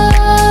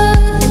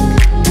walk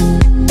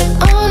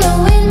on a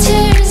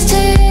winter's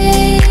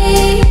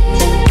day.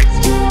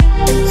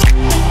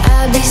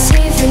 I'd be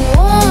safe and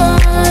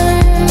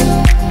warm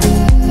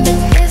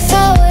if I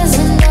was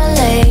in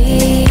LA.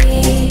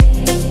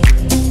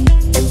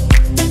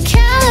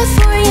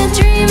 California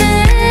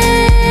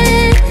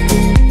dreaming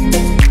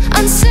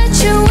on such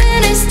a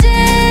winter's day.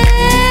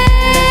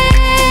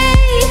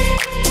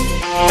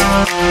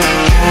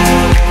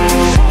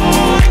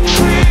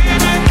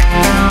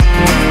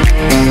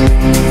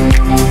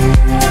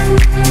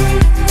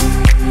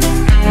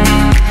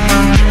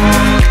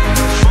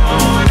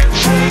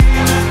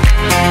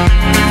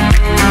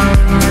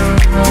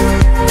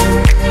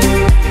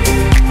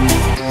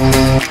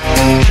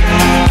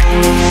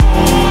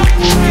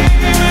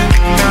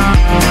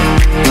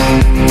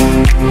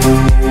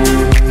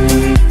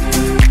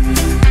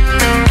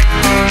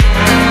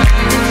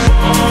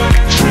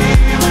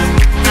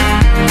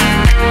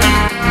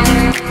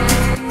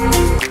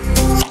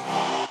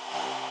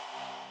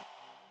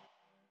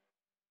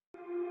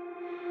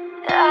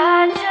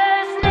 I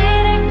just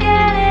need to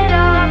get it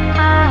off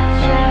my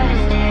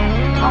chest,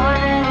 yeah. More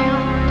than you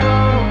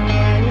know,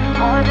 yeah.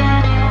 More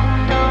than you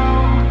know.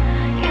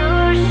 You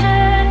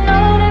should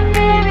know that,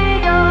 baby,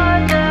 you're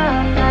the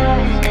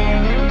best,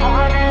 yeah.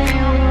 More than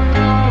you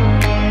know,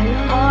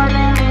 yeah. More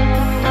than you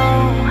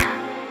know.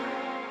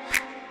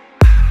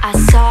 I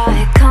saw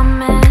it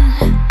coming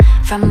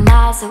from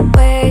miles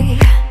away.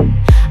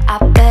 I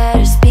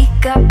better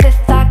speak up if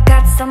I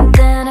got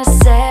something to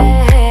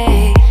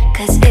say,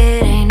 'cause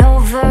it ain't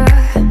over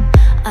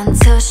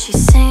until she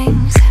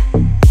sings.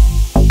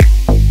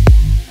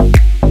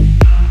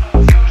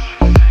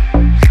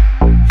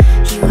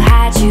 You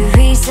had your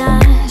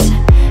reasons,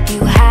 you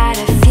had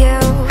a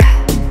few,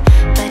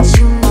 but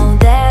you know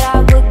that I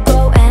would go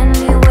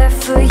anywhere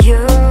for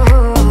you,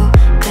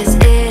 'cause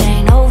it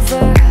ain't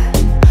over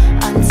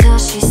until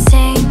she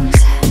sings.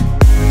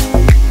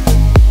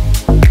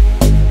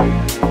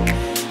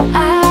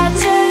 I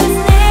just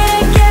need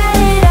to get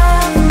it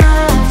off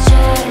my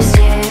chest,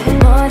 yeah.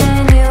 More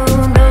than you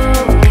know,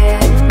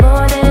 yeah.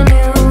 More than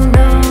you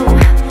know.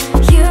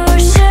 You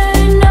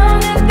should know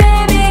that,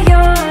 baby,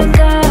 you're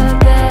the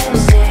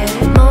best, yeah.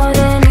 More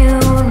than you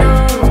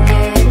know,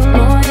 yeah.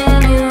 More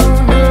than you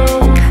know.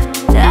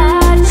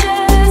 I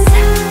just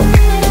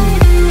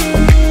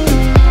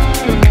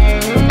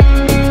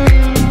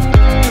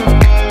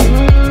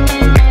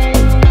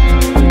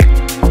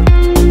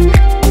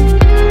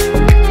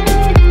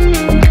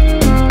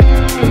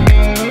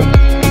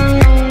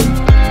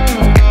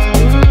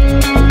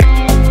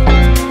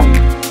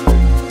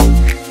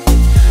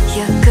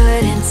Your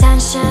good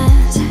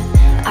intentions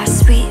are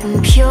sweet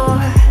and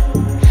pure,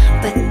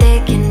 but they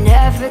can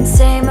never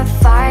tame a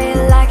fire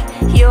like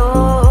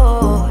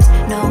yours.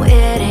 No,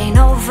 it ain't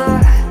over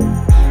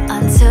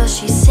until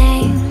she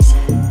sings.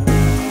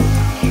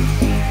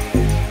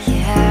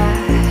 Yeah,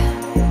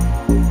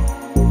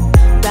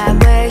 right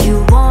where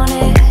you want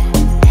it,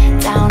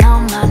 down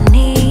on my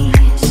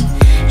knees.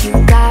 You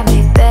got me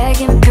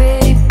begging,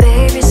 pretty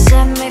baby,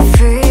 set me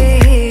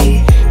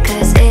free,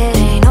 'cause it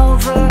ain't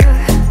over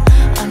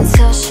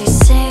until she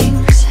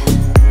sings.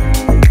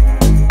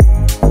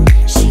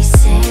 She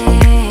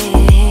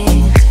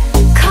sings.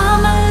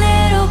 Come a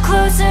little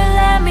closer,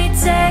 let me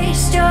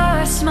taste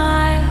your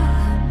smile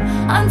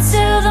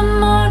until the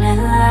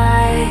morning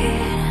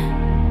light.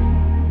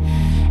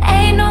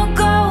 Ain't no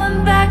going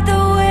back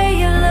the way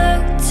you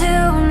look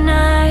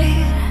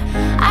tonight.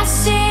 I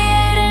see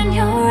it in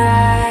your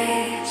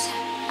eyes.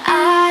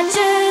 I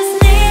just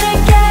need to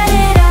get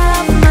it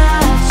off my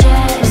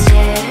chest,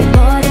 yeah.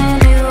 More than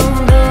you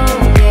know,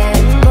 yeah.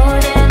 More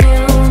than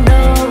you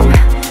know.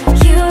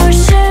 You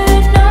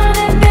should know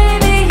that,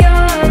 baby,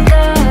 you're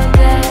the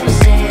best,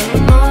 yeah.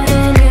 More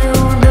than you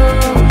know,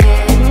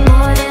 yeah.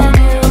 More than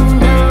you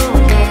know,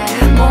 yeah.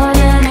 More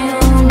than you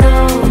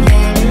know,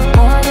 yeah.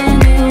 More than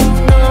you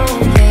know,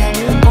 yeah.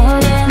 More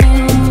than you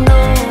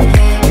know,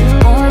 yeah.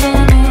 More than you know,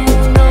 yeah.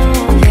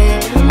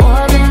 More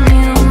than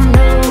you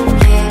know,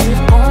 yeah.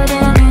 More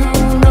than you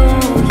know,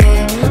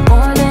 yeah.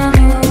 More than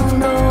you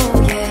know,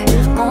 yeah.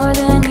 More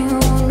than you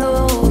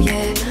know,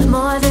 yeah.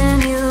 More than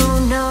you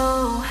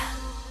know.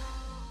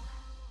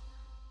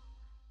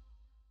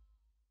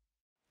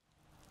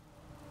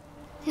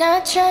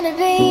 Not trying to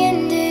be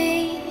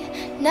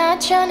indie,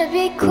 not trying to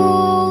be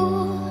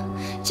cool,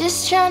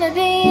 just trying to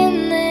be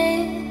in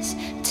this.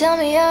 Tell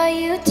me, are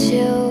you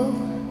too?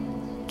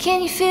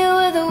 Can you feel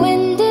where the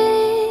wind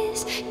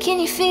is? Can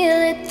you feel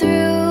it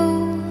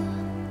through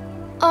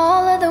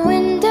all of the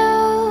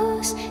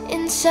windows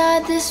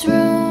inside this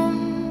room?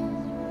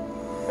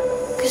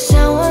 'Cause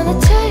I wanna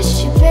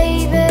touch you,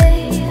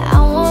 baby. I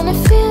wanna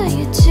feel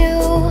you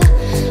too.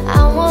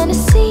 I wanna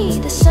see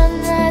the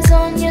sunrise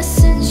on your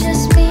sins,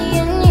 just me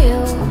and you.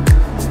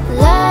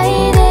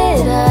 Light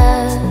it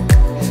up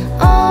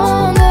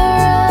on the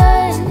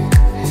run.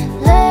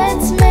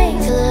 Let's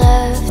make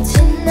love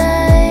tonight.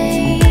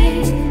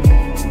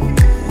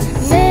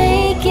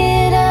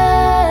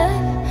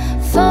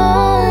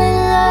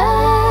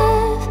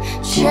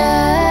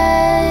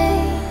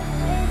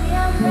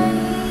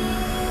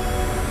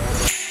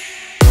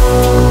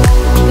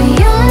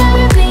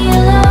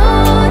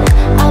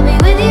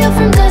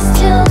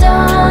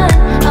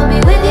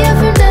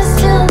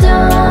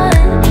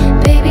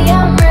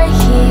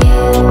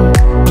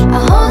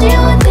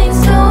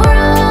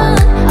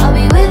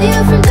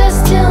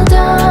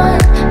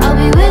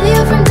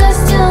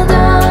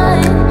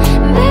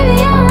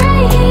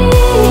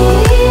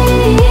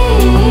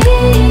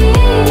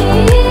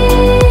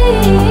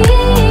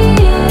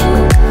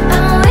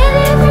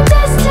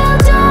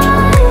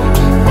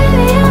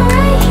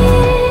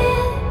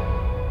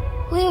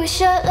 We were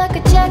short like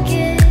a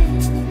jacket,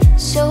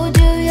 so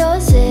do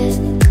yours it.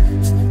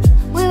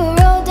 We will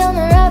roll down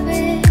the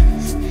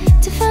rapids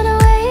to find a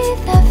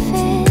wave that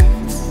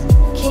fits.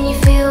 Can you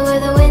feel where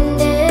the wind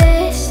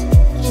is?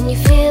 Can you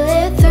feel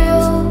it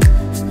through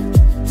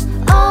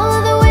all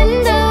of the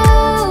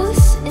windows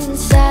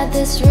inside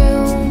this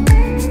room?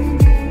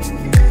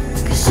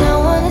 'Cause I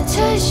wanna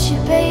touch you,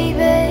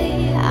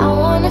 baby, I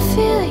wanna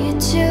feel you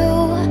too.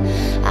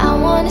 I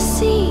wanna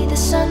see the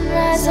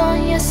sunrise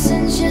on your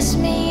sins, just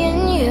me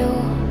and you.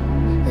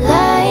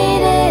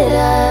 Light it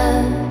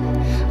up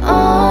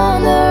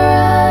on the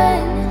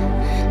run,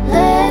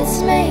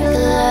 let's make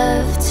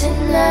love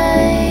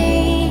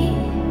tonight.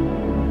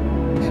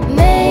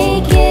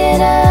 Make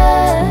it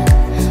up,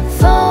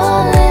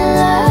 fall in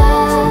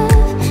love,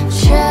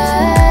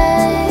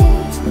 try.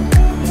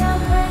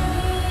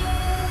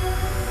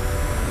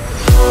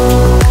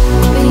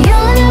 But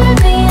you'll never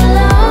be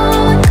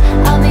alone,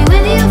 I'll be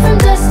with you from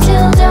dusk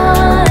till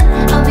dawn.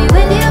 I'll be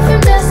with you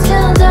from dusk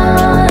till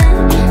dawn.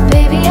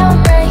 Baby, I'm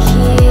right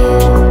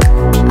here,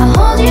 I'll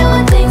hold you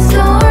when things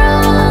go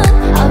wrong.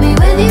 I'll be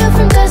with you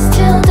from dusk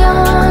till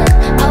dawn.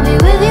 I'll be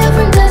with you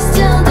from dusk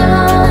till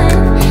dawn.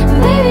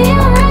 Baby,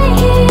 I'm right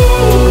here,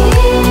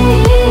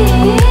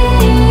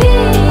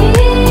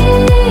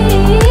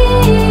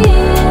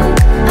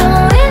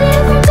 I'm with you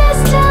from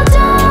dusk till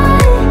dawn.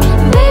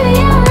 Baby,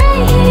 I'm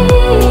right here,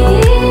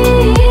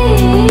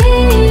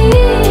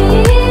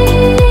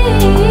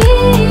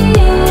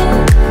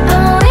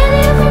 I'm with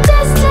you from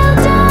dusk till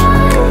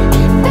dawn.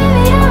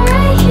 Baby, I'm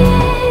right here.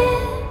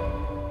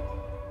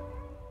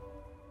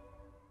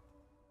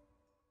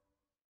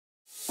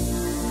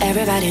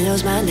 Everybody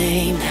knows my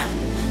name now,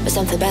 but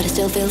something about it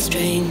still feels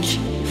strange.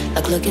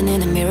 Like looking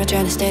in a mirror,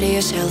 trying to steady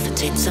yourself and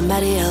seeing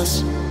somebody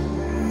else.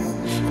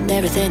 And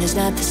everything is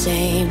not the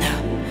same now.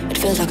 It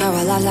feels like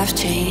our lives have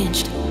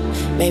changed.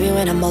 Maybe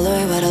when I'm older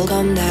it'll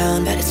calm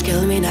down, but it's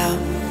killing me now.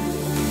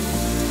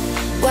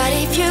 What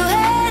if you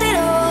had it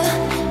all,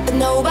 but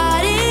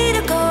nobody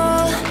to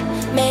call?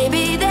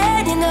 Maybe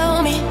then you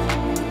know me.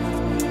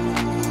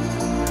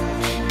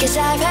 'Cause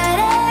I've had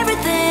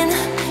everything,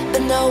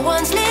 but no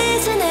one's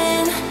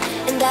listening,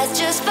 and that's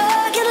just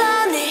fucking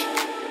lonely.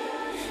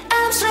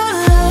 I'm so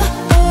lonely.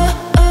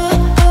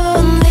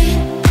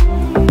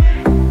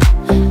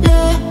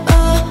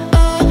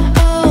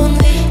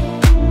 Lonely.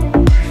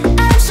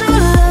 I'm so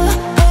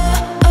lonely.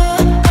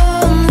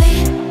 Lonely.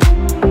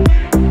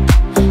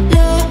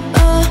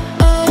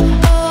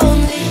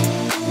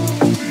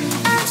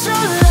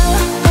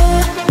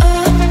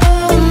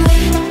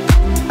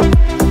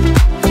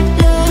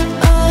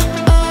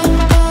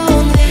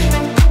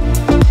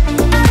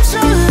 I'm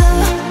so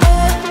lonely.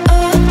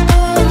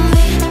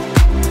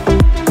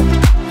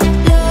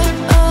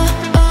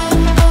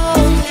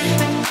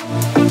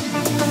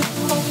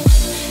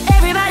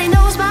 Everybody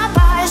knows my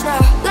bias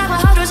now, like my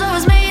heart was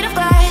always made of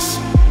glass.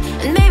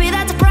 And maybe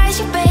that's the price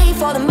you pay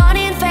for the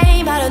money and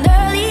fame at an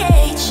early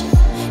age.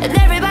 And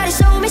everybody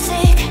saw me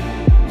sick,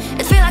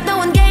 it feel like no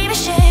one gave a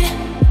shit.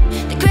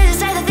 They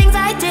criticize the things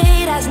I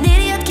did as an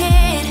idiot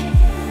kid.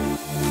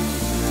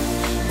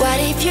 What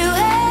if you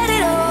had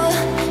it all,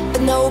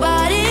 but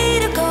nobody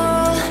to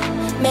call?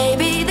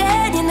 Maybe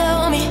then you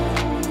know me.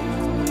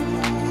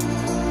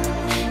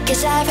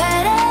 'Cause I've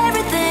had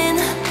everything,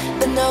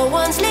 but no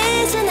one's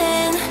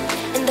listening,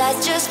 and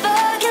that's just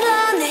fucking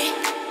lonely.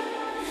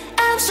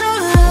 I'm so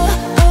lonely.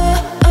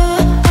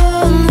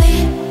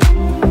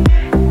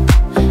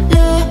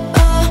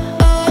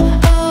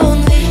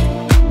 Lonely.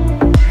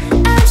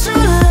 I'm so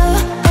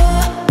lonely.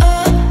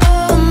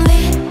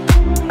 Lonely.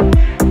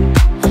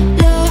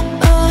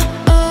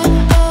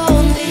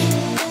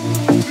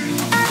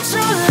 I'm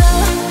so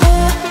lonely.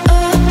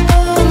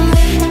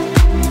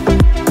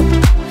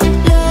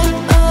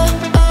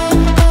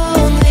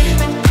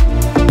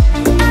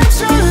 I'm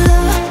so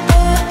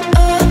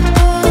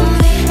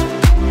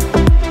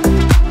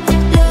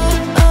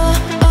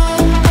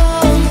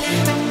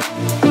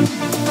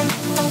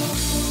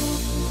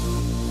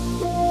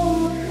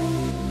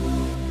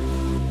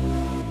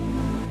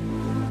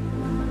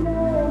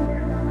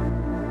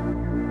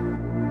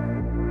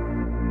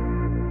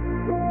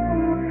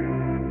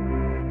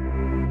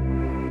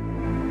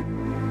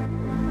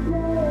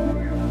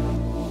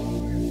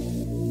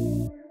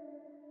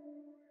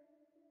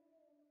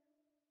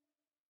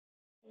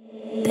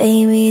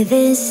Baby,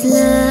 this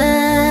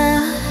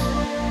love,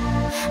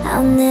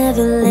 I'll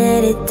never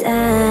let it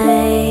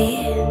die.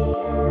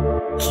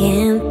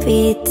 Can't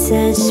be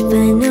touched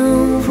by no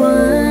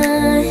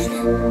one,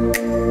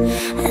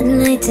 I'd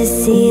like to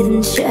see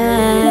them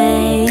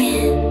try.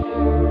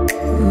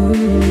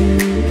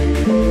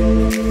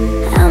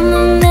 I'm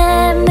a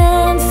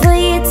madman for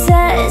your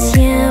touch,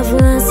 yeah, I've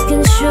lost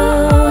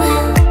control.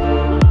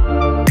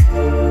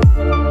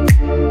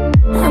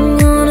 I'm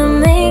gonna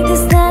make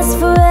this last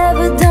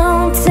forever,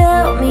 don't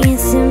tell me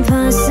it's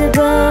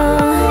impossible.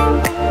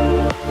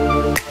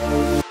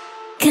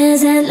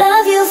 'Cause I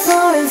love you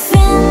for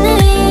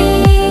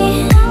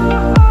infinity,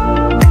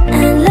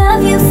 I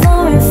love you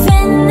for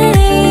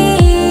infinity.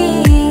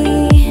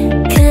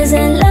 'Cause I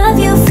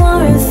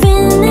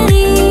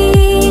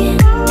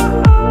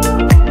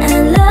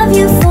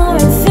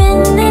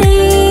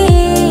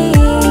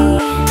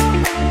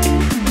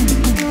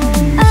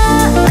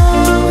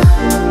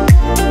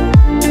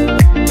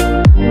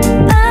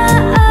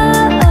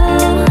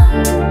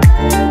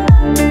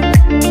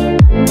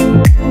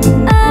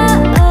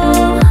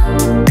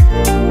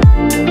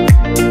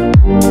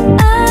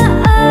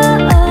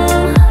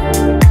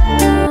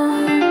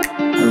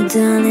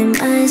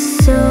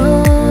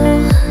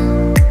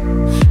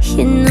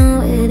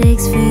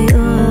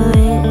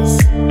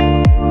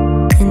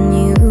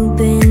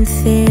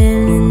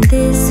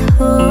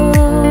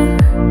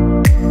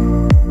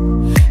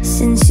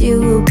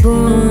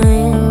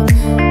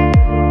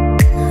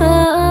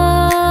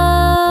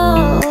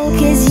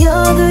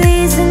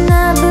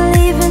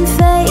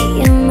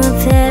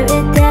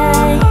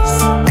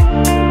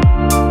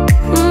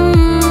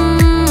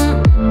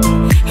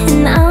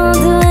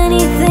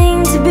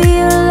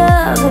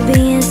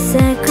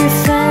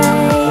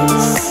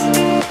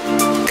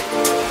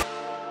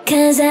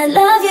I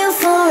love you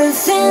for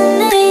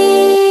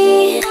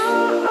infinity.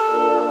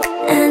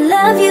 I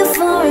love you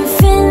for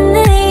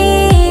infinity.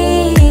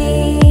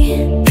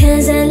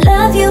 'Cause I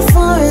love you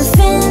for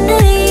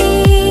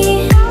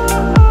infinity.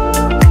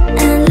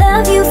 I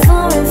love you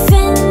for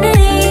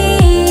infinity.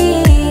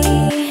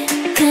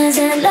 'Cause I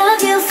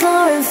love you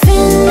for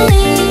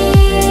infinity.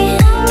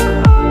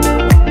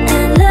 I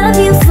love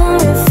you for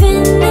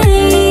infinity.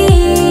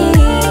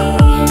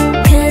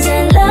 'Cause I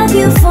love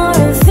you for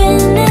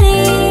infinity.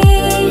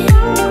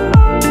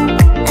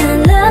 I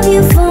love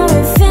you for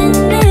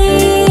infinity.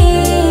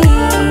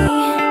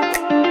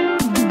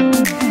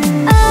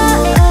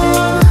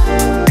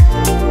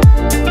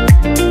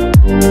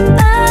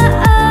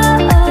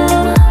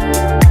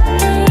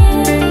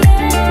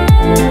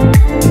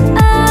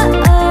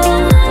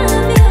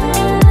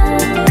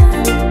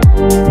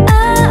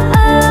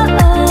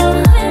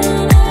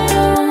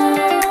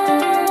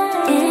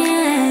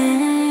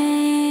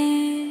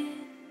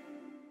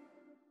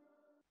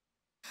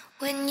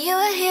 When you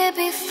were here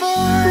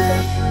before,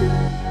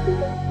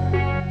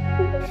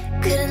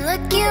 couldn't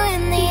look you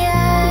in the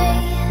eye.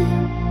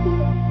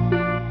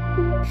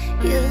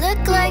 You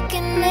look like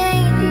an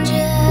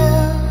angel.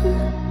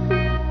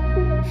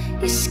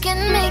 Your skin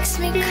makes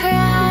me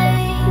cry.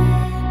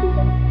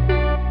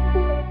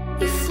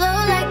 You flow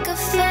like a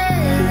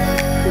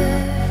feather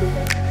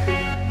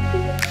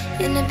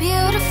in a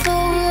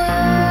beautiful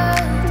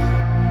world.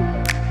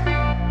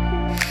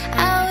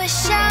 I wish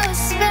I was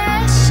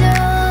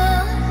special.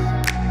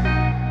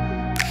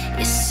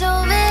 You're so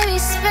very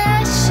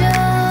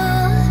special,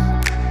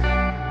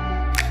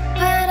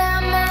 but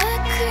I'm a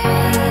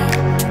creep.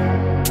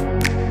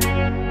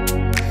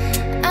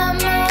 I'm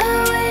a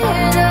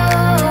weirdo.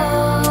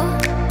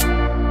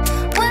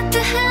 What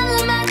the hell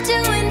am I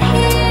doing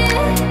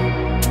here?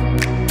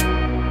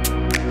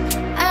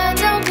 I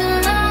don't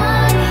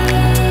belong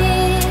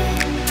here.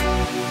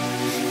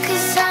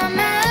 'Cause I'm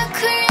a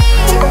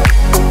creep.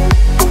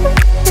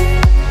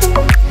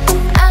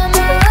 I'm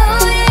a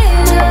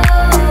weirdo.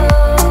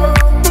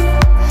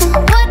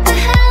 What the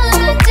hell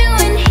am I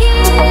doing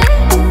here?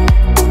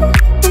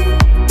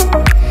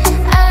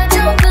 I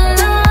don't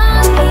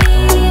belong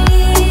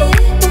here.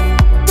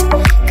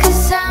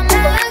 'Cause I'm a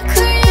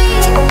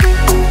creep.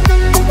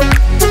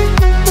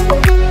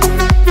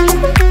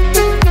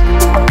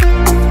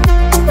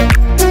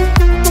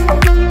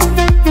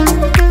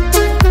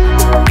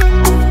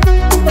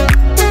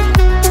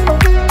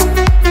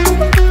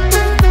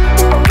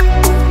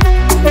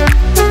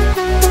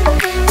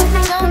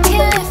 Don't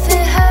care if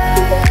it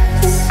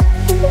hurts.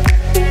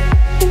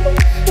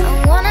 I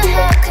wanna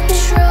have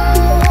control.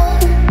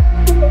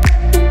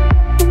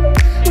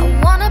 I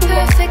want a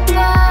perfect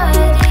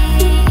body.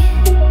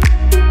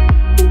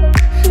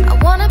 I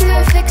want a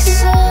perfect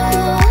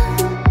soul.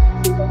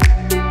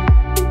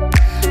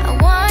 I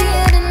want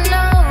you to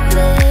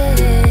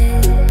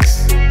notice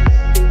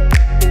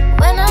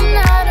when I'm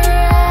not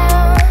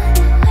around.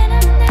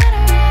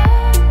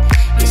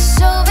 You're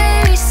so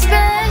very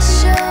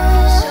special.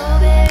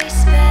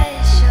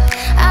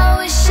 I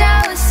wish I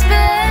was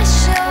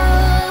special,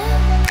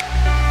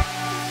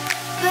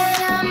 but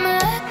I'm a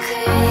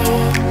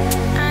creep.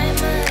 I'm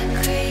a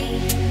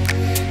creep.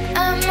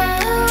 I'm a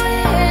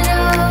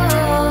weirdo.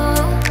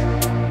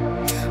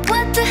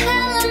 What the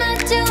hell am I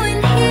doing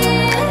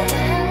here?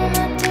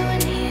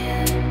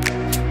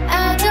 I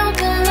don't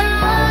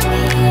belong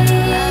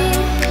here.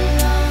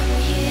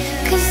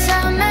 'Cause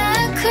I'm a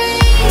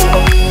creep.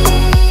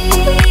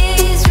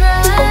 He's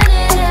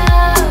running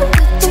out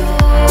the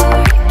door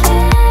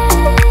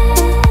again.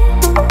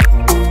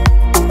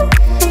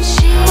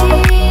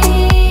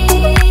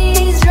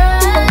 She's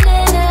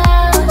running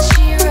out.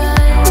 She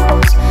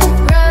runs.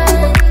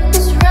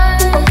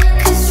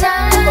 'Cause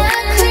I'm a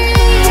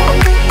creep.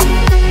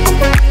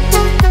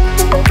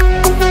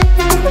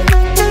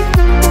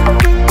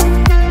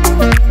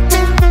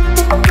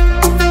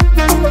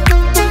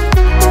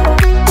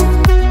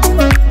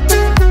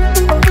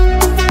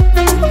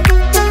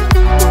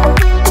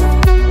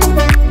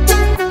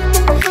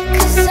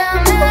 Cause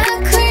I'm a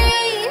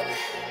creep.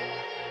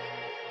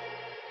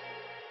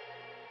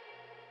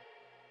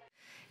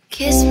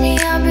 Kiss me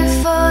out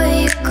before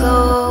you go.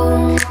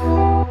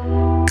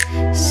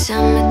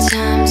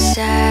 Summertime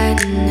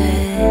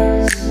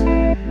sadness.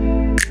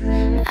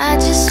 I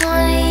just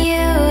wanted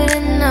you to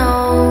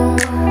know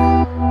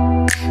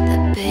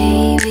that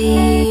baby,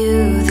 you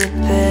the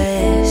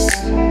best.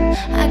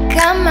 I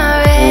got my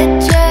red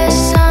dress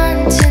on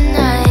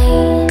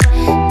tonight,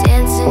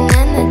 dancing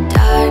in the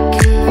dark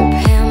in the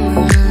pale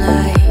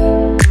moonlight.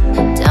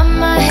 Done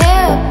my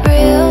hair up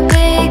real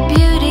big,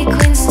 beauty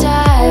queen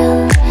style.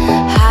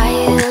 High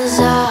heels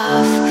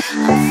off,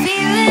 I'm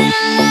feeling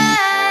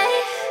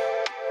alive.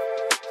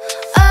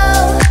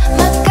 Oh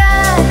my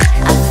God,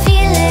 I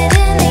feel it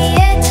in the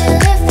air to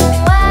live for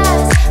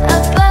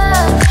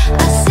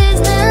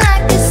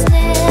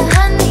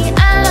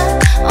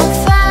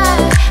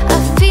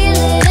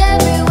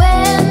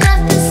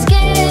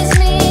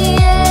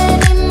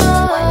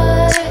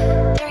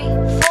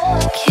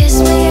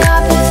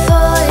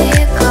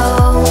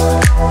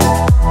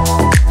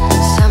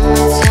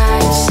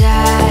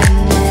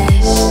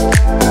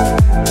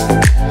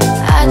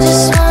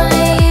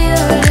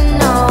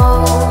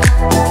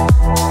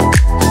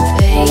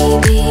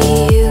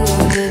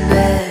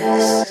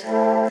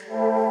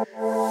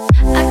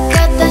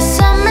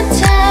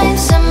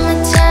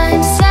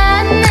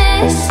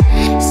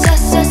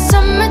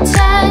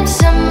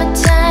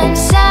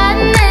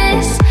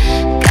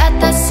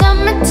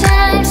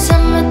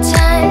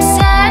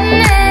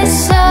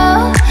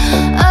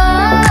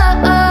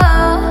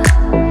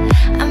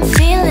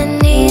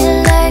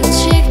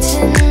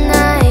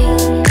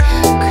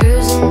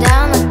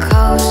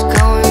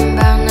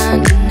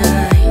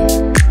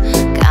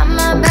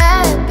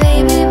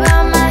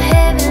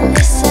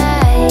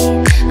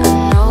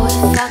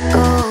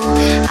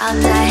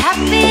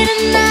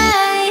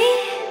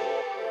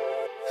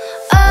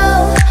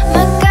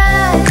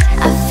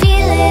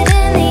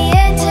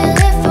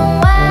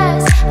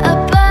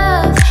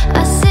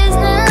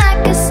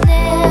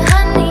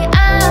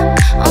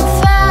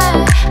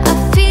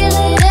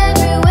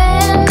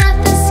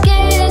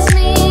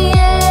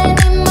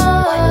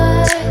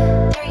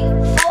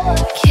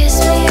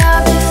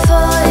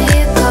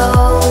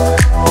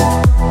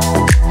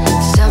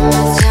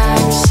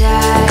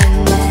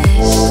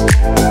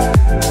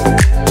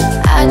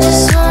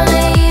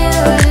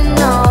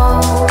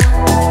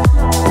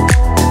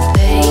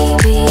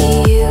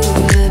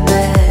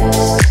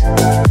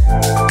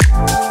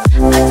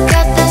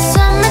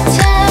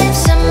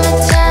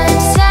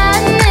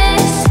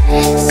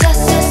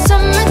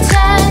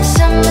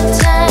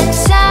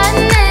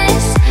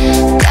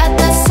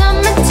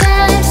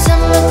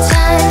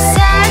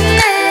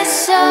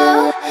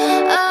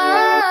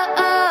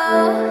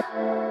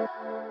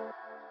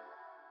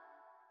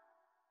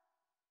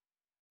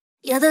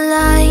You're the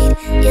light,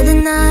 you're the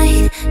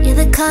night, you're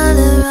the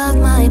color of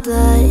my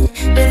blood.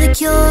 You're the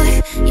cure,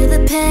 you're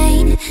the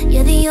pain,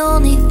 you're the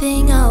only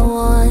thing I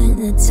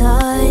wanna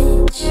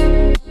touch.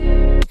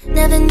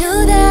 Never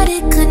knew that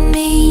it could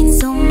mean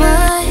so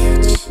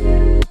much,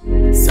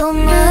 so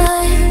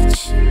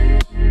much.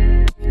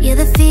 You're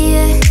the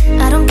fear,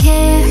 I don't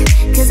care,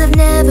 'cause I've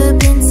never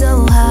been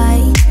so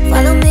high.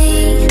 Follow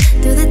me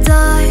through the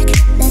dark,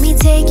 let me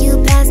take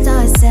you past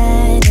our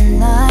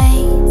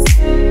satellites.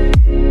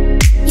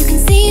 You can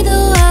see the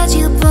world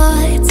you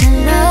brought to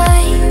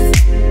life,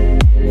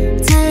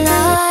 to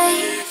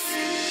life.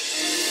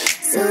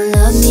 So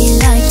love me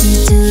like you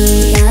do,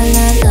 la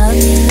la, love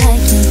me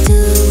like you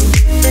do.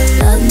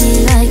 Love me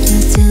like you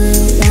do,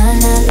 la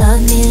la,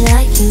 love me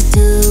like you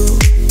do.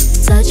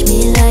 Touch me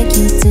like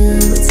you do,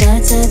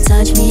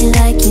 touch me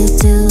like you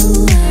do.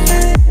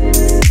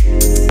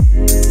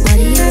 What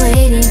are you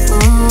waiting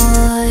for?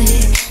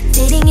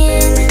 Fading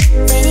in,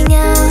 waiting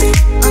out,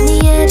 on the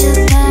edge of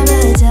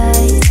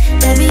paradise.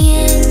 Every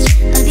inch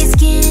of your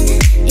skin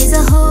is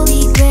a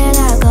holy grail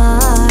I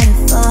gotta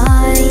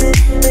find.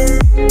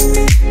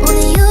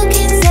 Only you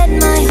can set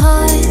my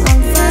heart on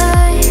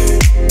fire,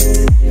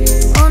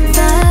 on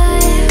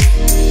fire.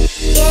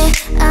 Yeah,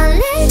 I'll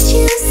let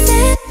you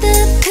set the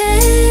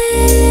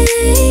pace,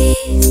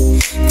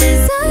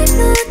 'cause I'm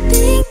not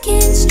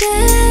thinking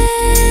straight.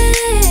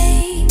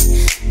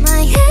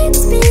 My head's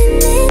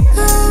spinning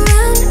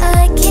around,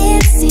 I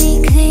can't see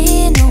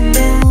clear no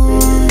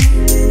more.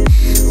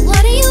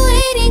 What are you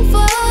waiting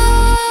for?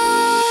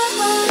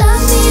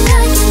 Love me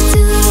like you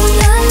do,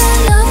 la la,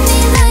 love me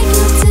like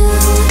you do.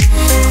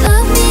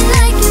 Love me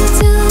like you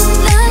do,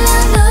 la la,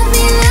 love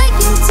me like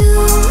you do.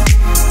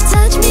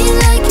 Touch me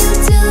like you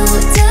do,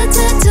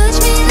 touch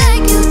me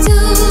like you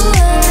do.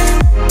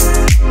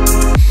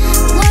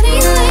 What are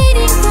you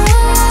waiting for?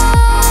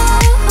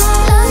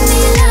 Love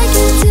me like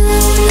you do,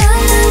 la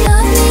la,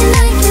 love me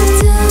like you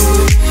do.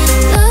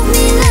 Love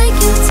me like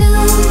you do,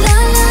 la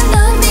la,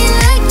 love me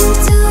like you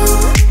do.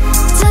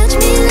 Touch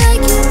me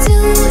like you do,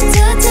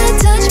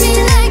 touch me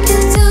like you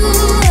do.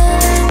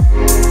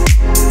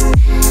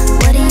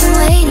 What are you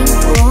waiting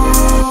for?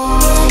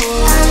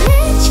 I'll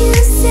let you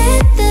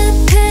set the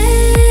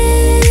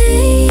pace,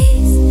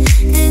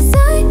 'cause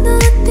I'm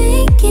not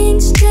thinking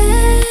straight.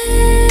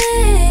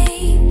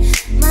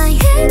 My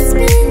head's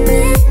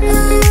spinning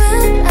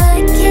around, I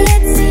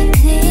can't see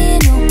clear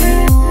no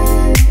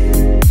more.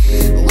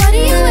 What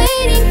are you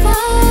waiting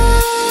for?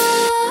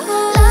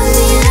 Love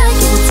me like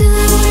you do,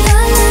 la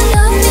la,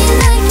 love me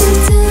like you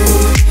do.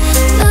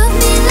 Love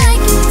me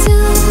like you do,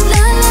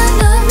 la la,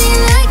 love me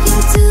like you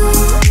do.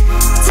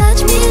 Touch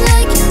me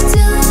like you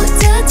do,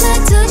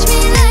 touch me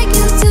like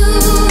you do.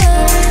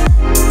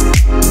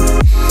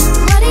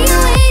 What are you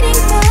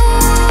waiting for?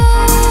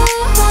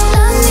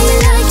 Love me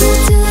like you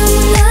do,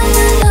 la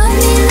la, love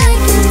me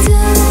like you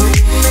do.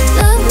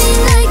 Love me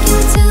like you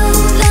do,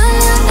 la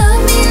la,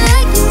 love me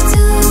like you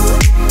do.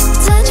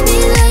 Touch me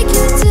like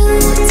you do,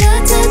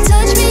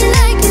 touch me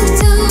like you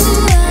do.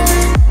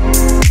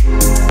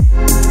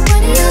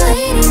 What are you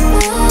waiting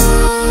for?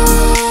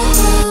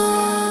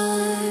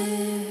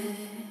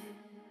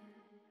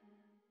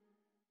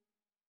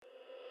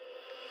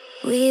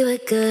 We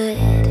were good,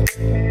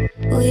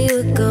 we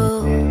were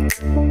gold.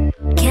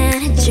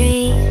 Kind of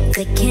dream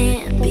that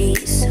can't be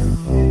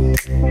sold.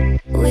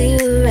 We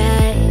were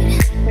right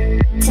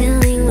till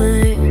we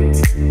weren't.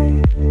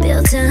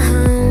 Built a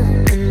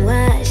home and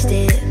watched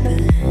it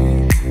burn.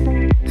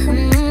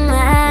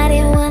 I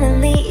didn't wanna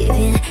leave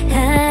you,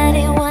 I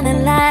didn't wanna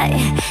lie.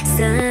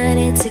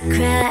 Started to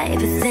cry,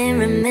 but then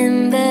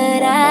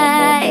remembered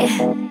I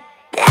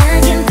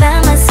can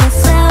find myself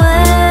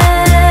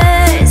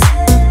flowers.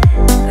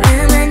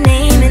 Write my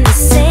name in the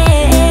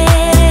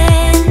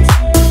sand.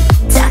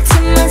 Talk to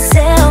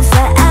myself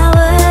for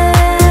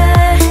hours.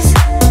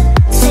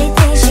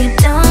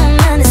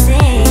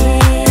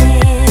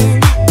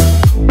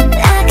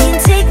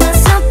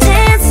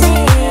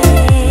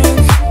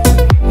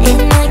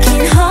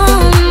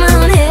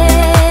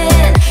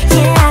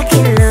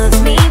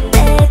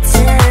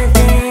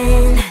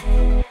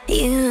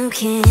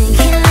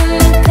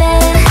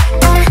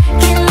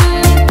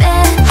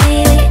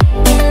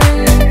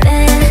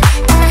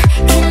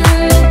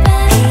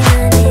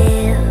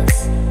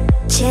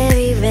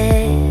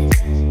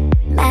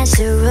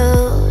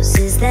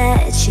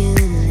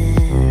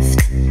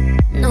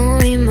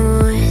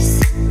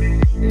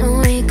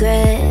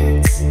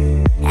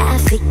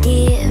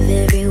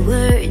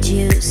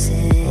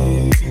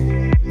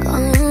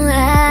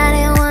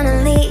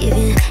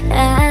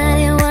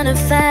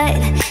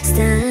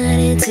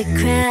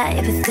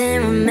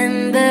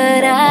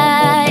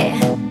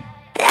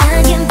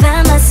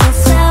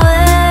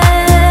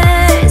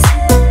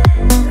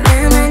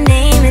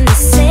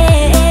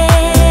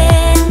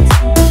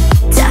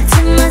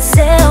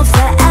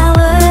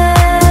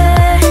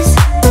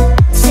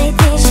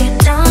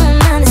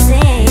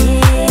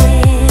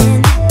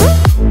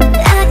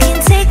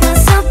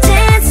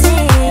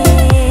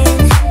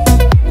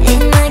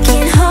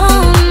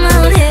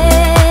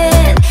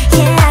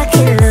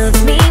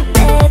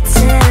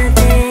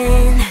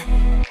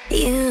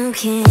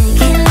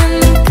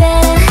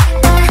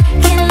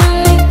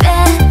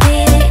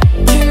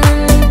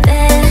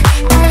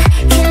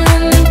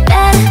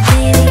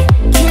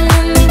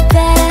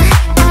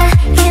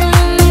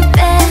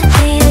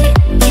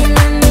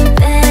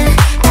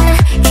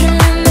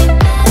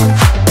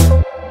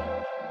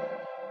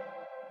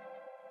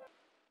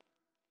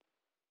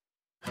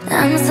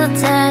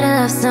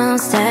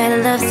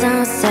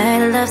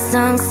 Tired of love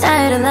songs,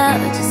 tired of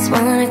love. I just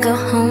wanna go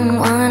home,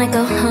 wanna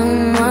go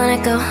home, wanna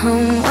go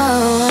home.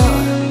 Whoa,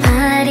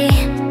 party,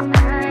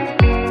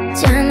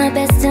 trying my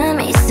best to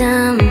meet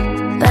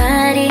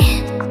somebody,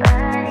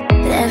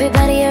 but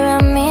everybody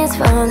around me is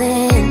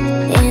falling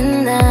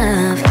in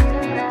love.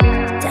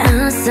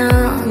 Down so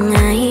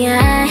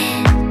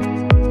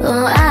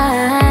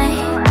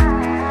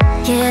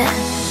yeah,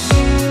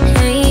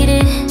 hate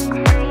it.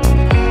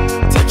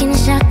 Taking a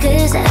shot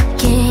 'cause I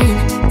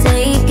can't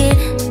take it,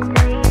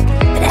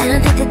 but I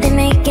don't think that they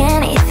make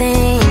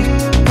anything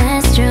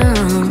that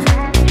strong.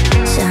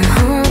 So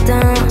hold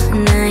on,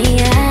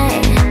 yeah.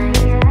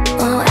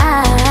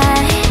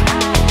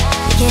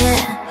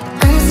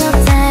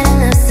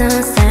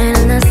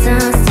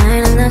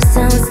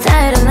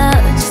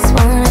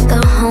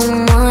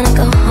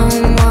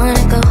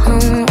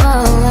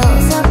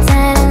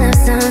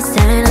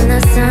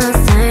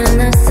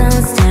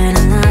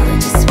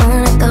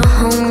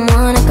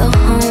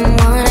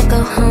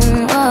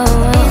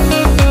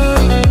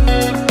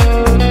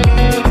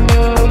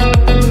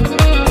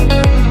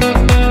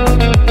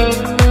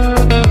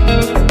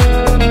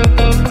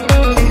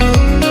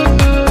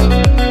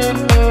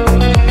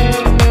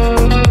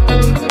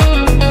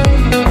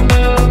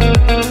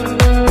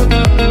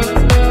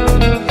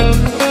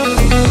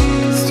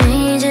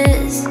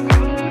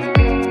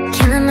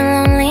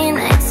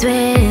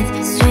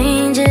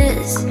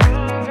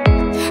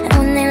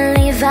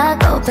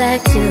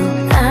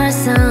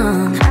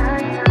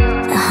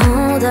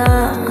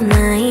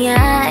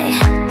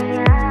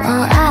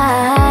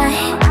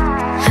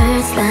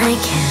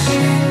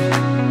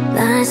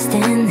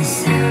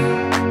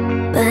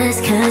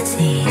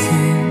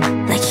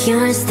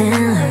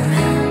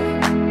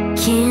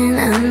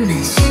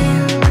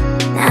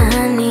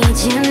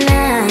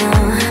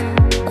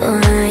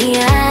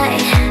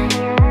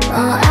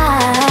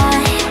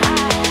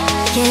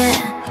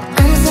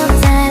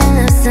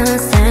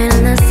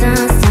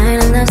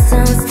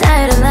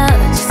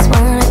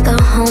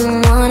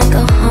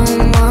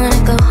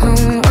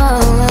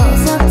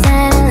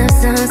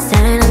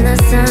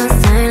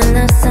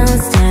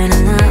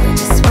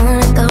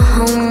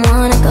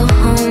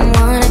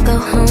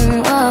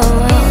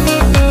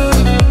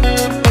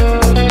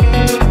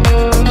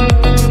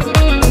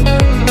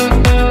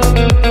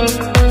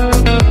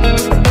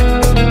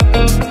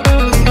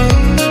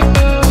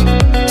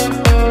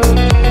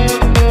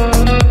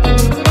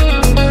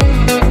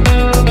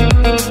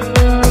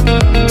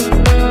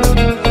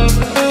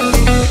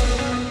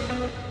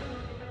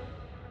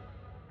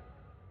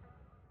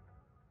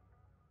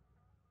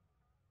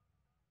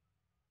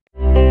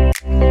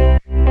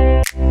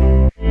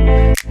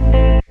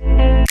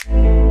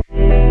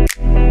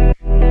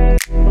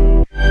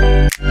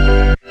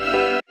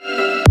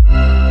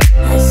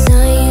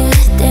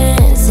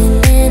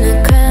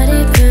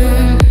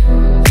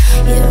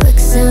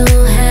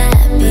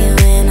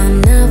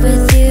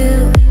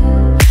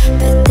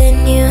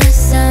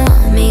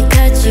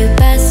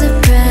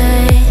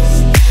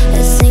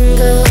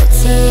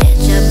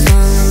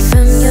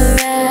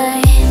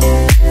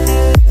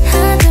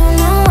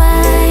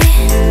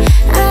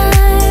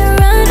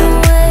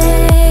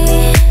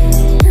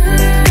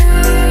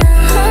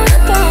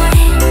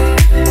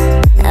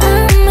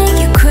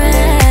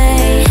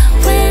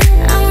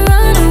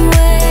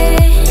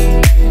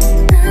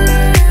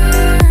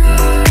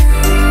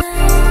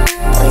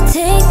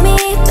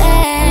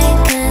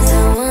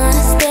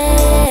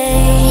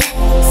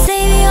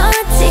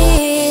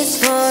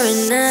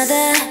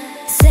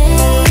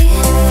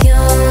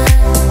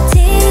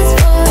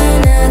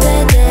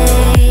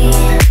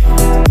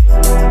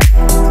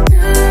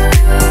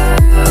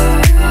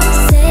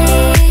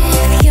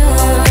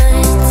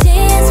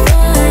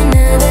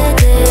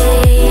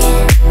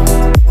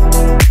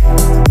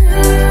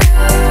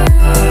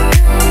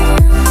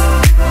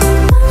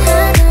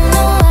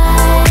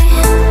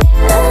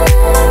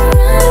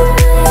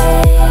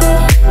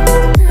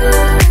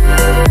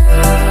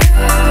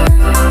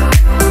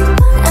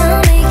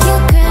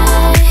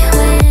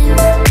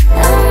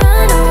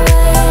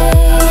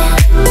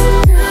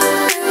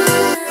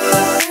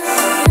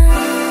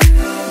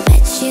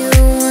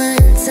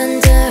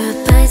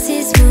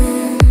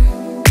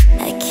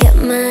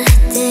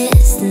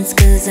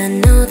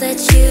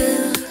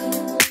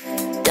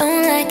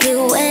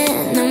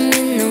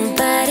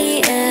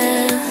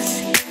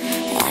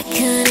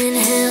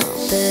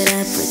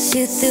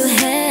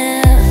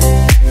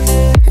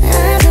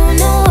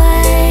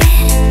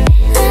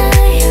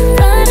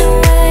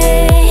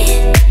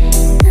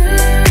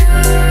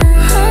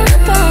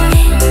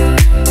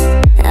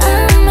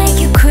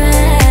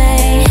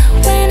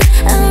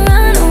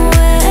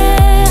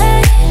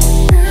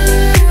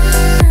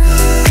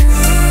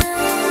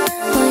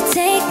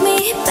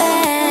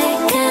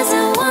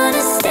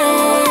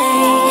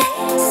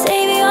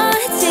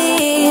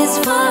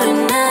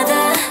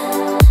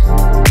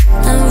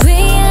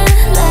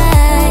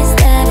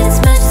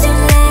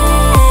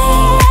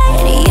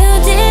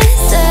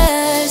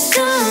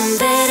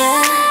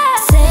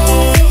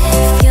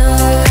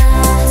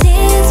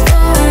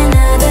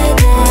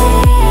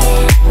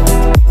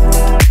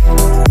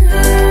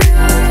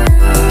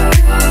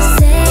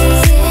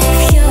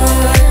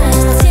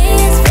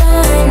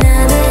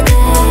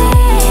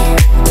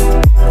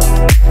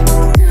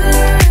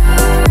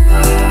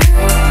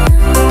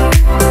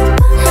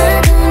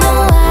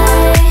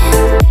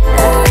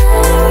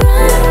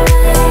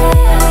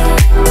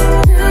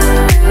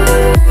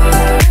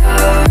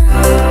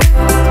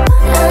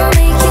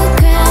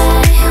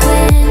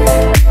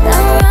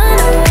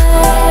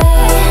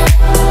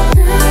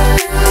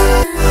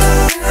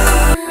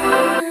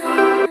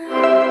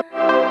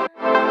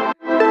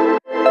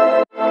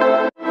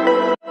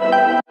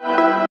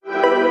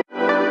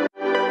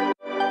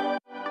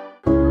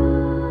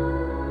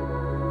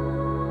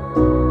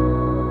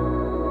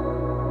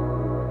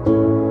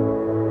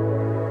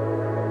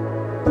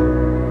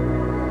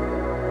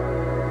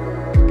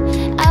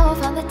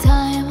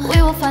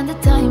 find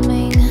the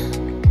timing,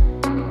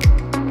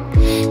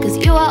 'cause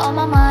you are on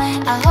my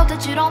mind. I hope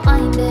that you don't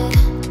mind it.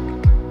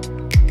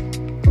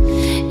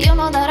 You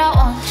know that I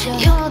want you,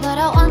 you know that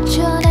I want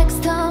you next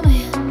to me.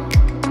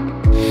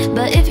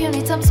 But if you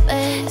need some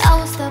space, I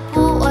will step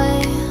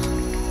away.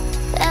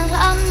 And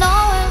I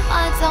know it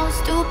might sound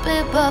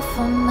stupid, but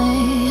for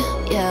me,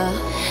 yeah,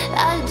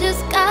 I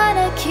just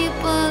gotta keep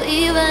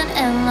believing.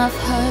 And I've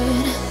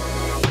heard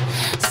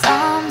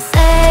some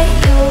say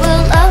you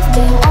will love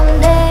me one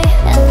day,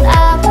 and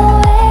I will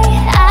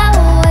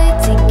wait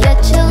to get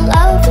your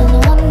love in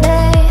one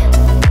day.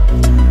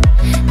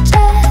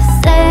 Just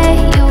say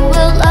you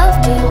will love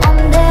me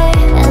one day,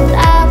 and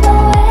I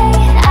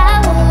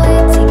will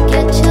wait to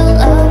get your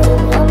love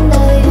in one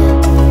day.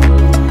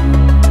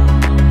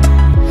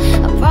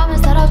 I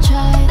promise that I'll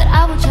try, that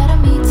I will try to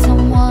meet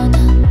someone.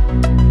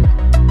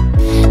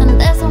 And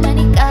there's so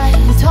many guys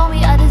who told me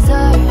I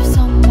deserve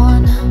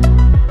someone.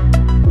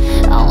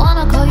 I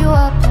wanna call you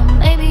up, but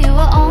maybe it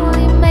will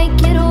only make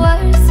it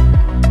worse.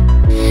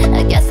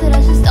 I guess that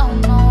I just don't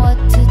know what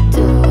to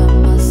do with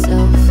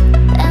myself.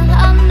 And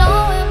I know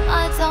it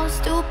might sound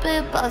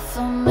stupid, but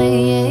for me,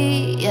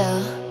 yeah,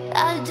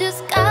 I just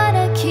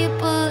gotta keep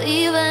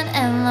believing.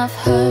 And I've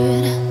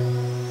heard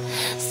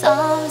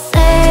some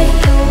say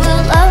you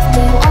will love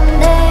me one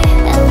day,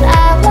 and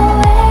I will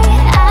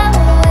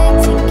wait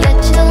to get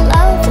your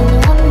love in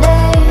one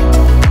day.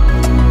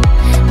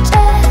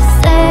 Just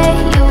say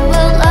you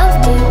will love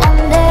me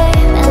one day,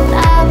 and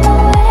I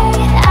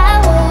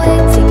will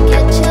wait to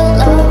get your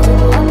love in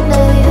one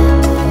day.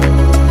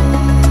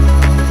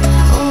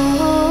 Ooh,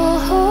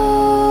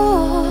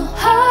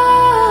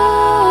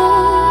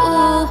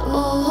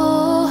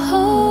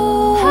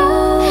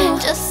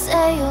 just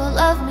say you'll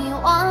love me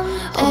one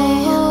day.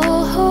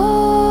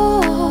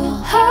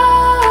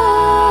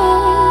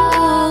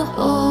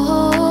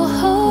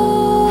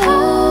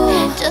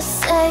 Just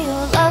say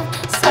you'll love.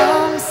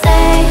 Some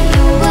say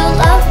you will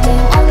love me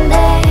one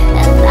day,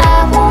 and I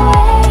will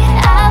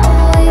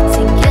wait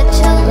to get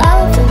your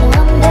love in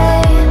one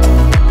day.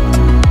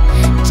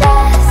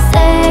 Just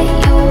say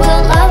you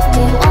will love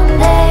me one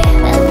day,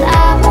 and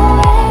I will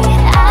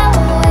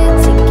wait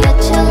to get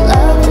your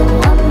love in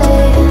one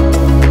day.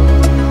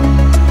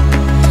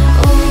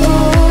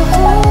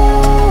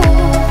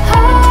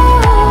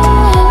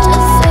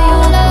 Just say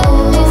you love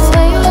me,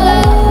 say you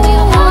love me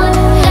one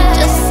day.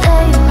 Just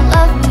say you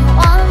love me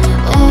one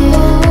day.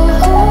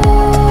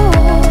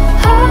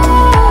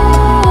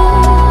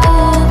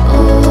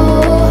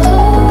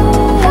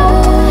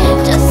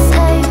 Just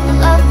say you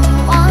love me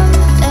one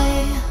day.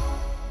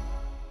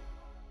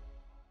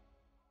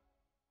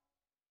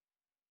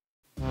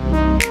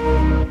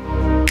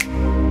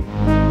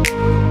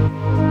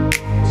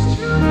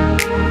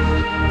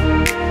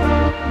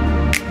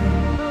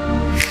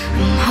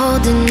 I'm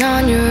holding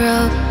on your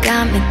rope,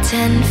 got me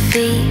 10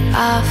 feet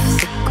off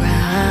the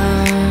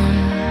ground.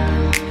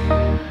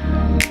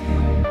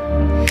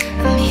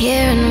 I'm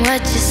hearing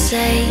what you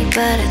say,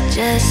 but I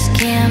just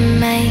can't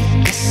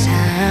make a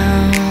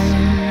sound.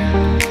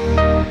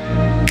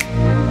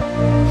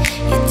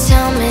 You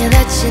tell me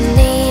that you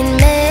need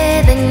me,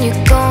 then you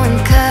go and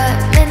cut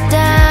me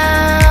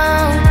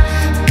down.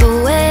 But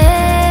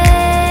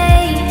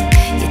wait,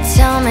 you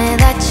tell me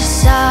that you're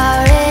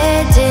sorry,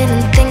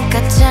 didn't think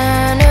I'd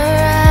turn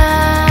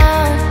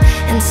around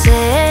and say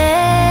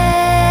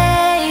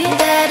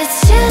that it's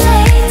too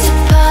late to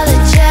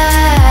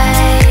apologize.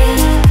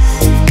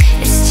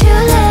 It's too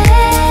late.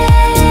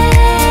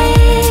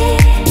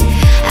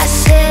 I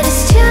said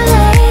it's too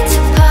late to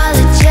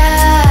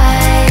apologize.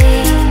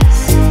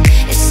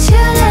 It's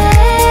too late.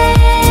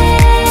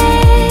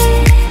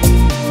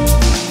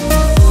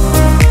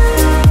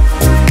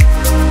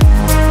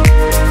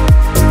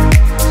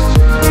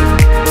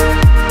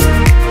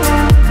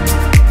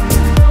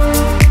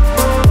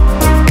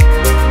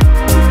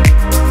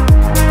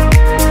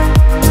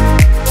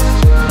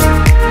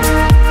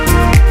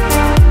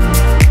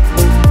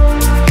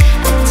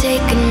 I'd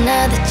take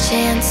another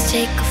chance,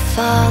 take a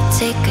fall,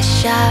 take a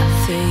shot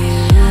for you.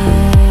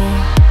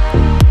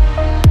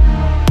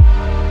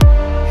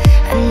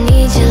 I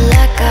need you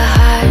like a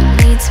heart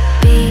needs a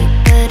beat,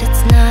 but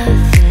it's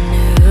nothing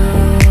new.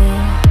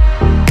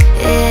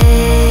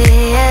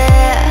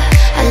 Yeah,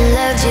 I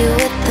loved you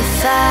with the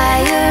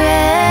fire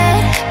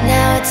red,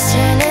 now it's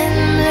turning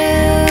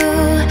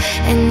blue.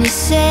 And you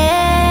say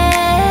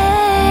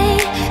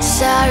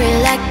sorry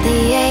like the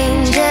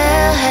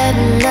angel,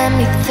 heaven let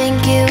me think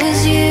it was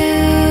you.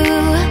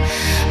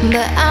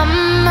 But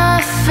I'm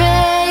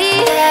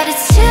afraid that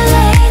it's too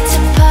late to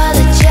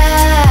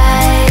apologize.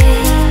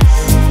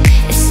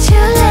 It's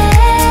too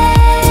late.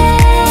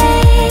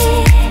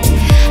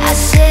 I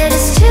said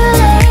it's too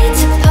late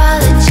to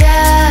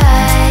apologize.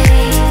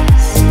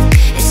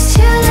 It's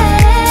too late.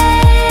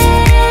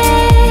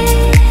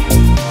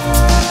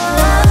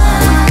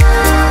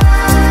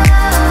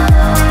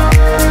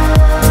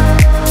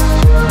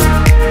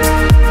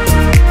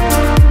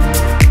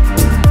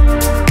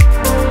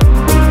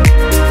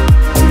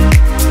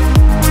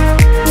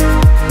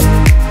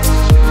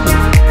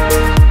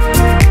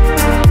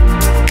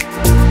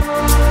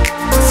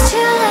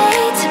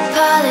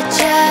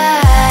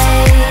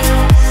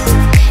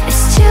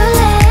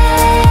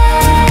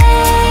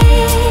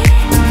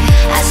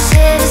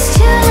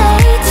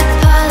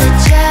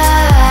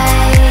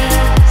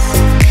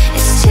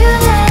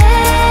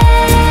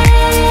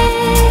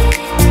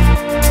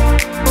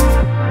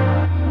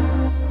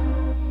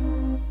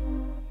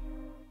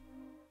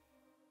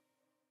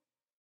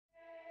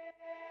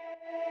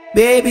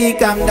 Baby,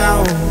 calm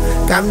down,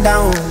 calm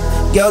down.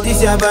 Girl,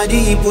 this your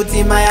body, put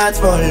in my heart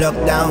for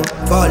lockdown,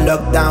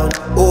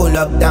 oh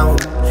lockdown.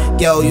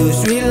 Girl, you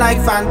sweet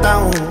like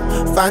phantom,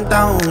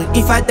 phantom.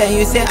 If I tell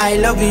you say I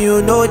love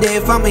you, no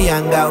day for me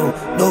younger,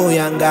 no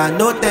younger.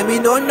 No tell me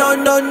no, no,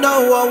 no, no.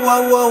 Oh,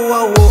 oh,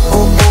 oh, oh,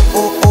 oh,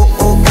 oh, oh,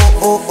 oh,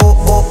 oh, oh, oh,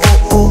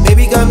 oh, oh.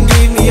 Baby, come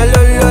give me a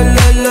lo, lo,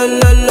 lo, lo,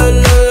 lo, lo,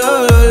 lo,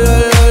 lo, lo,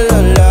 lo,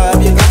 lo.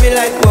 You got me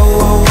like whoa,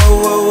 whoa,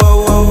 whoa, whoa,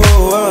 whoa, whoa,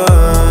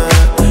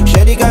 whoa.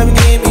 Shawty, come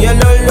give me a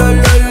lo, lo,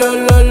 lo, lo,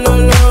 lo, lo,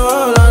 lo,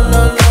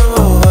 lo,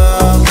 lo.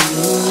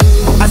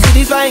 I see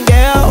this fine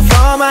girl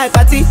for my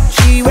party,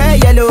 she wear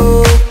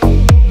yellow.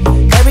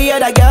 Every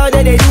other girl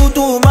that they do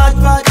too much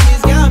for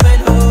this girl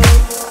mellow.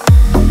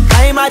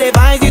 I'm at a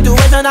fine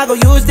situation, I go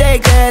use the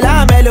girl,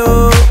 I'm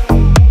mellow.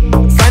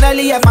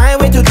 Finally I find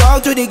way to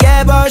talk to the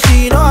girl, but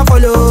she know I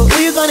follow. Who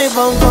you gonna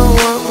phone for?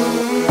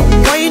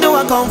 Why you know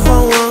I come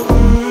for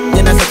one?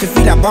 Then I start to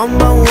feel a bum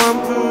bum one.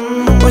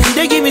 But she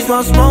dey give me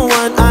small small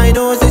one. I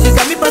know, say she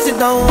saw me pass it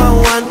down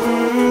one one.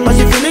 But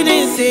she feeling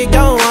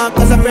insecure one.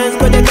 Cause her friends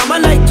go they come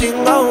and like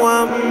chingo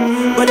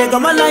one. But they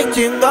come and like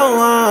chingo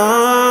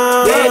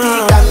one.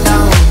 Baby, calm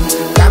down,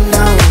 calm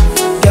down.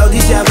 Girl,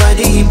 this your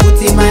body, put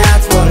in my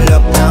heart for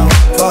lockdown,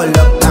 oh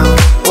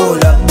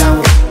lockdown.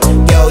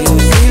 Girl, you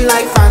feel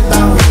like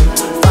phantom,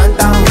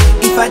 phantom.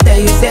 If I tell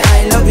you say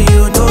I love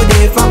you, no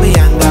day for me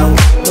younger,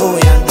 no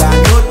younger.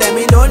 No tell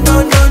me no,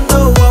 no, no, no.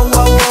 Whoa,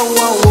 whoa, whoa,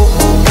 whoa, whoa,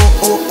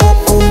 oh, oh, oh,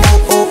 oh,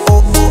 oh, oh,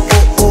 oh,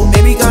 oh, oh.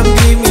 Baby, come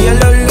give me a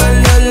lo, lo,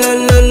 lo, lo,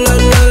 lo, lo,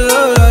 lo,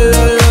 lo,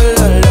 lo,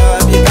 lo, lo.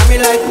 You got me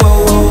like whoa,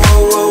 whoa,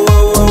 whoa,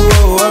 whoa, whoa,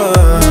 whoa,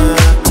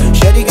 whoa.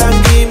 Shawty, come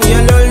give me a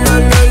lo, lo,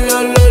 lo, lo,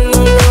 lo,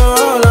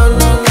 lo, lo,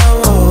 lo,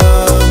 lo.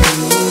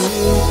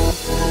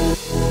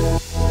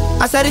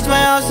 As I reach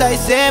my house, I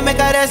say, make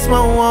her rest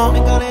my one.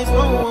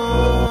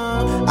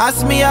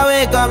 Ask me, I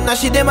wake up, now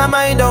she did my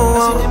mind,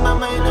 oh.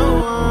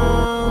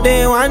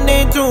 Day one,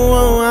 day two,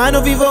 I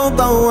know people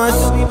go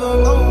us.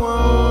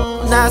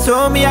 Now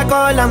so me, I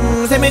call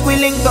them, say make we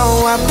link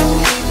go up.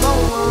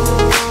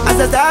 As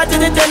I start to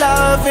tell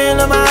her,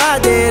 feel my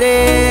heart it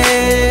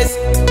is.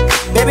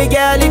 Baby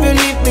girl, if you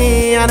leave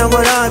me, I don't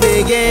go love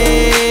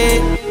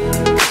again.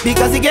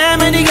 Because you gave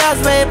me the gas,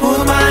 may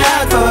pull my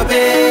heart for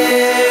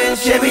pain.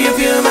 Baby, you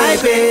feel my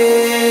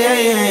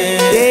pain.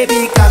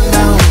 Baby, calm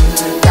down,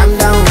 calm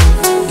down.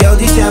 Girl,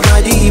 this your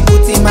body,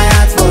 put in my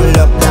heart for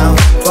lockdown,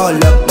 oh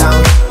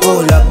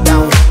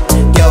lockdown.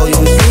 Girl, you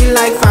feel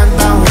like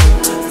phantom,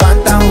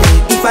 phantom.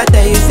 If I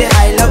tell you say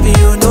I love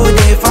you, no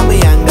day for me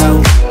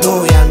younger,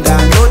 no younger.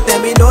 No tell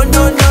me no,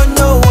 no, no,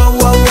 no. Whoa,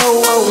 whoa, whoa,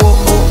 whoa, whoa,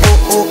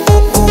 oh, oh,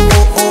 oh, oh,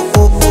 oh, oh,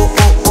 oh,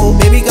 oh, oh.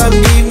 Baby, come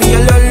give me a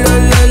lo, lo,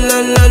 lo, lo,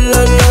 lo,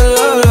 lo, lo,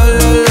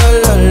 lo, lo,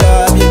 lo, lo.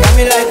 You got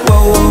me like whoa,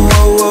 whoa,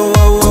 whoa, whoa,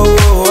 whoa,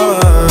 whoa,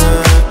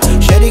 whoa.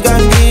 Shawty,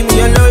 come give me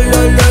a lo,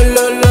 lo, lo,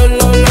 lo, lo,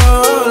 lo,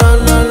 lo,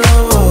 lo, lo.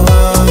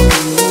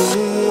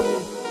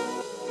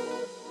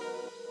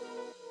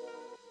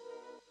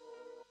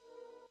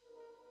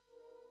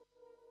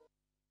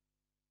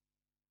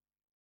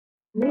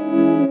 Maybe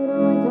you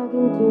don't like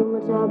talking too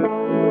much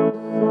about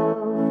yourself,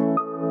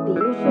 but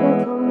you should have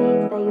told me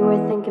that you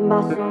were thinking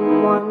about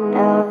someone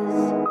else.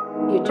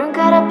 You're drunk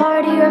at a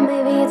party, or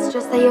maybe it's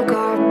just that your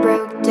car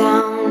broke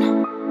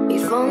down.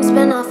 Your phone's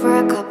been off for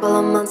a couple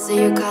of months, so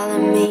you're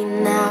calling me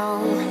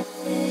now.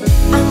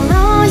 I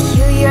know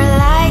you're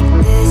like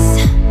this.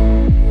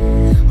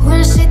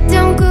 When shit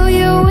don't go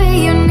your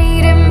way, you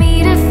needed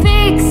me to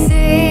fix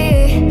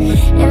it.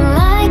 And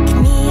like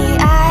me,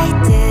 I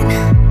did.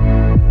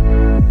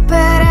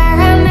 But I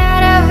ran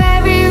out of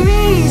every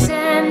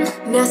reason.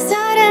 Now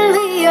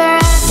suddenly you're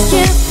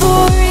asking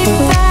for it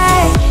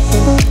back.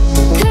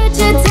 Could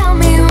you tell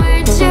me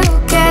where'd you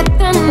get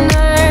the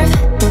nerve?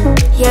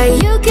 Yeah,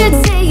 you could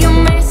say you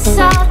miss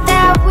all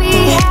that we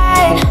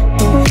had,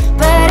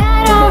 but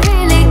I don't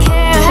really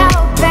care how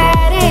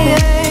bad it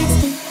hurts.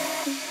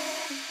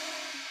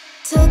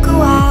 Took a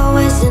while,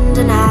 was in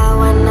denial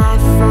when I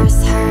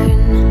first heard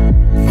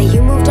that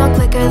you moved on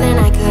quicker than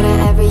I could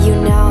have ever, you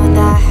know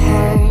that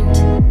hurt.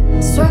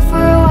 Swore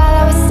for a while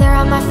I would stare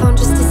at my phone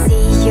just to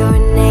see your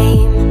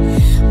name,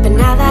 but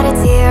now that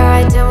it's here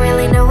I don't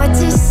really know what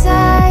to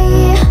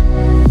say.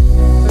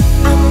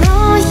 I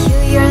know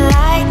you're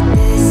like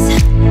this.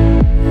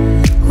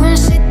 When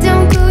shit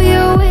don't go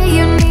your way,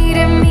 you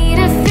needed me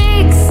to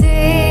fix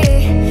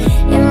it.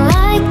 And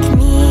like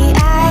me, I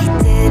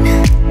did.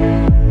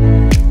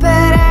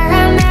 But I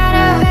ran out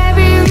of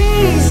every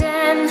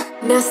reason.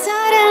 Now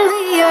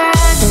suddenly you're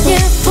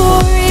asking for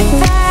it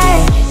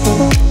back.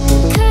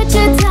 Could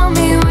you tell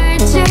me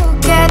where'd you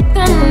get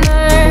the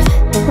nerve?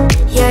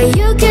 Yeah,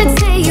 you could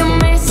say you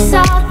miss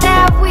all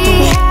that we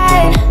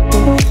had,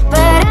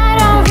 but I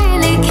don't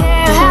really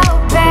care how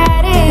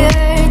bad it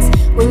hurts.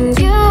 When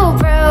you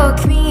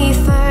broke me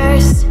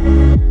first,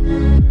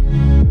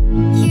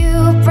 you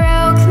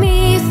broke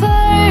me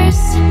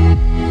first.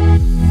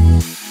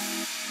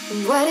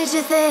 What did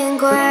you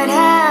think would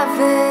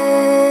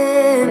happen?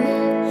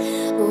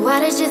 What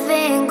did you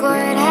think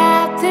would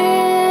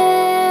happen?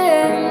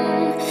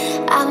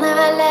 I'll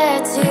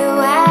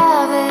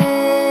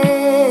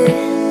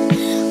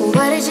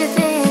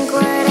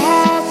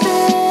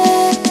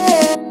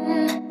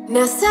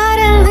Now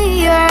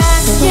suddenly you're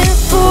asking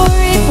for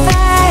it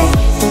back.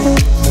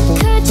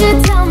 Could you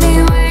tell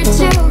me where'd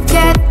you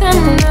get the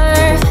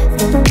nerve?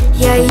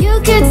 Yeah, you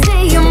could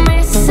say you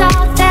miss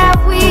all that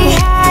we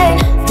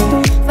had,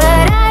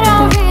 but I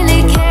don't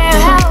really care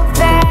how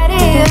bad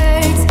it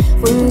hurts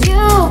when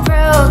you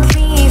broke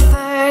me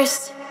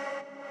first.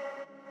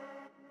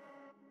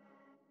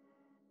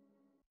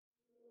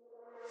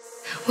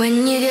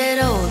 When you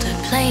get older,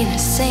 plainer,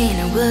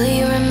 saner, will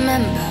you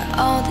remember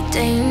all the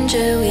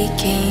danger we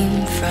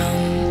came from?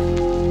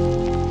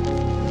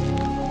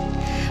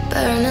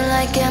 Burning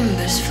like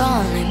embers,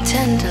 falling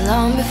tender,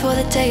 long before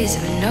the days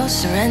of no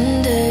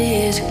surrender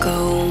years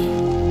ago.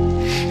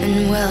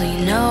 And well,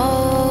 you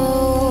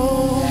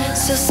know,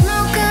 so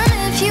smoke 'em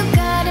if you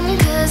got 'em,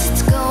 'cause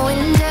it's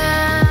going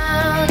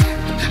down.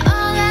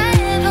 All I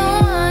ever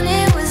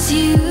wanted was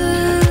you.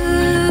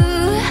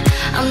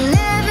 I'll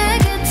never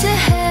get to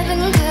heaven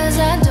 'cause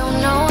I don't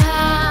know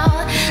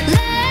how.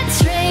 Let's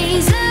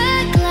raise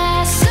a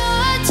glass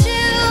or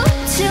two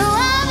to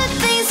all the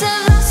things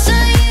I've lost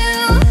on you.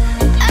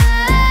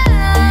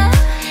 Oh,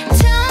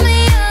 tell me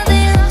are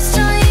they lost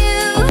on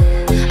you?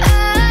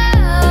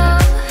 Oh,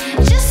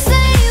 just so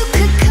you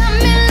could cut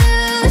me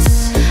loose.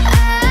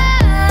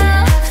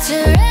 Oh,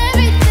 after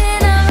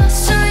everything I've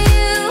lost on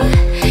you,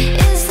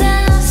 is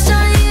that lost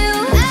on you?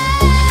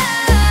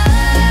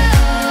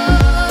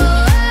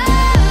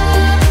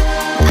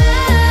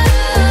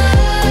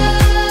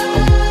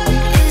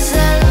 Is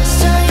that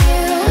lost on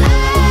you?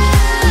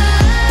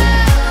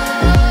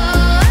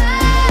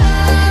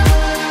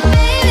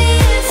 Baby,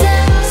 is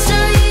that lost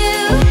on you?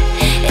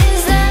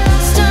 Is that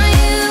lost on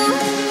you?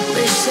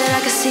 Wish that I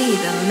could see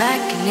the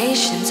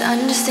machinations,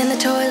 understand the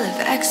toil of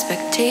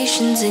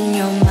expectations in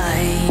your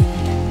mind.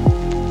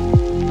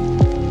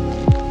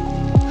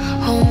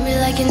 Hold me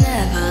like you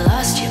never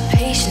lost your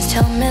patience.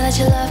 Tell me that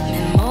you love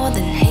me more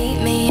than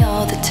hate me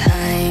all the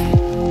time.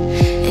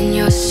 And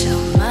you're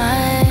still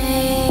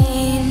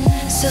mine.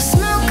 So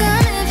smoke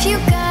 'em if you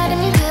got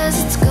 'em, 'cause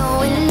it's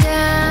going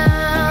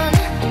down.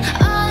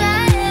 All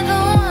I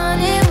ever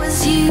wanted was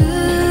you.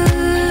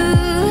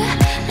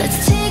 Let's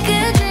take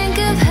a drink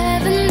of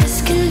heaven, this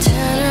can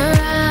turn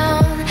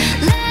around.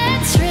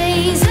 Let's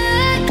raise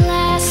a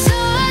glass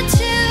or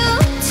two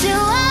to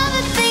all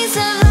the things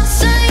I've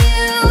lost on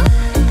you.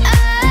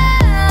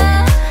 Oh,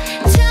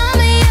 tell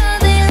me are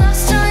they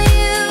lost on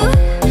you?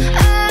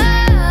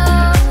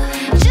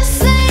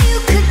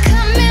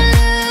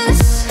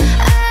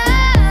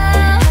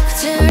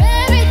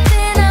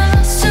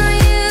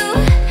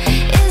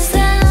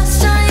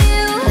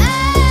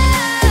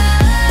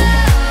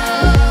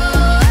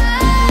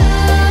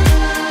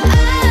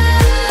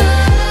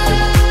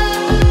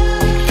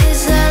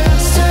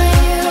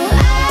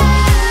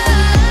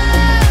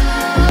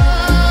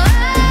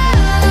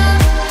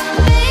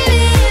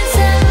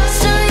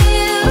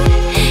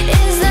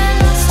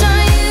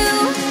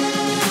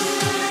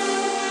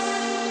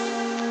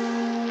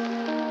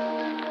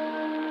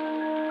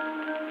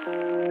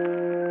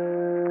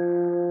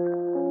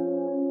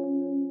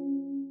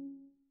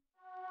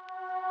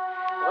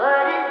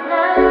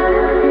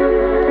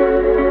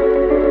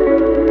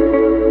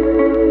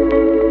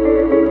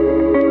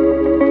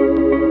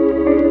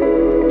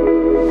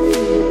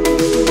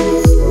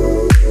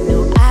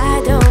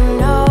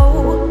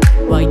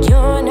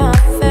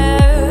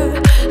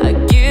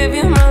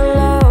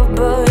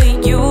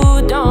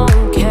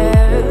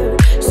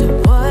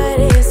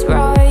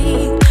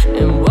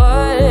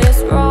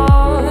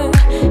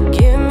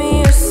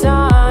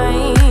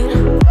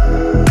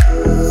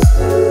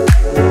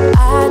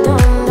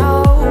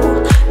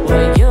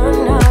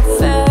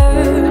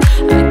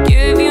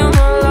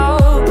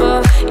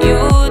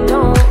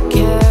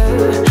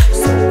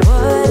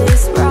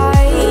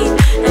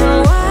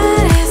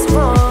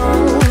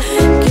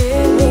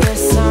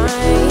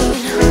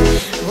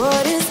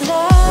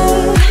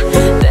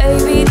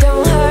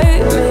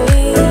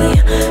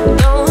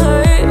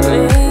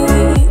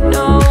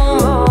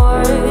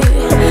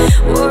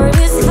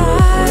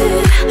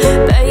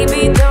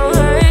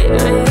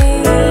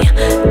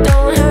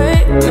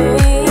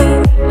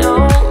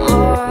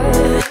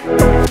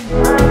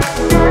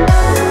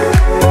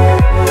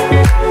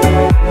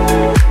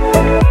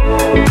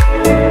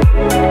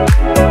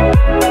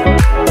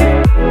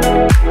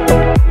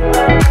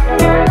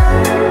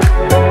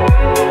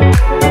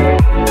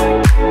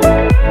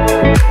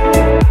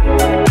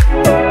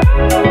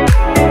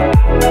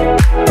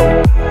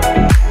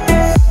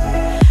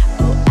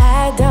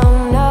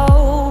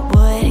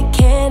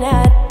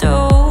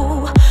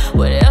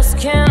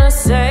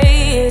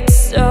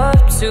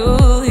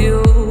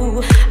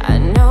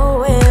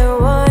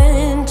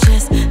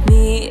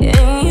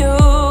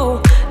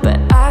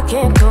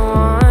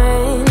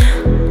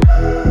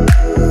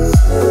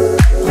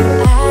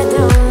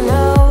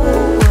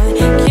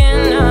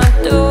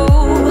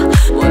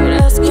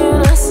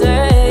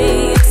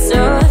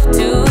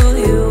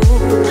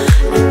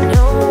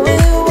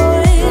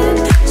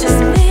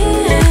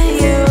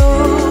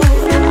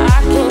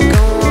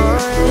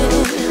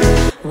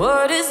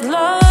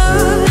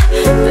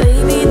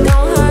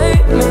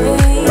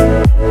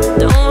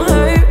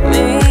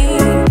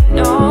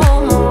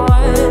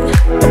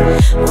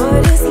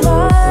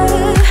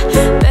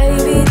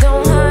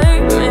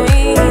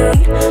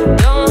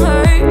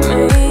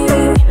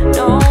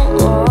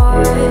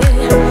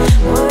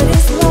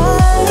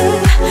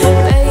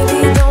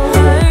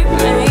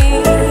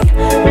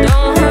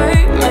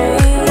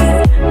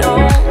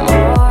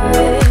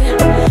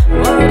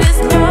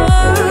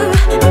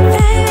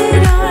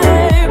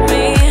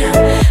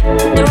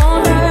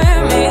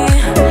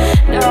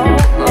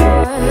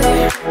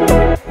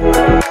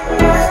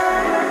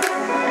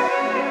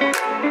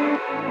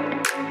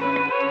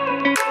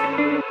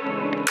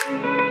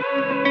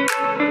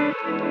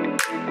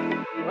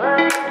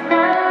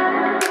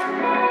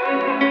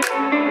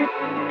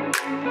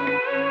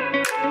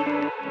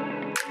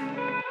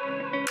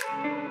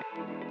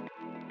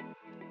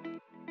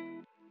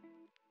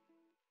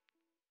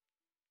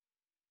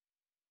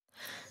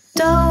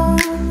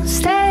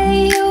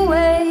 stay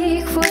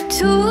awake for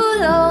too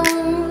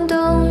long.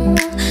 Don't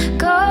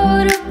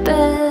go to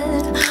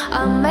bed.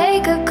 I'll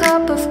make a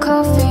cup of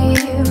coffee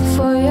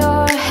for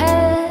your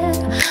head.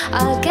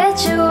 I'll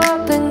get you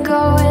up and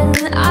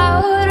going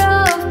out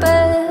of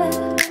bed.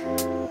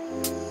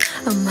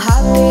 I'm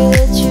happy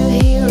that you're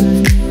here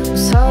with me. I'm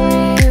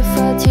sorry if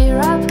I tear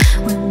up.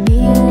 When me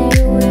and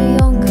you were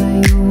younger,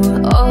 you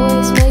would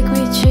always make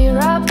me cheer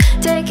up.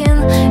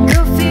 Taking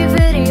goofy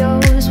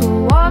videos,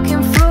 we're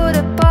walking through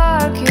the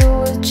park. You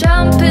would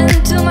jump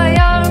into my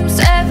arms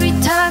every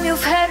time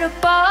you've had a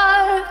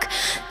bark.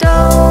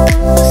 Don't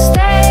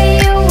stay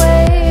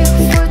awake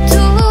for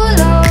too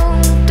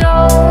long.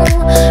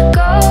 Don't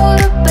go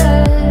to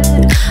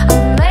bed.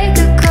 I'll make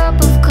a cup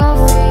of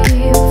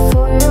coffee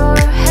for your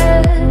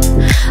head.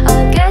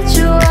 I'll get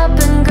you up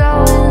and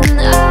going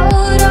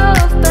out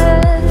of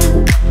bed.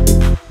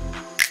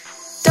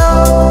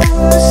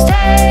 Don't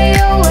stay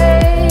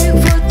awake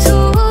for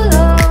too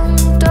long.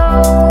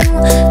 Don't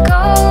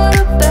go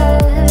to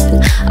bed.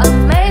 I'll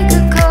make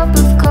a cup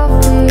of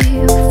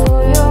coffee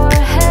for your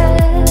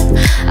head.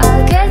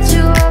 I'll get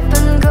you up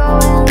and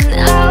going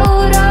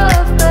out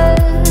of bed.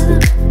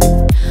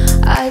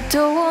 I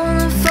don't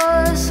wanna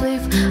fall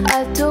asleep.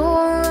 I don't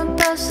wanna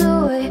pass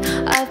away.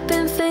 I've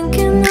been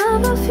thinking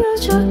of the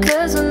future,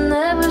 cause I'll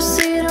never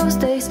see those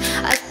days.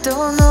 I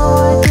don't know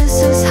why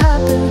this has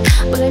happened,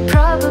 but I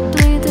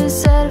probably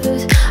deserve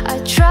it. I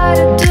try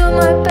to do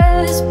my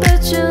best,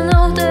 but you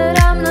know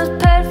that I'm not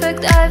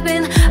perfect. I've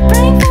been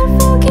praying for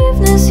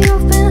forgiveness,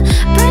 you've been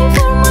praying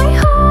for my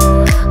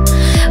hope.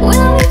 When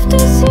I leave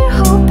this here,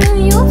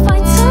 hoping you'll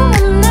find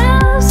someone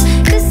else,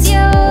 cause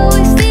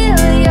you're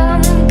still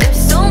young.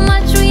 There's so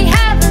much we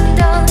haven't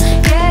done.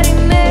 Getting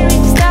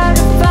married, start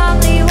a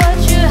family,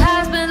 watch your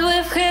husband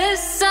with his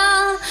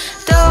son.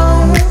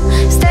 Don't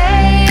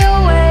stay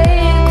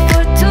awake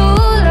for too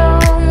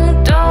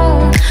long.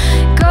 Don't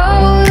go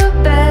to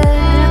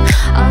bed.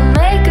 I'll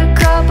make a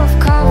cup of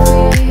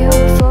coffee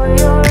for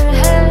your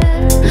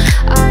head.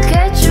 I'll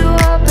get you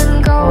up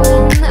and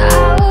going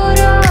out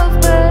of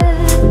bed.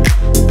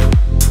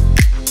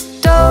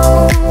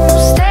 Don't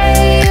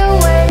stay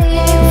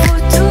awake for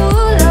too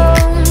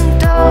long.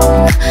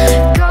 Don't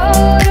go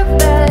to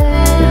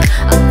bed.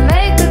 I'll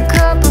make a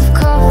cup of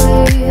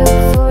coffee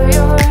for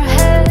your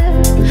head.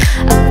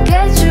 I'll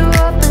get you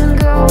up and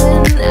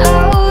going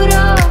out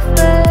of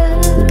bed.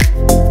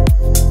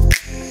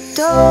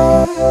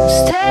 Don't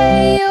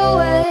stay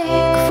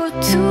awake for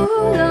too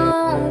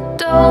long.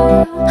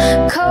 Don't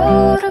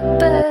go to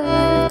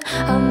bed.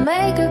 I'll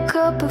make a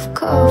cup of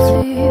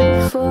coffee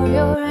for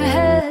your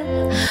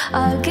head.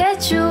 I'll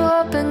get you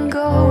up and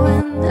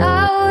going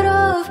out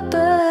of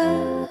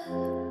bed.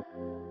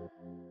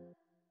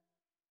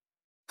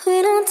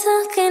 We don't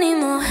talk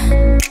anymore.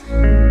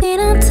 We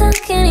don't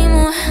talk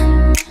anymore.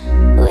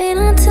 We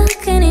don't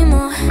talk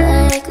anymore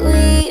like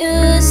we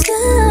used to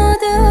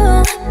do.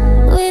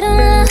 We don't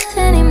laugh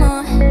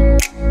anymore.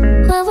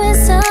 What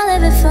was all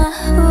of it for?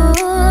 Ooh,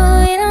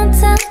 we don't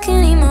talk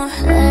anymore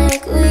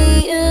like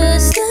we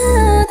used to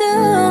do.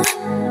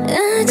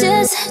 I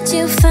just had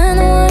you find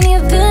the one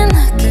you've been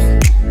looking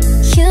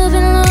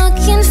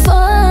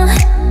for.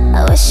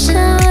 I wish I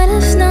would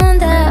have known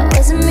that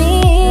wasn't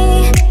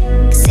me.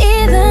 'Cause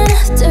even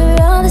after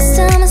all this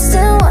time I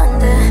still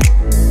wonder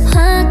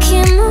why I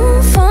can't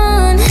move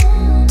on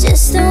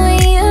just the way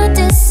you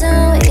did so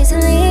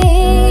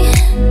easily.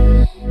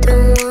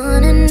 Don't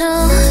wanna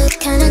know what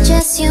kind of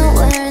dress you're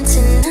wearing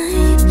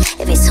tonight,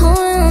 if he's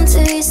holding on to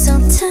you so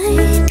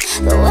tight,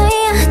 the way